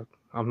runners.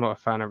 I'm not a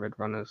fan of red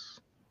runners,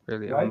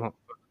 really. Right? I'm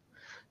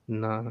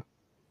not.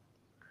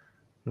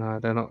 No,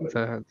 they're not.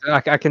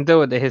 I can deal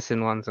with the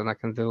hissing ones, and I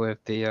can deal with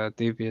the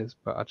dubias,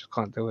 but I just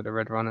can't deal with the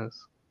red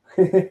runners.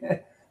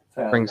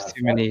 Brings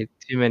too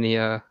many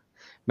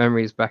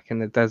memories back in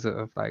the desert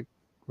of like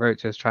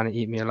roaches trying to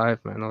eat me alive,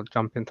 man, or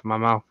jump into my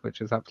mouth,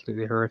 which is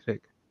absolutely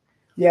horrific.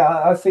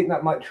 Yeah, I think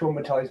that might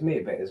traumatize me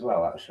a bit as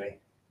well, actually.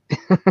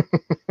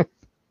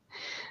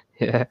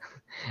 Yeah,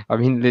 I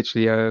mean,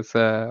 literally, there was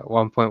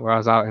one point where I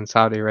was out in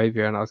Saudi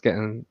Arabia and I was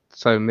getting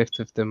so miffed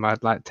with them,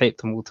 I'd like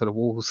taped them all to the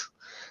walls.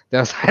 There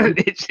was like,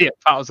 literally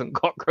 1,000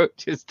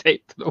 cockroaches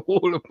taped to the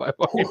wall of my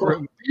fucking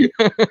room.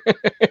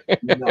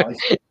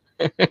 Nice.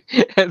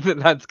 And the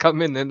lads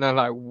come in and they're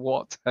like,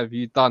 "What have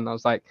you done?" I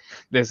was like,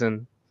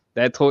 "Listen,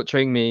 they're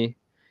torturing me,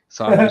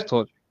 so I'm just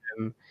torturing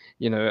them.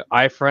 You know,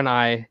 eye for an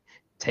eye,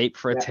 tape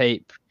for a Yeah.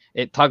 tape.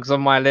 It tugs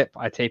on my lip,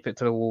 I tape it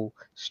to the wall,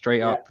 straight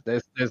Yeah. up.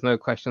 There's no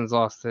questions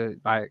asked.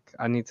 Like,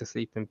 I need to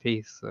sleep in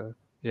peace." So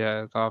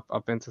yeah,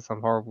 I've been to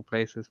some horrible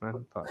places,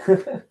 man. But part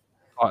of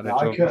the No,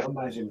 I job. couldn't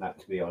imagine that,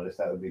 to be honest.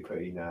 That would be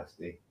pretty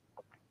nasty.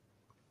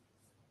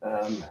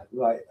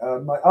 Right,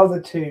 my other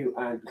two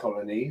ant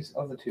colonies.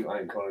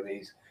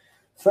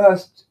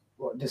 First,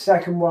 the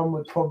second one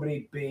would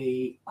probably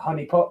be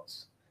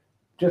honeypots,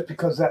 just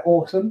because they're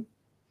awesome.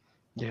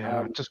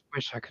 Yeah, I just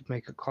wish I could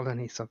make a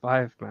colony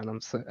survive, man.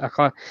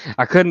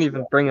 I couldn't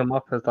even bring them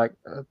up as like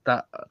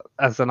that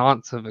as an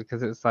answer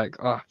because it's like,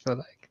 oh, I feel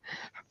like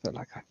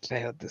I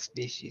failed the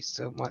species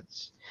so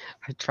much.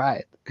 I've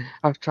tried,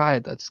 I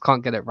just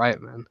can't get it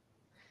right, man.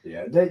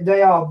 Yeah,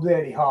 they are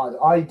really hard.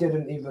 I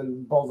didn't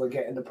even bother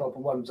getting the proper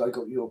ones. I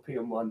got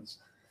European ones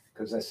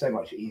because they're so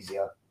much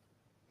easier.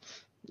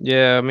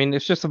 Yeah, I mean,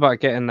 it's just about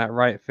getting that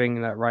right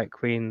thing, that right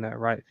queen, that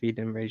right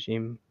feeding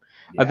regime.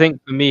 Yeah. I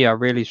think for me, I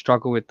really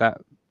struggle with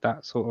that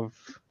sort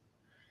of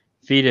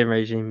feeding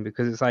regime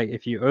because it's like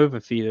if you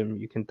overfeed them,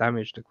 you can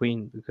damage the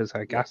queen because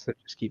her gasset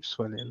just keeps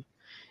swelling.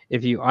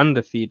 If you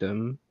underfeed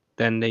them,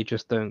 then they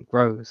just don't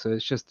grow. So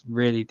it's just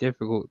really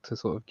difficult to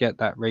sort of get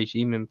that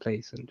regime in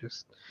place and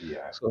just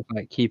sort of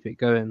like keep it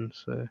going.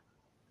 So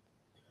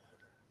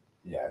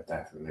yeah,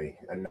 definitely.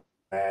 And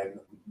then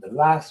the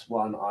last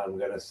one I'm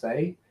gonna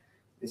say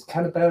is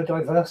Cannibera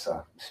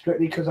diversa,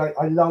 strictly because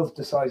I love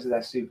the size of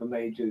their super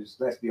majors.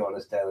 Let's be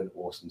honest, they're an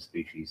awesome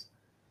species.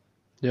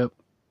 Yep.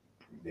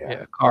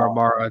 Yeah,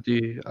 Carabara,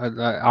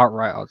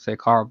 outright, I'd say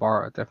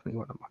Carabara, definitely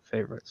one of my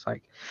favorites.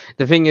 Like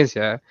the thing is,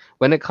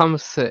 when it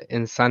comes to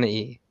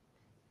insanity,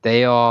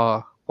 they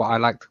are what I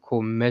like to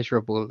call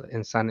measurable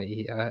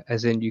insanity,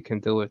 as in you can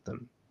deal with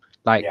them.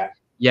 Like,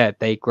 yeah,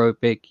 they grow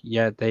big.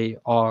 Yeah, they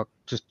are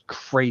just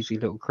crazy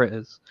little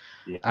critters,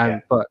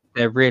 but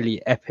they're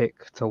really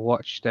epic to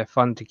watch. They're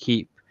fun to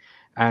keep,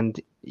 and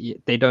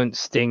they don't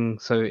sting.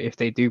 So if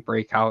they do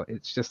break out,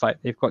 it's just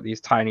like they've got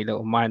these tiny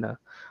little minor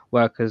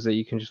workers that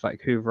you can just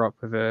like hoover up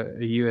with a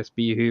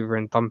USB hoover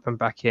and dump them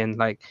back in.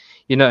 Like,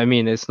 you know what I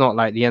mean? It's not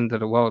like the end of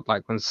the world,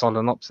 like when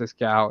Solenopsis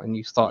get out and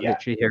you start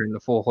literally hearing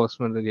the 4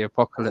 horsemen of the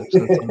apocalypse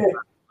and some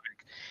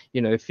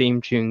like,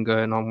 theme tune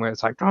going on where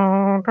it's like,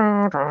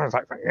 it's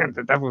like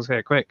the devil's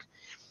here, quick.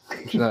 Do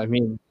you know what I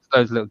mean?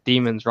 Those little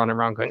demons running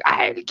around going,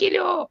 "I will kill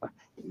you."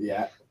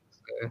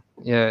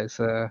 Yeah.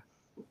 So,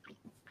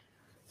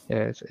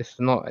 it's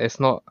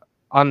not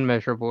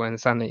unmeasurable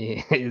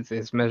insanity.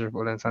 It's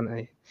measurable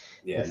insanity.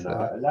 Yeah,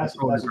 that's a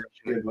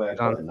good way of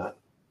putting that.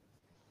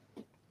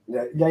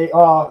 They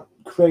are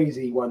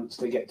crazy once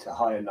they get to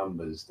higher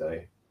numbers,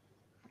 though.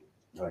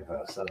 But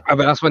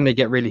that's when they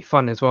get really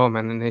fun as well,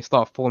 man, and they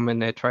start forming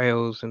their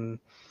trails and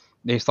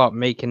they start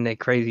making their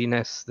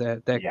craziness.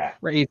 They're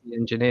crazy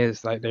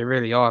engineers, like they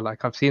really are.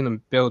 Like I've seen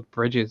them build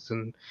bridges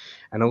and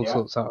all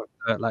sorts of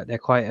like they're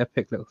quite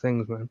epic little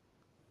things, man.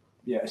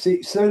 Yeah, see,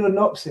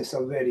 Solenopsis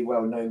are really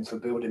well known for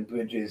building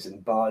bridges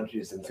and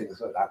barges and things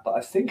like that, but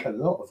I think a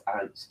lot of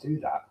ants do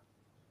that.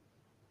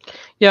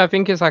 Yeah, I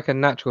think it's like a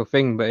natural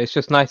thing, but it's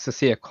just nice to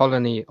see a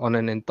colony on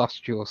an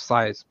industrial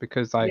size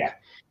because, like,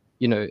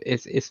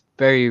 it's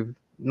very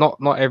not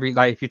every,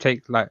 like if you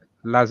take like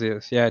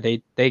Lasius,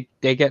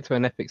 they get to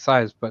an epic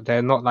size, but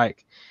they're not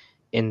like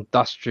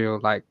industrial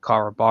like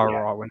Carabara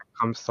are when it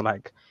comes to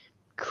like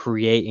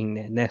creating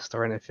their nest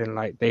or anything.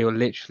 Like they will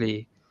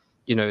literally,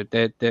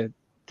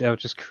 they'll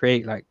just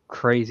create like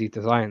crazy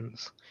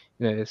designs.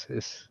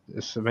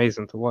 It's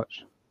amazing to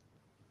watch.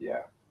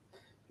 Yeah,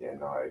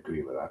 no, I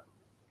agree with that.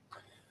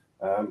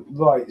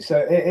 Right, so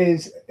it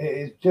is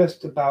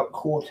just about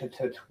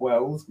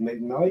 11:45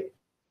 midnight.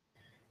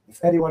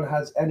 If anyone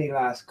has any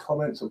last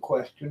comments or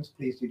questions,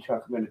 please do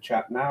chuck them in the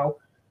chat now.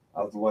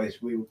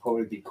 Otherwise, we will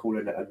probably be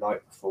calling it a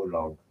night before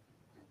long.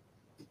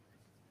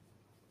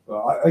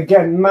 Well,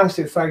 again,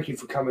 massive thank you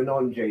for coming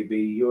on,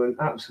 JB. You're an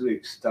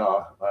absolute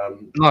star.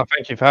 No,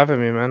 thank you for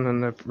having me, man,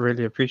 and I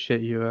really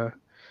appreciate you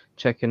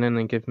checking in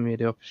and giving me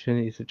the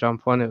opportunity to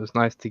jump on. It was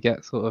nice to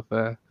get sort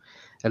of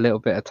a little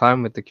bit of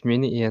time with the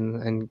community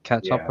and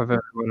catch up with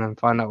everyone and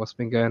find out what's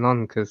been going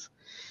on because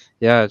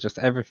just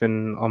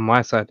everything on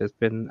my side has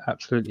been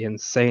absolutely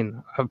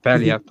insane. I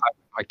barely have time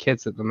with my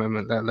kids at the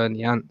moment, let alone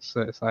the ants.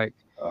 So it's like,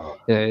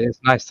 it's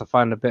nice to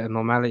find a bit of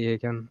normality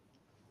again.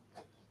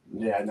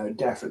 Yeah, no,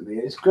 definitely.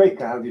 It's great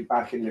to have you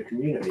back in the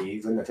community,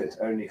 even if it's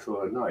only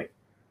for a night.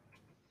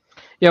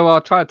 Yeah,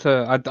 well,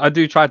 I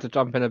do try to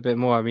jump in a bit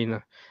more. I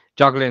mean,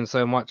 juggling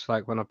so much,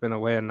 like when I've been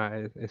away and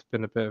that, it's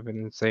been a bit of an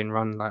insane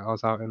run. Like I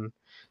was out in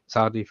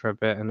Saudi for a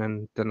bit and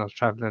then I was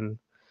traveling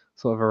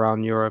sort of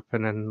around Europe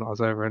and then I was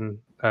over in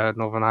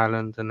Northern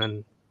Ireland and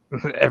then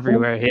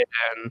everywhere here.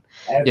 And,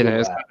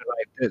 it's kind of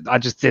like I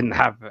just didn't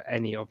have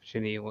any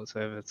opportunity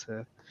whatsoever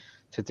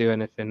to do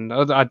anything.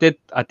 I did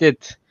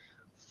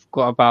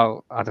got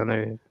about, I don't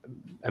know,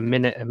 a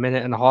minute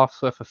and a half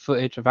worth of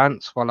footage of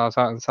ants while I was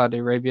out in Saudi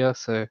Arabia.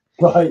 So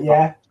right,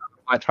 yeah,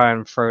 might try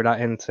and throw that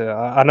into.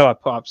 I know I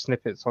put up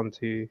snippets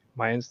onto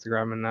my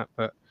Instagram and that,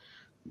 but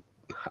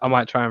I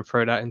might try and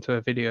throw that into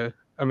a video.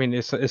 I mean,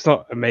 it's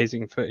not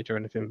amazing footage or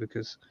anything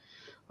because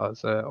I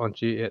was on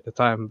duty at the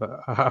time, but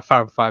I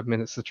found 5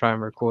 minutes to try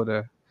and record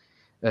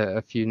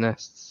a few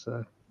nests.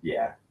 So.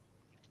 Yeah.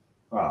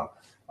 Well,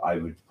 I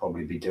would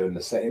probably be doing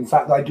the same. In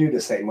fact, I do the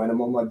same when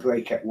I'm on my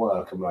break at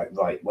work. I'm like,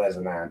 right, where's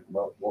an ant?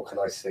 Well, what can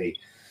I see?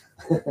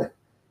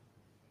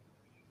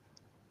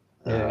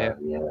 Yeah.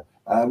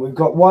 We've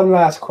got one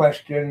last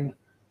question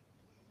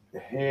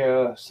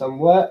here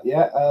somewhere.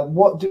 Yeah.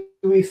 What do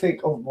we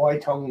think of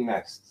white-tongue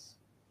nests?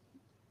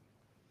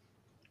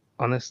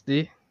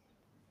 Honestly,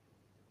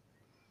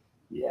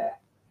 Yeah.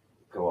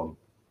 Go on.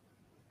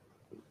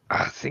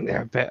 I think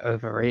they're a bit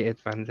overrated,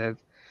 man.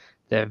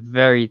 They're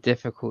very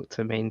difficult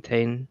to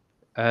maintain.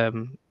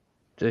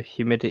 The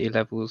humidity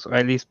levels, or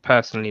at least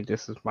personally,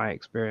 this is my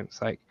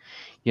experience. Like,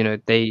 you know,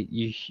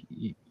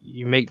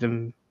 you make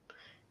them,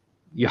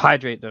 you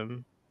hydrate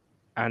them,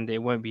 and it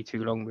won't be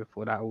too long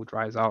before that all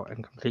dries out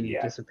and completely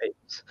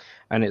dissipates,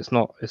 and it's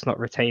not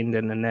retained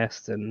in the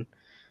nest. And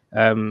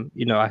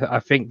you know, I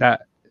think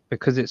that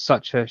because it's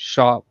such a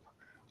sharp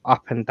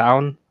up and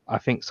down, I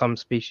think some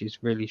species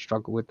really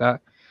struggle with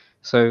that.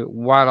 So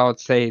while I would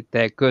say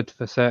they're good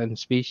for certain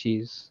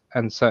species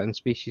and certain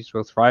species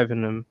will thrive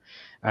in them,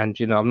 and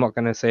you know, I'm not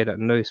going to say that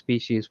no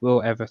species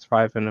will ever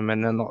thrive in them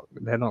and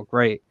they're not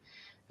great.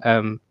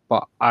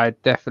 But I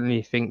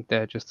definitely think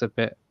they're just a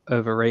bit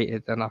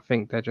overrated, and I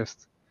think they're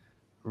just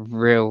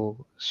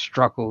real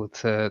struggle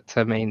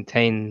to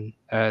maintain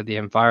the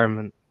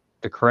environment,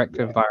 the correct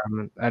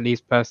environment. At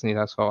least personally,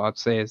 that's what I'd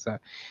say is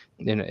that,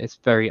 you know, it's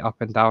very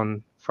up and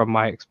down from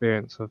my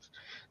experience of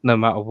no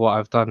matter what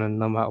I've done and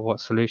no matter what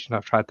solution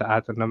I've tried to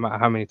add and no matter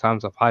how many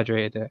times I've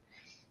hydrated it.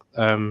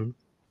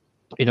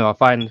 You know, I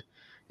find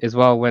as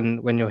well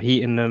when you're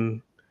heating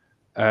them,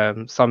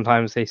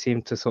 sometimes they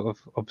seem to sort of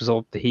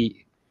absorb the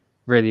heat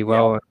really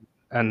well,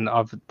 and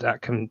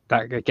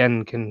that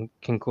again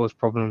can cause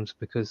problems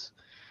because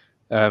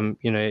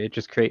you know, it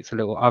just creates a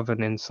little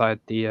oven inside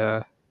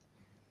the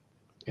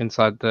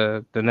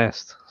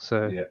nest.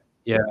 So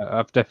yeah,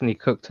 I've definitely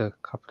cooked a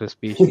couple of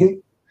species,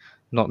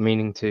 not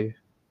meaning to.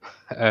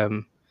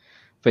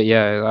 But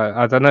yeah,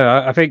 I don't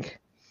know. I think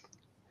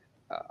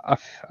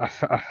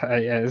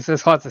yeah,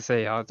 it's hard to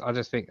say. I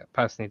just think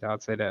personally that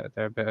I'd say that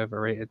they're a bit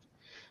overrated.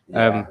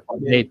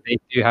 They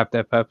do have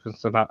their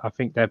purpose, and I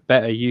think their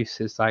better use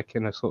is like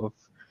in a sort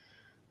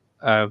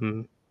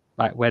of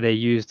like where they're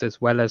used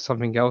as well as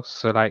something else.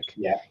 So like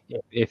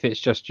if it's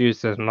just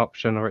used as an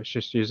option or it's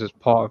just used as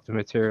part of the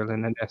material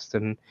in the nest,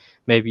 and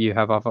maybe you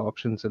have other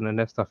options in the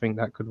nest, I think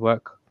that could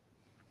work.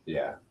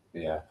 Yeah.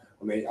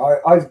 I mean,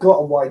 I've got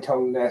a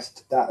white-tongue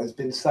nest that has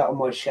been sat on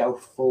my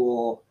shelf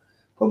for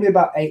probably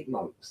about 8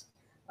 months.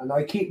 And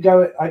I keep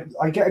going,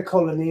 I get a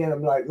colony and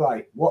I'm like,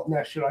 right, what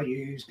nest should I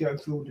use? Going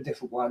through all the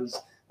different ones.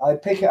 I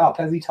pick it up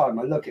every time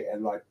I look at it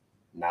and like,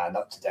 nah,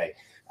 not today.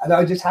 And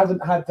I just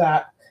haven't had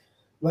that,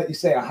 like you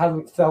say, I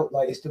haven't felt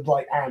like it's the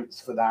right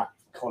ants for that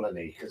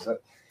colony because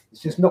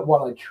it's just not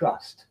one I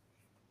trust.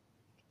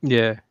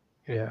 Yeah.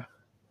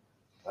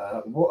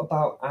 What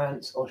about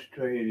Ants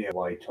Australia,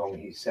 White-tongue?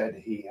 He said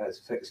he has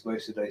fixed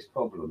most of those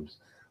problems.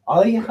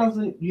 I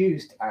haven't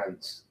used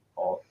Ants,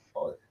 or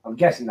I'm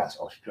guessing that's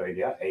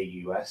Australia,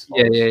 AUS.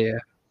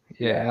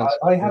 Yeah.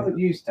 I haven't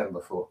used them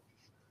before.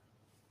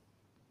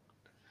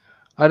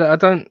 I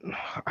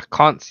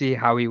can't see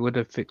how he would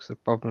have fixed the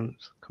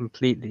problems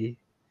completely,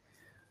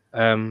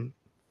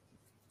 unless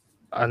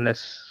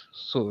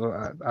sort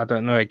of I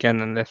don't know,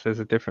 again, unless there's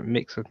a different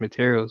mix of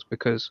materials,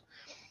 because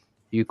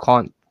you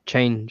can't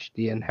change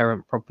the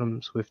inherent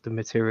problems with the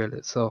material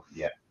itself.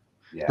 Yeah.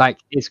 Like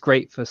it's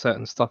great for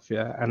certain stuff,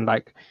 and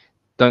like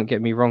don't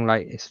get me wrong,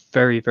 like it's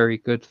very, very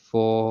good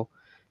for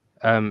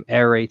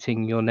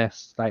aerating your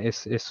nest. Like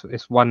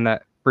it's one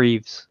that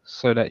breathes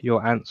so that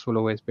your ants will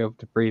always be able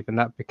to breathe, and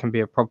that can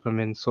be a problem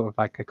in sort of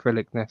like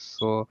acrylic nests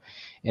or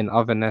in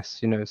other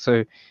nests, you know.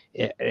 So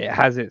it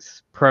has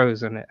its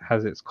pros and it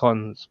has its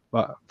cons,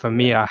 but for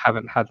me, I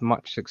haven't had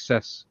much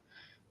success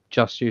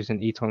just using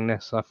Ytong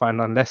nests. I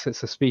find unless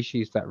it's a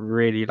species that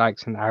really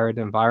likes an arid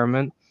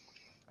environment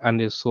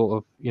and is sort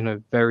of, you know,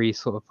 very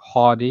sort of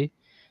hardy,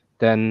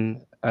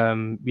 then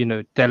you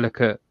know,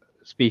 delicate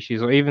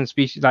species or even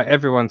species like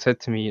everyone said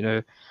to me, you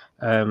know,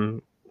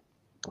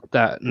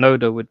 that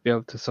Noda would be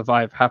able to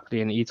survive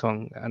happily in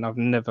Ytong, and I've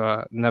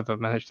never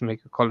managed to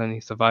make a colony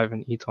survive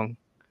in Ytong.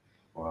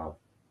 Wow.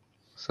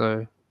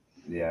 So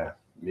yeah,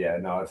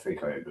 no, I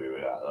think I agree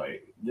with that.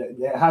 Like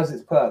it has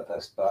its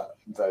purpose, but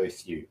very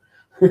few.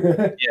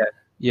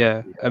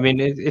 yeah. I mean,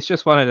 it's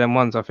just one of them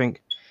ones. I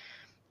think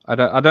I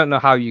don't know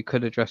how you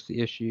could address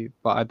the issue,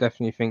 but I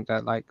definitely think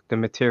that like the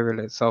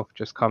material itself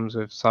just comes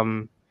with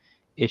some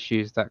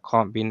issues that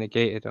can't be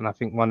negated, and I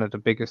think one of the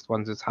biggest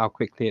ones is how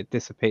quickly it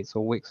dissipates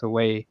or wicks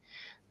away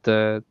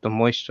the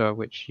moisture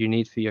which you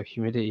need for your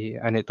humidity,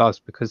 and it does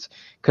because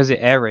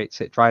it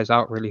aerates, it dries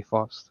out really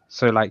fast.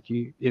 So like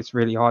it's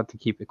really hard to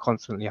keep it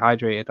constantly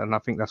hydrated, and I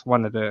think that's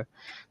one of the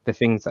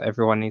things that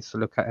everyone needs to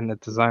look at in the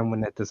design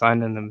when they're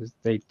designing them, is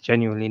they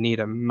genuinely need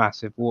a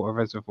massive water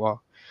reservoir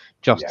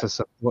just to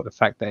support the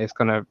fact that it's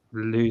going to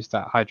lose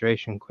that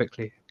hydration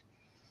quickly.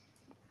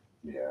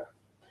 Like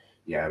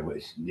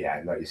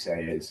you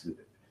say, it's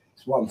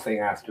one thing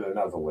after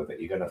another with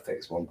it. You're going to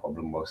fix one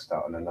problem while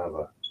starting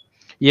another.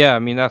 Yeah, I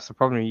mean that's the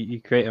problem.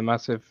 You create a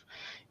massive,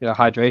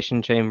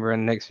 hydration chamber,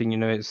 and next thing you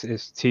know,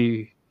 it's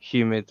too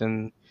humid,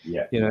 and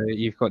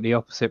you've got the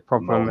opposite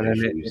problem, Mold and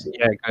then issues.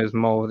 it goes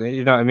mold.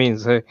 You know what I mean?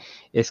 So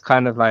it's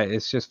kind of like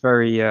it's just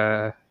very.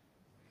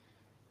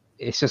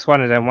 It's just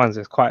one of them ones.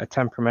 It's quite a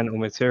temperamental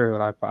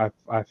material. I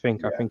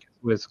think it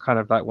was kind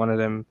of like one of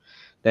them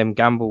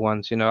gamble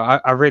ones.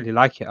 I really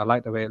like it. I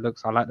like the way it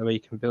looks. I like the way you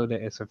can build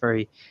it. It's a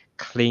very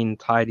clean,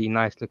 tidy,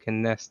 nice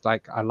looking nest.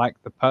 Like I like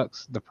the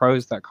perks, the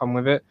pros that come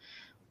with it,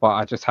 but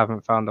I just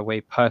haven't found a way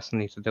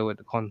personally to deal with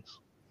the cons.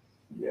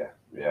 Yeah.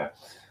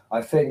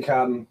 I think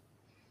no,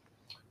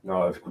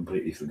 I've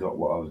completely forgot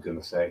what I was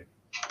going to say.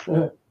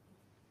 Doesn't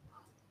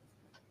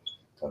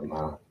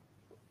matter.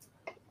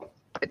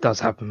 It does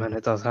happen, man.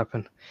 It does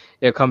happen.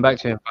 It'll come back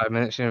to you in 5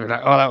 minutes and you'll be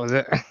like, oh, that was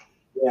it.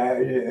 Yeah,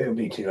 it'll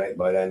be too late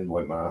by then.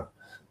 Won't matter.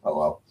 Oh,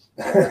 well.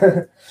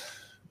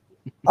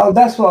 Oh,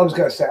 that's what I was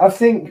going to say. I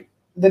think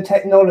the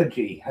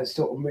technology has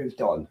sort of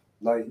moved on.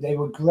 Like, they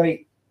were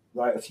great,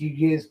 like, a few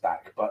years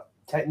back, but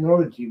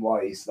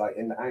technology-wise, like,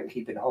 in the ant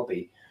keeping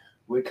hobby,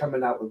 we're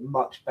coming out with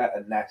much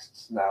better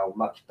nests now,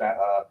 much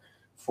better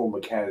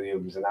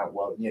formicariums and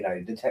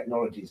the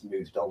technology's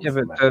moved on. Yeah,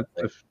 but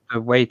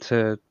the way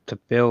to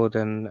build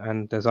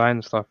and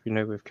design stuff,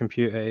 with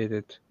computer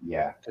aided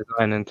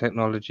design and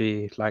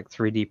technology like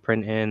 3D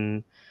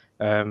printing,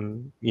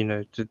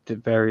 the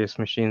various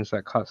machines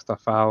that cut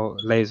stuff out,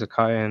 laser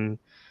cutting,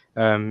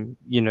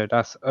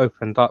 that's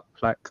opened up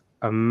like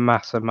a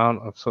mass amount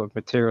of sort of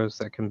materials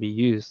that can be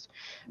used,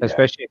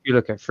 especially if you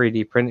look at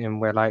 3D printing,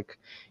 where like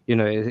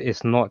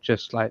it's not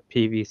just like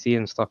PVC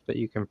and stuff that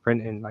you can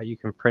print in. Like you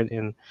can print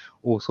in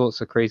all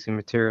sorts of crazy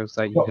materials.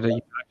 Like you could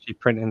actually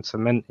print in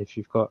cement if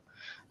you've got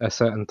a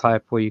certain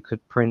type, or you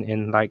could print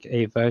in like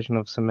a version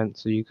of cement.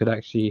 So you could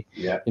actually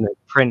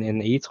print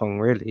in Etong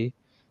really,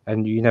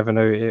 and you never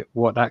know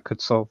what that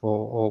could solve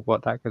or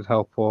what that could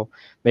help. Or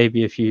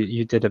maybe if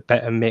you did a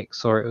better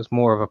mix, or it was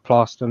more of a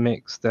plaster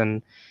mix,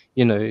 then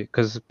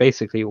because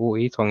basically all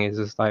Etong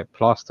is like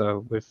plaster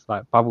with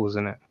like bubbles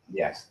in it.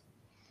 Yes.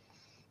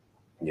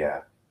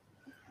 Yeah.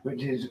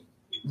 Which is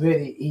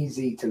really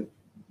easy to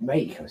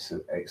make, I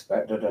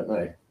expect. I don't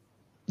know.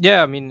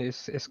 Yeah, I mean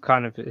it's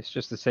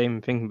just the same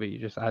thing, but you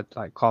just add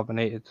like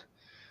carbonated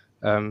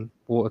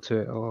water to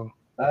it, or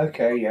so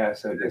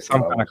there's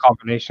some kind of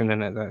carbonation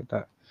in it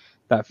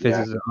that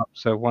fizzes it up.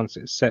 So once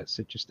it sets,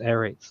 it just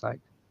aerates.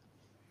 Like,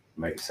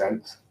 makes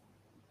sense.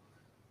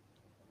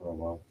 Oh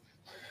well.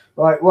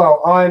 Right,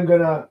 well, I'm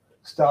gonna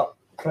start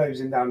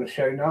closing down the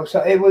show now.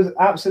 So it was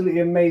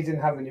absolutely amazing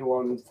having you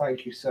on.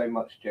 Thank you so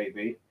much,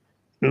 JB.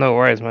 No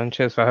worries, man.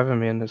 Cheers for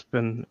having me, and it's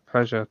been a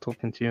pleasure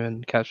talking to you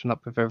and catching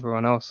up with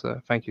everyone else.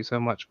 Thank you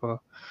so much for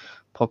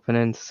popping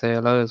in to say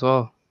hello as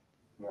well.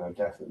 No,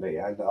 definitely,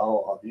 and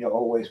you're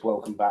always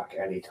welcome back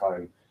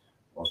anytime,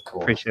 of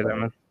course. Appreciate it,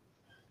 man.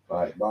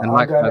 Right, well, I'm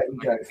going to let you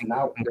go for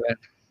now.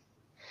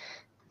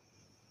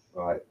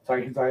 Right,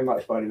 thank you very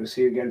much, buddy. We'll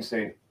see you again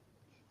soon.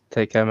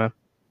 Take care, man.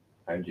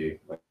 And you.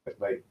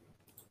 Bye.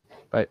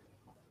 Bye.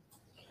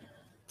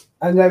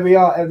 And there we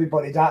are,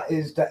 everybody. That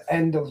is the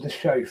end of the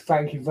show.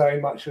 Thank you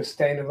very much for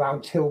staying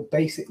around till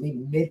basically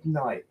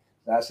midnight.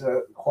 That's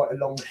quite a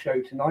long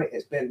show tonight.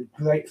 It's been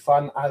great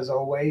fun, as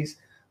always.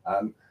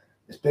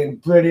 It's been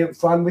brilliant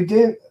fun.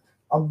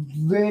 I'm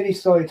really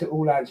sorry to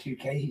All Ants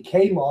UK. He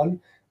came on,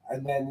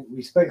 and then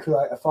we spoke for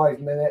like 5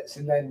 minutes,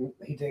 and then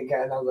he didn't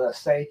get another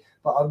say.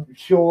 But I'm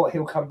sure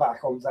he'll come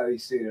back on very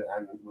soon,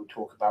 and we'll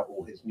talk about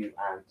all his new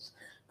ants,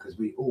 because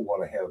we all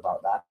want to hear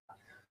about that.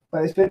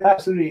 But it's been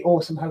absolutely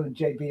awesome having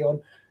JB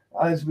on.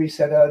 As we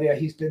said earlier,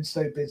 he's been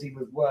so busy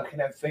with work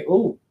and everything.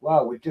 Oh,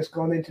 wow, we've just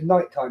gone into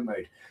nighttime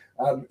mode.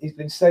 He's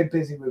been so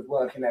busy with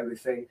work and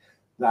everything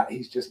that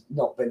he's just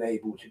not been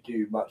able to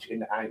do much in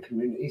the ant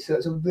community. So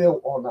it's a real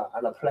honour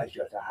and a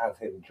pleasure to have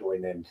him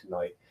join in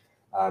tonight.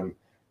 And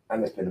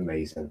it's been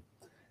amazing.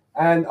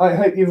 And I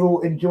hope you've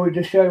all enjoyed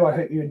the show. I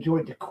hope you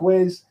enjoyed the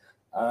quiz.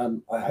 I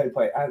hope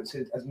I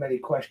answered as many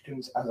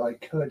questions as I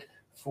could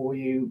for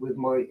you with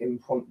my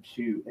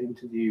impromptu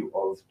interview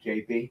of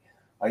JB.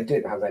 I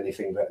didn't have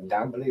anything written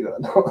down, believe it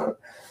or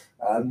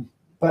not.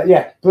 But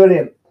yeah,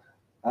 brilliant.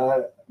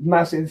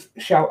 Massive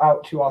shout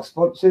out to our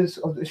sponsors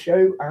of the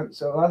show,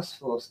 Answer Us,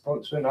 for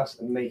sponsoring us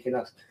and making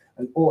us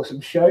an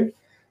awesome show.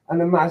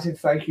 And a massive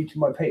thank you to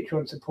my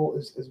Patreon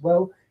supporters as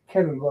well,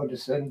 Kevin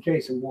Rogerson,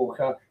 Jason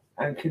Walker,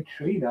 and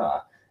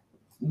Katrina.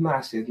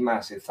 Massive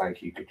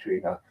thank you,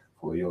 Katrina,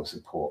 for your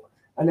support.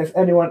 And if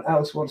anyone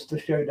else wants to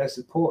show their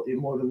support,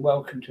 you're more than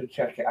welcome to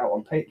check it out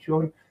on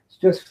Patreon. It's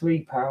just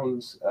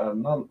 £3 a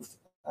month,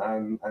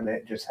 and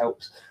it just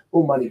helps.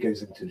 All money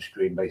goes into the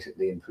stream,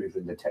 basically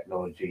improving the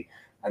technology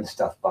and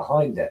stuff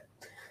behind it.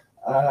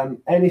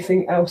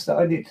 Anything else that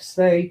I need to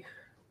say?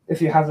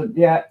 If you haven't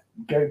yet,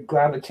 go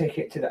grab a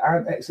ticket to the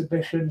Ant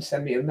exhibition,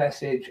 send me a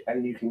message,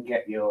 and you can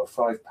get your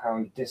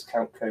 £5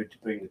 discount code to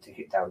bring the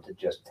ticket down to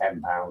just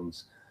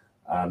 £10.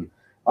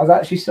 I've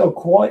actually sold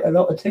quite a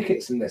lot of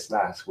tickets in this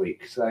last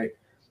week, so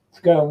it's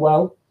going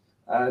well.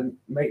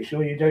 Make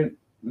sure you don't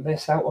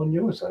miss out on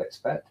yours, I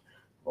expect,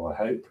 or I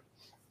hope.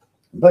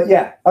 But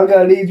yeah, I'm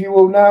going to leave you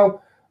all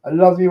now. I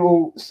love you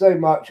all so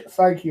much.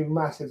 Thank you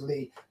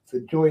massively for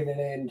joining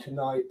in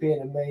tonight,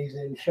 being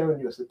amazing, showing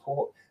your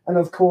support. And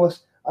of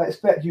course, I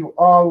expect you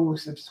are all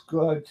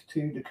subscribed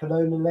to the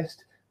Colonialist.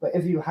 But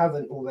if you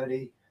haven't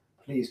already,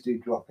 please do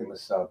drop him a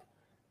sub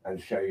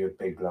and show your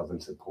big love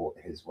and support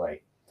his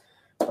way.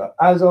 But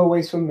as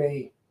always from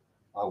me,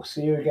 I'll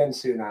see you again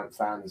soon, Ant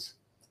fans.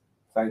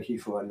 Thank you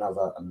for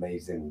another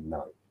amazing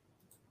night.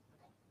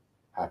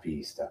 Happy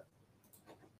Easter.